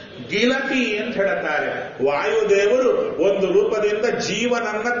ಗಿಲತಿ ಅಂತ ಹೇಳ್ತಾರೆ. ವಾಯುದೇವರು ಒಂದು ರೂಪದಿಂದ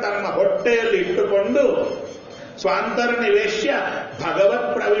ಜೀವನನ್ನ ತಮ್ಮ ಹೊಟ್ಟೆಯಲ್ಲಿ ಇಟ್ಟುಕೊಂಡು ಸ್ವಾಂತರ್ನಿವೇಶ್ಯ ಭಗವತ್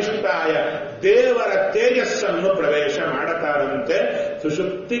ಪ್ರವಿಷ್ಟಾಯ ದೇವರ ತೇಜಸ್ಸನ್ನು ಪ್ರವೇಶ ಮಾಡುತ್ತಾರಂತೆ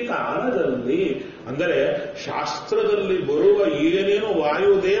ಸುಷುಪ್ತಿ ಕಾಲದಲ್ಲಿ. ಅಂದರೆ ಶಾಸ್ತ್ರದಲ್ಲಿ ಬರುವ ಏನೇನು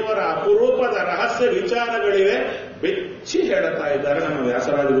ವಾಯುದೇವರ ಅಪರೂಪದ ರಹಸ್ಯ ವಿಚಾರಗಳಿವೆ ಬೆಚ್ಚಿ ಹೇಳ್ತಾ ಇದ್ದಾರೆ ನಮ್ಮ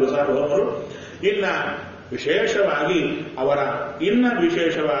ವ್ಯಾಸರಾಜ ಗುರು ಸಾರ್ವಭೌಮರು. ಇನ್ನ ವಿಶೇಷವಾಗಿ ಅವರ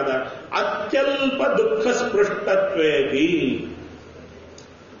ವಿಶೇಷವಾದ ಅತ್ಯಲ್ಪ ದುಃಖ ಸ್ಪೃಷ್ಟತ್ವೇತಿ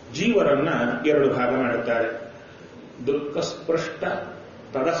ಜೀವರನ್ನ ಎರಡು ಭಾಗ ಮಾಡುತ್ತಾರೆ. ದುಃಖ ಸ್ಪೃಷ್ಟ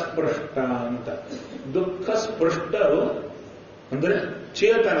ತದಸ್ಪೃಷ್ಟ ಅಂತ. ದುಃಖ ಸ್ಪೃಷ್ಟರು ಅಂದರೆ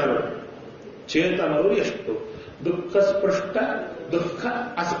ಚೇತನರು ಎಷ್ಟು, ದುಃಖ ಸ್ಪೃಷ್ಟ ದುಃಖ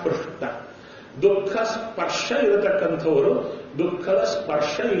ಅಸ್ಪೃಷ್ಟ. ದುಃಖ ಸ್ಪರ್ಶ ಇರತಕ್ಕಂಥವರು, ದುಃಖದ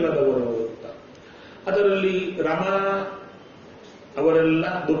ಸ್ಪರ್ಶ ಇಲ್ಲದವರು ಅಂತ. ಅದರಲ್ಲಿ ರಮಾ ಅವರೆಲ್ಲ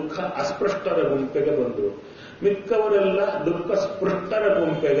ದುಃಖ ಅಸ್ಪೃಷ್ಟರ ಗುಂಪಿಗೆ ಬಂದರು, ಮಿಕ್ಕವರೆಲ್ಲ ದುಃಖ ಸ್ಪೃಷ್ಟರ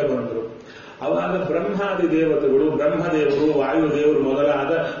ಗುಂಪಿಗೆ ಬಂದರು. ಅವಾಗ ಬ್ರಹ್ಮಾದಿ ದೇವತೆಗಳು, ಬ್ರಹ್ಮದೇವರು, ವಾಯುದೇವರು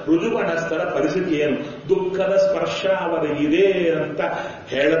ಮೊದಲಾದ ಋಜುಗಣಸ್ಥರ ಪರಿಸ್ಥಿತಿ ಏನು? ದುಃಖದ ಸ್ಪರ್ಶ ಅವರಿಗಿದೆ ಅಂತ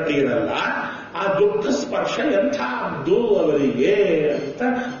ಹೇಳುತ್ತೀರಲ್ಲ, ಆ ದುಃಖ ಸ್ಪರ್ಶ ಎಂಥದ್ದು ಅವರಿಗೆ ಅಂತ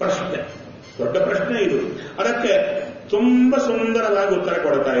ಪ್ರಶ್ನೆ, ದೊಡ್ಡ ಪ್ರಶ್ನೆ ಇದು. ಅದಕ್ಕೆ ತುಂಬಾ ಸುಂದರವಾಗಿ ಉತ್ತರ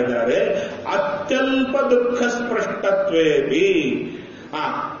ಕೊಡ್ತಾ ಇದ್ದಾರೆ. ಅತ್ಯಲ್ಪ ದುಃಖ ಸ್ಪೃಷ್ಟತ್ವೇಪಿ,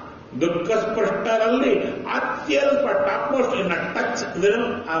 ದುಃಖ ಸ್ಪೃಷ್ಟರಲ್ಲಿ ಅತ್ಯಲ್ಪ ಟಾಪ್ಮೋಸ್ಟ್ ಇನ್ನ ಟಚ್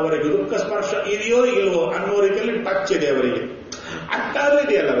ಅವರಿಗೆ ದುಃಖ ಸ್ಪರ್ಶ ಇದೆಯೋ ಇಲ್ವೋ ಅನ್ನೋ ರೀತಿಯಲ್ಲಿ ಟಚ್ ಇದೆ ಅವರಿಗೆ. ಅಷ್ಟಾದ್ರೂ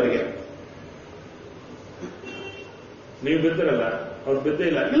ಇದೆಯಲ್ಲ ಅವರಿಗೆ. ನೀವು ಬಿದ್ದಿರಲ್ಲ, ಅವ್ರು ಬಿದ್ದೇ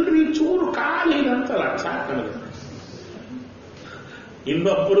ಇಲ್ಲ, ಇಲ್ರಿ ಚೂರು ಖಾಲಿ ಅಂತಲ್ಲ, ಸಾಕು ನಮಗೆ.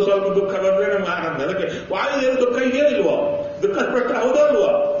 ಇನ್ನೊಬ್ಬರು ಸ್ವಲ್ಪ ದುಃಖ ಬಂದ್ರೆ ನಮ್ಗೆ ಆನಂದ. ಅದಕ್ಕೆ ವಾಯುದೇವ ದುಃಖ ಇದೆಯೋ ಇಲ್ವೋ, ದುಃಖ ಸ್ಪಷ್ಟ ಹೌದೋ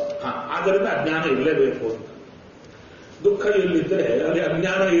ಇಲ್ವೋ, ಆದ್ದರಿಂದ ಅಜ್ಞಾನ ಇರಲೇಬೇಕು ಅಂತ. ದುಃಖ ಎಲ್ಲಿದ್ರೆ ಅಲ್ಲಿ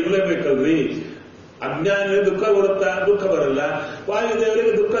ಅಜ್ಞಾನ ಇರಲೇಬೇಕಲ್ರಿ. ಅಜ್ಞಾನಿಗೆ ದುಃಖ ಬರುತ್ತಾ? ದುಃಖ ಬರಲ್ಲ.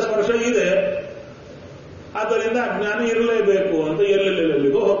 ವಾಯುದೇವರಿಗೆ ದುಃಖ ಸ್ಪರ್ಶ ಇದೆ, ಆದ್ದರಿಂದ ಅಜ್ಞಾನ ಇರಲೇಬೇಕು ಅಂತ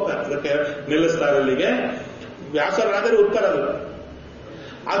ಎಲ್ಲೆಲ್ಲೆಲ್ಲಿಗೂ ಹೋಗ್ತಾರೆ. ಅದಕ್ಕೆ ನಿಲ್ಲಿಸ್ತಾರೆ. ಅಲ್ಲಿಗೆ ವ್ಯಾಸರಾದರೆ ಉತ್ತರ ಅದು.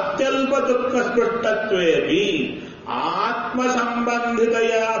 ಅತ್ಯಲ್ಪ ದುಃಖ ಸ್ಪೃಷ್ಟತ್ವೇಪಿ ಆತ್ಮ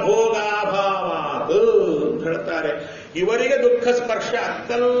ಸಂಬಂಧಿತೆಯ ಭೋಗಾಭಾವಾತ್ ಹೇಳ್ತಾರೆ. ಇವರಿಗೆ ದುಃಖ ಸ್ಪರ್ಶ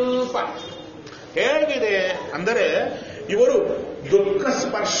ಅತ್ಯಲ್ಪ. ಹೇಗಿದೆ ಅಂದರೆ ಇವರು ದುಃಖ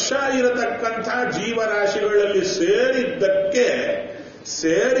ಸ್ಪರ್ಶ ಇರತಕ್ಕಂಥ ಜೀವರಾಶಿಗಳಲ್ಲಿ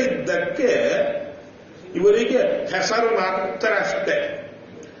ಸೇರಿದ್ದಕ್ಕೆ ಇವರಿಗೆ ಹೆಸರು ಮಾತ್ರ ಅಷ್ಟೇ.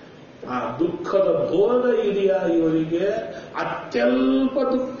 ಆ ದುಃಖದ ಭೋಗ ಇದೆಯಾ ಇವರಿಗೆ? ಅತ್ಯಲ್ಪ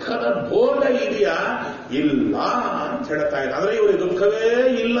ದುಃಖದ ಭೋಗ ಇದೆಯಾ? ಇಲ್ಲ ಅಂತ ಹೇಳ್ತಾ ಇದ್ದಾರೆ. ಆದರೆ ಇವರಿಗೆ ದುಃಖವೇ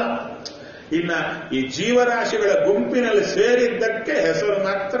ಇಲ್ಲ. ಇನ್ನ ಈ ಜೀವರಾಶಿಗಳ ಗುಂಪಿನಲ್ಲಿ ಸೇರಿದ್ದಕ್ಕೆ ಹೆಸರು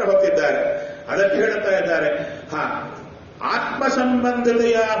ಮಾತ್ರ ಹೊತ್ತಿದ್ದಾರೆ. ಅದಕ್ಕೆ ಹೇಳ್ತಾ ಇದ್ದಾರೆ, ಆತ್ಮ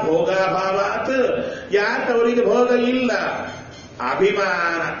ಸಂಬಂಧಿತೆಯ ಭೋಗಾಭಾವಾತ್. ಯಾಕೆ ಅವರಿಗೆ ಭೋಗ ಇಲ್ಲ?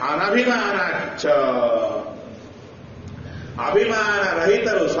 ಅನಭಿಮಾನಾಚ್ಚ, ಅಭಿಮಾನ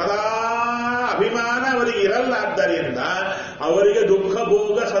ರಹಿತರು, ಸದಾ ಅಭಿಮಾನ ಅವರಿಗೆ ಇರಲ್ಲಾದ್ದರಿಂದ ಅವರಿಗೆ ದುಃಖ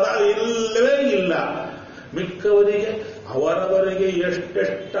ಭೋಗ ಸದಾ ಇಲ್ಲವೇ ಇಲ್ಲ. ಮಿಕ್ಕವರಿಗೆ ಅವರವರಿಗೆ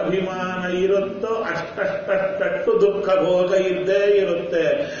ಎಷ್ಟೆಷ್ಟು ಅಭಿಮಾನ ಇರುತ್ತೋ ಅಷ್ಟಷ್ಟು ದುಃಖ ಭೋಗ ಇದ್ದೇ ಇರುತ್ತೆ.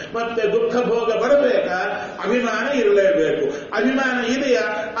 ಮತ್ತೆ ದುಃಖ ಭೋಗ ಬರಬೇಕಾ? ಅಭಿಮಾನ ಇರಲೇಬೇಕು. ಅಭಿಮಾನ ಇದೆಯಾ?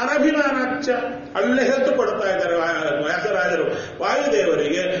 ಅನಭಿಮಾನಾಚ್ಚ. ಅಲ್ಲೇ ಹೆತ್ತು ಕೊಡ್ತಾ ಇದ್ದಾರೆ ವ್ಯಾಸರಾಜರು.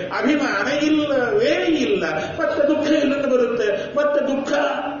 ವಾಯುದೇವರಿಗೆ ಅಭಿಮಾನ ಇಲ್ಲವೇ ಇಲ್ಲ. ಮತ್ತೆ ದುಃಖ ಇಲ್ಲದ ಬರುತ್ತೆ. ಮತ್ತೆ ದುಃಖ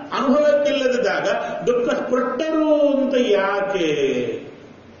ಅನುಭವಕ್ಕಿಲ್ಲದಿದ್ದಾಗ ದುಃಖ ಸ್ಪೃಷ್ಟರು ಅಂತ ಯಾಕೆ?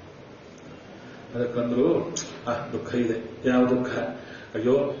 ಅದಕ್ಕಂದ್ರು ದುಃಖ ಇದೆ. ಯಾವ ದುಃಖ?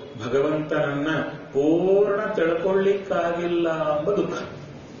 ಅಯ್ಯೋ, ಭಗವಂತನನ್ನ ಪೂರ್ಣ ತಿಳ್ಕೊಳ್ಳಿಕ್ಕಾಗಿಲ್ಲ ಎಂಬ ದುಃಖ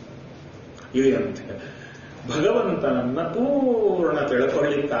ಇದೆಯಂತೆ. ಭಗವಂತನನ್ನ ಪೂರ್ಣ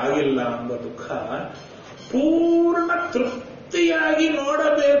ತಿಳ್ಕೊಳ್ಳಿಕ್ಕಾಗಿಲ್ಲ ಎಂಬ ದುಃಖ. ಪೂರ್ಣ ತೃಪ್ತಿಯಾಗಿ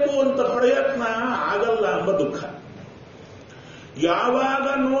ನೋಡಬೇಕು ಅಂತ ಪ್ರಯತ್ನ ಆಗಲ್ಲ ಎಂಬ ದುಃಖ. ಯಾವಾಗ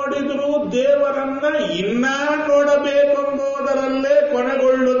ನೋಡಿದರೂ ದೇವರನ್ನ ಇನ್ನ ನೋಡಬೇಕೆಂಬುದರಲ್ಲೇ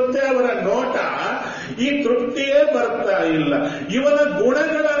ಕೊನೆಗೊಳ್ಳುತ್ತೆ ಅವರ ನೋಟ. ಈ ತೃಪ್ತಿಯೇ ಬರ್ತಾ ಇಲ್ಲ. ಇವನ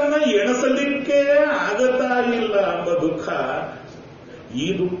ಗುಣಗಳನ್ನ ಎಣಿಸಲಿಕ್ಕೆ ಆಗತಾ ಇಲ್ಲ ಎಂಬ ದುಃಖ. ಈ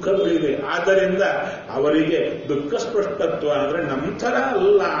ದುಃಖಗಳಿದೆ. ಆದ್ದರಿಂದ ಅವರಿಗೆ ದುಃಖ ಸ್ಪಷ್ಟತ್ವ ಅಂದ್ರೆ ನಮ್ಮ ಥರ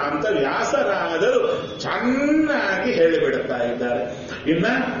ಅಲ್ಲ ಅಂತ ವ್ಯಾಸರಾದರು ಚೆನ್ನಾಗಿ ಹೇಳಿಬಿಡುತ್ತಾ ಇದ್ದಾರೆ. ಇನ್ನ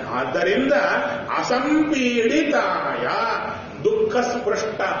ಆದ್ದರಿಂದ ಅಸಂಪೀಡಿತಾಯ ದುಃಖ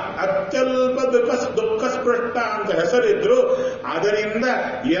ಸ್ಪೃಷ್ಟ, ಅತ್ಯಲ್ಪ ದುಃಖ ಸ್ಪೃಷ್ಟ ಅಂತ ಹೆಸರಿದ್ರು. ಅದರಿಂದ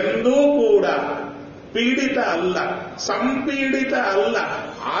ಎಂದೂ ಕೂಡ ಪೀಡಿತ ಅಲ್ಲ, ಸಂಪೀಡಿತ ಅಲ್ಲ,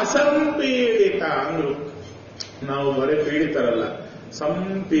 ಅಸಂಪೀಡಿತ ಅಂದ್ರು. ನಾವು ಬರೀ ಪೀಡಿತರಲ್ಲ,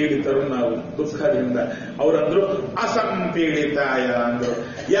 ಸಂಪೀಡಿತರು ನಾವು ದುಃಖದಿಂದ. ಅವರಂದ್ರು ಅಸಂಪೀಡಿತಾಯ ಅಂದ್ರು.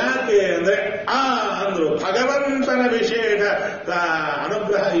 ಯಾಕೆ ಅಂದ್ರೆ ಅಂದ್ರು ಭಗವಂತನ ವಿಶೇಷ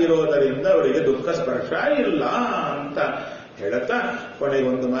ಅನುಗ್ರಹ ಇರೋದರಿಂದ ಅವರಿಗೆ ದುಃಖ ಸ್ಪರ್ಶ ಇಲ್ಲ ಅಂತ ಹೇಳುತ್ತಾ ಕೊನೆಗೆ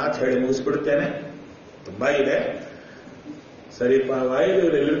ಒಂದು ಮಾತು ಹೇಳಿ ಮುಗಿಸ್ಬಿಡ್ತೇನೆ. ತುಂಬಾ ಇದೆ. ಸರಿಪ,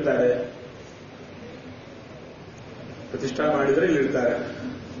 ವಾಯುದೇವರು ಎಲ್ಲಿರ್ತಾರೆ? ಪ್ರತಿಷ್ಠಾ ಮಾಡಿದ್ರೆ ಇಲ್ಲಿರ್ತಾರೆ.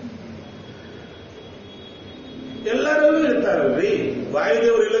 ಎಲ್ಲರಲ್ಲೂ ಇರ್ತಾರಲ್ರಿ.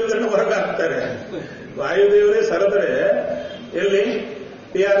 ವಾಯುದೇವರು ಇಲ್ಲದ್ರೆ ಹೊರಗಾಗ್ತಾರೆ. ವಾಯುದೇವರೇ ಸರದ್ರೆ ಎಲ್ಲಿ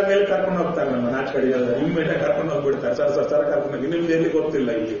TR ಮೇಲೆ ಕರ್ಕೊಂಡು ಹೋಗ್ತಾರೆ. ನಮ್ಮ ನಾಚ್ ಕಡೆಗೆಲ್ಲ ನಿಮ್ಮ ಮೇಲೆ ಕರ್ಕೊಂಡು ಹೋಗ್ಬಿಡ್ತಾರೆ. ಸರ ಕರ್ಕೊಂಡು ಹೋಗಿ ನಿಮ್ದು ಎಲ್ಲಿ ಗೊತ್ತಿಲ್ಲ.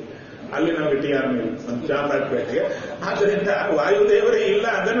 ಇಲ್ಲಿ ಅಲ್ಲಿ ನಮಗೆ TR ಮೇಲೆ ಚಾಮರಾಜಪೇಟೆಗೆ. ಆದ್ದರಿಂದ ವಾಯುದೇವರೇ ಇಲ್ಲ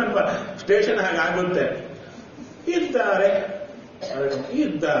ಅಂದ್ರೆ ನಮ್ಮ ಸ್ಟೇಷನ್ ಹಾಗಾಗುತ್ತೆ. ಇದ್ದಾರೆ.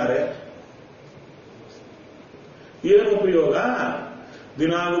 ಏನು ಉಪಯೋಗ?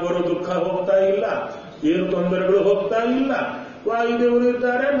 ದಿನಾಲು ಬರೋ ದುಃಖ ಹೋಗ್ತಾ ಇಲ್ಲ, ಏನು ತೊಂದರೆಗಳು ಹೋಗ್ತಾ ಇಲ್ಲ. ವಾಯುದೇವರು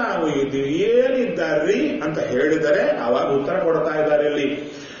ಇದ್ದಾರೆ, ನಾವು ಇದ್ದೀವಿ. ಏನಿದ್ದಾರ್ರಿ ಅಂತ ಹೇಳಿದರೆ ಅವಾಗ ಉತ್ತರ ಕೊಡ್ತಾ ಇದ್ದಾರೆ. ಇಲ್ಲಿ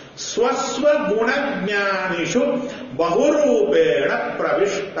ಸ್ವಸ್ವ ಗುಣಜ್ಞಾನಿಷು ಬಹುರೂಪೇಣ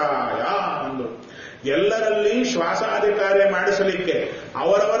ಪ್ರವಿಷ್ಟಾಯ ಅಂದ್ರು. ಎಲ್ಲರಲ್ಲಿ ಶ್ವಾಸಾಧಿಕಾರ್ಯ ಮಾಡಿಸಲಿಕ್ಕೆ,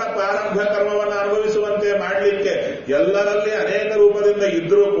 ಅವರವರ ಪ್ರಾರಂಭ ಕರ್ಮವನ್ನು ಅನುಭವಿಸುವಂತೆ ಮಾಡಲಿಕ್ಕೆ ಎಲ್ಲರಲ್ಲಿ ಅನೇಕ ರೂಪದಿಂದ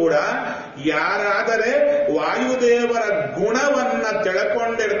ಇದ್ರೂ ಕೂಡ ಯಾರಾದರೆ ವಾಯುದೇವರ ಗುಣವನ್ನ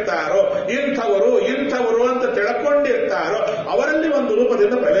ತಿಳ್ಕೊಂಡಿರ್ತಾರೋ, ಇಂಥವರು ಅಂತ ತಿಳ್ಕೊಂಡಿರ್ತಾರೋ ಅವರಲ್ಲಿ ಒಂದು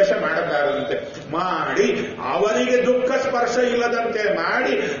ರೂಪದಿಂದ ಪ್ರವೇಶ ಮಾಡುತ್ತಾರಂತೆ. ಮಾಡಿ ಅವರಿಗೆ ದುಃಖ ಸ್ಪರ್ಶ ಇಲ್ಲದಂತೆ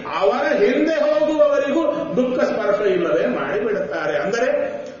ಮಾಡಿ ಅವರ ಹಿಂದೆ ಹೋಗುವವರಿಗೂ ದುಃಖ ಸ್ಪರ್ಶ ಇಲ್ಲದೆ ಮಾಡಿಬಿಡುತ್ತಾರೆ. ಅಂದರೆ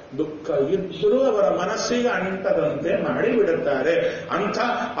ದುಃಖ ಇದ್ದರೂ ಅವರ ಮನಸ್ಸಿಗೆ ಅಂಟದಂತೆ ಮಾಡಿಬಿಡುತ್ತಾರೆ. ಅಂಥ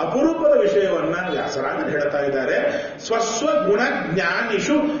ಅಪರೂಪದ ವಿಷಯವನ್ನ ವ್ಯಾಸರಾಜರು ಹೇಳ್ತಾ ಇದ್ದಾರೆ. ಸ್ವಸ್ವ ಗುಣ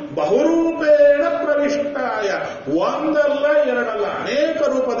ಜ್ಞಾನಿಷು ಬಹುರೂಪೇಣ ಪ್ರವಿಷ್ಟಾಯ, ಒಂದಲ್ಲ ಎರಡಲ್ಲ ಅನೇಕ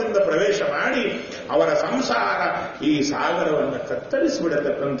ರೂಪದಿಂದ ಪ್ರವೇಶ ಮಾಡಿ ಅವರ ಸಂಸಾರ ಈ ಸಾಗರವನ್ನು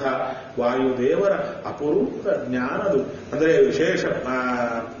ಕತ್ತರಿಸಿಬಿಡತಕ್ಕಂಥ ವಾಯುದೇವರ ಅಪರೂಪದ ಜ್ಞಾನದು. ಅಂದರೆ ವಿಶೇಷ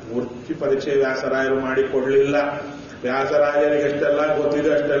ಮೂರ್ತಿ ಪರಿಚಯ ವ್ಯಾಸರಾಯರು ಮಾಡಿಕೊಡ್ಲಿಲ್ಲ. ವ್ಯಾಸರಾಜರಿಗೆ ಎಷ್ಟೆಲ್ಲ ಗೊತ್ತಿದೆ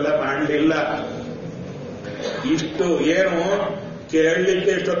ಅಷ್ಟೆಲ್ಲ ಮಾಡಲಿಲ್ಲ. ಇಷ್ಟು ಏನು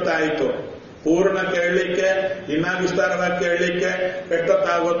ಕೇಳಲಿಕ್ಕೆ ಎಷ್ಟೊತ್ತಾಯಿತು, ಪೂರ್ಣ ಕೇಳಲಿಕ್ಕೆ, ಇನ್ನ ವಿಸ್ತಾರವಾಗಿ ಕೇಳಲಿಕ್ಕೆ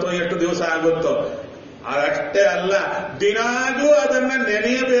ಎಷ್ಟೊತ್ತಾಗುತ್ತೋ, ಎಷ್ಟು ದಿವಸ ಆಗುತ್ತೋ. ಅಷ್ಟೇ ಅಲ್ಲ, ದಿನಾಗೂ ಅದನ್ನ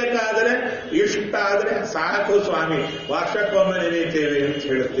ನೆನೆಯಬೇಕಾದರೆ ಇಷ್ಟಾದ್ರೆ ಸಾಕು ಸ್ವಾಮಿ, ವರ್ಷಕ್ಕೊಮ್ಮೆ ನೆನೆಯುತ್ತೇವೆ ಅಂತ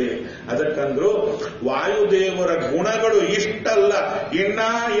ಹೇಳ್ತೀವಿ. ಅದಕ್ಕಂದ್ರು ವಾಯುದೇವರ ಗುಣಗಳು ಇಷ್ಟಲ್ಲ, ಇನ್ನ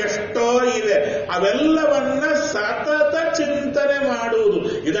ಎಷ್ಟೋ ಇವೆ. ಅವೆಲ್ಲವನ್ನ ಸತತ ಚಿಂತನೆ ಮಾಡುವುದು,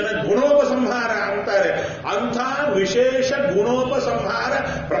 ಇದನ್ನ ಗುಣೋಪಸಂಹಾರ ಅಂತಾರೆ. ಅಂಥ ವಿಶೇಷ ಗುಣೋಪಸಂಹಾರ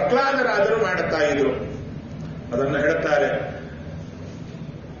ಪ್ರಹ್ಲಾದರಾದರು ಮಾಡುತ್ತಾ ಇದ್ರು. ಅದನ್ನು ಹೇಳ್ತಾರೆ.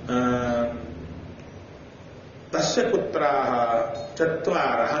 ತಸ್ಯ ಪುತ್ರಾಹ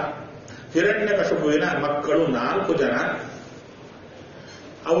ಚತ್ವಾರಃ, ಹಿರಣ್ಯಕಶಿಪುವಿನ ಮಕ್ಕಳು 4 ಜನ.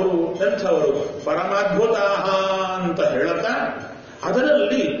 ಅವರು ಎಂಥವರು? ಪರಮಾದ್ಭುತಾಹ ಅಂತ ಹೇಳುತ್ತಾ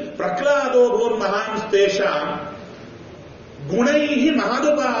ಅದರಲ್ಲಿ ಪ್ರಹ್ಲಾದೋ ಭೂರ್ಮಹಾಂಸ್ತೇಷಾಂ ಗುಣೈಹಿ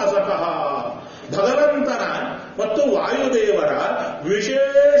ಮಹದುಪಾಸಕಃ, ಭಗವಂತನ ಮತ್ತು ವಾಯುದೇವರ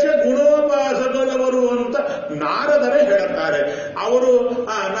ವಿಶೇಷ ಗುಣೋಪಾಸಕರವರು ಅಂತ ನಾರದರೇ ಹೇಳುತ್ತಾರೆ. ಅವರು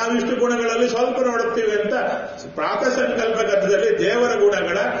ನಾವಿಷ್ಟು ಗುಣಗಳಲ್ಲಿ ಸ್ವಲ್ಪ ನೋಡುತ್ತೀವಿ ಅಂತ ಪ್ರಾತಃ ಸಂಕಲ್ಪ ಗದ್ದದಲ್ಲಿ ದೇವರ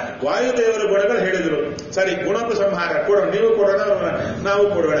ಗುಣಗಳ, ವಾಯುದೇವರ ಗುಣಗಳು ಹೇಳಿದರು. ಸರಿ, ಗುಣೋಪಸಂಹಾರ ಕೊಡೋಣ, ನೀವು ಕೊಡೋಣ, ನಾವು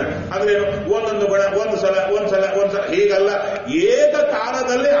ಕೊಡೋಣ. ಅಂದ್ರೇನು? ಒಂದೊಂದು ಗುಣ ಒಂದ್ಸಲ ಹೀಗಲ್ಲ,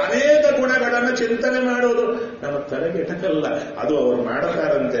 ಏಕಕಾಲದಲ್ಲಿ ಅನೇಕ ಗುಣಗಳನ್ನು ಚಿಂತನೆ ಮಾಡುವುದು ನಮ್ಮ ತಲೆಗೆ ಎಟಕಲ್ಲ. ಅದು ಅವರು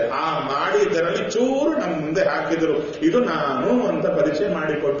ಮಾಡುತ್ತಾರಂತೆ. ಆ ಮಾಡಿದ್ದರಲ್ಲಿ ಚೂರು ನಮ್ಮ ಮುಂದೆ ಹಾಕಿದರು. ಇದು ನಾನು ಅಂತ ಪರಿಚಯ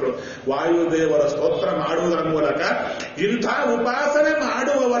ಮಾಡಿಕೊಟ್ರು. ವಾಯುದೇವರ ಸ್ತೋತ್ರ ಮಾಡುವುದರ ಮೂಲಕ ಇಂಥ ಉಪಾಸನೆ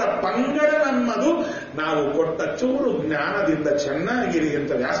ಮಾಡುವವರ ಪಂಗಡ ನಮ್ಮದು, ನಾವು ಕೊಟ್ಟ ಚೂರು ಜ್ಞಾನದಿಂದ ಚೆನ್ನಾಗಿರಿ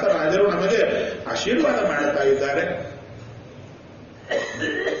ಅಂತ ವ್ಯಾಸರಾಜರು ನಮಗೆ ಆಶೀರ್ವಾದ ಮಾಡುತ್ತಾ ಇದ್ದಾರೆ.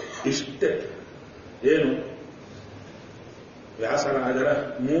 ಇಷ್ಟೇ ಏನು ವ್ಯಾಸರಾಜರ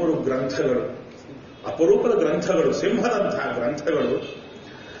 3 ಗ್ರಂಥಗಳು, ಅಪರೂಪದ ಗ್ರಂಥಗಳು, ಸಿಂಹದಂತಹ ಗ್ರಂಥಗಳು.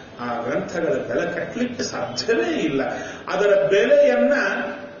 ಆ ಗ್ರಂಥಗಳ ಬೆಲೆ ಕಟ್ಟಲಿಕ್ಕೆ ಸಾಧ್ಯವೇ ಇಲ್ಲ. ಅದರ ಬೆಲೆಯನ್ನ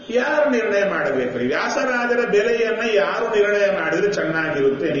ಯಾರು ನಿರ್ಣಯ ಮಾಡಬೇಕು? ವ್ಯಾಸರಾಜರ ಬೆಲೆಯನ್ನ ಯಾರು ನಿರ್ಣಯ ಮಾಡಿದ್ರೆ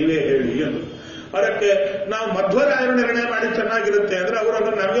ಚೆನ್ನಾಗಿರುತ್ತೆ ನೀವೇ ಹೇಳಿ ಎಂದು. ಅದಕ್ಕೆ ನಾವು ಮಧ್ವರಾಯರು ನಿರ್ಣಯ ಮಾಡಿ ಚೆನ್ನಾಗಿರುತ್ತೆ ಅಂದ್ರೆ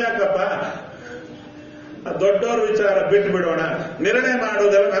ಅವರನ್ನು ನಮ್ಗೆ ಯಾಕಪ್ಪ, ದೊಡ್ಡವ್ರ ವಿಚಾರ ಬಿಟ್ಟು ಬಿಡೋಣ, ನಿರ್ಣಯ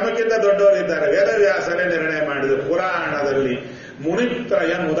ಮಾಡುವುದಲ್ಲ ನಮಗಿಂತ ದೊಡ್ಡವರಿದ್ದಾರೆ. ವೇದವ್ಯಾಸರೇ ನಿರ್ಣಯ ಮಾಡಿದರು ಪುರಾಣದಲ್ಲಿ.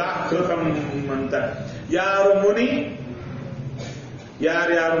 ಮುನಿತ್ರಯ ಮುದಾಕೃತಂ ಅಂತ. ಯಾರು ಮುನಿ?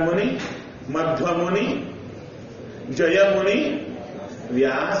 ಯಾರ್ಯಾರು ಮುನಿ? ಮಧ್ವ ಮುನಿ, ಜಯಮುನಿ,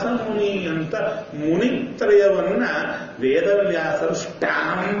 ವ್ಯಾಸ ಮುನಿ ಅಂತ ಮುನಿತ್ರಯವನ್ನ ವೇದವ್ಯಾಸರು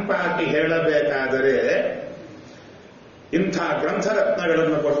ಸ್ಟಾಂಪ್ ಹಾಕಿ ಹೇಳಬೇಕಾದರೆ ಇಂಥ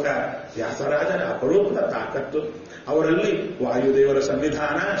ಗ್ರಂಥರತ್ನಗಳನ್ನು ಕೊಟ್ಟ ವ್ಯಾಸರಾಜರ ಅಪರೂಪದ ತಾಕತ್ತು. ಅವರಲ್ಲಿ ವಾಯುದೇವರ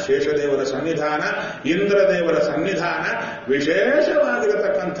ಸನ್ನಿಧಾನ, ಶೇಷದೇವರ ಸನ್ನಿಧಾನ, ಇಂದ್ರದೇವರ ಸನ್ನಿಧಾನ,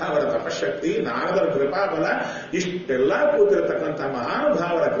 ವಿಶೇಷವಾಗಿರತಕ್ಕಂಥ ಅವರ ತಪಶಕ್ತಿ, ನಾರದರ ಕೃಪಾಬಲ, ಇಷ್ಟೆಲ್ಲ ಕೂತಿರತಕ್ಕಂಥ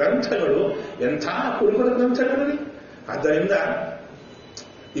ಮಹಾನುಭಾವರ ಗ್ರಂಥಗಳು ಎಂಥ ಅಪರೂಪದ ಗ್ರಂಥಗಳು. ಆದ್ದರಿಂದ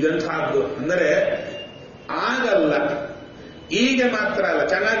ಇದೆಂಥದ್ದು ಅಂದರೆ ಆಗಲ್ಲ, ಈಗ ಮಾತ್ರ ಅಲ್ಲ,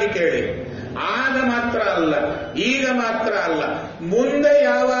 ಚೆನ್ನಾಗಿ ಕೇಳಿ, ಆಗ ಮಾತ್ರ ಅಲ್ಲ, ಈಗ ಮಾತ್ರ ಅಲ್ಲ, ಮುಂದೆ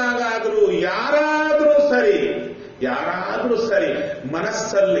ಯಾವಾಗಾದರೂ ಯಾರಾದರೂ ಸರಿ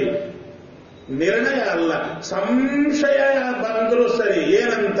ಮನಸ್ಸಲ್ಲಿ ನಿರ್ಣಯ ಅಲ್ಲ ಸಂಶಯ ಬಂದರೂ ಸರಿ.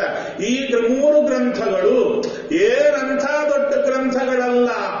 ಏನಂತ? ಈ 3 ಗ್ರಂಥಗಳು ಏನಂಥ ದೊಡ್ಡ ಗ್ರಂಥಗಳಲ್ಲ.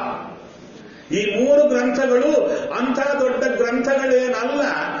 ಈ 3 ಗ್ರಂಥಗಳು ಅಂಥ ದೊಡ್ಡ ಗ್ರಂಥಗಳೇನಲ್ಲ,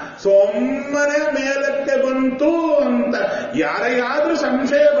 ಸೊಮ್ಮನೆ ಮೇಲಕ್ಕೆ ಬಂತು ಅಂತ ಯಾರಿಗಾದ್ರೂ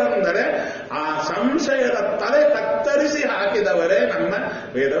ಸಂಶಯ ಬಂದರೆ ಆ ಸಂಶಯದ ತಲೆ ಕತ್ತರಿಸಿ ಹಾಕಿದವರೇ ನಮ್ಮ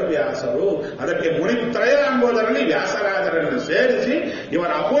ವೇದವ್ಯಾಸರು. ಅದಕ್ಕೆ ಮುನಿತ್ರಯ ಎಂಬುದರಲ್ಲಿ ವ್ಯಾಸರಾಜರನ್ನು ಸೇರಿಸಿ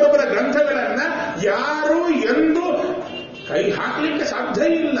ಇವರ ಅಪೂರ್ವದ ಗ್ರಂಥಗಳನ್ನ ಯಾರು ಎಂದು ಕೈ ಹಾಕಲಿಕ್ಕೆ ಸಾಧ್ಯ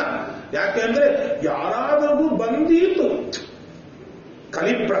ಇಲ್ಲ. ಯಾಕೆಂದ್ರೆ ಯಾರಾದರೂ ಬಂದೀತು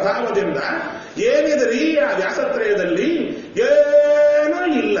ಕಲಿ ಪ್ರಭಾವದಿಂದ. ಏನಿದ್ರಿ ಆ ವ್ಯಾಸತ್ರಯದಲ್ಲಿ? ಏನೂ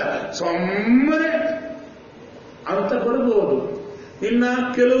ಇಲ್ಲ, ಸೊಮ್ಮನೆ ಅಂತ ಬರ್ಬೋದು. ಇನ್ನ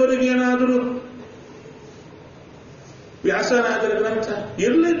ಕೆಲವರಿಗೇನಾದರೂ ವ್ಯಾಸರಾಜರ ಗ್ರಂಥ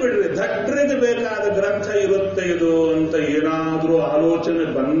ಇರ್ಲಿ ಬಿಡ್ರಿ, ದಡ್ರಿಗೆ ಬೇಕಾದ ಗ್ರಂಥ ಇರುತ್ತೆ ಇದು ಅಂತ ಏನಾದರೂ ಆಲೋಚನೆ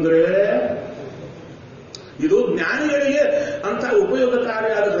ಬಂದ್ರೆ, ಇದು ಜ್ಞಾನಿಗಳಿಗೆ ಅಂತ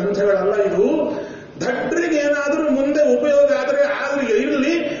ಉಪಯೋಗಕಾರಿಯಾದ ಗ್ರಂಥಗಳಲ್ಲ. ಇದು ದಡ್ರಿಗೆ ಏನಾದರೂ ಮುಂದೆ ಉಪಯೋಗ ಆದರೆ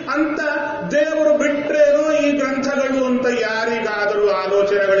ಇರಲಿ ಅಂತ ದೇವರು ಬಿಟ್ರೇನೋ ಈ ಗ್ರಂಥಗಳು ಅಂತ ಯಾರಿಗಾದರೂ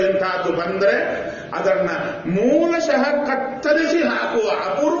ಆಲೋಚನೆಗಳಿಂತಹದ್ದು ಬಂದರೆ ಅದನ್ನ ಮೂಲಶಃ ಕತ್ತರಿಸಿ ಹಾಕುವ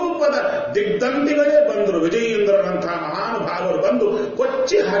ಅಪರೂಪದ ದಿಗ್ದಂತಿಗಳೇ ಬಂದರು. ವಿಜಯೇಂದ್ರರಂತಹ ಮಹಾನುಭಾವರು ಬಂದು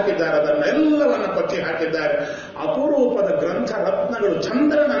ಕೊಚ್ಚಿ ಹಾಕಿದ್ದಾರೆ, ಅದನ್ನೆಲ್ಲವನ್ನ ಕೊಚ್ಚಿ ಹಾಕಿದ್ದಾರೆ. ಅಪರೂಪದ ಗ್ರಂಥ ರತ್ನಗಳು,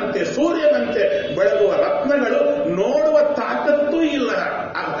 ಚಂದ್ರನಂತೆ ಸೂರ್ಯನಂತೆ ಬೆಳಗುವ ರತ್ನಗಳು, ನೋಡುವ ತಾಕತ್ತೂ ಇಲ್ಲ.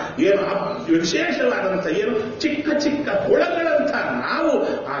 ಏನು ವಿಶೇಷವಾದಂಥ ಏನು ಚಿಕ್ಕ ಚಿಕ್ಕ ಹುಳಗಳಂತ ನಾವು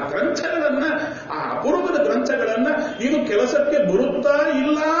ಆ ಗ್ರಂಥಗಳನ್ನ, ಆ ಅಪರೂಪದ ಗ್ರಂಥಗಳನ್ನ ಇದು ಕೆಲಸಕ್ಕೆ ಬರುತ್ತಾ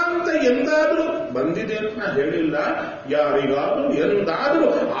ಇಲ್ಲ ಅಂತ ಎಂದಾದರೂ ಬಂದಿದೆ ಅಂತ ನಾ ಹೇಳಿಲ್ಲ. ಯಾರಿಗಾದ್ರೂ ಎಂದಾದರೂ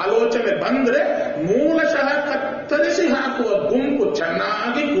ಆಲೋಚನೆ ಬಂದ್ರೆ ಮೂಲಶಃ ಕತ್ತರಿಸಿ ಹಾಕುವ ಗುಂಪು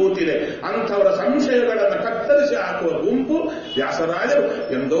ಚೆನ್ನಾಗಿ ಕೂತಿದೆ. ಅಂಥವರ ಸಂಶಯಗಳನ್ನು ಕತ್ತರಿಸಿ ಹಾಕುವ ಗುಂಪು ವ್ಯಾಸರಾಜರು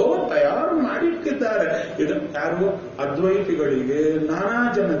ಎಂದೋ ತಯಾರು ಮಾಡಿಟ್ಟಿದ್ದಾರೆ. ಇದು ಯಾರು? ಅದ್ವೈತಿಗಳಿಗೆ, ನಾನಾ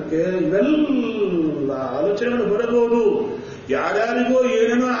ಜನಕ್ಕೆ ಇವೆಲ್ಲ ಆಲೋಚನೆಗಳು ಬರಬಹುದು. ಯಾರ್ಯಾರಿಗೋ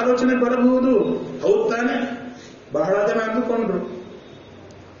ಏನೇನೋ ಆಲೋಚನೆ ಬರಬಹುದು. ಹೌದು ತಾನೆ? ಬಹಳ ಜನ ಅಂದುಕೊಂಡ್ರು.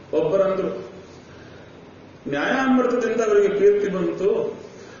 ಒಬ್ಬರಂದ್ರು ನ್ಯಾಯಾಮೃತದಿಂದ ಅವರಿಗೆ ಕೀರ್ತಿ ಬಂತು,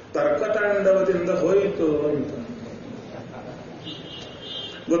 ತರ್ಕತಾಂಡವದಿಂದ ಹೋಯಿತು ಅಂತ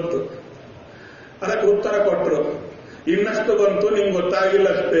ಗೊತ್ತು. ಅದಕ್ಕೆ ಉತ್ತರ ಕೊಟ್ಟರು, ಇನ್ನಷ್ಟು ಬಂತು ನಿಮ್ಗೆ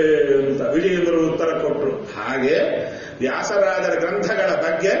ಗೊತ್ತಾಗಿಲ್ಲಷ್ಟೇ ಅಂತ ವಿಜಯೇಂದ್ರರು ಉತ್ತರ ಕೊಟ್ಟರು. ಹಾಗೆ ವ್ಯಾಸರಾಜರ ಗ್ರಂಥಗಳ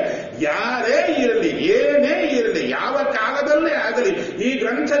ಬಗ್ಗೆ ಯಾರೇ ಇರಲಿ, ಏನೇ ಇರಲಿ, ಯಾವ ಕಾಲದಲ್ಲೇ ಆಗಲಿ, ಈ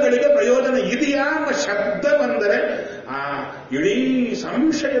ಗ್ರಂಥಗಳಿಗೆ ಪ್ರಯೋಜನ ಇದೆಯಾ ಎಂಬ ಶಬ್ದ ಬಂದರೆ ಆ ಇಡೀ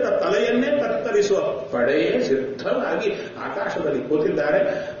ಸಂಶಯದ ತಲೆಯನ್ನೇ ಕತ್ತರಿಸುವ ಪಡೆಯೇ ಸಿದ್ಧವಾಗಿ ಆಕಾಶದಲ್ಲಿ ಕೂತಿದ್ದಾರೆ.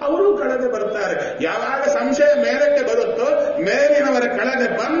 ಅವರು ಕೆಳಗೆ ಬರ್ತಾರೆ. ಯಾವಾಗ ಸಂಶಯ ಮೇಲಕ್ಕೆ ಬರುತ್ತೋ ಮೇಲಿನವರ ಕೆಳಗೆ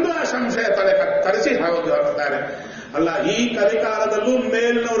ಬಂದು ಆ ಸಂಶಯ ತಲೆ ಕತ್ತರಿಸಿ ಹೋಗ್ತಾರೆ. ಅಲ್ಲ, ಈ ಕಲಿಕಾಲದಲ್ಲೂ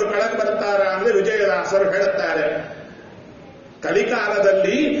ಮೇಲಿನವರು ಕೆಳಗೆ ಬರ್ತಾರ ಅಂದ್ರೆ ವಿಜಯದಾಸರು ಹೇಳುತ್ತಾರೆ,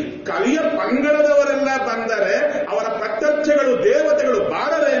 ಕಲಿಕಾಲದಲ್ಲಿ ಕಲಿಯ ಪಂಗಡದವರೆಲ್ಲ ಬಂದರೆ ಅವರ ಪ್ರತ್ಯರ್ಥಗಳು ದೇವತೆಗಳು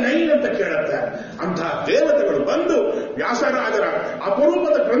ಬಾರಲೇನೈ ಅಂತ ಕೇಳುತ್ತಾರೆ. ಅಂತಹ ದೇವತೆಗಳು ಬಂದು ವ್ಯಾಸರಾಜರ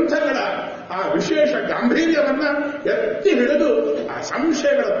ಅಪರೂಪದ ಗ್ರಂಥಗಳ ಆ ವಿಶೇಷ ಗಾಂಭೀರ್ಯವನ್ನ ಎತ್ತಿ ಹಿಡಿದು ಆ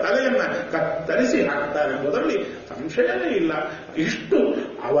ಸಂಶಯಗಳ ತಲೆಯನ್ನ ಕತ್ತರಿಸಿ ಹಾಕ್ತಾರೆ ಎಂಬುದರಲ್ಲಿ ಸಂಶಯವೇ ಇಲ್ಲ. ಇಷ್ಟು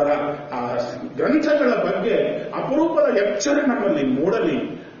ಅವರ ಆ ಗ್ರಂಥಗಳ ಬಗ್ಗೆ ಅಪರೂಪದ ಎಚ್ಚರ ನಮ್ಮಲ್ಲಿ ಮೂಡಲಿ,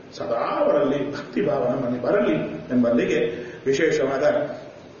 ಸದಾ ಅವರಲ್ಲಿ ಭಕ್ತಿಭಾವ ನಮ್ಮಲ್ಲಿ ಬರಲಿ ಎಂಬಲ್ಲಿಗೆ ವಿಶೇಷವಾದ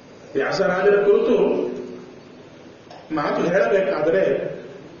ವ್ಯಾಸರಾಜರ ಕುರಿತು ಮಾತು ಹೇಳಬೇಕಾದರೆ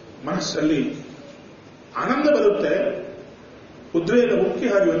ಮನಸ್ಸಲ್ಲಿ ಆನಂದ ಬರುತ್ತೆ, ಉದ್ವೇಗ ಉಕ್ಕಿ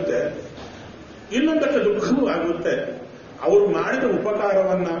ಹರಿಯುತ್ತೆ, ಇನ್ನೊಂದಕ್ಕೆ ದುಃಖವೂ ಆಗುತ್ತೆ. ಅವರು ಮಾಡಿದ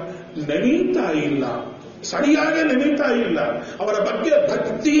ಉಪಕಾರವನ್ನ ನೆನೀತಾ ಇಲ್ಲ. ಸರಿಯಾಗಿ ನೆನೀತಾ ಇಲ್ಲ, ಅವರ ಬಗ್ಗೆ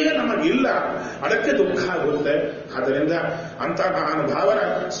ಭಕ್ತಿಯೇ ನಮಗಿಲ್ಲ, ಅದಕ್ಕೆ ದುಃಖ ಆಗುತ್ತೆ. ಆದ್ದರಿಂದ ಅಂತ ಮಹಾನುಭಾವರ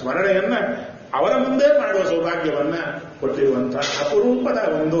ಸ್ಮರಣೆಯನ್ನ ಅವರ ಮುಂದೆ ಮಾಡುವ ಸೌಭಾಗ್ಯವನ್ನ ಕೊಟ್ಟಿರುವಂತಹ ಅಪರೂಪದ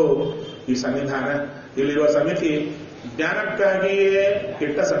ಒಂದು ಈ ಸನ್ನಿಧಾನ. ಇಲ್ಲಿರುವ ಸಮಿತಿ ಜ್ಞಾನಕ್ಕಾಗಿಯೇ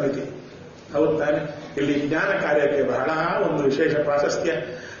ಇಟ್ಟ ಸಮಿತಿ, ಹೌದು ತಾನೆ? ಇಲ್ಲಿ ಜ್ಞಾನ ಕಾರ್ಯಕ್ಕೆ ಬಹಳ ಒಂದು ವಿಶೇಷ ಪ್ರಾಶಸ್ತ್ಯ.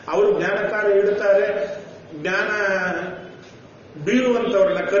 ಅವರು ಜ್ಞಾನ ಕಾರ್ಯ ಇಡುತ್ತಾರೆ, ಜ್ಞಾನ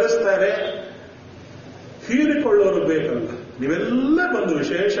ಬೀರುವಂತವರನ್ನ ಕರೆಸ್ತಾರೆ, ಹೀರಿಕೊಳ್ಳೋರು ಬೇಕಲ್ಲ. ನೀವೆಲ್ಲ ಬಂದು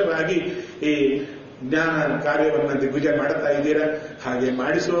ವಿಶೇಷವಾಗಿ ಈ ಜ್ಞಾನ ಕಾರ್ಯವನ್ನು ದಿಗ್ವಿಜಯ ಮಾಡುತ್ತಾ ಇದ್ದೀರಾ. ಹಾಗೆ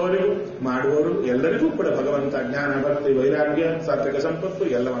ಮಾಡಿಸುವವರಿಗೂ ಮಾಡುವವರು ಎಲ್ಲರಿಗೂ ಕೂಡ ಭಗವಂತ ಜ್ಞಾನ, ಭಕ್ತಿ, ವೈರಾಗ್ಯ, ಸಾತ್ವಿಕ ಸಂಪತ್ತು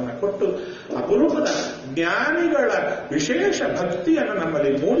ಎಲ್ಲವನ್ನ ಕೊಟ್ಟು ಅಪರೂಪದ ಜ್ಞಾನಿಗಳ ವಿಶೇಷ ಭಕ್ತಿಯನ್ನು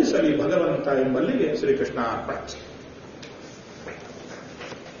ನಮ್ಮಲ್ಲಿ ಮೂಡಿಸಲಿ ಭಗವಂತ ಎಂಬಲ್ಲಿಗೆ ಶ್ರೀಕೃಷ್ಣ ಅರ್ಪಣ.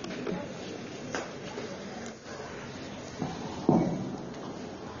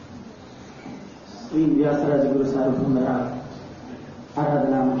 ಶ್ರೀ ವ್ಯಾಸರಾಜ ಗುರು ಸಾರ್ವಭೌಮರ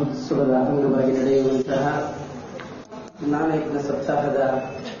ಆರಾಧನಾ ಮಹೋತ್ಸವದ ಅಂಗವಾಗಿ ನಡೆಯುವಂತಹ ನಾನಯಜ್ಞ ಸಪ್ತಾಹದ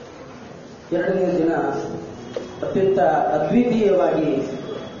 2ನೇ ದಿನ ಅತ್ಯಂತ ಅದ್ವಿತೀಯವಾಗಿ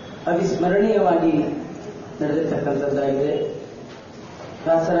ಅವಿಸ್ಮರಣೀಯವಾಗಿ ನಡೆದಿರ್ತಕ್ಕಂಥದ್ದಾಗಿದೆ.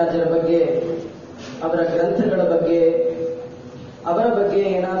 ವ್ಯಾಸರಾಜರ ಬಗ್ಗೆ, ಅವರ ಗ್ರಂಥಗಳ ಬಗ್ಗೆ, ಅವರ ಬಗ್ಗೆ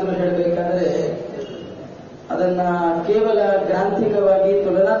ಏನಾದರೂ ಹೇಳಬೇಕಾದ್ರೆ ಅದನ್ನ ಕೇವಲ ಗ್ರಾಂಥಿಕವಾಗಿ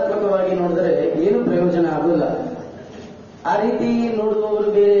ತುಲನಾತ್ಮಕವಾಗಿ ನೋಡಿದರೆ ಏನು ಪ್ರಯೋಜನ ಆಗುಲ್ಲ. ಆ ರೀತಿ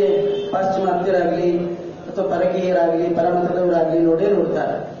ನೋಡುವವರು ಬೇರೆ ಪಾಶ್ಚಿಮಾತ್ಯರಾಗಲಿ ಅಥವಾ ಪರಕೀಯರಾಗಲಿ ಪರಮತದವರಾಗಲಿ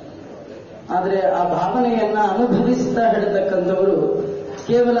ನೋಡ್ತಾರೆ. ಆದರೆ ಆ ಭಾವನೆಯನ್ನ ಅನುಭವಿಸ್ತಾ ಹೇಳ್ತಕ್ಕಂಥವರು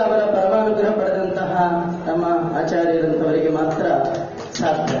ಕೇವಲ ಅವರ ಪರಮಾನುಗ್ರಹ ಪಡೆದಂತಹ ನಮ್ಮ ಆಚಾರ್ಯರಂತವರಿಗೆ ಮಾತ್ರ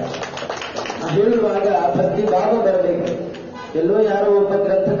ಸಾಧ್ಯ. ಹೇಳುವಾಗ ಭಕ್ತಿ ಭಾವ ಬರಬೇಕು. ಎಲ್ಲೋ ಯಾರೋ ಒಬ್ಬ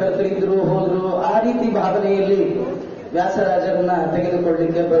ಗ್ರಂಥಕರ್ತರಿದ್ರು ಹೋದ್ರು ಆ ರೀತಿ ಭಾವನೆಯಲ್ಲಿ ವ್ಯಾಸರಾಜರನ್ನ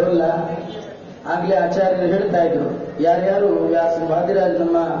ತೆಗೆದುಕೊಳ್ಳಲಿಕ್ಕೆ ಬರೋಲ್ಲ. ಆಗ್ಲೇ ಆಚಾರ್ಯರು ಹೇಳ್ತಾ ಇದ್ರು, ಯಾರ್ಯಾರು ವಾದಿರಾಜ್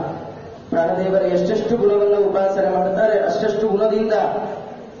ನಮ್ಮ ಪ್ರಾಣದೇವರ ಎಷ್ಟೆಷ್ಟು ಗುಣವನ್ನು ಉಪಾಸನೆ ಮಾಡುತ್ತಾರೆ ಅಷ್ಟೆಷ್ಟು ಗುಣದಿಂದ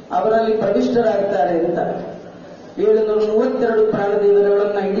ಅವರಲ್ಲಿ ಪ್ರವಿಷ್ಟರಾಗ್ತಾರೆ ಅಂತ. 732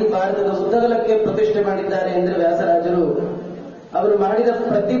 ಪ್ರಾಣದೇವರುಗಳನ್ನ ಇಡೀ ಭಾರತದ ಉದ್ದಗಲಕ್ಕೆ ಪ್ರತಿಷ್ಠೆ ಮಾಡಿದ್ದಾರೆ ಅಂದ್ರೆ ವ್ಯಾಸರಾಜರು ಅವರು ಮಾಡಿದ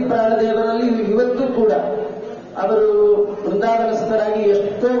ಪ್ರತಿ ಪ್ರಾಣದೇವರಲ್ಲಿ ಇವತ್ತು ಕೂಡ ಅವರು ವೃಂದಾವನಸ್ಥರಾಗಿ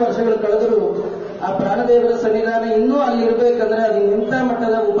ಎಷ್ಟೋ ವರ್ಷಗಳು ಕಳೆದರೂ ಆ ಪ್ರಾಣದೇವರ ಸನ್ನಿಧಾನ ಇನ್ನೂ ಅಲ್ಲಿ ಇರಬೇಕಂದ್ರೆ ಅದು ಇಂಥ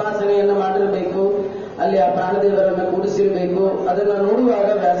ಮಟ್ಟದ ಉಪಾಸನೆಯನ್ನ ಮಾಡಿರಬೇಕು, ಅಲ್ಲಿ ಆ ಪ್ರಾಣದೇವರನ್ನ ಕೂಡಿಸಿರಬೇಕು. ಅದನ್ನ ನೋಡುವಾಗ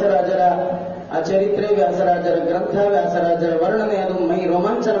ವ್ಯಾಸರಾಜರ ಆ ಚರಿತ್ರೆ, ವ್ಯಾಸರಾಜರ ಗ್ರಂಥ, ವ್ಯಾಸರಾಜರ ವರ್ಣನೆ ಅದು ಮೈ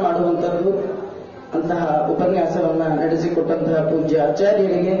ರೋಮಾಂಚನ ಮಾಡುವಂಥದ್ದು. ಅಂತಹ ಉಪನ್ಯಾಸವನ್ನ ನಡೆಸಿಕೊಟ್ಟಂತಹ ಪೂಜ್ಯ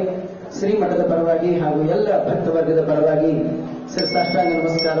ಆಚಾರ್ಯರಿಗೆ ಶ್ರೀಮಠದ ಪರವಾಗಿ ಹಾಗೂ ಎಲ್ಲ ಭಕ್ತವರ್ಗದ ಪರವಾಗಿ ಸಾಷ್ಟಾಂಗ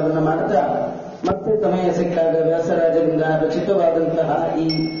ನಮಸ್ಕಾರವನ್ನ ಮಾಡುತ್ತಾ, ಮತ್ತೆ ಸಮಯ ಸಿಕ್ಕಾಗ ವ್ಯಾಸರಾಜರಿಂದ ರಚಿತವಾದಂತಹ ಈ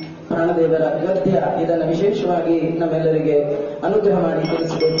ಪ್ರಾಣದೇವರ ಗದ್ಯ ಇದನ್ನು ವಿಶೇಷವಾಗಿ ನಮ್ಮೆಲ್ಲರಿಗೆ ಅನುಗ್ರಹ ಮಾಡಿ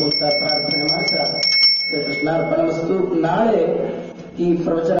ತಿಳಿಸಬೇಕು ಅಂತ ಪ್ರಾರ್ಥನೆ ಮಾಡ್ತಾ ಶ್ರೀಕೃಷ್ಣಾರ್ಪಣಮಸ್ತು. ನಾಳೆ ಈ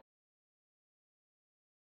ಪ್ರವಚನ